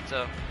crusted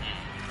pizza.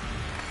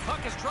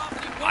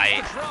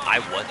 I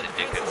was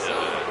addicted to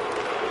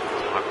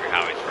Hungry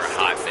Howie's for a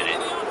hot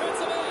minute.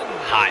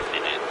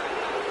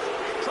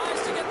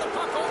 Tries to get the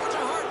puck over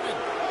to Hartman.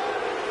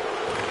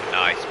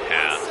 Nice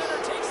pass. Center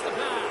takes the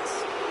pass.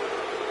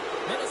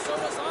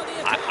 Minnesota's on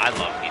the attack. I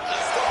love pizza.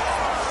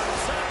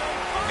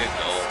 Good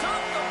goal.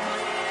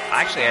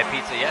 I actually had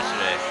pizza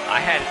yesterday.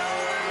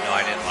 No,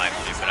 I didn't live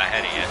stream, but I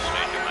had it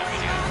yesterday during my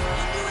video.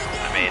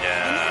 I made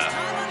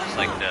just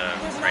like the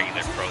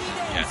regular frozen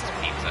Jets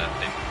pizza,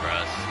 thin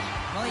crust.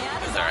 Well, he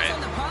had his eyes on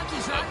the puck. He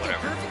tracked it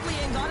perfectly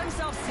and got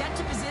himself set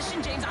to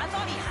position, James. I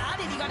thought he had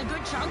it. He got a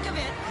good chunk of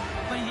it,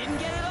 but he didn't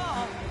get it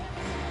all.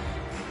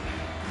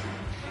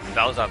 If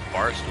I was on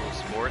Barstool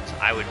Sports,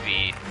 I would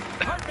be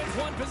Hartman's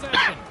one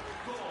possession.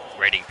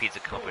 rating pizza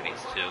companies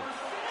too.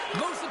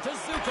 Moves it to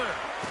Zucker.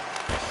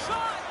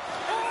 Shot!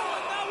 Oh,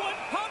 and that one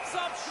pumps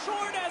up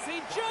short as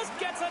he just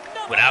gets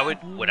another. What I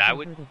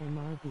would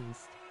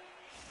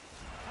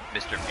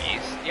Mr.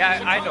 Beast.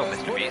 Yeah, I know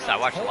Mr. Beast. I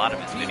watch a lot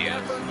of his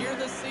videos.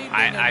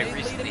 I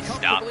recently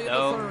stopped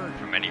though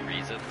for many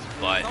reasons,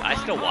 but I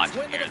still watch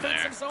him here and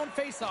there.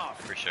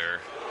 For sure.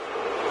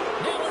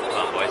 Come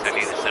on, boys, I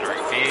need a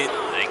centering feed.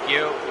 Thank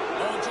you.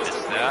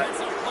 Just that.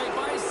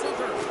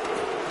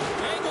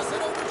 Angles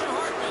it over to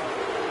Hartman.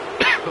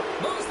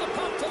 Moves the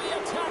puck to the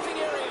attacking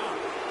area.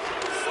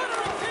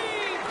 Centering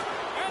feed!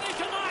 And he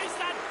denies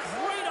that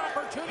great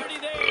opportunity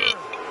there.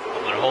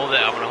 I'm gonna hold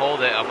it.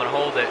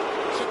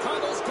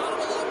 Chicago's got him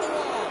along the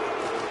wall.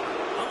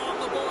 Along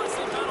the boards,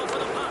 they battle for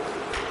the puck.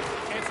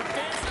 It's a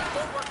fancy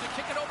footwork to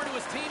kick it over to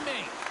his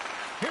teammate.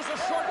 Here's a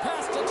short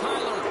pass to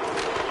Tyler.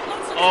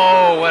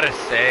 Oh, what a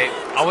save.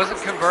 I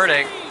wasn't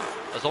converting. I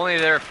was only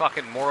there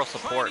fucking moral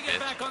support, bitch.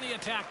 Back on the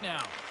attack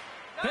now.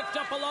 Picked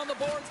up along the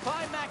boards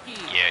by Mackey.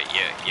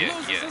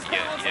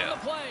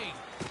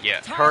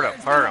 Yeah, hurt him.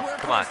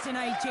 Come on.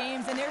 Tonight,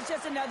 James, and there's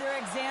just another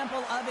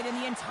example of it, and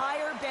the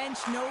entire bench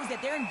knows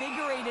that they're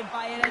invigorated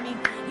by it. I mean,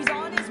 he's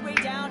on his way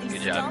down, he's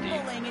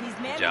stumbling, and he's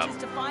manages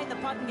to find the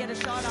puck and get a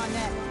shot on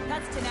net.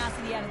 That's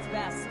tenacity at its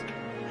best.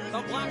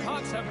 The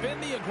Blackhawks have been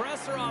the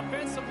aggressor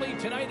offensively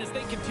tonight as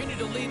they continue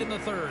to lead in the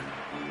third.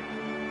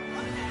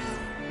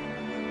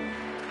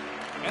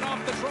 And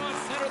off the draw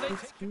center, they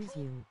Excuse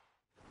you.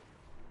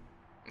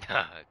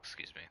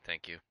 Excuse me,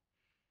 thank you.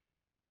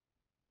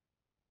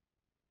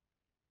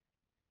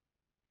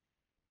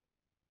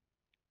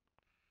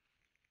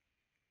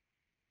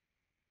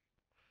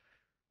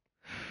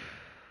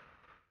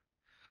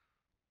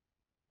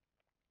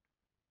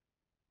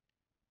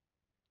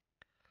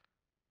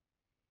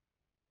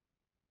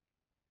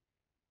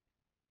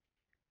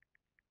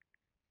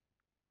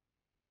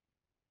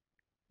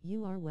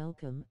 You are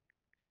welcome.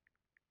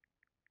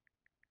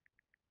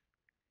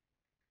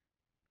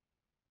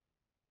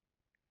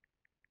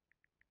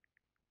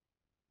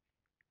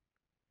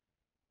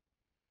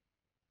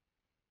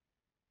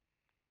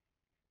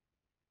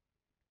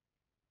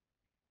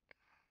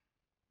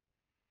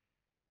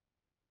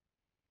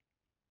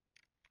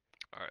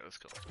 All right, let's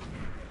go.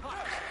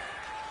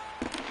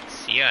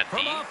 CND?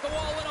 What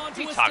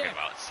are you talking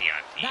about,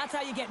 CND? That's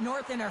how you get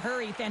north in a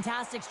hurry.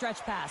 Fantastic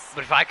stretch pass.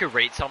 But if I could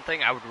rate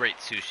something, I would rate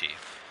sushi.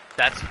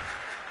 That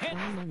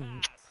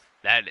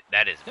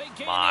is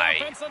my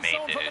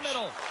main dish.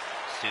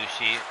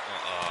 Sushi,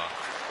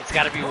 it's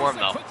gotta be warm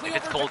though. If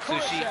it's cold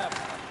sushi,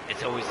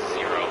 it's always a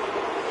 0.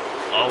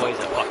 Always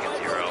a fucking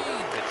 0.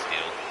 Good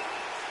steal.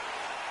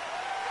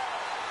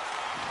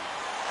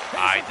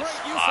 I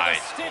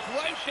despise cold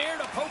sushi.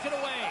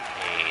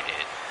 Hate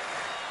it.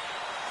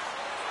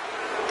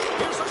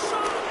 Good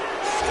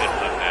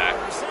put back.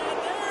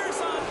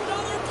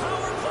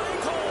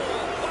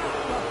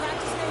 Well,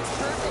 practice makes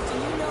perfect,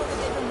 and you know that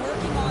they've been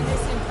working on this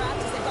in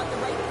practice. They've got the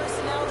right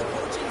personnel, the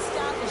coaching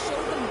staff has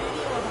showed them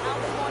video of how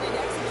they want it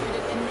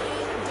executed, and they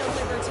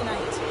deliver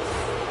tonight.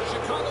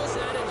 Chicago's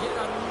added yet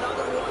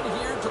another one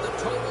here to the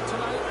total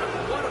tonight.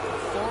 What a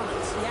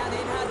performance. Yeah,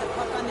 they've had the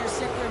puck on their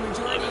stick for a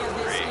majority of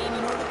this game.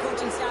 You know the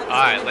coaching staff.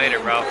 All right, later,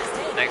 bro.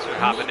 Thanks for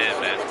hopping in,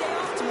 man.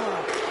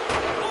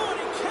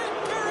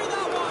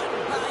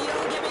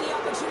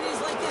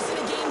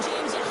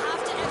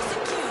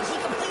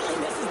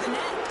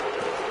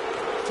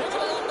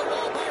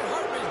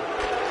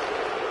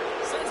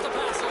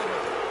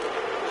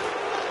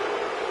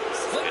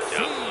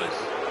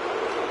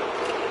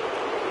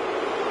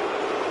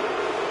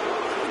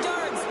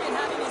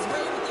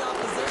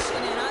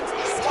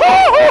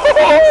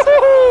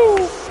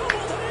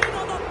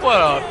 What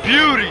a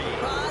beauty!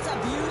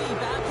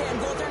 Backhand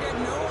goaltender had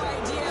no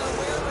idea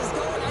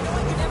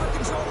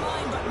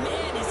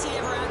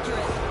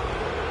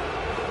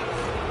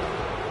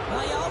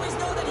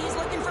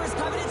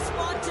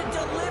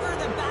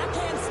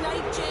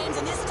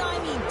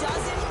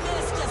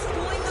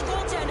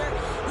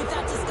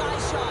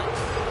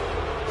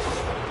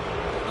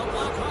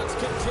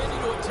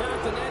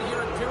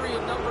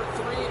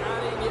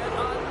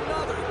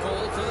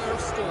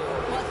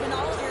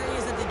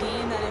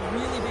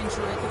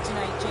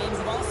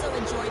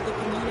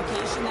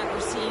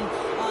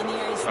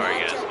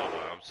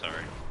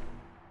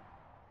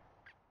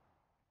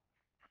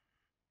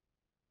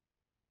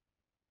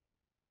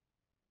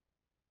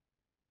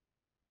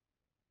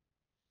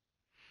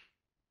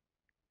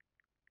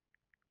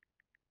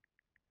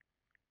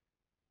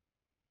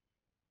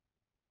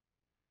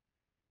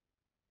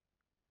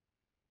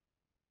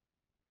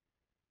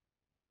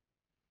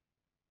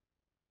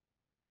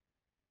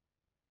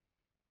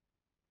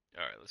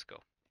Alright, let's go.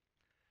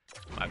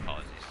 My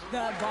apologies.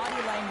 The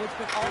body language,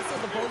 but also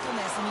the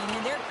vocalness. I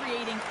mean, they're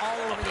creating all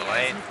over the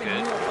ice, and it's been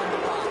real fun to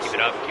watch. Keep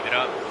it up, keep it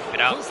up, keep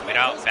it out, keep it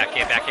out. Back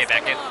in, back in,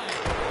 back in.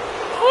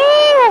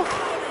 Woo!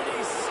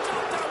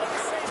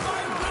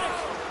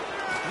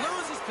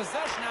 Loses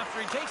possession after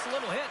he takes a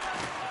little hit.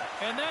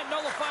 And that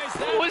nullifies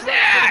that. What was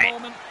that?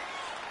 Moment.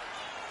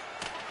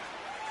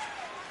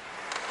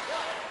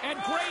 And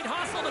great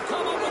hustle to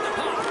come up with the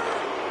puck.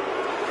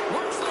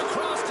 Works it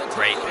across to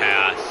great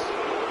pass.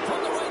 From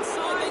the right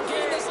side, they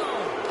gain the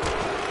zone.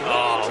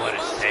 Oh, what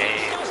a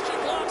save.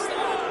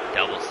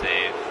 Double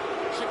save.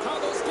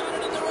 Chicago's got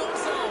it in their own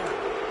zone.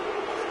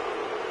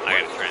 I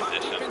got to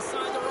transition.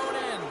 Inside their own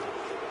end.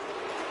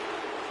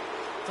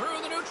 Through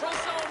the neutral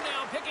zone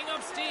now, picking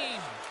up steam.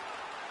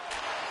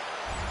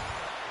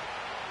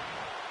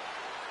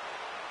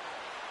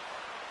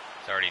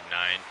 It's already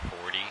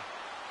 9:40.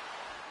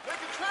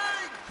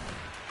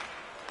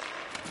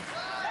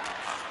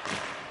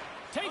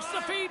 Takes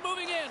the feed,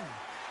 moving in.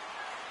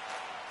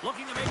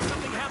 Looking to make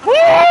something happen. Woo!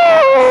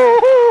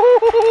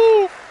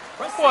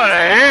 What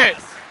a hit!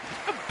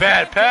 A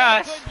bad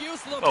pass.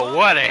 But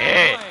what a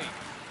hit!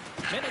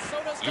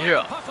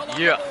 Yeah.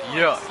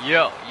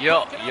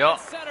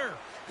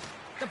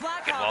 The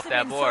Blackhawks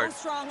have been so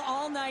strong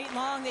all night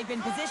long. They've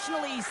been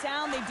positionally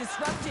sound. They've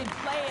disrupted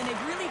play, and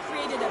they've really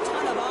created a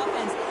ton of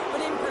offense.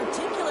 But in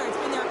particular, it's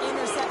been their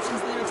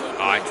interceptions that are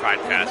taking. Oh, I tried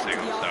passing.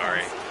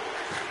 Sorry.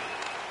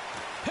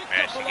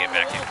 Managed to get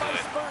back into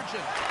it.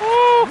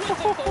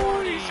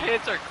 Woo! These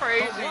hits are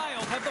crazy. The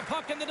Wild have the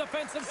puck in the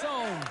defensive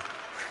zone.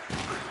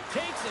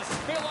 Takes a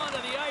spill onto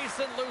the ice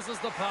and loses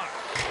the puck.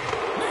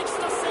 Makes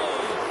the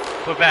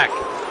save. Put back.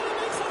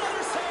 Makes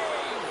another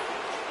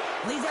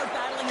save. He's out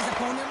battling his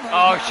opponent right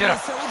now. Should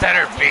have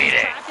center beat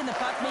it. Tracking the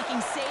puck,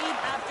 making save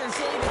after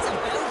save. It's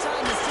about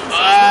time this team.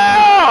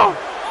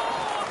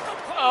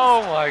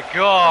 Oh my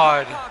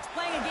God.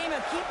 Playing a game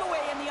of keep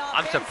away in the offense.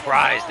 I'm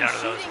surprised none of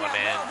those went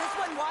in.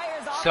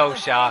 So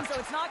shocked.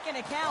 So it's not going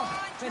to count.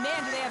 But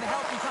man, do they have a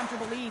healthy,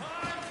 comfortable lead.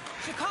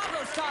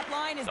 Chicago's top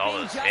line has all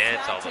been those just hits,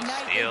 that all those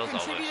tonight. steals,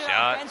 all those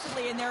shots.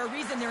 Offensively, and they're a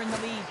reason they're in the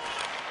lead.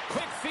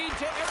 Quick feed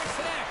to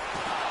Eriksson Ek.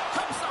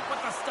 Comes up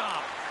with the stop.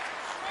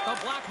 The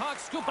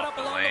Blackhawks scoop it up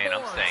along the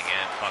boards. I'm staying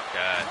in. Fuck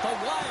that. The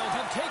Wild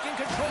have taken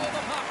control of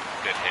the puck.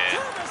 Good hit.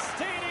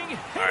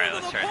 Devastating hit. All right,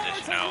 let's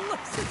transition out.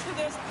 Listen to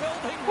this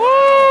building.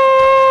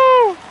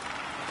 Woo!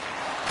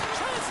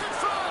 Chance in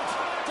front.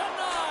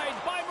 Denied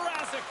by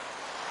Mrazek.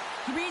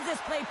 He reads this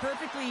play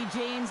perfectly,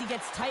 James. He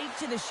gets tight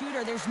to the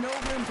shooter. There's no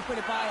room to put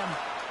it by him.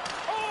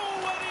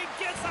 Oh, and he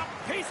gets a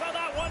piece of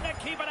that one to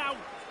keep it out.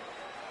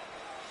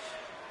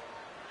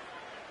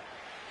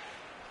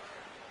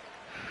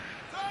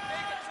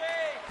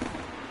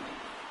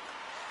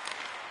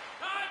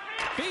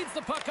 Feeds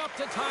the puck up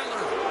to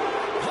Tyler.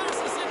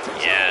 Passes it to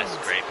Yes,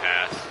 Jones. great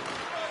pass.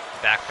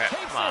 Back pass.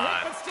 Takes Come on.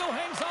 hit, but still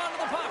hangs on to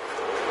the puck.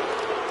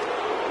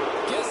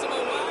 Gives him a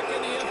whack,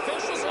 and the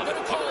officials are going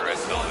to call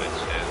this one.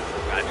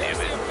 God damn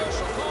it. The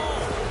official call.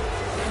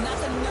 And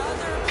that's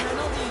another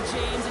penalty,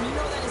 James. And you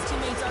know that his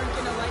teammates aren't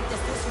going to like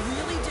this. This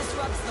really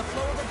disrupts the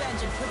flow of the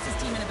bench and puts his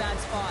team in a bad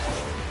spot.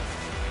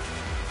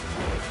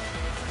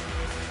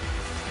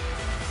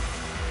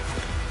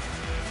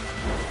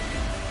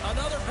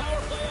 Another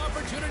power play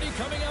opportunity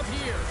coming up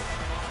here.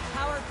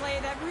 Power play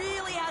that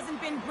really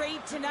hasn't been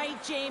great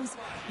tonight, James.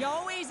 You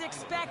always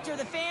expect, or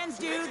the fans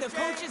do, the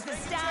coaches, the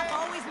staff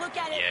always look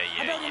at it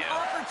about an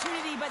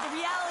opportunity, but the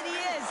reality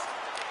is,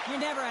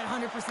 you're never at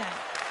 100%.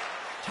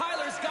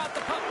 Tyler's got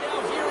the puck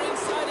now here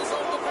inside his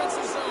own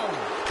defensive zone.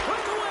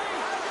 Breakaway.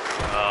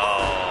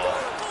 Oh.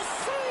 Beautiful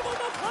save on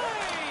the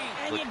play.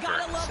 And you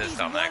gotta love these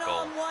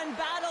one-on-one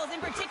battles.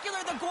 In particular,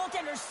 the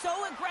goaltender so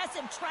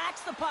aggressive,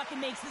 tracks the puck and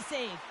makes the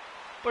save.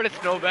 But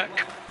it's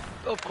Novak,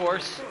 of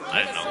course.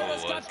 I didn't know who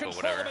it was, but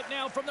whatever. Of it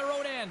now from their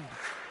own end.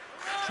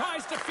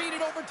 Tries to feed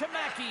it over to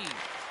Mackey.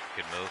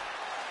 Good move.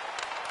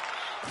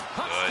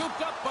 Puck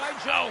scooped up by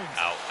Jones.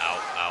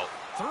 Out.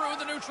 Through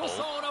the neutral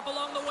zone, up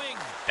along the wing.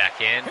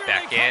 Back in, Here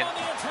back they in. Come on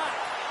the attack.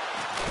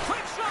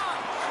 Quick shot.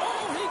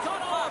 Oh, he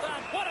got all that.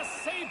 What a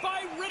save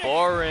by Riddick.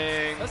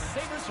 Boring. The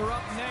Sabres are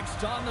up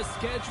next on the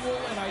schedule,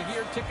 and I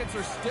hear tickets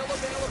are still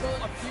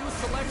available. A few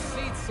select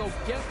seats, so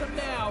get them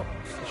now.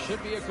 It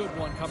should be a good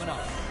one coming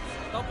up.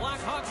 The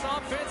Blackhawks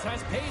offense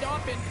has paid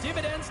off in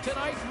dividends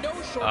tonight. No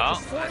shortage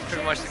of scoring. That's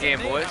pretty much the game,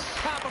 boys.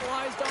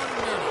 Capitalized on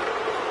winning.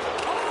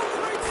 Oh,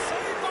 great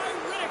save by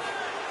Riddick.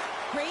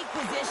 Great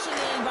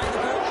positioning by the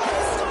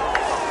goaltender.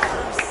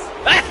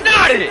 That's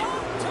not it!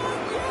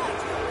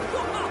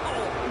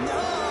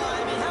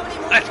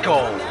 Let's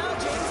go. Now,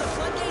 James, the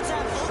floodgates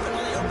have opened.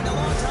 Well, they opened a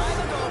long time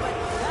ago, but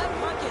that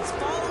puck is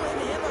following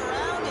him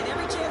around, and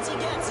every chance he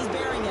gets, he's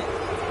bearing it.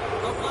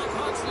 The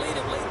Blackhawks lead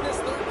it late in this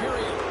third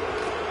period.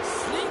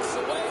 Sneaks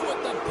away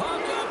with the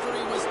puck after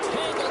he was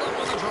tangled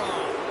up on the draw.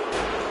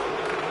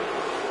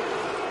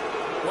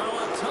 Well,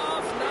 a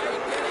tough night,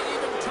 getting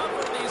even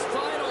tougher in these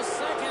final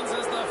seconds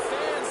as the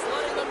fans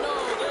letting them know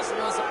this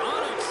was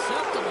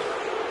unacceptable.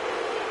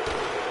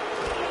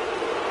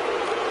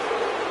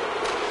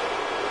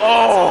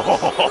 Oh!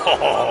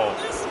 Oh,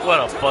 what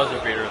a buzzer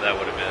beater that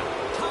would have been.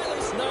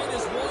 Tyler's night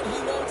is one he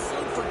won't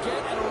soon forget,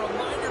 and a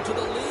reminder to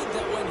the league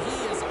that when he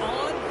is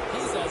on,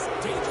 he's as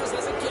dangerous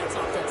as it gets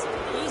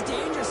offensively. He's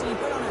dangerous, and he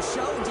put on a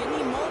show, didn't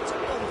he?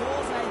 Multiple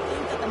goals, and I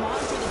think that the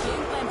mantra, the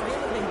game plan for him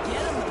has been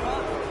get him the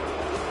puck.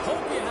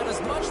 Hope you had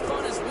as much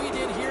fun as we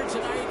did here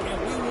tonight, and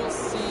we will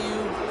see you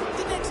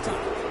the next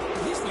time.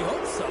 At least we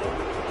hope so.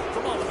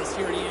 From all of us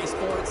here at EA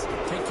Sports,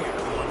 take care,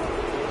 everyone.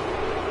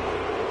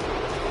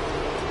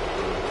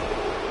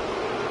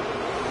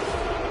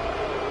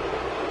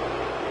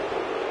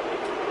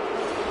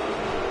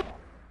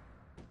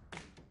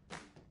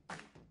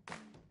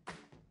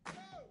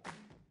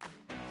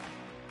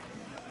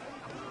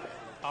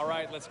 All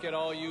right, let's get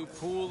all you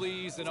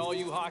poolies and all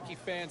you hockey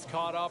fans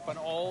caught up on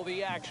all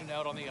the action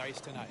out on the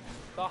ice tonight.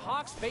 The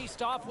Hawks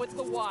faced off with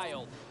the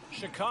Wild.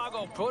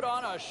 Chicago put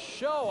on a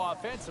show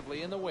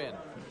offensively in the win.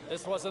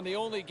 This wasn't the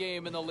only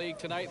game in the league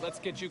tonight. Let's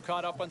get you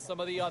caught up on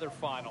some of the other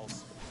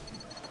finals.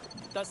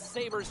 The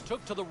Sabres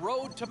took to the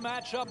road to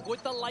match up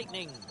with the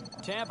Lightning.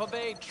 Tampa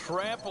Bay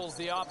tramples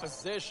the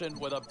opposition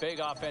with a big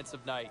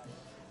offensive night.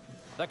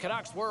 The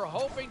Canucks were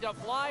hoping to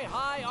fly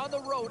high on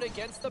the road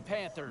against the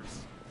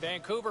Panthers.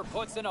 Vancouver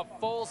puts in a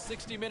full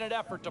 60-minute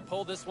effort to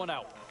pull this one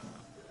out.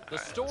 The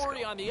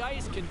story on the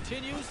ice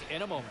continues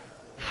in a moment.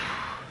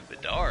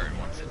 Bedard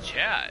wants to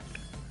chat.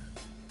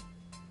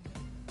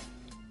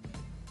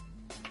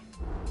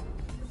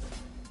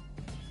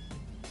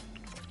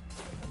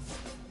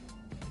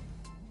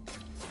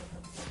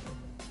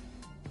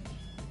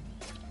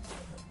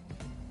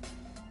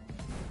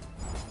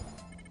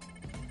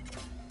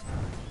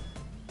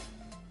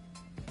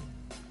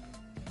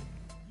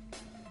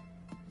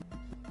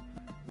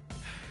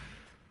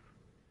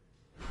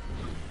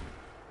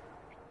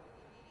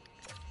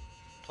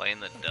 Playing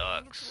the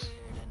Ducks.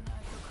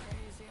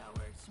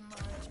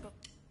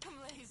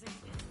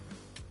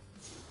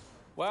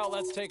 Well,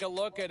 let's take a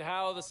look at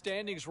how the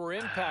standings were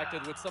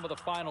impacted with some of the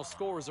final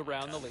scores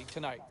around the league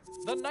tonight.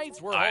 The Knights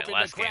were hoping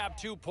to grab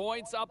 2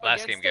 points up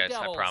against the Devils. Last game,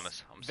 guys, I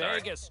promise. I'm sorry.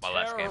 Vegas My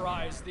last game.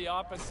 terrorized the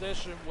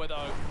opposition with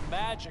a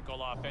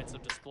magical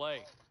offensive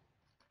display.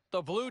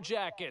 The Blue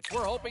Jackets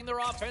were hoping their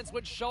offense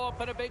would show up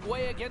in a big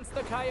way against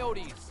the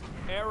Coyotes.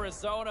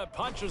 Arizona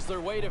punches their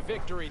way to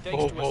victory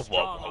thanks to a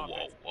strong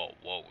offense.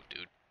 Whoa,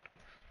 dude.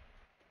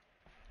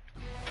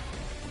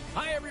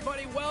 Hi,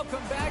 everybody.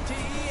 Welcome back to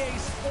EA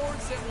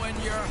Sports. And when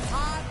you're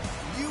hot,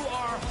 you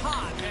are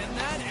hot. And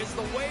that is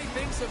the way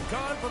things have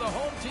gone for the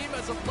home team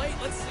as of late.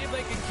 Let's see if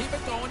they can keep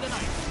it going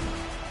tonight.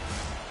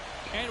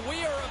 And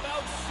we are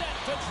about set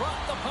to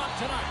drop the puck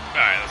tonight.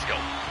 All right, let's go.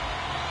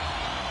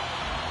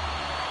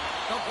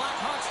 The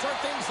Blackhawks start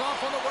things off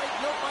on the right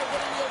note by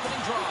winning the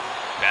opening draw.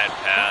 Bad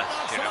pass.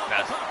 Should have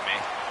passed it to me.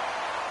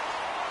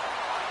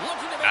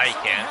 Looking to make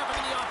something happen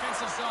in the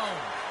offensive zone.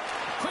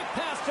 Quick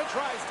pass to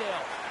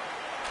Drysdale.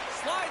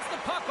 Slides the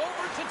puck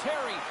over to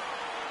Terry.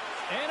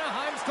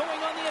 Anaheim's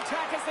going on the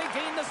attack as they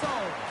gain the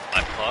zone.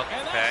 Left puck.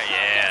 Yeah,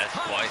 that's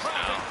twice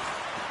now.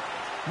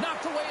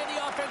 Knocked away in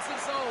the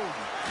offensive zone.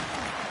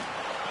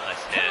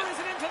 Nice hit. Carries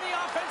it into the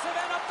offensive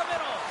end up the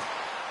middle.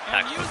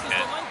 And uses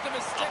the length of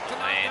his stick to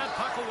knock that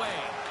puck away.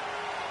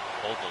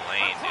 Hold the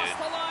lane, dude.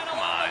 Come on,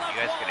 you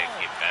guys gotta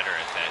get better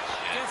at that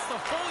shit. Gets the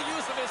full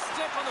use of his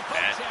stick on the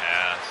poke check.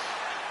 Pass.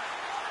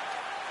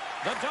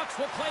 The Ducks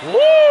will play.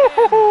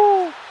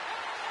 Woo!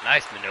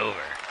 Nice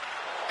maneuver.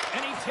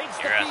 And he takes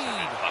Your the ass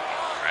feed. is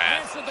fucking grass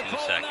Answered the 2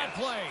 call seconds. on that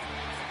play.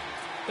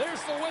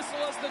 There's the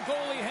whistle as the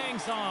goalie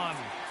hangs on.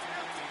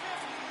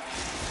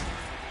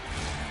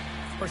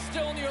 We're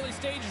still in the early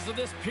stages of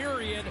this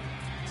period.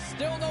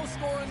 Still no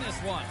score in this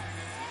one.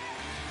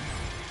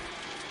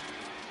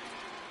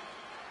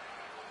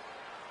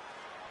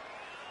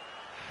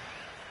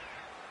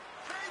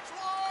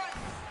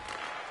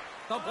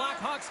 The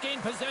Blackhawks gain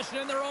possession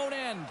in their own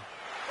end.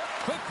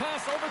 Quick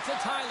pass over to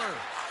Tyler.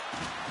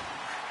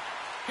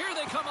 Here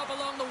they come up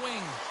along the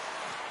wing.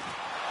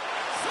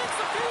 Sends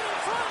the feed in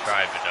front.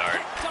 Tried,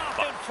 Bedard.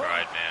 Fucking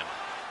tried, man.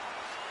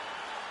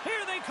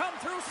 Here they come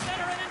through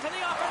center and into the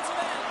offensive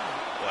end.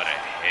 What a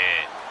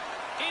hit.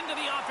 Into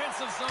the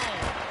offensive zone.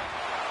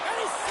 And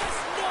he says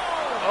no.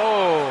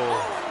 Oh.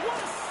 And what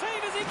a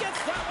save as he gets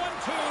that one,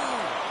 too.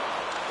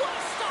 What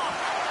a stop.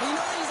 You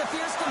know, he's a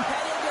fierce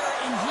competitor,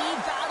 and he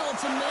battled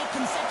to make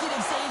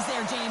consecutive saves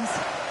there, James.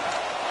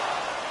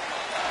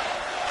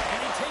 And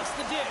he takes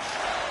the dish.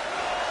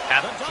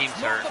 Half the team's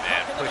hurt,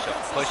 man.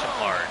 Push him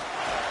hard.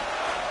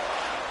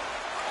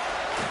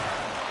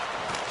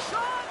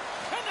 Shot,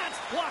 and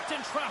that's blocked in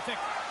traffic.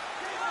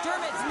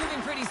 Dermott's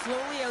moving pretty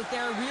slowly out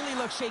there, really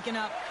looks shaken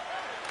up.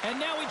 And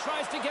now he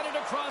tries to get it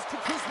across to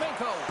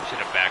Kuzmenko.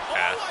 Should have back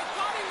passed. Oh, I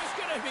thought he was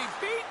going to be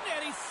beaten,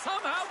 and he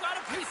somehow got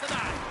a piece of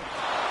that.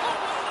 Oh,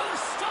 what another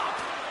stop.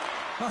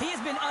 Well, he has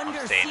been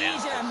under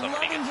siege, and I'm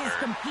loving his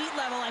compete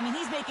level. I mean,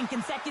 he's making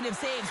consecutive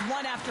saves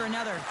one after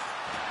another.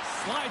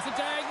 Slides it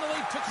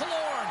diagonally to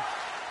Killorn.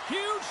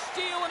 Huge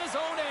steal in his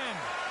own end.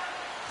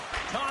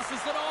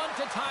 Tosses it on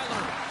to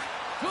Tyler.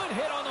 Good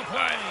hit on the play.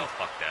 All right, oh,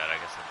 fuck that. I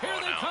guess I'm Here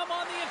going they out. come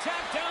on the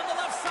attack down the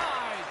left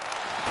side.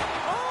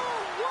 Oh!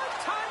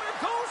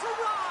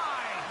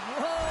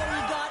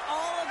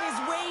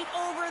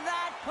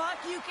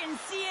 You can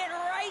see it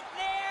right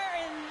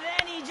there, and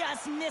then he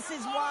just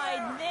misses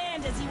wide.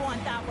 Man, does he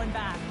want that one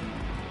back.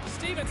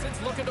 Stevenson's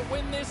looking to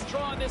win this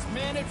draw, this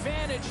man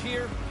advantage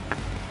here.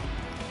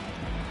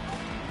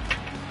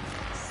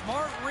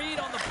 Smart read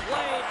on the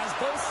play as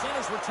both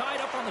centers were tied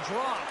up on the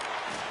draw.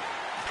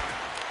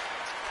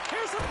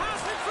 Here's a pass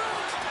in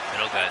front.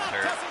 Middle guy's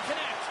hurt. Doesn't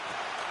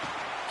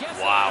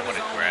connect. Wow, what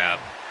a grab.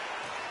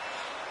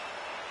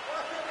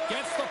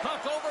 Gets the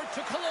puck over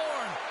to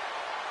Killorn.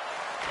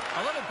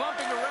 A little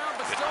bumping around,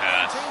 but still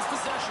maintains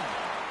possession.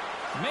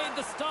 Made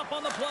the stop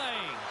on the play.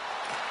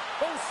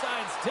 Both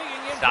sides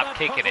digging in. Stop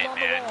kicking it,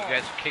 man. You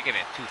guys are kicking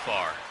it too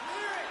far.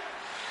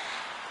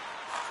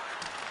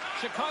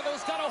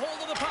 Chicago's got a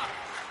hold of the puck.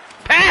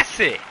 Pass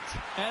it!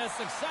 And a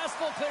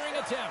successful clearing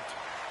attempt.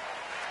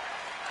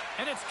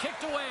 And it's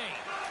kicked away.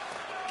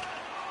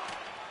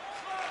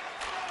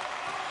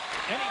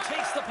 And he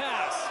takes the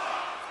pass.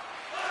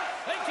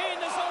 They gain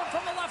the zone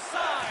from the left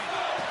side.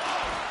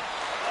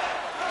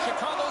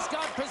 Chicago's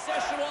got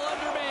possession while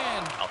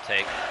undermanned. I'll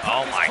take.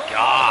 Oh my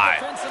God!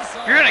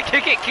 You're gonna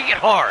kick it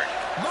hard.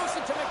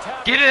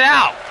 Get it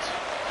out.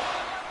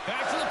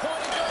 Back to the point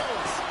it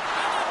goes.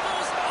 And it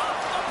goes off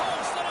the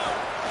post and out.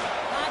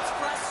 That's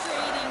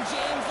frustrating,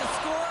 James. The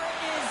score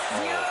is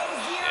 0-0.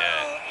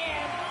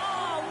 And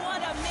oh,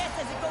 what a miss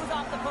as it goes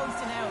off the post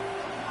and out.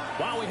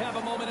 While we have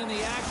a moment in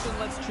the action,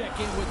 let's check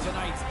in with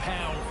tonight's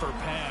pound for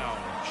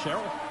pound.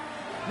 Cheryl?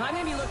 I'm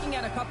going to be looking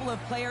at a couple of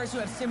players who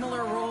have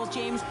similar roles.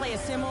 James play a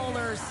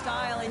similar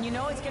style, and you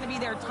know it's going to be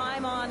their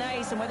time on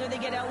ice and whether they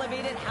get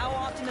elevated, how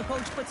often the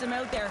coach puts them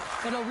out there,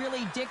 that'll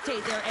really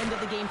dictate their end of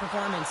the game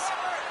performance.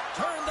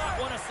 Turn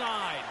that one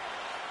aside.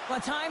 A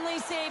timely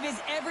save is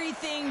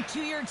everything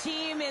to your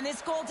team, and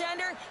this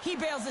goaltender, he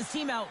bails his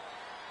team out.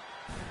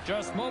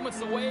 Just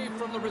moments away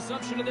from the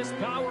resumption of this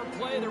power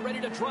play. They're ready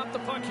to drop the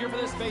puck here for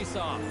this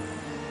face-off.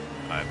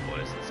 All right,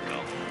 boys, let's go.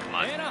 Come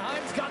on.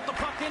 Anaheim's got the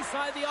puck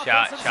inside the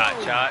offensive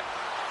zone. Shot.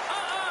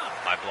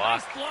 My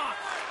block. Nice block.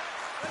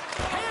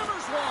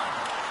 Hammers one.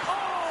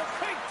 Oh,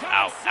 big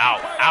time.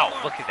 Out.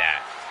 Look at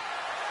that.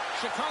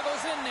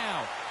 Chicago's in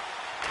now.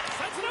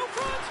 Sends it out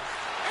front.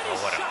 And he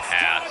what a shuts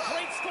pass. down a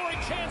great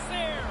scoring chance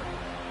there.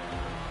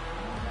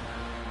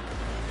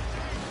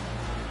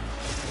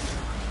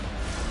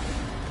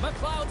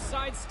 McLeod's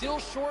side still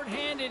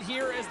short-handed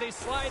here as they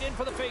slide in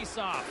for the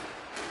face-off.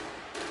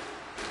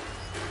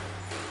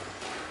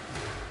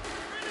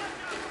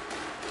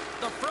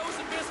 The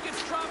frozen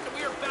biscuits dropped, and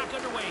we are back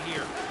underway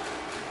here.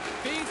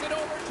 Feeds it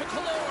over to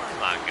Killorn.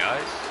 Come on,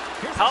 guys.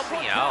 Here's Help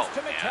me out,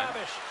 to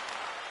McTavish.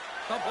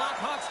 The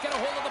Blackhawks get a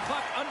hold of the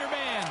puck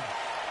undermanned.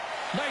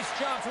 Nice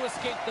job to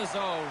escape the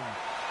zone.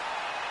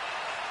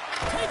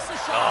 Takes a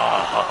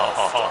shot.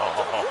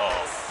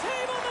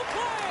 Save on the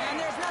play. And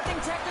there's nothing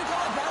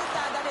technical about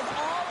that. That is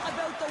all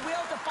about the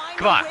will to find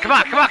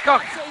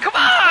Come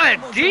on,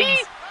 D!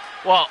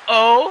 Well,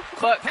 O,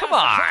 but come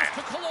on.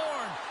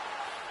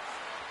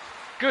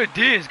 Good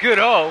D is good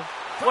O.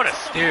 What a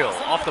steal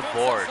off the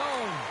board.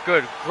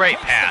 Good, great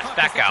pass.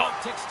 Back out.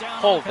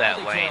 Hold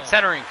that lane.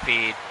 Centering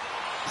feed.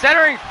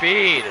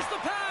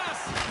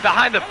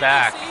 Behind the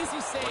back.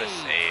 What a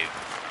save.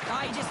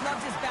 He just loves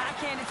his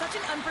backhand. It's such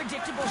an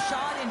unpredictable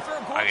shot, and for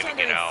a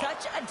goaltender, it's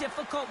such a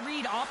difficult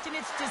read. Often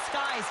it's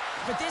disguised,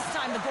 but this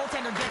time the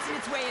goaltender gets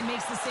in its way and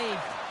makes the save.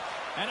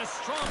 And a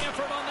strong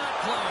effort on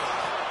that play.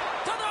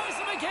 Denies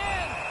him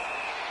again.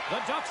 The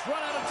Ducks run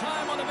out of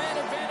time on the man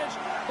advantage.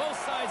 Both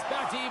sides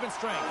back to even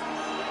strength.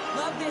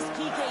 Love this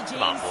PK, James.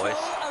 Come on, boys.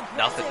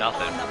 Nothing.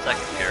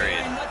 Second period.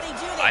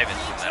 I haven't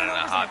seen that in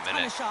a hot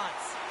minute.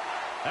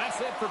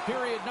 That's it for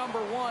period number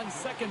 1.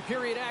 Second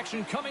period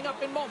action coming up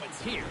in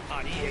moments here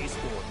on EA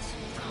Sports.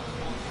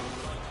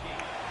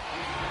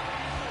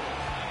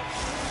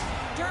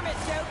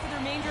 Dermott's out for the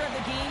remainder of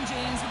the game,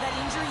 James. With that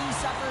injury you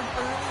suffered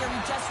earlier, we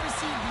just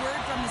received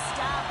word from the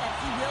staff that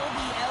he will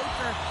be out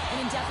for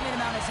an indefinite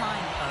amount of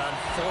time. An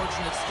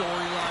unfortunate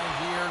storyline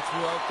here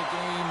throughout the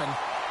game. And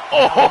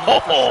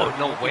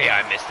no way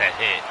I missed that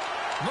hit.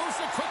 Moves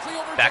it quickly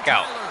over back to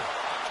out. Tyler.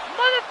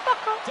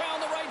 Motherfucker.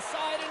 Down the right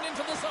side and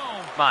into the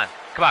zone. Come on.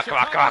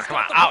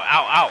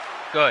 Out.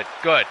 Good.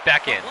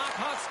 Back in.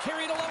 Blackhawks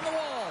carried along the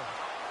wall.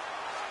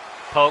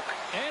 Poke.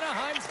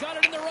 Anaheim's got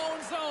it in their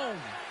own zone.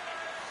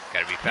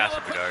 Gotta be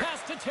faster, Bedard.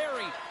 Pass to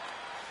Terry.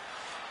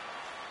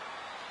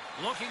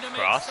 Looking to make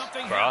Cross.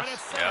 something happen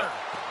at center.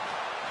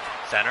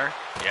 Center.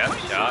 Yep.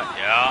 Shot.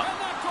 Yeah.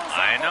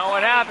 I know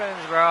what happens,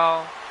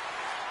 bro.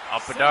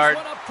 Up Bedard.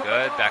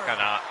 Good. Back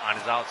on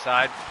his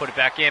outside. Put it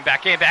back in.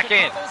 Chicago's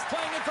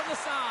playing it from the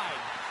side.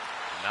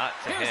 Not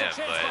to him,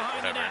 but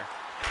whatever.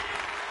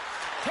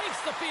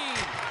 Takes the feed.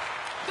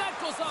 That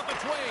goes off a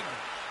twig.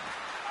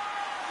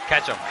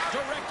 Catch him.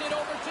 Directed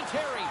over to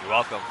Terry. You're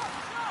welcome.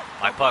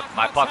 My puck,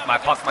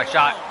 my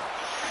shot.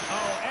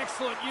 Oh,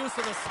 excellent use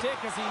of the stick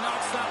as he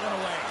knocks that one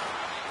away.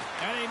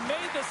 And he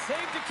made the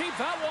save to keep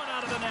that one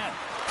out of the net.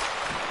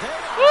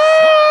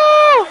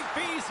 Woo!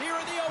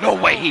 No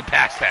way he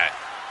passed that.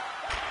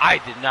 I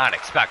did not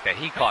expect that.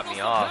 He caught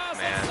me off,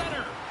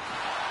 man.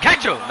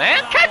 Catch him,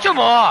 man. Catch him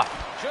off.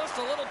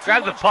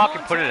 Grab the puck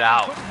and put it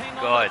out.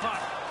 Good.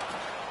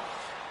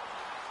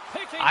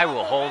 I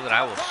will hold and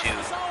I will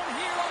shoot.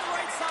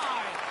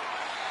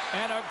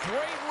 And a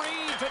great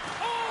read to...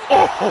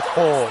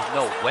 Oh,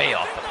 no way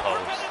off the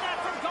post.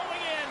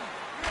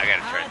 I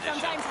gotta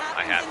transition.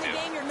 I have to.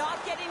 Game, you're not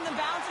getting the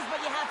bounces,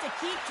 but you have to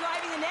keep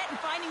driving the net and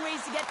finding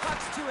ways to get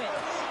pucks to it.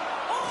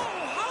 Oh,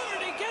 how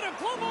did he get a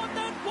glove on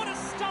that? What a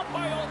stop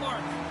by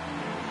Ullmark.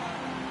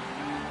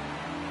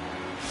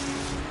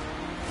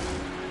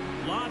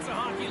 Lots of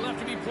hockey left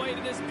to be played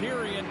in this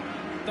period.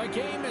 The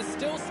game is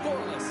still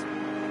scoreless.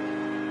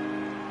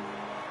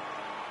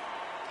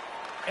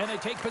 And they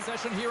take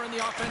possession here in the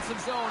offensive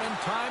zone, and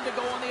time to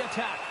go on the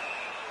attack.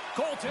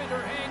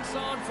 Goaltender hangs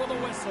on for the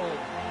whistle.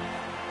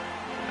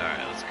 All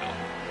right, let's go.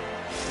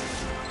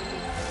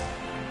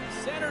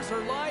 Centers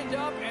are lined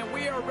up, and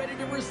we are ready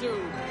to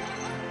resume.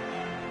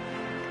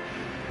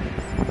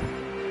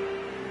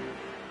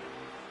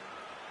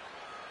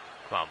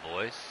 Come on,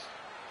 boys.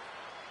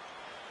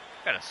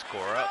 Gotta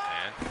score up,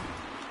 man.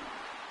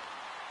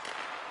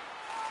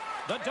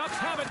 The Ducks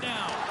have it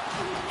now.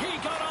 He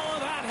got all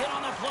of that hit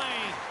on the play.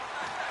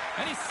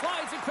 And he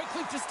slides it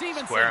quickly to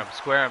Stevenson. Square him,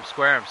 square him,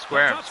 square him,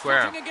 square him,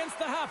 square him. Against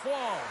the half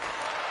wall.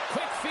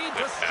 Quick feed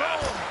to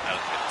Strome. That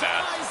was a good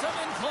pass.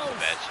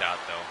 Bad shot,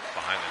 though.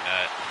 Behind the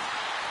net.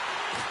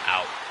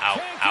 Out, out,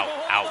 out,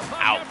 out,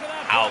 out,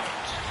 out.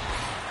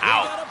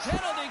 Out.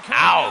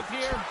 Out.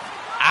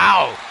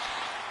 Out.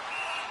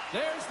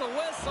 There's the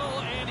whistle,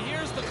 and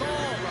here's the goal.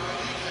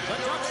 The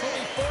Ducks will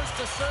be forced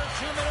to serve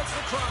 2 minutes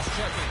for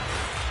cross-checking.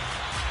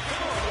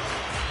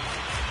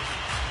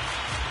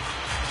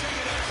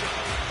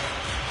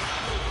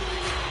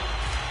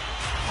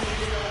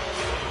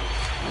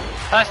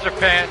 Hester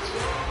pants.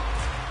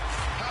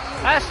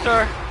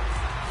 Hester.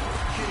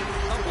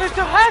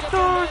 Mr.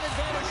 Hester.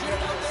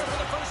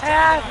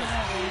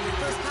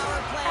 First power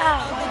play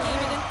of the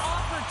game and an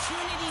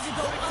opportunity to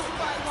go up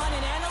by one.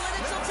 And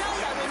analytics will tell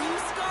you when you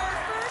score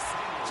first,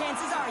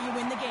 chances are you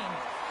win the game.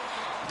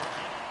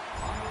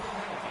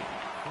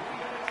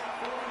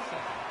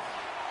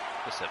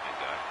 What's up, big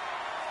guy?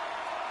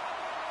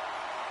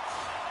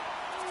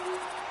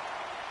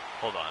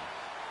 Hold on.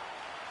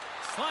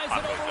 Slides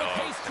it over with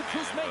pace to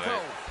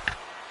Kuzmenko.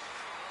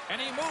 And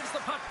he moves the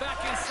puck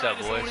back inside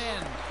his own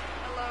end.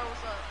 Hello,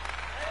 what's up?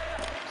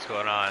 What's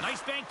going on?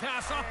 Nice bank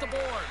pass off the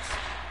boards.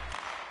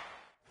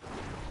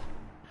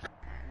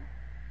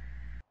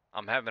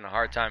 I'm having a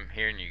hard time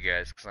hearing you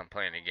guys because I'm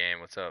playing a game.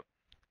 What's up?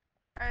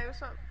 Alright,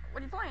 what's up?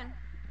 What are you playing?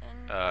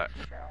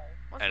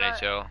 What's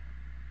NHL. That?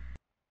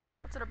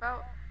 What's it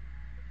about?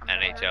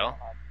 NHL?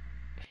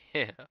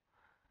 Yeah.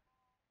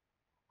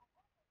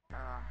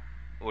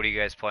 What are you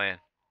guys playing?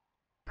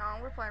 No,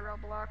 we're playing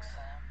Roblox.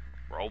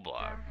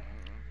 Roblox? Yeah.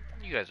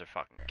 You guys are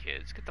fucking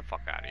kids. Get the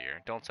fuck out of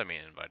here. Don't send me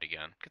an invite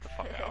again. Get the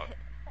fuck out.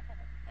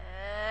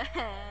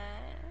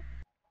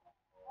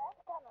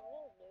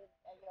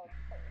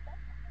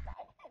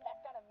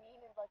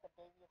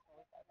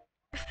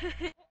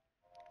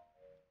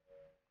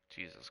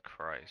 Jesus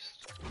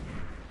Christ.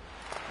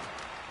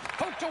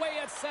 Poked away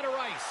at center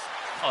ice.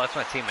 Oh, that's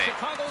my teammate.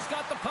 Chicago's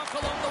got the puck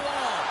along the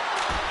wall.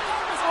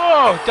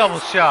 Oh, double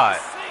shot.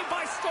 Saved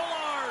by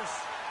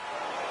Stolarz.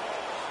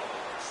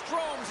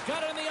 Strome's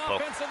got it in the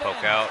offensive end.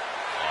 Poke out.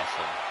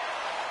 Awesome.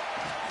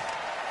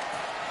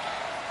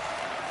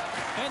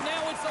 And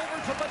now it's over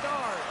to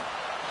Bedard.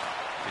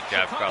 Good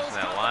job crossing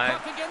that line.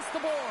 Puck against the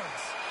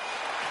boards.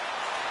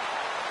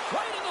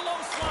 Right in the low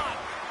slot.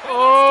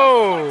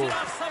 Oh!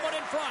 Off someone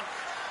in front.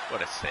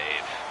 What a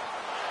save.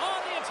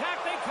 On the attack,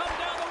 they come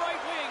down the right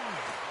wing.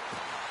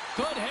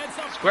 Good heads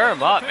up. Square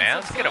him up, man.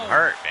 Let's get him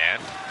hurt, man.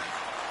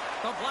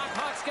 The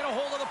Blackhawks get a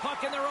hold of the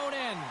puck in their own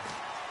end.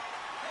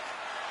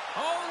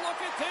 Oh, look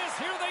at this.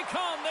 Here they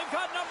come. They've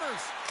got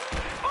numbers.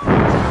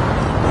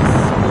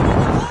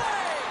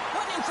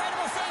 What an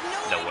incredible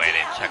save. No way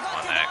they didn't check him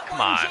on that.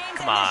 Come on,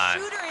 come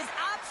on. The shooter is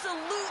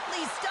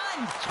absolutely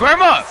stunned. Square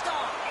him up.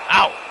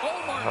 Ow.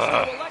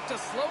 Omar elect to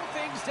slow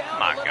things down.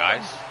 Come on,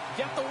 guys.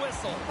 Get the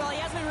whistle. Well,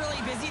 he has been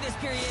really busy this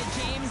period,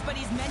 James, but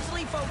he's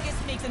mentally focused,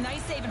 makes a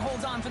nice save, and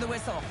holds on for the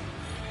whistle.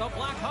 The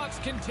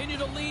Blackhawks continue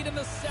to lead in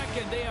the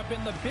second. They have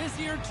been the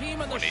busier team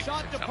in the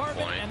shot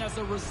department, and as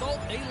a result,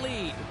 they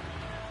lead.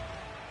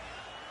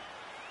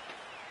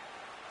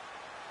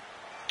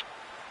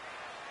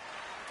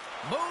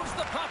 Moves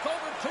the puck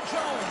over to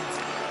Jones.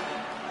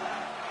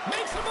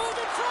 Makes a move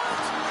in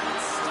front.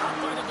 Stopped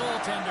by the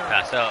goaltender.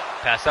 Pass up,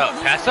 pass up,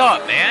 pass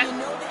up, man.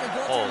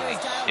 Holy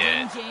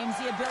shit. James,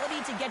 the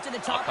ability to get to the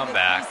top I'll come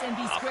back.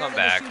 I'll come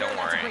back. Don't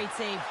worry. Great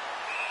save.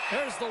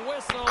 There's the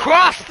whistle.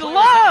 Cross the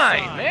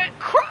line, man.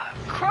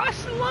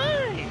 Cross the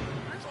line.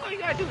 That's all you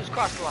gotta do is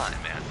cross the line,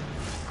 man.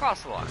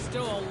 Cross the line.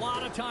 Still a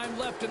lot of time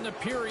left in the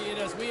period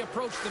as we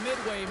approach the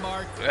midway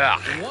mark. Yeah.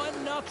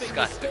 1-0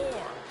 to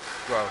score.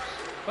 Gross.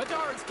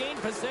 Bedard's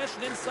gained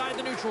possession inside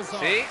the neutral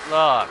zone. See?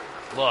 Look.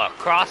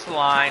 Cross the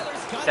line.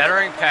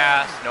 Centering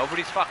pass.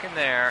 Nobody's fucking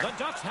there. The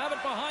Ducks have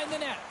it behind the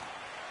net.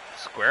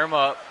 Square him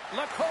up.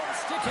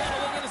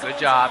 Good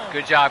job.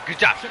 Good job. Good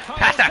job.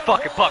 Pass that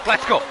fucking puck.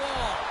 Let's go.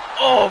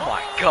 Oh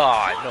my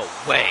God, no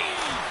way.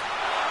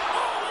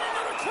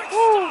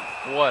 Woo.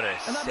 What a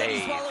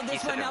save. He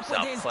set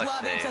himself plus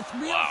save. It's a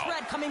real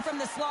threat coming from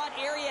the slot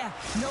area.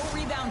 No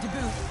rebound to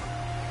boot.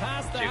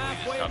 Past the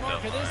halfway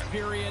mark of this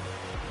period,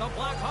 the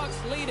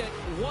Blackhawks lead it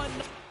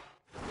 1-0.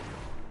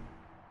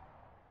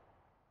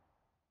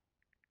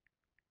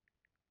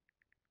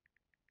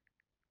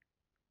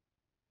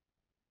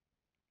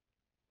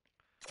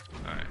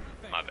 Alright,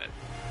 my bad.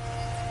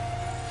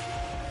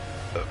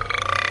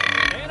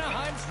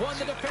 Anaheim's won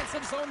the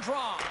defensive zone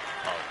draw.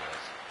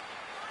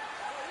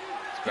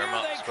 Here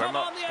they come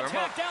on the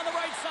attack down the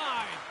right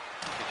side.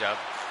 Good job.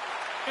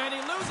 And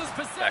he loses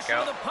possession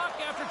of the puck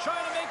after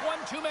trying to make one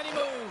too many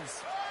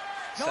moves.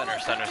 Center.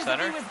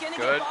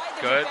 Good.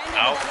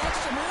 Out.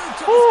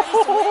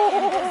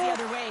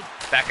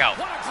 Back out.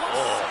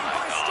 Oh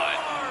my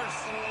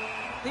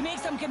God. They make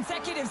some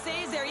consecutive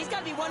saves there. He's got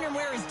to be wondering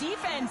where his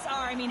defense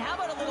are. I mean, how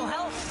about a little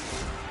help?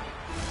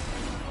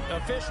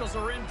 Officials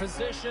are in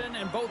position,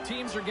 and both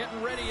teams are getting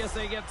ready as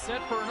they get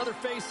set for another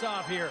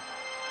face-off here.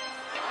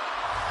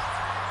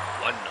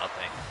 1-0.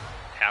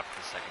 Half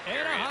the second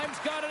period. Anaheim's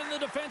got it in the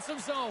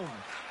defensive zone.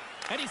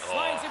 And he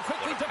slides it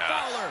quickly to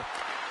Fowler.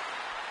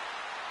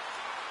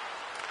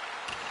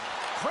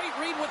 Great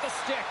read with the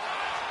stick.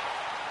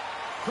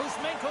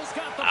 Kuzmenko's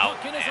got the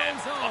puck in his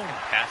own zone.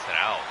 Pass it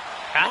out.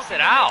 Pass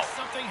it out.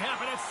 Something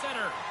happened at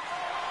center.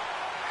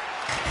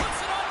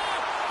 Puts it on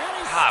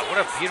net. God, what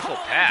a beautiful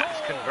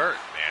pass. Convert,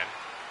 man.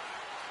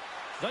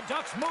 The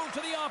Ducks move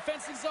to the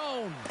offensive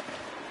zone.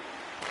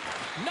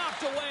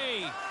 Knocked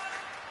away.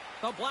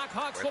 The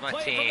Blackhawks will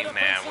play team, for the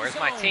man? Where's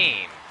my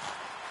team?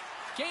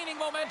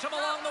 Gaining momentum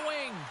along the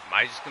wing. Am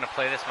I just going to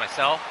play this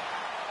myself?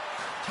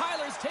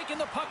 Tyler's taking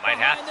the puck Might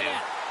have to.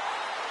 Net.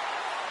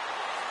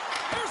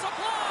 There's a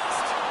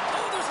blast.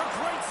 Oh, there's a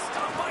great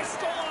stop by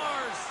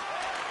Stolarz.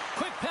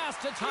 Quick pass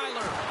to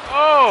Tyler.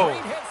 Oh.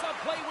 Great heads-up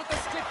play with the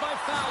stick by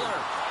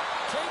Fowler.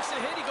 Takes a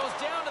hit. He goes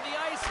down to the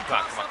ice and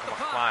tosses up the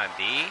puck. Come on,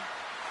 D.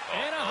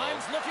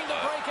 Anaheim's looking to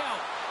break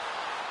out.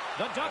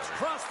 The Ducks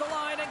cross the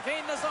line and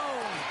gain the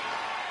zone.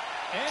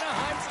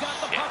 Anaheim's got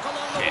the puck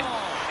along the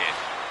wall.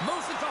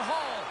 Moves it to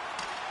Hall.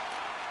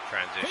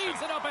 Transition.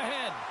 Feeds it up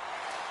ahead.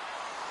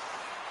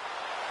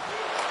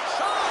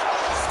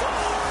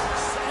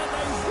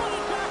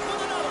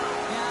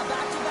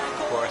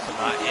 Of course, I'm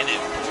not in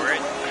it for it.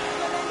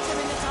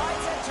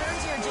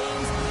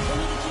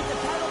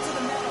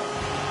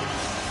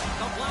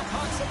 The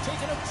Blackhawks have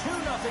taken a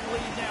 2-0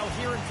 lead now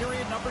here in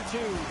period number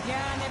 2. Yeah,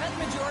 and they've had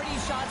the majority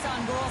of shots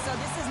on goal, so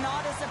this is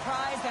not a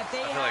surprise that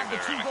they have the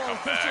 2-goal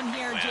cushion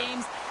here,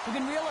 James. They've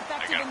been real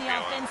effective in the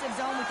offensive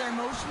zone with their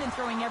motion and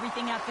throwing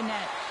everything at the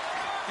net.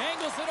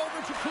 Angles it over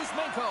to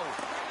Kuzmenko.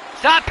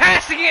 Stop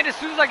passing it as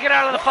soon as I get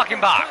out of the fucking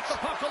box.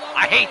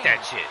 I hate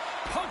that shit.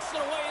 Punks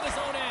it away at his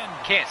own end.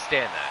 Can't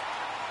stand that.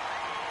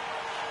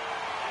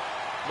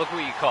 Look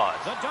what you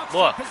caused.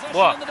 Look.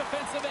 In the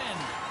defensive end.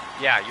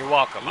 Yeah, you're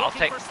welcome. I'll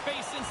take. For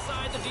space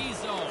inside the D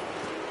zone.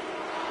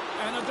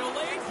 And a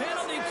delayed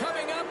penalty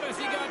coming up as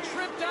he got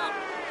tripped up.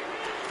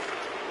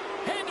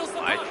 Handles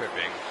the puck.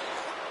 Tripping.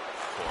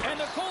 And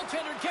the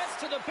goaltender gets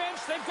to the bench.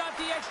 They've got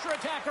the extra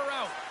attacker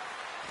out.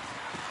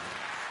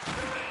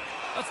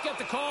 Let's get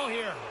the call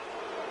here.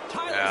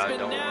 Tyler's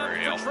been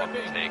nabbed for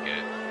tripping. I'll take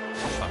it.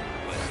 Fucking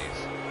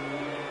pussies.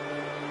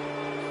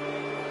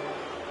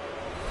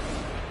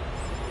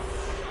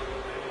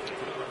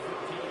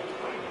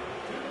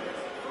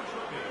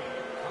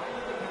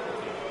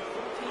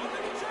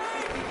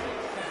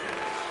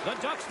 The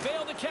Ducks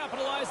fail to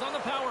capitalize on the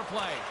power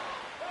play.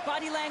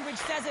 Body language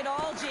says it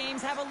all,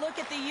 James. Have a look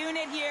at the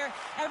unit here.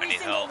 Every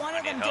single one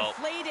of them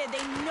deflated.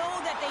 They know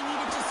that they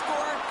needed to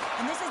score,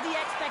 and this is the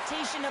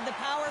expectation of the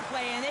power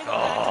play, and they go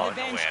back to the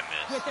bench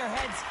with their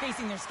heads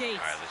facing their skates.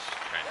 All right, let's just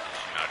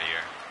transition out of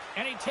here.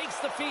 And he takes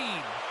the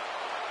feed.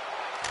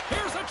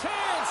 Here's a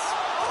chance.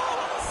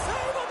 Oh, what a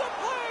save on the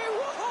play.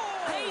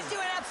 Whoa. He's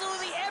doing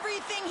absolutely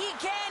everything he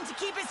can to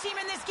keep his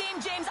team in this game,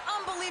 James.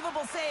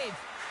 Unbelievable save.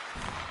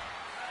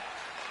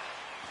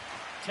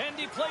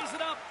 Tendy plays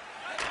it up.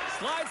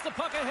 Slides the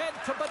puck ahead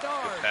to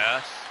Bedard. Good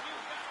pass.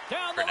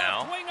 Down the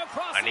left wing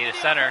across. I need a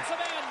center.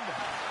 End.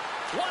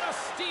 What a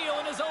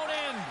steal in his own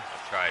end. I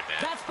tried, man.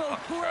 That's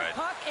both poor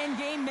puck and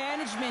game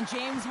management,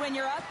 James. When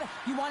you're up,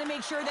 you want to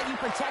make sure that you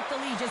protect the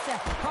lead. Just a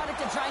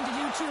product of trying to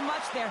do too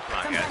much there.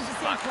 Sometimes the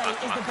safe play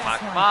is the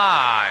best one. Come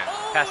on.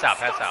 Oh, pass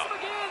out. God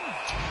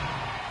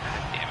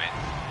damn it.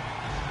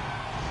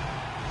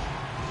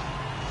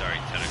 It's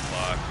already 10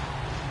 o'clock.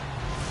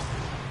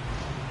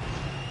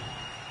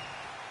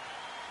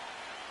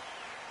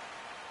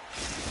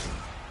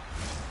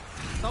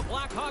 The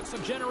Blackhawks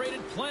have generated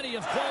plenty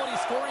of quality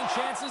scoring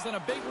chances and a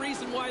big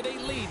reason why they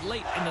lead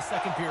late in the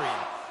second period.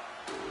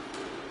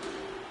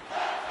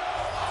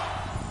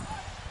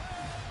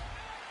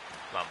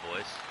 Come on,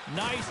 boys.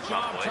 Nice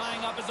job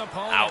tying up his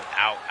opponent. Out.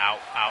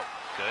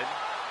 Good.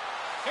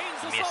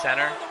 Give me a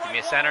center. Give me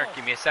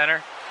a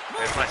center.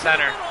 There's my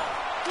center.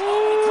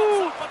 Woo!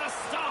 Comes up with a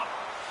stop.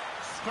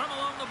 Scrum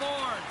along the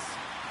boards.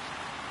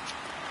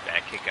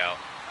 Bad kick out.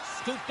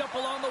 Scooped up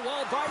along the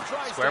wall by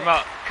Drysdale. Square him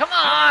up. Come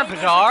on,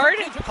 Bedard.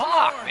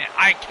 Fuck, man.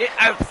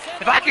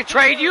 If I could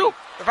trade you,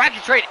 if I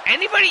could trade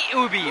anybody, it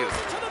would be you.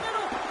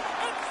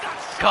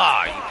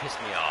 God, you pissed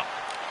me off.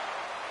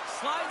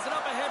 Slides it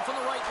up ahead from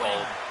the right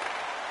wing.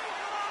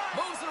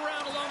 Moves it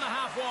around along the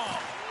half wall.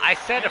 I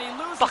said to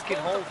fucking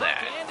hold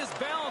that. And his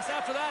balance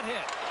after that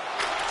hit.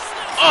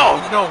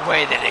 Oh, no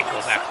way that it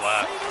goes back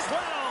left.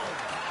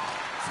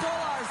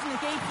 Stolarz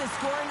negates the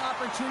scoring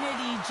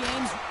opportunity,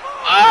 James.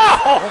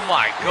 Oh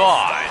my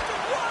God.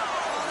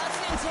 Oh, that's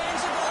an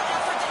intangible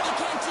effort that you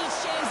can't teach,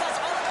 James. That's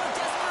all about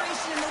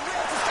desperation and the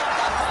will to stop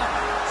that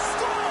puck.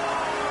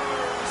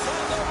 Stolarz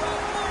and the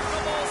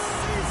remarkable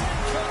season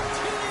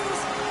continues.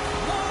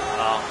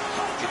 Oh,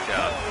 good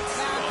job.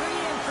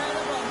 Pretty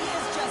incredible. He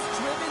has just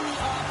driven the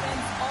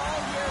offense all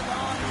year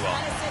long. He's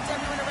kind of said to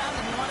everyone around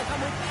him, you want to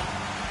come with me?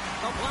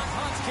 The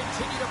Blackhawks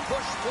continue to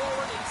push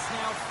forward. It's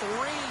now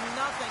 3-0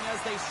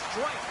 as they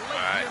strike late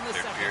here in the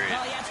second. Period.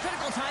 Well, yeah, it's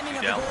critical timing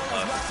of the goal as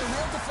well. It's a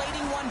real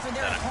deflating one for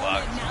their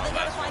opponent. Now they've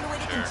got to find a way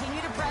to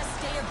continue to press,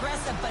 stay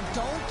aggressive, but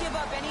don't give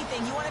up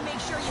anything. You want to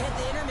make sure you hit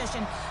the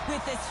intermission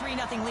with this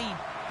 3-0 lead.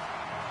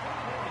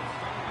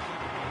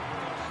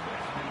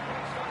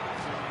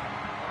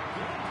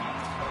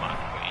 Come on,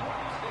 Queen.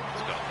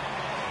 Let's go.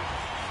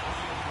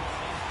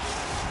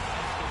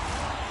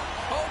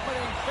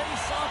 Opening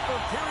face-off for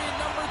period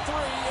number 3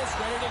 is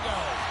ready to go.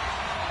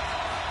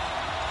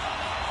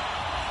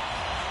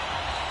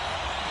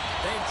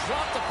 They've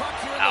dropped the puck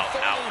here in the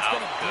third. It's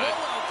been a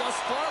blowout thus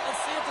far.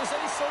 Let's see if there's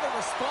any sort of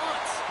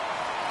response.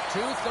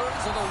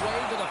 2/3 of the way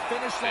to the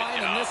finish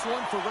line in this one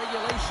for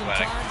regulation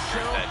time.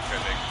 Cheryl,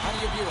 how do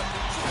you view it?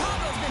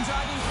 Chicago's been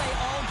driving play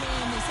all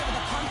game. They sit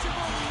with a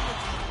comfortable lead.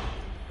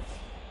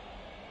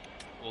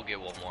 We'll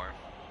get one more.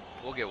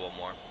 We'll get one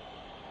more.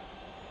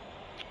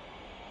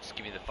 Just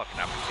give me the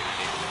fucking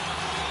opportunity.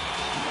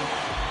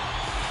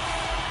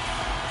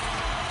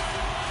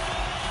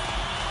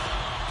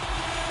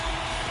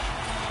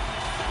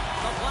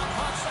 The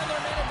Blackhawks send their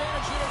man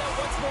advantage unit out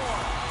once more.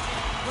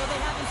 Well,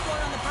 they haven't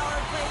scored on the power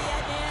play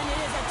yet, man. It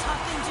is a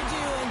tough thing to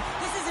do, and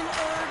this is an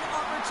earned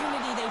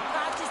opportunity. They've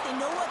practiced. They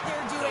know what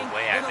they're doing. No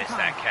way I missed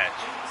that catch.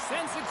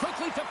 Sends it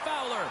quickly to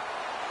Fowler.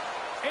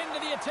 Into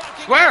the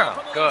attacking. Square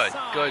him.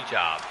 Good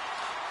job.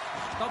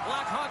 The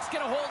Blackhawks get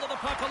a hold of the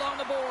puck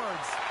along the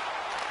boards.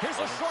 Here's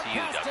a short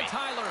pass to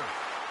Tyler.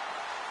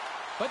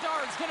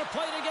 Bedard's going to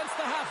play it against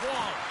the half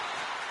wall.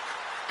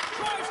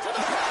 Drives to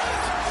the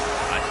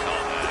I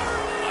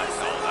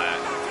saw that.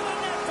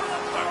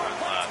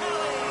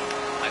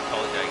 I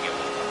told you I'd get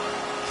one more.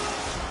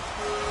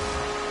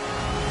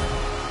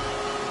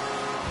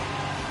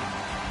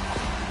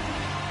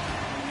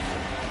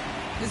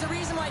 There's a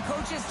reason why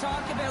coaches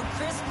talk about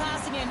crisp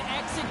passing and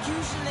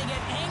execution. They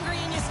get angry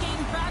in your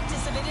skating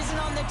practice if it isn't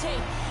on the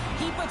tape.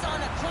 He puts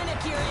on a clinic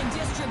here in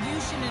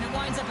distribution, and it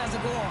winds up as a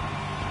goal.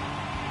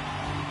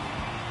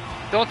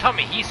 Don't tell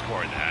me he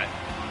scored that.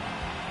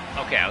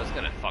 Okay, I was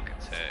gonna fucking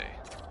say.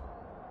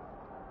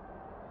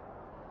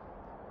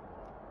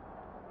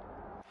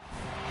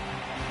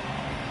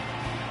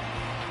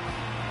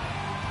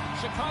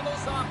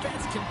 Chicago's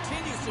offense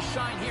continues to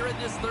shine here in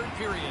this third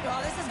period.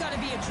 Oh, this has got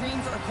to be a dream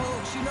for a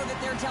coach. You know that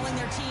they're telling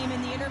their team in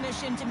the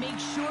intermission to make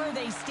sure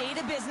they stay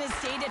to business,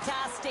 stay to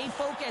task, stay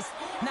focused.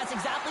 And that's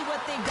exactly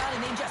what they've done,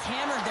 and they just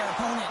hammered their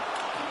opponent.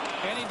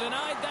 And he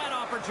denied that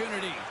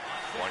opportunity.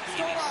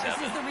 Stolarz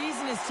is the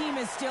reason his team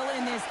is still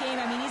in this game.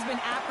 I mean, he's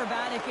been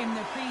acrobatic in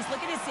the crease.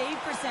 Look at his save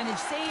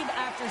percentage, save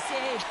after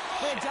save.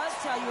 What it does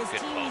tell you his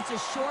team needs to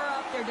shore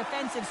up their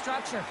defensive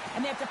structure,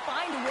 and they have to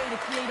find a way to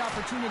create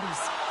opportunities.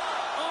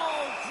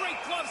 Oh,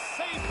 great glove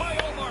save by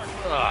Omar.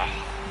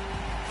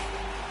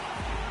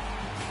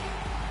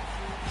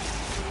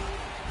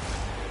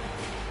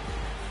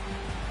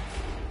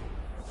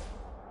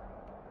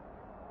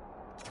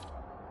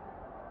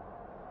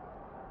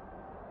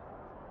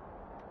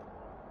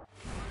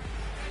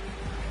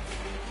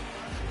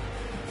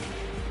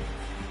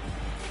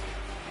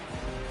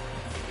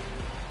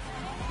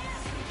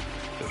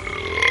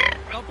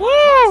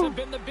 Woo! Have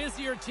been the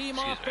busier team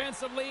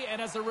offensively,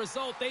 and as a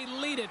result, they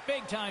lead it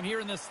big time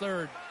here in this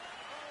third.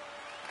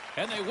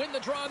 And they win the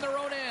draw on their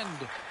own end.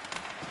 Good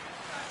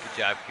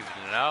job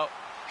keeping it out.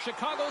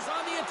 Chicago's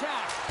on the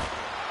attack.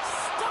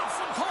 Stops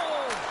him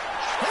cold.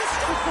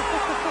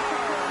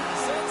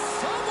 Since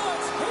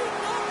someone's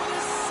heating up with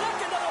his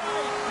second of the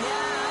night. Yeah,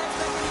 I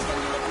expect he's going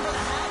to be looking for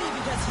the Hattie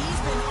because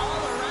he's been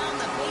all around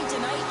the paint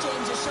tonight,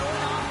 James, just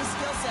showing off his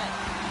skill set.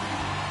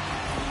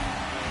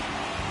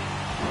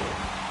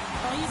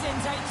 He's in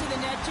tight to the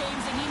net,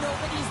 James, and he knows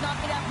that he's not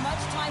going to have much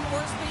time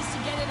or space to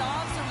get it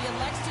off, so he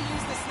elects to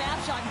use the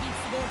snapshot and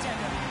beats the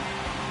goaltender.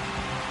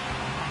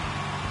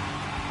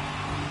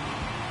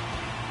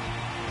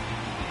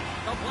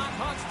 The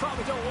Blackhawks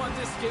probably don't want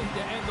this game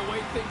to end the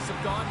way things have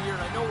gone here.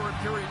 And I know we're in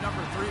period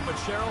number 3, but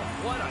Cheryl,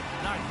 what a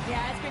night.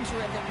 Yeah, it's been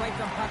terrific right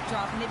from puck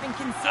drop, and they've been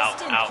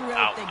consistent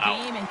throughout the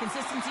game, and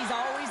consistency is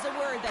always the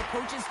word that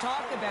coaches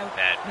talk about.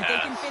 If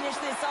they can finish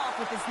this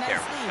off with this nice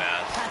lead,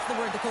 that's the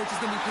word the coach is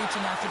going to be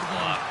preaching after the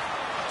game.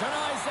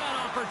 Denies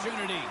that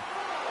opportunity.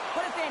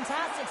 What a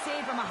fantastic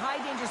save from a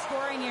high-danger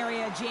scoring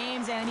area,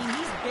 James. And, I mean,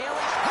 he's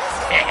bailing.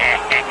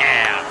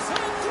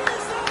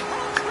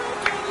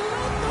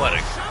 What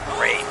a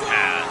great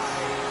pass.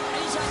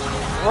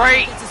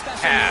 Great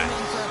pass.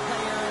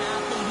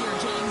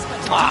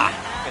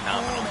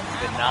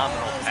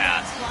 Phenomenal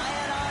pass.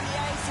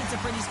 It's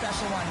a pretty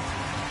special one.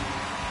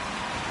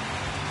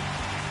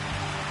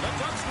 The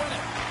Ducks win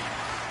it.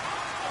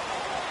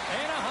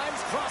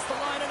 Anaheim's crossed the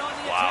line and on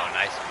the attack. Wow,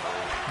 nice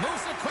move.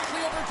 Moves it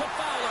quickly over to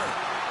Fowler.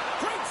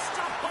 Great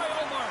stop by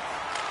Omar.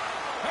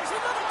 There's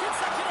another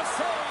consecutive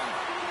save.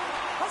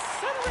 A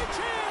centering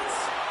chance.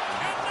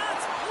 And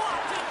that's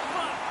blocked in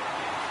front.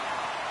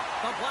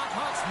 The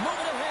Blackhawks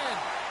moving ahead.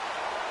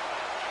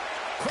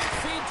 Quick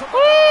feed to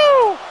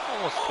Woo!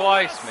 Almost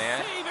twice,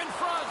 man. Save in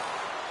front.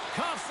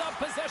 Coughs up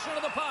possession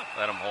of the puck.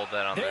 Let him hold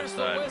that on their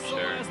side, There's the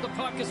whistle as the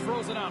puck is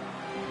frozen up.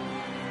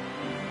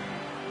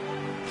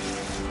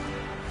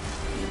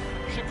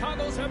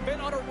 Chicago's have been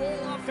on a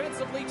roll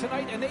offensively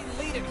tonight, and they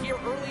lead it here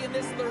early in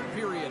this third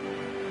period.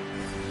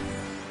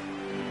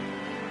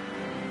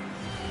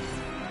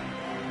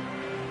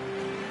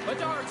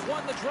 Bedard's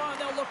won the draw, and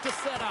they'll look to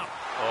set up.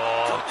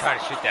 Oh, try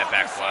to shoot that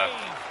back left.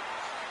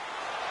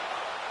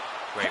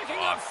 Great Picking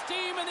block. up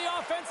steam in the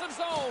offensive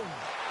zone.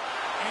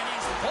 And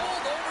he's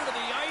pulled over to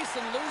the ice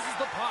and loses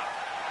the puck.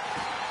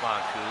 Come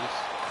on, Kuz.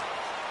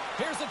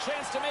 Here's a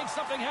chance to make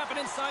something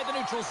happen inside the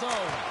neutral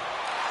zone.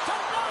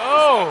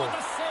 Oh! With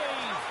the save.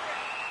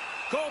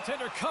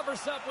 Goaltender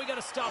covers up. We got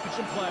a stoppage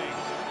in play.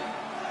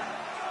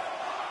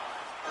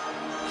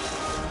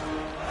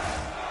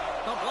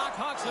 The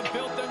Blackhawks have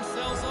built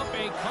themselves up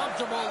a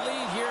comfortable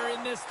lead here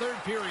in this third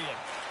period.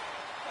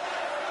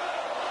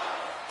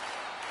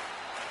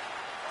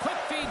 Quick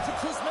feed to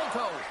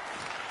Kuzmenko.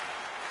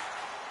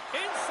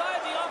 Inside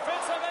the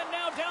offensive end,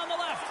 now down the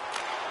left.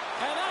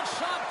 And that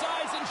shot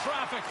dies in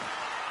traffic.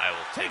 I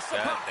will take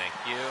that. Thank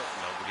you.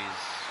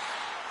 Nobody's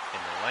in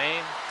the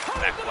lane.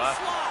 Back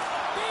left.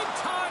 Big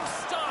time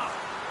stop.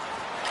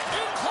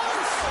 In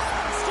close.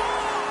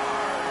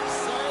 Scores.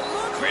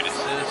 Great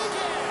assist.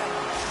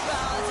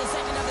 Well, it's the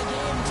second of the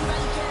game. Too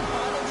bad you can't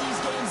bottle these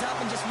games up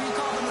and just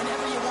recall them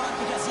whenever you want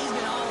because he's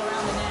been all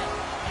around the net.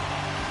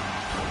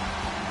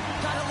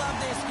 Gotta love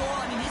this goal.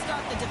 I mean, he's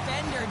got the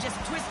defender just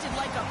twisted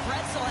like a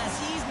pretzel as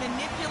he's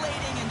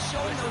manipulating and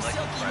showing those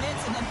silky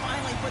mitts and then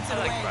finally puts it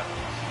away.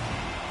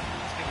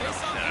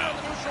 Face off here in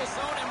the neutral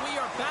zone, and we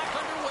are back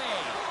underway.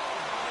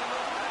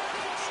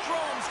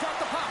 Strome's got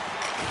the puck.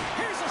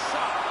 Here's a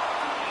shot.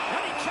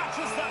 And he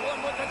catches that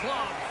one with the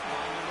glove.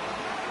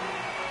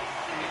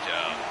 Good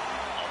job,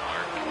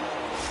 Allmark.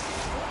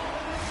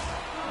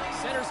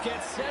 Centers get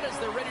set as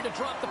they're ready to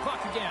drop the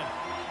puck again.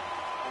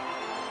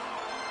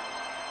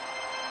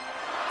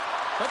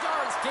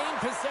 Bedard's gained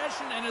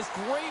possession, and his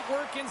great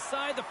work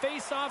inside the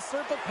face-off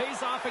circle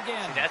pays off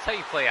again. See, that's how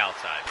you play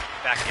outside.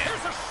 Back in.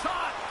 There's a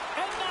shot,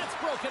 and that's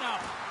broken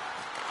up.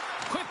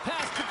 Quick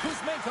pass to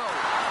Kuzmenko.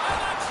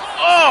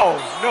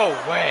 Oh, no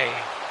way.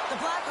 The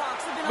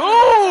Blackhawks have been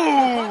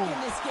on the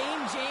in this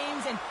game,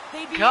 James, and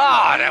they'd be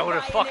God, I would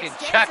have fucking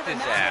checked his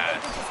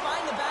ass. Just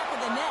find the back of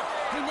the net.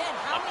 Net,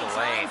 how up many the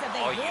lane. times have they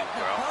All hit you,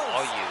 the bro. post?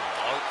 All you.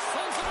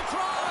 Sends it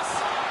across.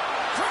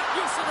 Great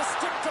use of the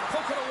stick to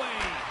poke it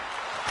away.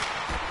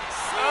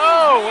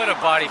 Oh, what a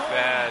body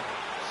pad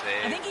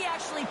save. I think he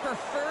actually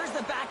prefers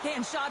the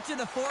backhand shot to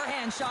the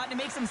forehand shot, and it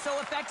makes him so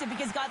effective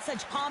because he's got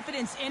such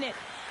confidence in it.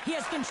 He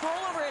has control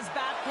over his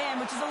backhand,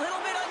 which is a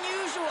little bit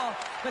unusual,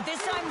 but this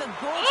time the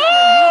goaltender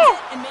uses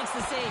it and makes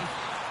the save.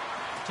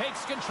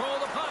 Takes control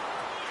of the puck.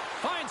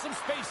 Finds some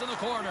space in the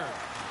corner.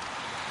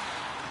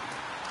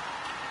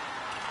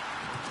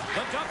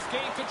 The Ducks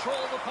gain control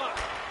of the puck.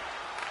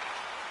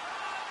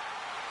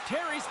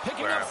 Terry's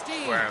picking up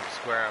steam.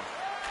 Square him.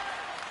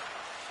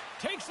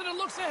 Takes it and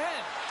looks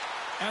ahead.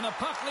 And the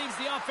puck leaves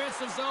the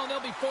offensive zone.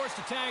 They'll be forced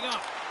to tag up.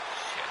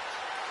 Shit.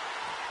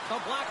 The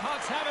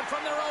Blackhawks have it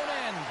from their own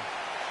end.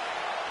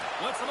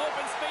 With some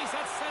open space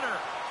at center.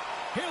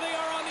 Here they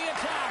are on the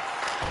attack.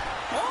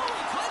 Oh,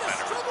 he kind of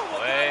struggled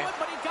with that one,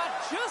 but he got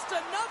just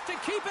enough to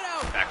keep it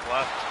out. Back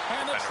left.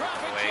 And the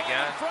traffic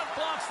jam in front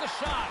blocks the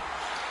shot.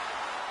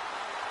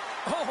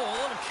 Oh, a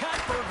little cat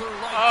burglar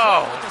right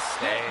there with the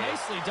stick.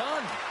 Nicely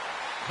done.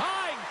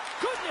 My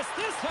goodness,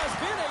 this has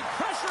been a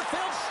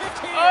pressure-filled shift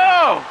here.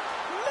 Oh!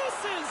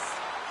 Misses.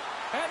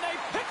 And they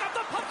pick up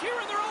the puck here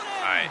in their own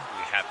end. All right,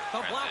 we have to.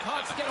 The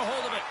Blackhawks get a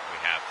hold of it. We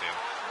have to.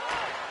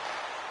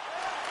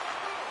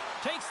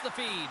 Takes the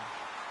feed.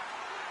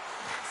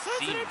 C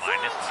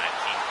minus 19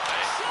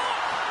 play.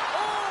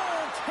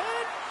 Oh,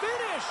 can't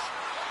finish.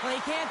 Well,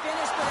 he can't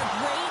finish, but a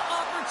great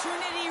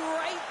opportunity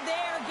right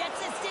there.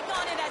 Gets his stick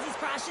on it as he's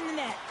crashing the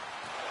net.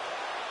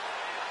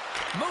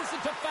 Moves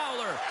it to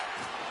Fowler.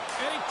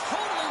 And he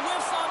totally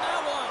whiffs on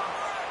that one.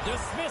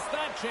 Dismissed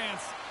that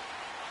chance.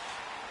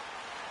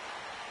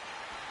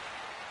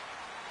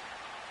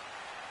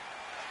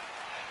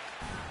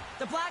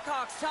 The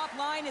Blackhawks' top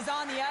line is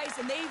on the ice,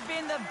 and they've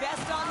been the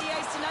best on the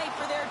ice tonight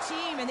for their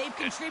team, and they've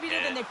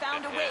contributed and they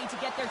found a way to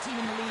get their team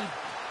in the lead.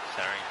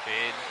 Centering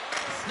feed.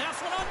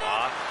 Snaps one on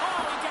net.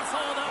 Oh, he gets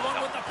all that one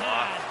with the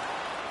pad.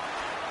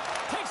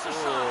 Takes a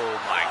shot. Oh,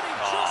 my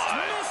God. Just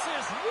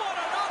misses. What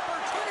an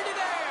opportunity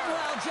there.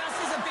 Well, just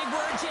is a big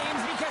word,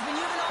 James, because when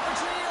you have an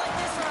opportunity like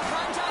this from a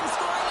primetime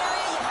scoring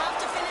area, you have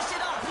to finish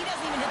it off. He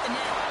doesn't even hit the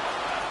net.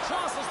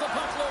 Tosses the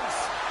puck loose.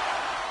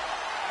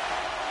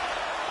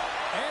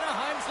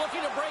 Anaheim's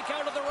looking to break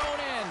out of their own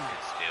end.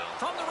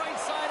 From the right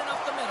side and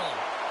up the middle.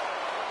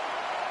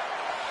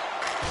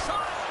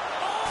 Shot.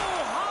 Oh,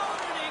 how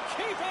did he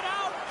keep it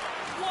out?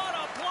 What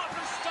a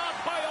blocker stop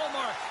by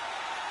Ullmark.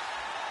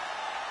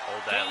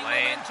 Hold that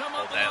lane.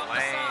 Hold that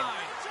lane.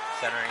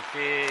 Centering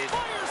feed.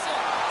 Fires it.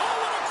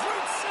 Oh, what a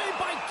great save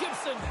by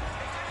Gibson.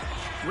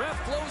 Ref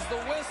blows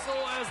the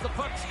whistle as the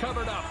puck's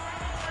covered up.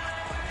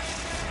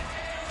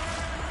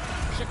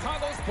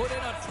 Chicago's put in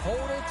a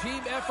total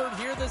team effort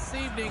here this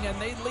evening, and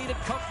they lead it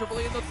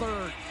comfortably in the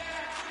third.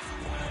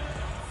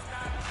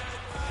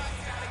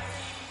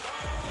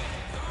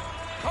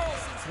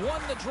 Carlson's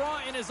won the draw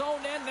in his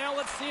own end. Now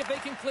let's see if they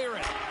can clear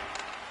it.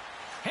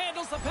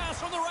 Handles the pass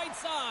from the right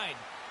side.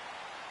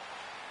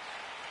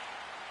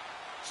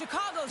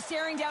 Chicago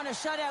staring down a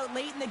shutout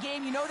late in the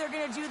game. You know they're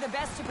going to do the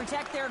best to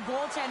protect their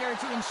goaltender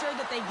to ensure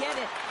that they get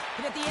it.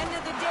 But at the end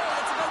of the day,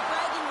 it's about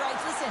bragging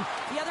rights. Listen,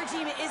 the other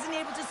team isn't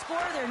able to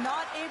score. They're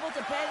not able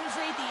to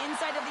penetrate the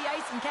inside of the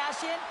ice and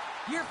cash in.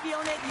 You're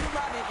feeling it. You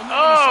love it. And you're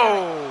gonna share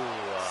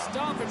it.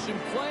 Stoppage in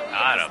play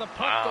as the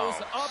puck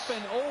goes up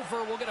and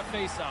over. We'll get a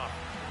face-off.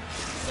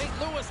 St.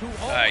 Louis, who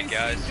always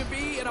seem to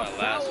be in a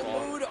foul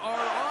mood,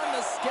 are on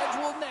the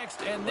schedule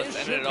next. And this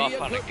should be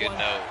a good one.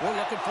 We're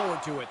looking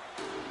forward to it.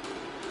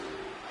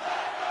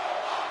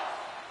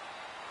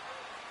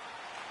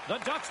 The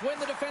Ducks win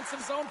the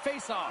defensive zone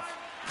face-off.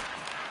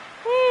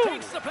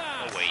 Takes the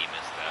pass. No way you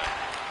missed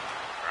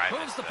that.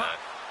 Moves the puck.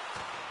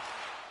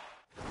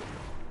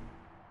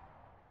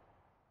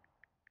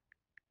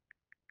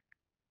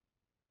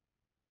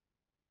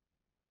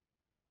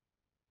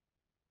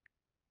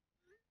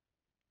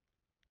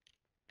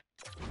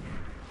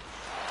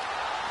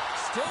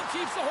 Still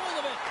keeps a hold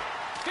of it.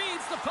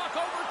 Feeds the puck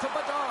over to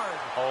Bedard.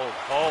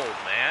 Hold,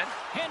 man.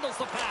 Handles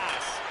the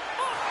pass.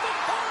 Off the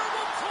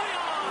horrible play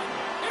on.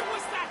 It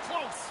was that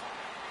close.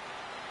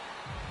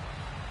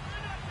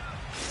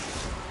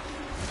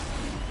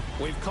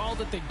 We've called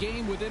it the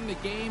game within the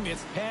game.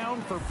 It's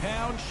pound for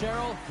pound.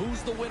 Cheryl,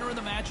 who's the winner in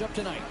the matchup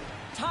tonight?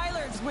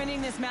 Tyler's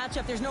winning this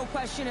matchup. There's no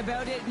question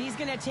about it. And he's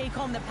going to take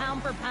home the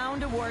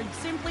pound-for-pound award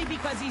simply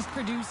because he's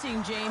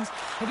producing, James.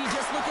 If you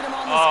just look at him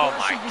on the score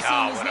sheet, you're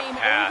seeing his name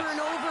over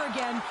and over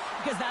again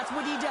because that's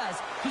what he does.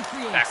 He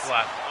creates. Back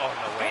left. Oh,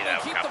 no way.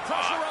 That keep the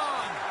pressure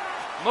on.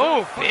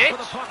 Move, bitch.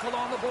 For the puck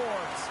along the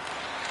boards.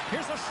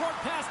 Here's a short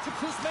pass to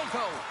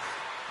Kuzmenko.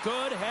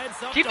 Good heads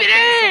up. Keep it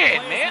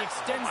in, man. He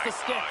extends the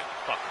stick.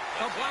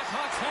 The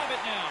Blackhawks have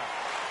it now.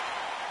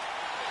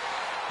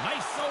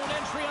 Nice zone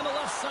entry on the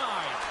left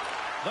side.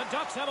 The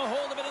Ducks have a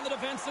hold of it in the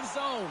defensive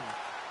zone.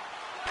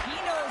 He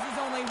knows he's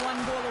only one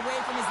goal away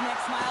from his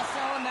next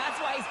milestone. That's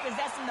why he's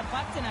possessing the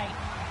puck tonight.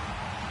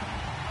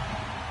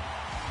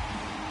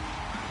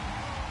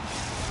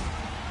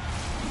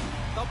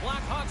 The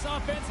Blackhawks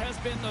offense has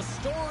been the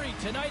story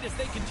tonight as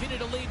they continue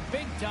to lead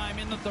big time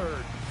in the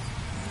third.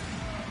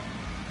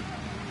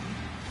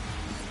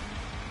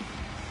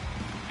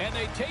 And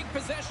they take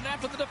possession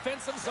after the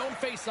defensive zone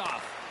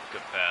faceoff.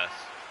 Good pass.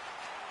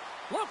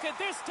 Look at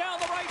this down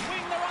the right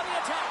wing. They're on the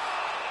attack.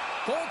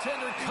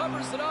 Goaltender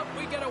covers it up.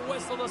 We get a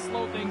whistle to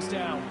slow things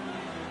down.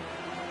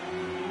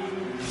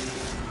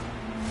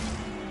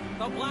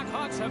 The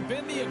Blackhawks have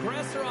been the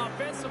aggressor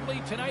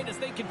offensively tonight as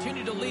they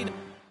continue to lead.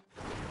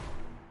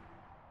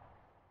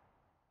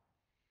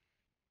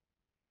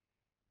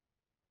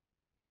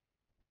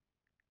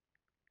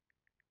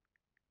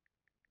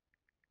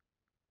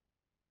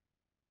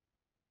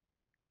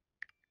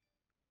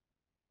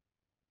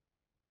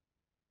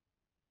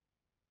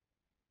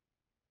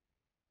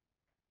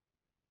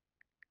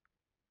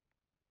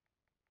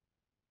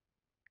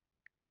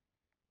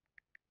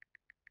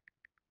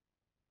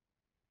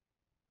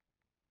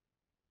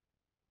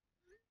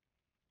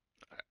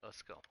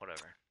 Let's go,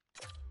 whatever.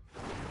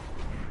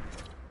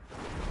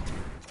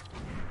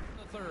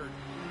 The third.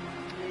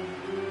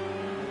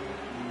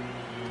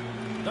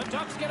 The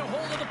Ducks get a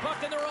hold of the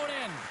puck in their own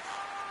end.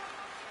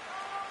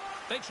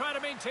 They try to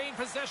maintain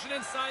possession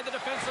inside the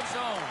defensive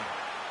zone.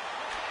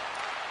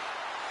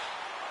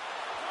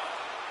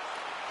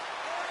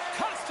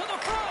 Cuts to the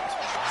front.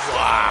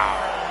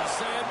 Wow.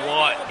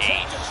 What a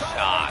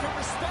shot.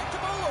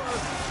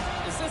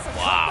 Is this a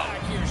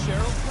comeback here,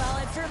 Cheryl? Well,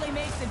 it certainly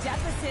makes the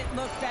deficit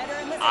look better.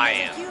 And listen,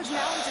 there's a huge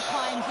mountain to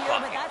climb here,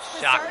 but that's the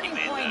starting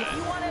point. If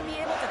you want to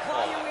be able to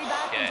claw your way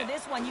back into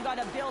this one, you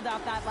got to build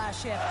off that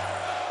last shift.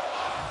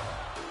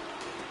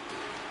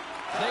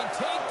 They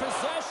take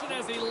possession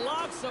as he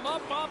locks him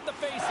up off the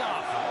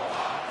faceoff.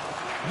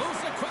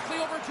 Moves it quickly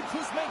over to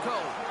Kuzmenko.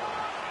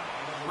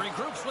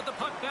 Regroups with the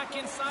puck back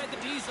inside the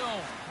D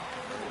zone.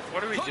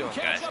 What are we doing,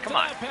 guys? Come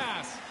on.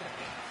 Pass.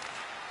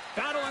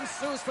 Battle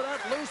ensues for that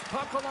loose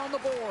puck along the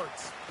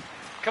boards.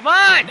 Come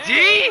on,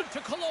 D!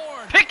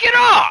 Pick it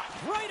off!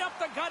 Right up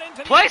the gut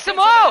into play some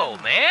O,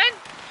 man!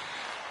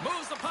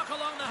 Moves the puck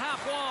along the half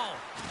wall.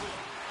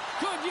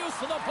 Good use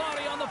of the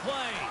body on the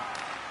play.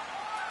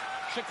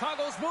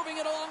 Chicago's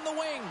moving it along the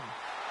wing.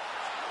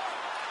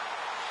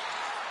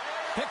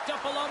 Picked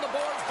up along the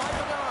boards by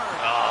Bedard.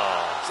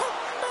 Oh.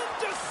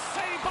 Tremendous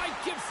save by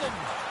Gibson.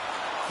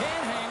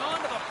 Can't hang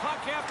on to the puck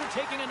after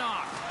taking a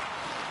knock.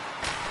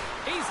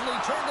 Easily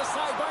turned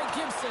aside by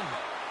Gibson.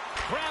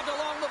 Grabbed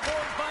along the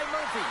boards by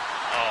Murphy.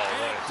 Oh,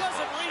 and it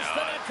doesn't reach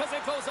the net because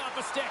it goes off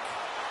a stick.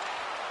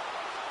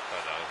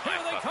 Here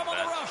they come on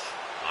the rush.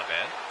 Not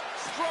bad.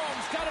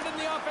 Strome's got it in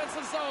the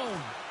offensive zone.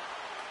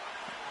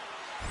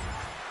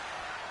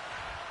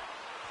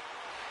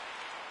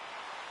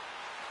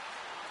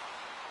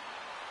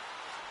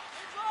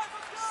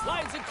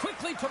 Slides it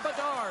quickly to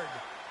Bedard.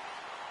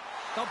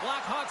 The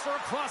Blackhawks are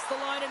across the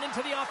line and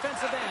into the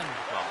offensive end.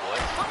 Come on,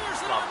 boys.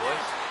 Come on,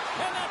 boys.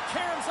 And that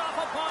caroms off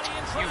a body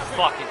in traffic. You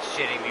fucking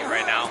shitting me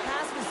right now. His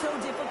pass was so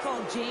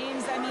difficult,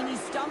 James. I mean, he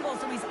stumbles,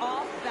 so he's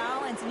off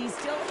balance, and he's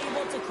still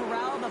able to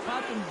corral the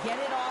puck and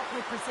get it off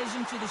with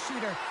precision to the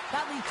shooter.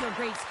 That leads to a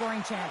great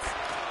scoring chance.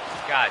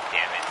 God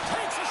damn it.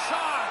 Takes a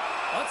shot.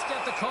 Let's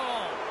get the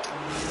call.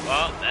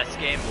 Well, that's the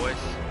game, boys.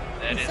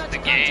 That is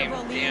the game.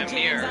 Damn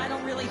near. I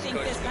don't really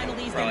think this kind of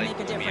lead's going to make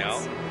a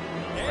difference.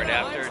 Right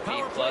after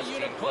D plus,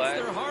 team plus,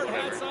 their hard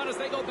hats on as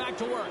they go back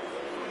to work.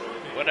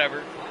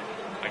 Whatever.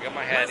 I got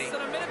my hattie. Less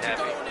than a minute to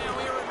go now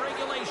here in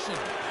regulation.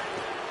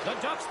 The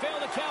Ducks fail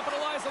to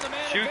capitalize on the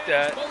man Shoot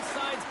advantage. that. Both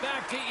sides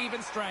back to even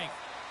strength.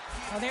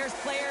 Well, there's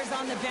players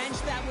on the bench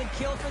that would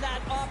kill for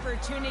that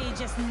opportunity.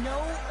 Just no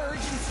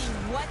urgency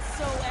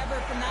whatsoever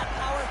from that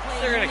power play.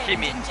 They're going to keep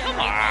me. Come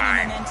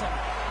on.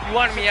 You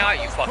wanted me out,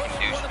 you fucking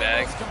douchebag. One of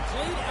the most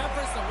complete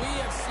efforts that we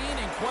have seen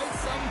in quite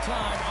some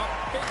time. Up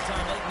big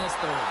time late in this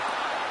third.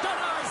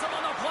 Denies him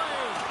on the play.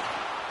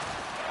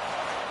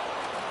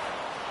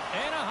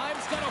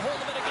 Anaheim's got a hold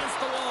of it against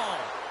the wall.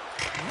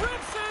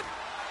 Rips it.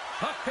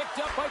 Puck picked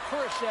up by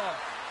Khrushchev.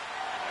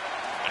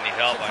 I need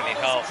help. I need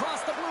help.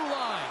 Across the blue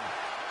line.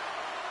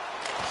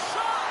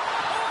 Shot.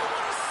 Oh,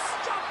 what a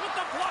stop with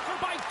the blocker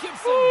by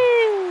Gibson.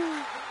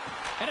 Woo.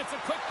 And it's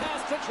a quick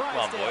pass to Drysdale. Come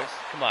on, boys.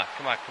 Come on.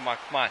 Come on. Come on.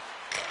 Come on.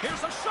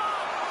 Here's a shot.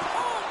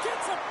 Oh,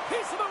 gets a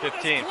piece of it.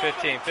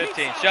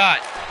 15.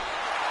 Shot.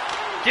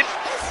 Get.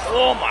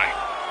 Oh my.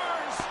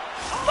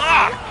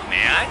 Fuck,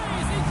 man.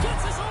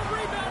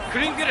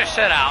 Couldn't get a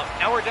shutout.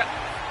 Now we're down.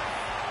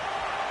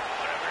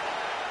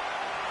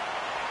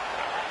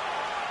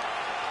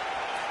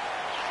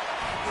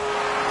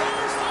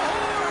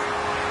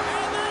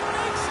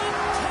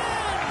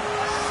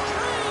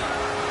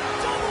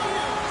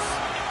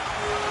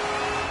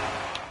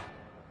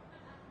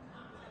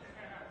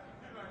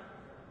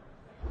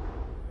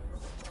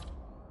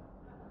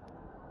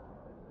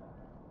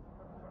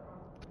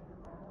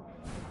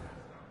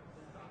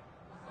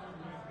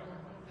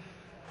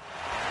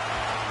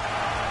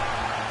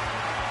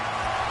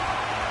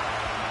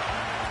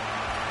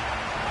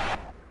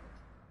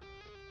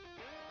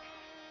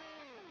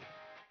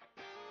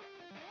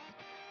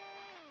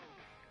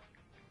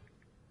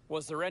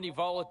 Was there any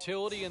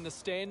volatility in the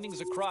standings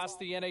across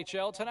the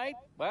NHL tonight?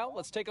 Well,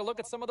 let's take a look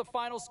at some of the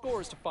final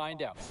scores to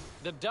find out.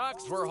 The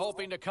Ducks were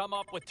hoping to come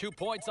up with 2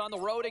 points on the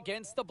road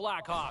against the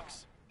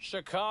Blackhawks.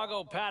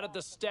 Chicago padded the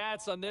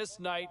stats on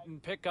this night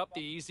and pick up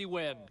the easy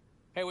win.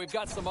 Hey, we've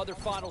got some other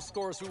final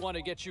scores we want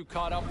to get you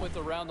caught up with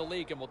around the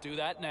league, and we'll do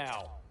that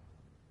now.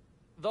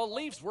 The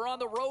Leafs were on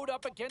the road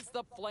up against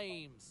the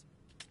Flames.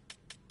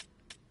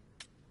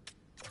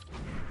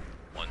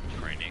 One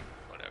training.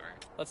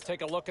 Let's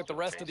take a look at the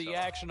rest of the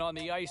action on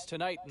the ice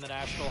tonight in the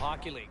National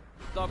Hockey League.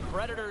 The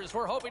Predators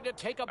were hoping to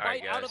take a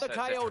bite out of the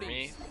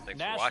Coyotes.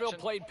 Nashville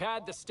played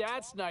pad the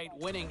stats night,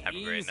 winning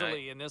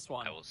easily in this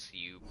one. I will see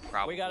you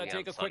probably We got to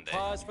take a quick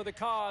pause for the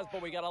cause,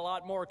 but we got a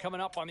lot more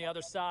coming up on the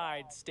other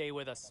side. Stay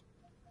with us.